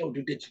 They're like, yo,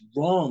 dude, it's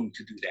wrong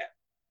to do that.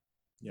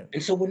 Yeah.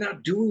 And so we're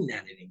not doing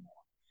that anymore.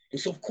 And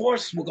so, of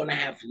course, we're going to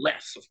have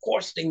less. Of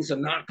course, things are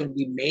not going to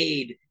be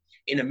made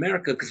in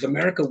America because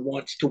America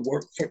wants to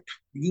work for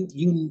you.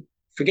 You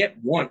forget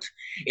want.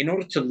 In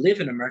order to live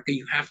in America,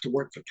 you have to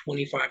work for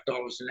 $25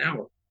 an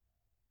hour.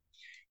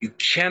 You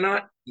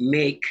cannot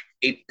make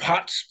a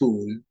pot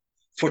spoon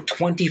for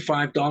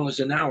 $25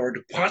 an hour.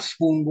 The pot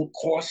spoon will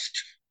cost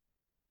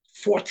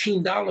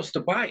 $14 to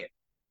buy it.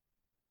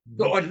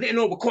 Or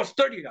no, it will cost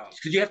 $30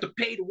 because you have to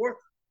pay to work.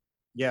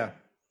 Yeah.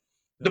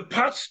 The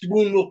pot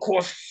spoon will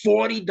cost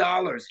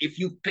 $40 if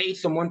you pay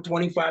someone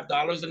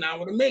 $25 an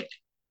hour to make it.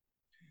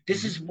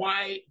 This Mhm. is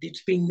why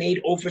it's being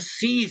made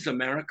overseas,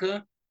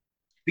 America,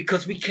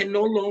 because we can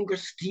no longer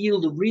steal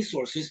the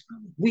resources.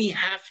 We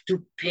have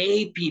to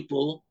pay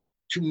people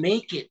to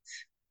make it.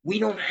 We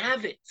don't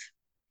have it.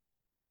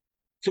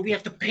 So we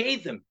have to pay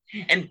them.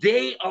 And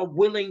they are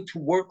willing to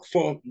work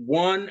for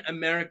 $1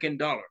 American,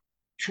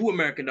 $2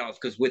 American,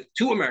 because with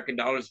 $2 American,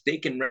 they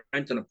can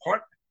rent an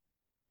apartment.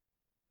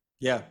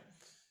 Yeah.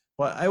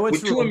 Well, I went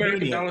With to two American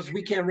Romania. dollars,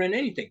 we can't rent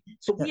anything.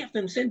 So Yeah. we have to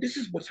understand this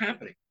is what's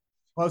happening.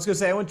 Well, I was going to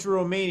say I went to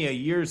Romania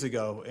years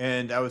ago,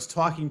 and I was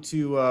talking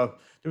to I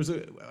was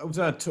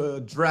on a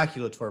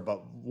Dracula tour.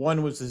 About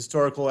one was the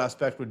historical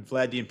aspect with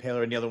Vlad the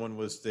Impaler, and the other one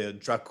was the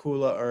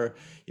Dracula, or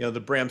the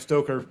Bram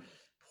Stoker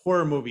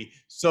horror movie.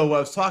 So I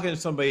was talking to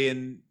somebody,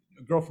 and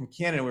a girl from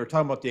Canada, and we were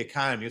talking about the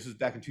economy. This was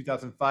back in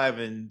 2005,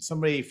 and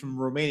somebody from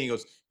Romania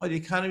goes, "Oh, the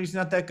economy's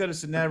not that good." I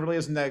said, "No, it really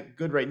isn't that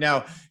good right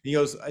now." And he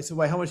goes, "I said,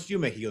 why? How much do you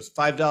make?" He goes,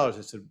 $5.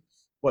 I said,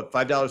 "What,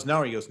 $5 an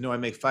hour?" He goes, "No, I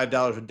make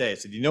 $5 a day." I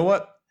said, "You know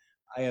what?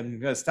 I am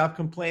going to stop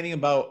complaining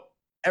about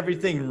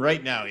everything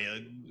right now."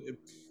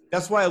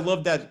 That's why I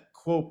love that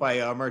quote by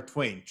Mark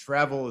Twain: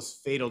 "Travel is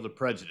fatal to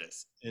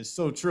prejudice." And it's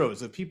so true.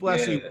 So if people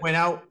actually Yeah. went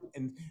out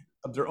and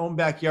of their own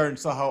backyard and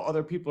saw how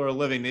other people are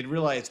living, they'd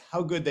realize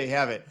how good they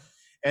have it.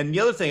 And the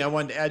other thing I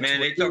wanted to add to Man,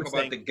 what they you were talk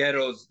about saying, the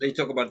ghettos. They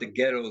talk about the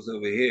ghettos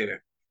over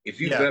here. If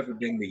you've yeah, ever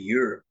been to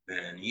Europe,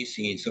 man, you've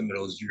seen some of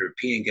those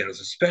European ghettos,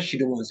 especially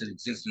the ones that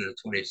existed in the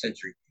 20th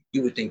century.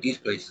 You would think these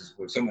places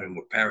were, some of them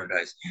were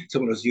paradise.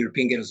 Some of those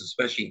European ghettos,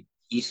 especially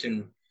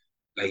Eastern,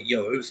 like,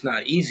 yo, it was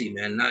not easy,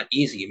 man, not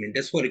easy. I mean,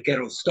 that's where the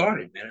ghettos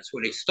started, man. That's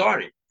where they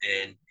started.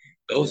 And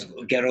those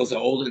ghettos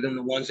are older than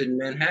the ones in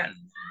Manhattan.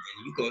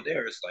 And you go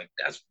there, it's like,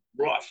 that's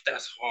rough,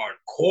 that's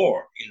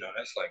hardcore.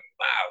 That's like,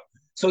 wow.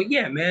 So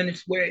yeah, man,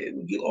 it's where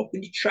you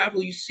open, you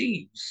travel, you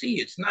see,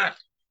 it's not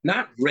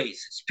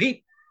race, it's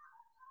people.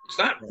 It's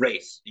not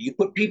race. You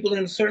put people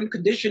in a certain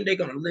condition, they're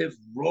gonna live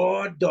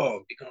raw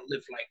dog. They're gonna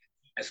live like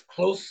as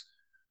close.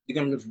 They're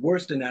gonna live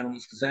worse than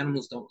animals because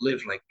animals don't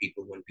live like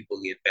people. When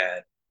people get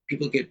bad,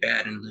 people get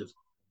bad and live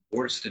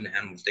worse than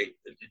animals.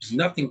 There's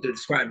nothing to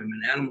describe them.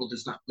 An animal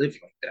does not live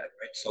like that,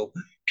 right? So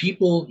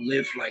people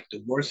live like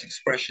the worst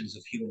expressions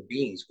of human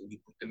beings when you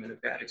put them in a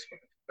bad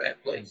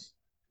place.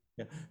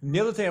 yeah. And the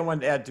other thing I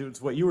wanted to add to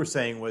what you were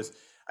saying was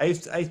I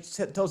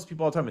tell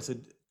people all the time. I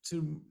said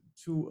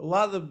to a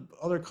lot of the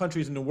other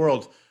countries in the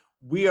world,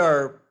 we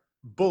are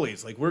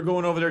bullies. Like, we're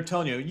going over there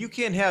telling you, you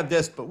can't have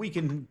this, but we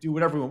can do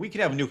whatever we want. We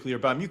can have a nuclear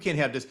bomb. You can't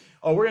have this.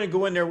 Oh, we're going to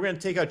go in there. We're going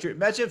to take out your.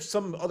 Imagine if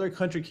some other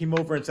country came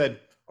over and said,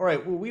 "All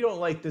right, well, we don't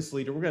like this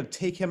leader. We're going to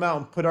take him out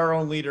and put our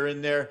own leader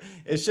in there."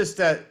 It's just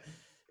that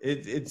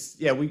it's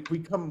yeah. We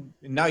come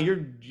now.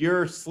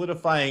 You're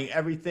solidifying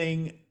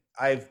everything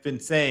I've been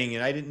saying,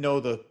 and I didn't know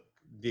the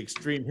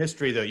extreme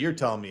history that you're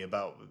telling me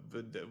about.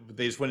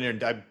 They just went in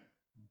there, and I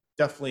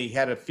definitely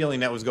had a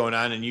feeling that was going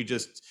on, and you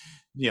just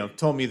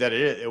told me that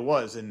it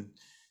was. And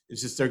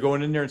it's just they're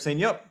going in there and saying,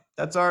 "Yep,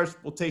 that's ours.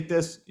 We'll take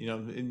this,"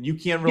 and you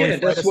can't really Yeah,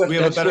 fight that's us. what We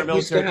have a that's better what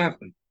used to military.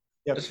 happen.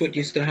 Yep. That's what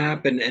used to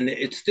happen, and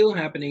it's still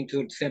happening to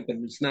an extent, but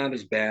it's not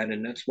as bad,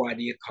 and that's why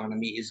the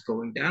economy is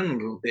going down a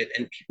little bit.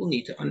 And people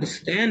need to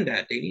understand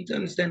that. They need to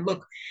understand.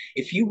 Look,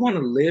 if you want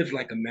to live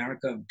like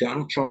America,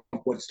 Donald Trump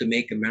wants to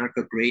make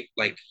America great,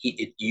 like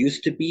it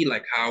used to be,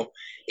 like how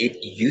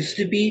it used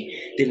to be.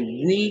 Then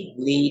we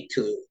need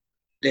to.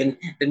 Then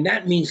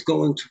that means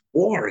going to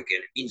war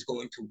again. It means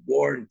going to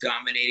war and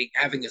dominating,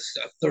 having a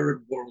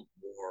third world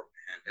war.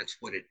 Man, that's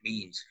what it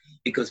means,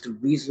 because the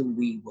reason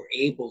we were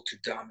able to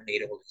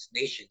dominate all these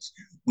nations,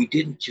 we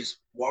didn't just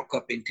walk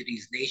up into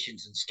these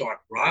nations and start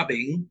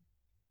robbing.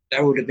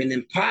 That would have been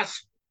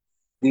impossible.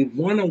 We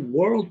won a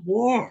world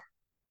war,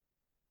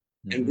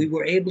 and we Hmm.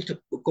 were able to,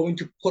 we're going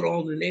to put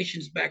all the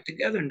nations back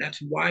together, and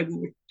that's why we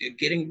were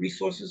getting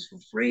resources for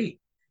free.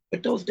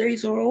 But those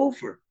days are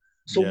over.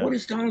 So Yeah. what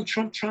is Donald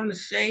Trump trying to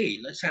say?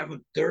 Let's have a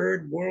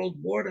third world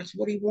war. That's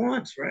what he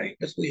wants, right?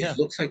 That's what Yeah. it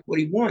looks like, what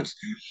he wants.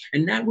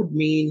 And that would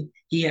mean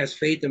he has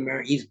faith in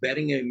America. He's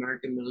betting the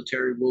American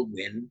military will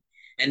win.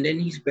 And then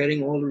he's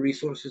betting all the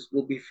resources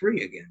will be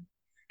free again.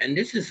 And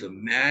this is a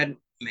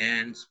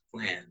madman's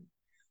plan.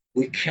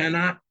 We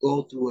cannot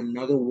go through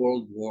another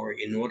world war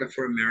in order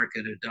for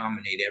America to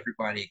dominate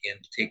everybody again,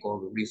 to take all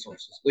the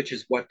resources, which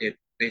is what they're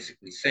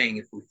basically saying.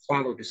 If we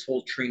follow this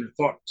whole train of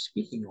thought we're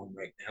speaking on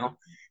right now,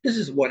 this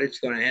is what it's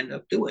going to end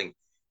up doing.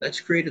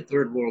 Let's create a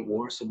third world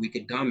war so we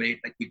can dominate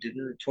like we did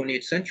in the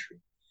 20th century.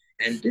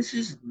 And this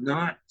is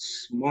not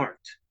smart.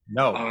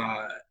 No.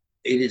 Uh,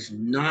 it is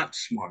not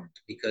smart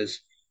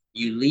because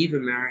you leave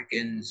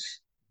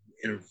Americans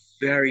in a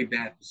very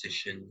bad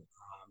position.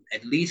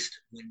 At least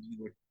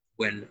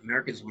when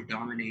Americans were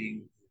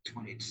dominating the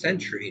 20th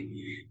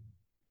century,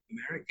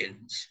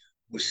 Americans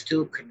were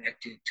still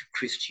connected to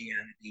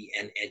Christianity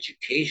and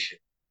education,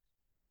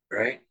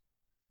 right?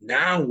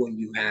 Now, when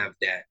you have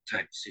that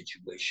type of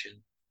situation,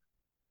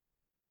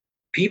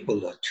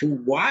 people are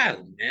too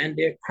wild, man.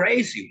 They're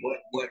crazy.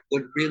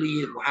 What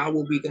really? How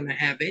are we going to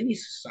have any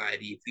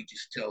society if we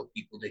just tell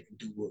people they can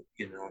do what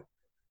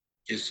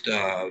just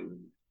that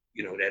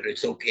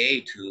it's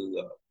okay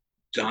to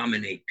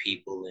dominate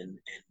people and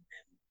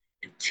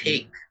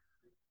take.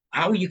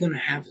 How are you going to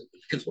have it?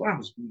 Because what I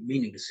was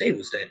meaning to say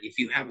was that if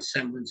you have a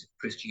semblance of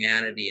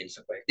Christianity and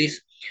stuff like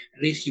this,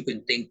 at least you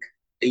can think.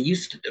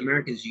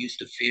 Americans used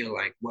to feel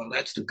like, well,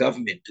 that's the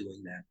government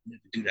doing that. You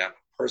never do that on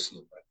a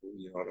personal level.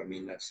 You know what I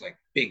mean? That's like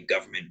big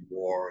government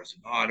wars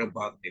and oh, don't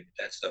bother me with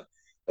that stuff.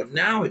 But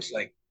now it's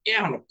like,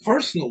 yeah, on a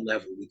personal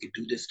level, we could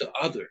do this to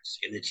others,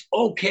 and it's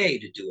okay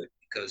to do it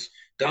because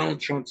Donald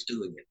Trump's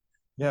doing it.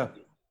 Yeah.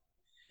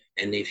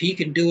 And if he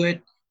can do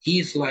it,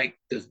 he's like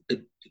the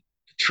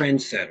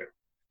trendsetter.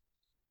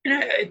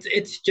 And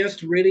it's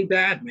just really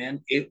bad,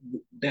 man.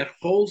 That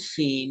whole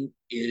scene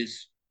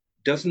is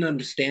doesn't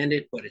understand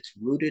it, but it's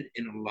rooted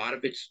in a lot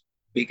of its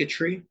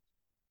bigotry,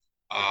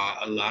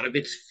 a lot of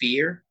its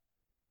fear,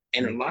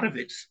 and a lot of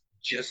it's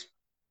just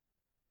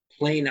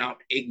plain out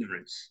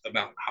ignorance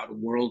about how the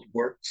world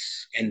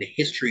works and the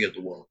history of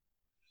the world.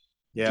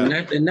 Yeah.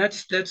 And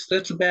that's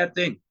a bad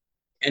thing.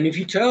 And if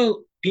you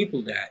tell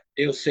people that,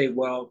 they'll say,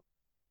 "Well,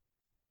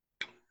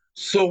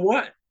 so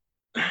what?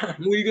 What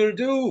are you gonna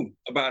do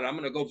about it? I'm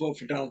gonna go vote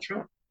for Donald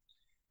Trump."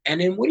 And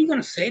then what are you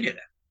gonna say to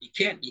them? You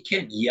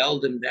can't yell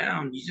them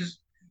down.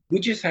 We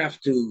just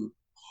have to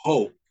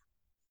hope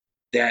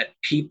that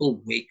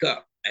people wake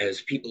up,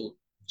 as people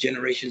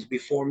generations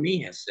before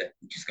me have said.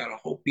 We just gotta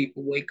hope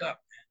people wake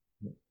up,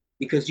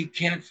 because you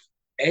can't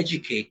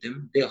educate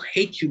them. They'll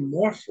hate you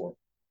more for it.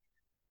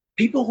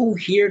 People who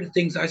hear the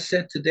things I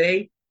said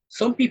today,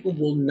 some people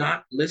will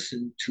not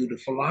listen to the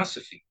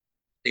philosophy.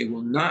 They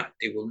will not.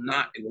 They will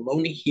not. They will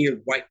only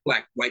hear white,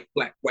 black, white,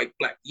 black, white,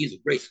 black. He's a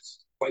racist.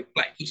 White,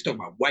 black. He's talking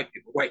about white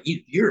people. White,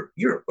 Europe,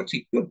 Europe. What's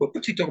he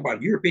talking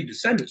about? European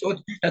descendants.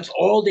 That's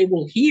all they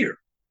will hear.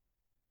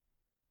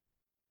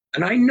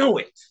 And I know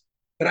it,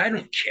 but I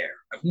don't care.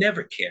 I've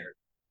never cared.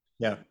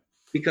 Yeah.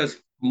 Because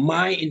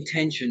my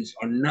intentions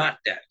are not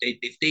that.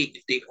 If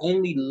they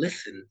only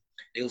listen,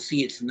 they'll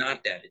see it's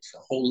not that. It's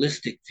a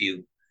holistic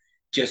view,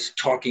 just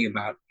talking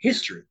about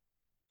history.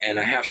 And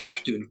I have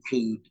to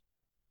include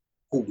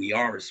who we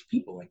are as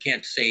people. I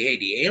can't say, hey,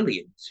 the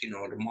aliens,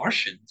 the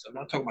Martians. I'm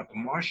not talking about the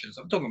Martians.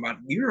 I'm talking about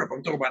Europe.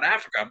 I'm talking about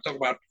Africa. I'm talking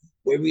about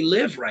where we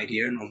live right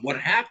here and what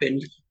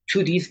happened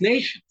to these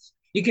nations.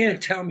 You can't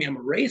tell me I'm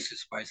a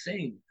racist by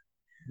saying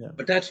that. Yeah.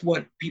 But that's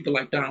what people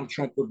like Donald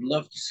Trump would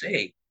love to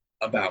say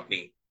about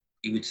me.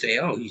 He would say,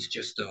 oh, he's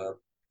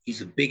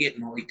a bigot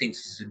and all he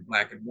thinks is in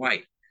black and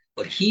white.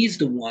 But he's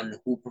the one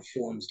who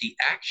performs the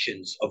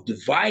actions of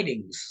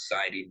dividing the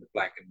society into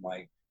black and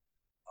white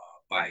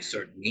by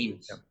certain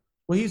means. Yeah.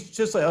 Well, he's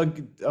just like,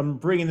 I'm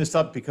bringing this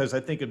up because I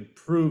think it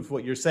proves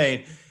what you're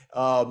saying.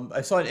 I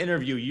saw an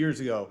interview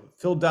years ago.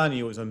 Phil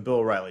Donahue was on Bill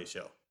O'Reilly's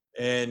show,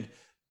 and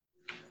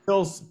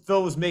Phil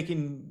was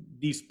making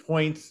these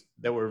points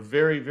that were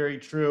very, very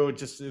true.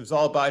 It was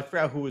all about, I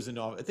forgot who was in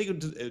office. I think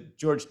it was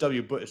George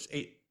W. Bush.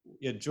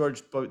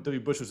 George W.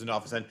 Bush was in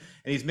office, and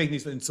he's making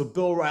these. And so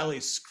Bill O'Reilly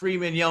is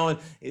screaming, yelling,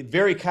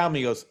 very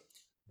calmly. He goes,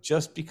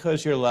 "Just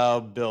because you're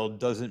loud, Bill,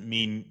 doesn't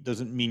mean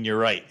you're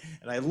right."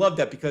 And I love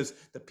that, because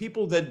the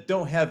people that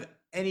don't have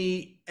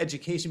any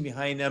education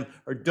behind them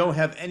or don't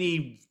have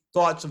any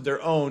thoughts of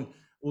their own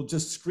will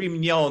just scream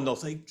and yell, and they'll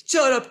say,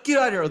 "Shut up, get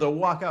out of here," or they'll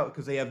walk out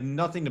because they have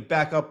nothing to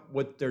back up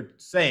what they're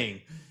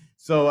saying.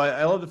 So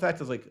I love the fact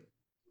that, like,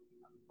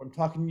 I'm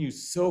talking to you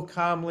so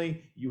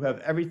calmly. You have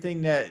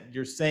everything that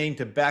you're saying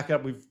to back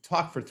up. We've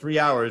talked for 3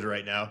 hours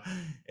right now,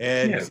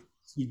 and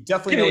you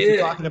definitely know what you're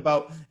talking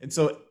about. And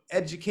so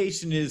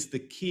education is the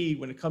key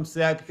when it comes to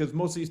that, because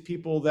most of these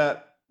people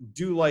that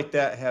do like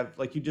that have,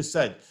 like you just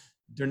said,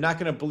 they're not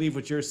going to believe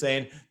what you're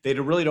saying. They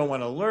really don't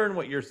want to learn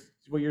what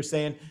you're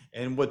saying,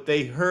 and what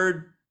they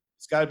heard,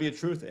 it's got to be a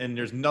truth, and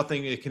there's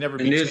nothing it can ever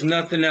be. And there's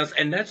nothing else,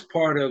 and that's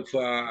part of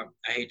I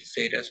hate to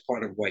say, that's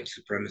part of white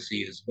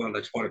supremacy as well.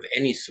 That's part of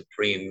any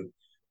supreme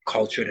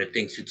culture that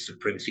thinks it's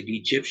supremacy. The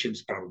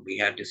Egyptians probably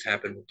had this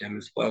happen with them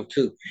as well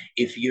too.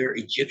 If you're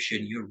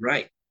Egyptian, you're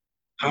right.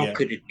 How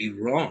could it be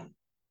wrong?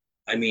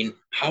 I mean,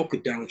 how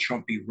could Donald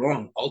Trump be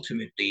wrong?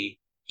 Ultimately,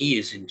 he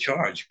is in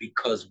charge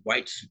because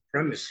white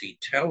supremacy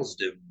tells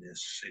them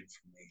this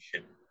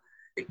information.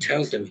 It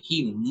tells them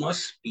he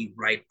must be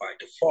right by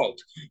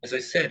default. As I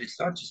said, it's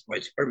not just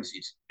white supremacy.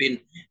 It's been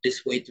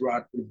this way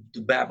throughout.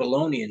 The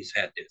Babylonians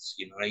had this.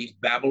 He's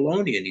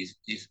Babylonian.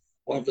 He's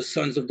one of the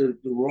sons of the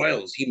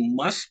royals. He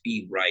must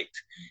be right.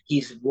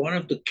 He's one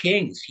of the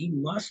kings. He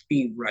must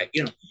be right.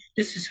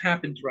 This has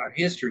happened throughout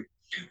history.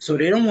 So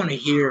they don't want to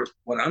hear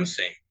what I'm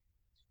saying.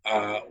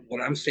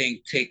 What I'm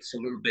saying takes a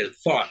little bit of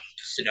thought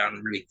to sit down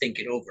and really think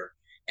it over.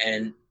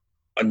 And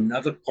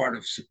another part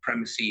of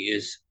supremacy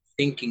is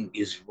thinking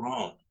is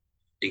wrong.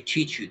 They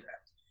teach you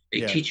that.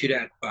 They teach you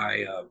that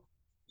by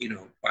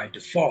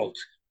default.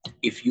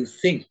 If you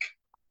think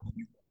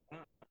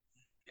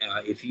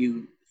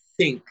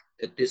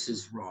that this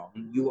is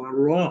wrong, you are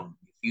wrong.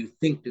 If you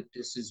think that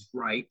this is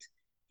right,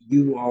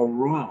 you are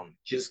wrong.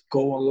 Just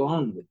go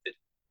along with it.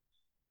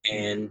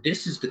 And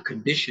this is the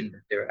condition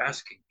that they're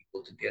asking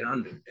people to get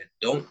under, that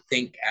don't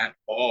think at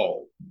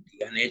all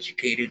the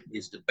uneducated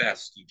is the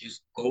best. You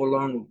just go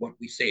along with what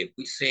we say. If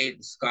we say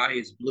the sky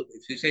is blue,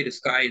 if you say the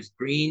sky is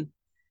green,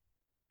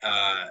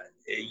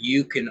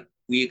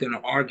 we're going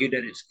to argue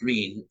that it's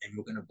green, and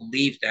we're going to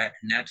believe that,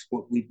 and that's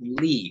what we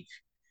believe.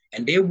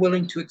 And they're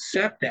willing to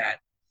accept that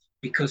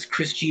because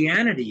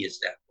Christianity is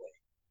that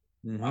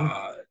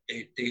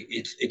way.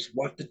 It's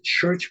what the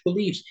church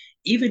believes.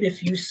 Even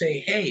if you say,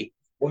 hey,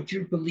 what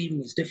you're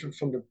believing is different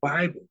from the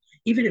Bible,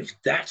 even if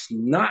that's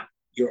not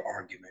your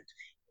argument,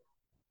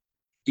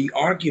 the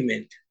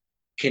argument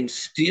can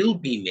still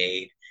be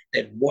made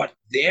that what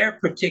their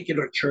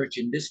particular church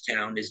in this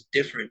town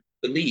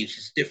believes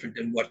is different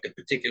than what the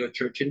particular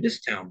church in this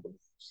town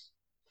believes,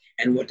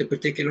 and what the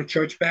particular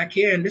church back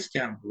here in this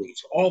town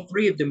believes. All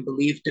three of them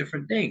believe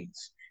different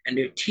things, and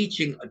they're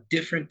teaching a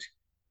different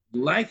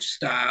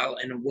lifestyle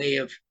and a way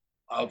of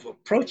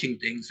approaching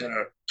things that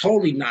are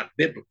totally not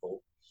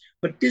biblical.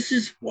 But this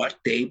is what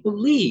they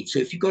believe. So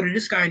if you go to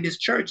this guy in this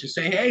church and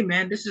say, hey,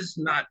 man, this is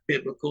not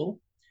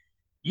biblical,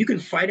 you can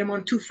fight him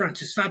on two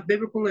fronts. It's not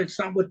biblical, and it's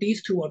not what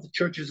these two other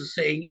churches are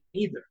saying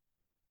either.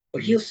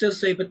 But he'll still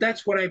say, but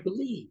that's what I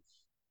believe.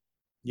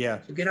 Yeah.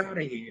 So get out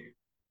of here.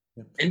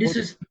 Yeah. And this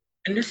is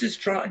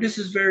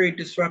very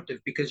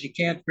disruptive, because you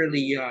can't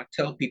really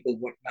tell people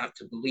what not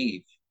to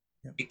believe.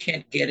 Yeah. You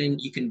can't get in.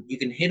 You can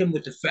hit them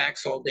with the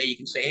facts all day. You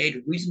can say, hey,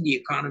 the reason the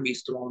economy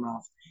is thrown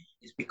off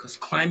is because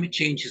climate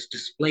change is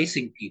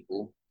displacing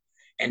people,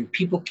 and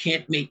people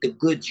can't make the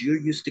goods you're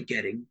used to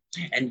getting,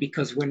 and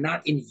because we're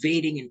not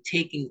invading and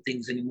taking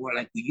things anymore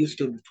like we used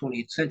to in the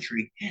 20th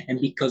century, and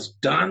because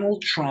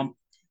Donald Trump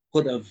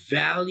put a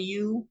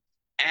value-added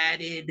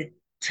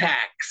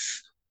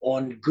tax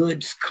on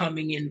goods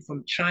coming in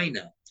from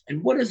China.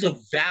 And what does a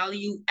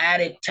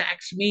value-added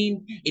tax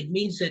mean? It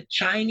means that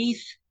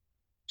Chinese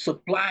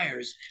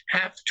suppliers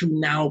have to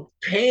now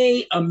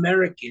pay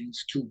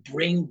Americans to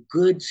bring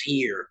goods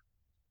here.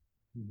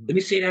 Let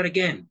me say that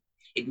again.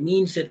 It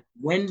means that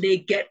when they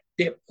get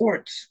their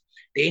ports,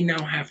 they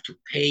now have to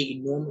pay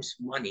enormous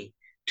money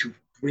to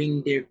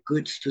bring their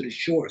goods to the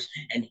shores.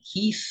 And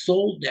he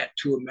sold that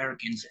to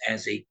Americans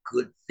as a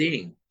good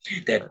thing.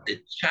 That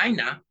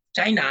China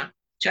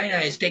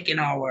is taking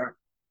our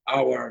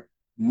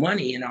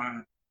money and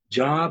our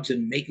jobs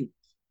and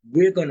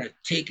we're going to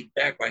take it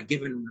back by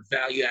giving them the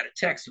value-added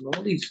tax. And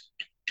all these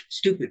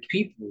stupid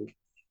people,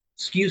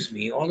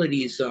 all of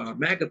these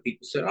MAGA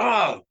people said,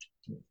 oh,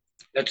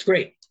 that's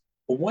great.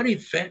 But what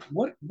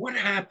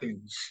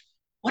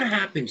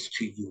happens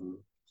to you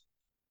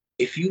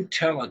if you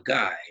tell a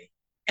guy,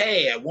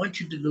 hey, I want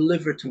you to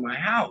deliver to my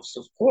house?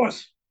 Of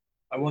course,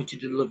 I want you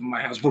to deliver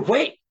my house. But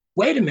wait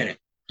a minute.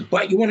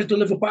 But you want to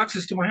deliver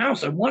boxes to my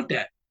house? I want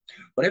that.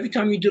 But every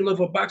time you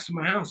deliver a box to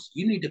my house,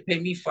 you need to pay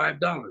me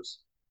 $5.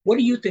 What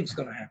do you think is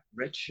going to happen,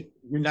 Rich?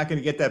 You're not going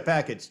to get that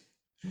package.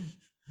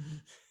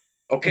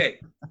 Okay.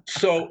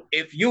 So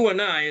if you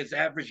and I, as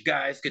average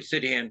guys, could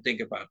sit here and think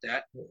about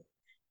that,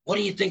 what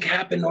do you think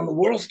happened on the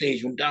world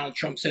stage when Donald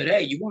Trump said,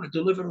 hey, you want to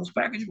deliver those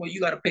packages? Well, you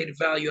got to pay the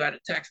value-added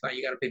tax now.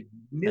 You got to pay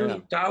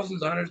millions,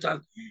 thousands, hundreds of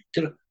thousands.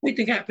 What do you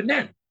think happened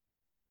then?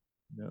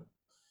 Yeah.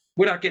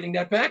 We're not getting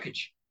that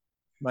package.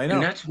 I know.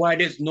 And that's why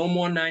there's no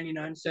more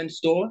 99-cent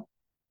store.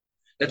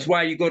 That's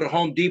why you go to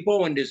Home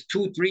Depot and there's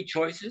 2-3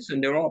 choices,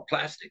 and they're all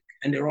plastic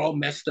and they're all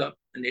messed up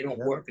and they don't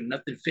work and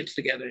nothing fits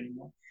together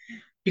anymore.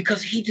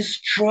 Because he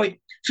destroyed.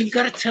 So you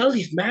got to tell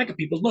these MAGA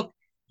people, look,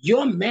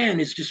 your man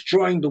is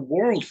destroying the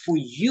world for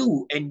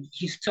you, and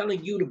he's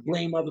telling you to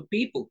blame other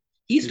people.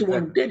 He's the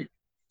one who did it.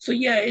 So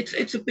yeah,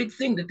 it's a big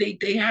thing that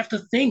they have to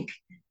think,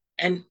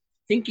 and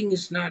thinking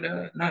is not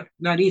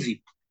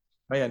easy.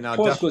 Oh yeah, now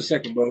pause for a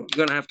second, bro.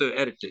 You're gonna have to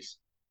edit this.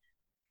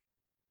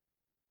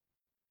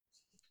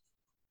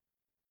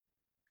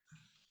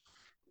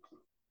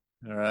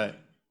 All right.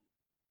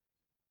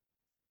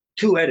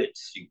 2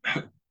 edits.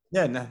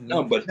 Yeah,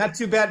 but not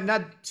too bad.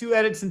 Not 2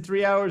 edits in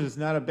 3 hours is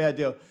not a bad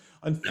deal.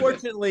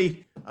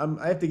 Unfortunately,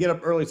 I have to get up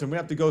early, so I'm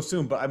gonna have to go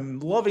soon. But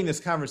I'm loving this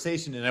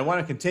conversation, and I want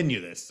to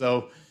continue this.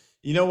 So,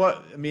 you know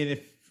what? I mean,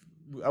 if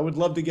I would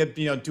love to get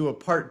do a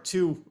part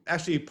 2,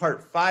 actually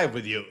part 5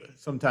 with you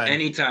sometime.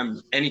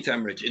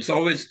 Anytime, Rich. It's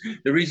always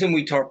the reason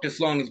we talk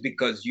this long is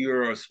because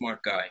you're a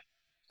smart guy.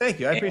 Thank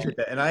you. I appreciate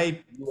that.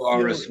 And you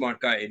are a smart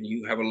guy, and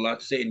you have a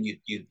lot to say, and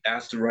you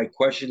ask the right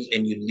questions,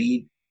 and you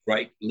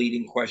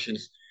leading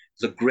questions.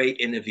 It's a great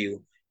interview,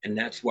 and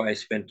that's why I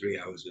spent 3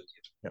 hours with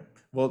you. Yeah.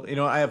 Well,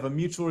 I have a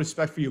mutual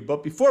respect for you.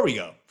 But before we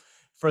go,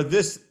 for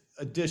this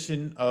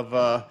edition of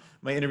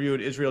my interview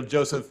with Israel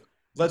Joseph,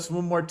 let's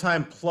one more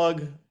time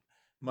plug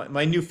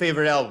my new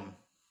favorite album.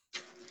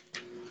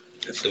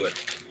 Let's do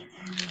it.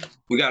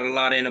 We got a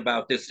lot in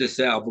about this. This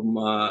album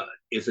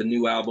is a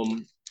new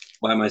album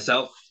by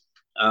myself.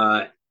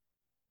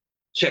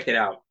 Check it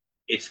out.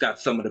 It's got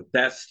some of the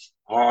best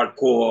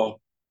hardcore,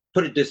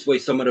 put it this way,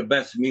 some of the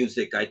best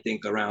music, I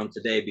think, around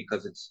today,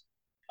 because it's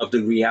of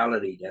the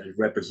reality that it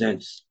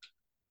represents.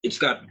 It's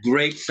got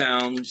great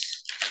sounds.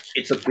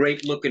 It's a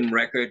great looking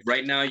record.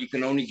 Right now, you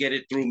can only get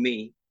it through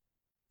me.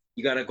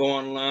 You got to go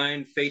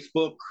online,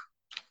 Facebook,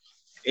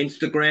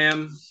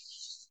 Instagram,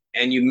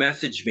 and you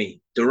message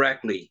me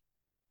directly,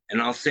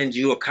 and I'll send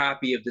you a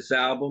copy of this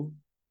album.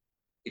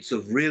 It's a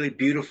really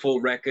beautiful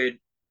record,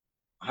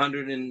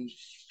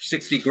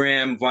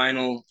 160-gram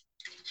vinyl,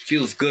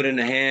 feels good in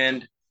the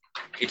hand.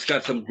 It's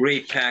got some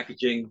great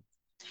packaging,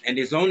 and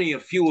there's only a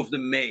few of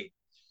them made.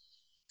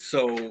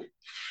 So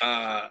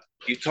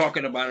you're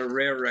talking about a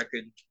rare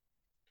record.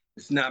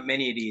 There's not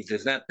many of these.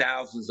 There's not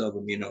thousands of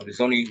them, you know. There's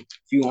only a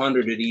few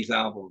hundred of these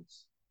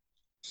albums.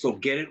 So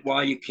get it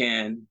while you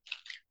can.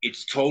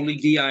 It's totally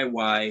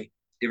DIY.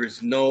 There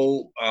is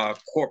no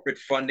corporate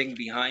funding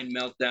behind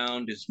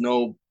Meltdown. There's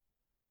no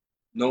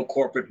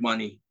corporate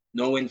money,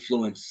 no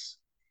influence.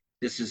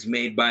 This is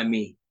made by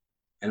me,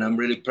 and I'm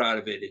really proud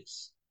of it.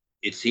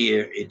 It's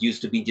here. It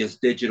used to be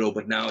just digital,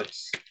 but now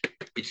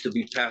it's to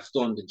be passed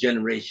on to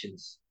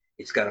generations.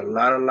 It's got a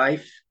lot of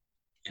life,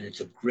 and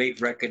it's a great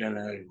record. And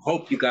I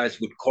hope you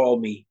guys would call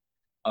me.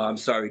 I'm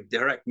sorry,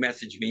 direct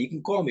message me. You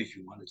can call me if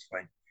you want. It's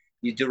fine.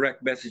 You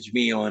direct message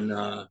me on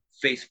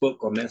Facebook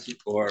or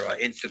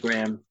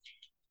Instagram,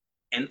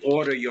 and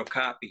order your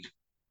copy.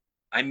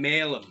 I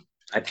mail them.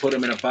 I put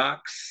them in a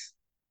box.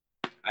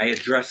 I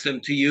address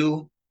them to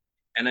you,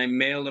 and I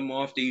mail them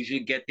off. They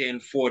usually get there in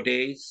 4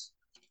 days.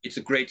 It's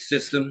a great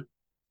system,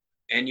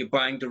 and you're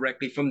buying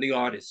directly from the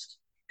artist.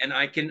 And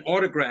I can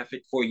autograph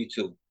it for you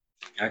too,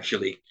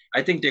 actually.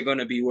 I think they're going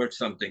to be worth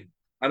something.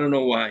 I don't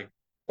know why,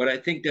 but I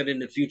think that in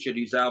the future,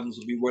 these albums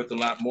will be worth a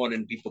lot more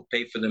than people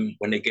pay for them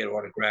when they get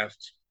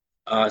autographed,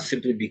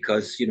 simply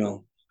because, you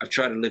know, I've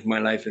tried to live my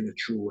life in a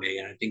true way,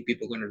 and I think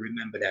people are going to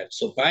remember that.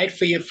 So buy it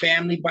for your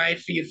family, buy it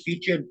for your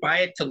future, buy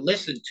it to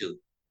listen to,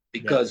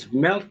 because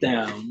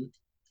Meltdown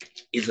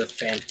is a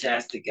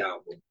fantastic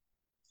album,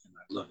 and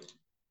I love it.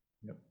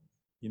 Yep.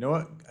 You know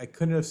what? I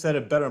couldn't have said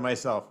it better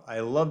myself. I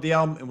love the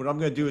album, and what I'm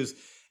going to do is,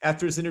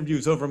 after this interview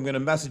is over, I'm going to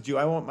message you.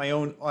 I want my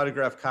own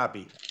autographed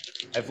copy.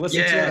 I've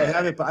listened to it, I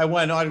have it, but I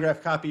want an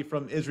autographed copy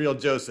from Israel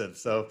Joseph.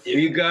 So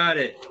you got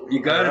it.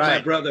 You got it, my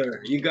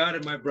brother. You got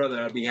it, my brother.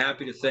 I'll be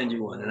happy to send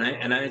you one.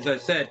 And as I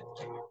said,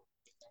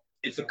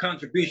 it's a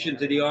contribution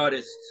to the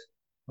artist.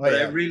 But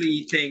I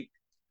really think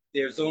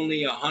there's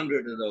only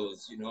 100 of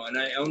those, you know, and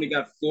I only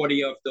got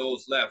 40 of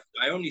those left.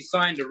 I only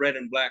signed the red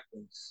and black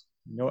ones.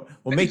 You know what?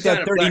 We'll make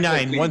that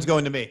 39. One's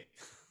going to me.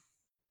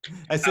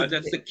 I said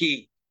that's the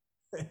key.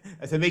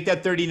 I said make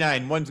that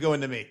 39. One's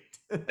going to me.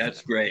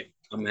 That's great.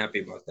 I'm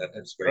happy about that.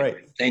 That's great.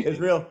 Right. Thank you.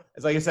 Israel,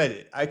 as like I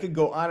said, I could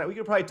go on it. We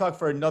could probably talk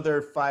for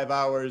another 5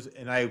 hours,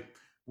 and I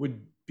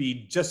would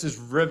be just as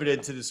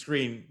riveted to the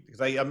screen because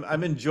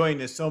I'm enjoying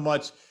this so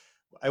much.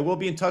 I will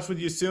be in touch with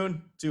you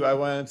soon too. I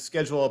want to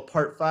schedule a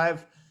part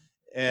 5,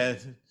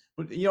 and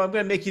you know I'm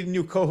going to make you the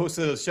new co-host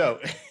of the show.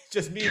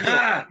 Just me.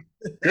 And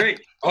you.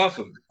 Great,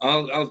 awesome.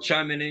 I'll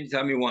chime in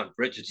anytime you want,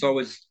 Rich. It's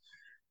always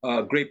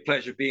a great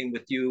pleasure being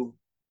with you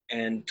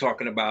and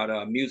talking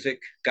about music.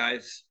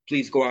 Guys,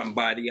 please go out and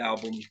buy the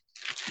album.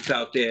 It's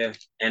out there,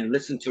 and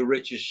listen to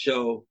Rich's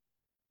show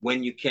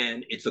when you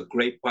can. It's a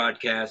great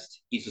podcast.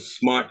 He's a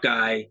smart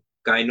guy.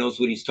 Guy knows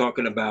what he's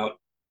talking about,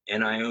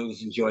 and I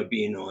always enjoy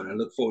being on. I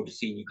look forward to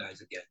seeing you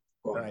guys again.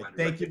 All right,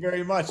 thank you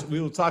very much.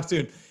 We will talk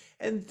soon.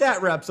 And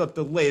that wraps up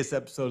the latest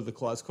episode of the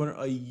Claus Corner.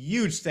 A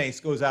huge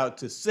thanks goes out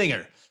to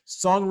singer,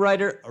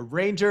 songwriter,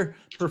 arranger,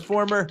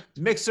 performer,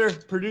 mixer,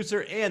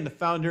 producer, and the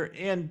founder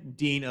and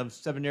dean of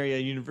Seminary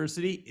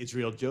University,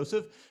 Israel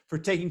Joseph, for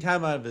taking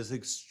time out of his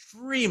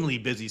extremely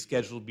busy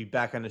schedule to be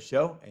back on the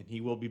show, and he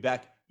will be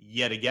back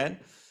yet again.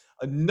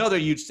 Another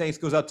huge thanks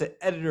goes out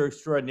to editor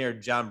extraordinaire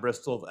John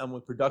Bristol of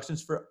Elmwood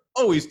Productions for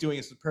always doing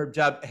a superb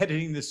job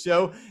editing this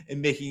show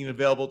and making it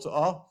available to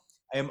all.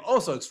 I am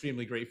also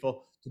extremely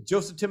grateful to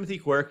Joseph Timothy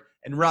Quirk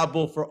and Rob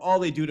Bull for all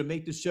they do to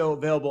make the show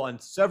available on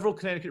several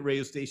Connecticut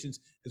radio stations,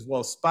 as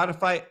well as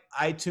Spotify,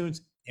 iTunes,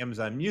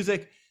 Amazon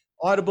Music,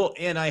 Audible,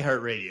 and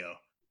iHeartRadio.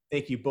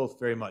 Thank you both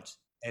very much.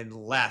 And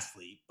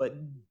lastly, but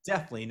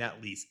definitely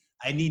not least,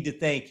 I need to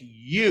thank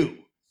you,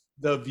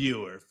 the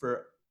viewer,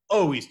 for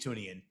always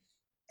tuning in.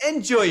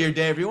 Enjoy your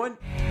day, everyone.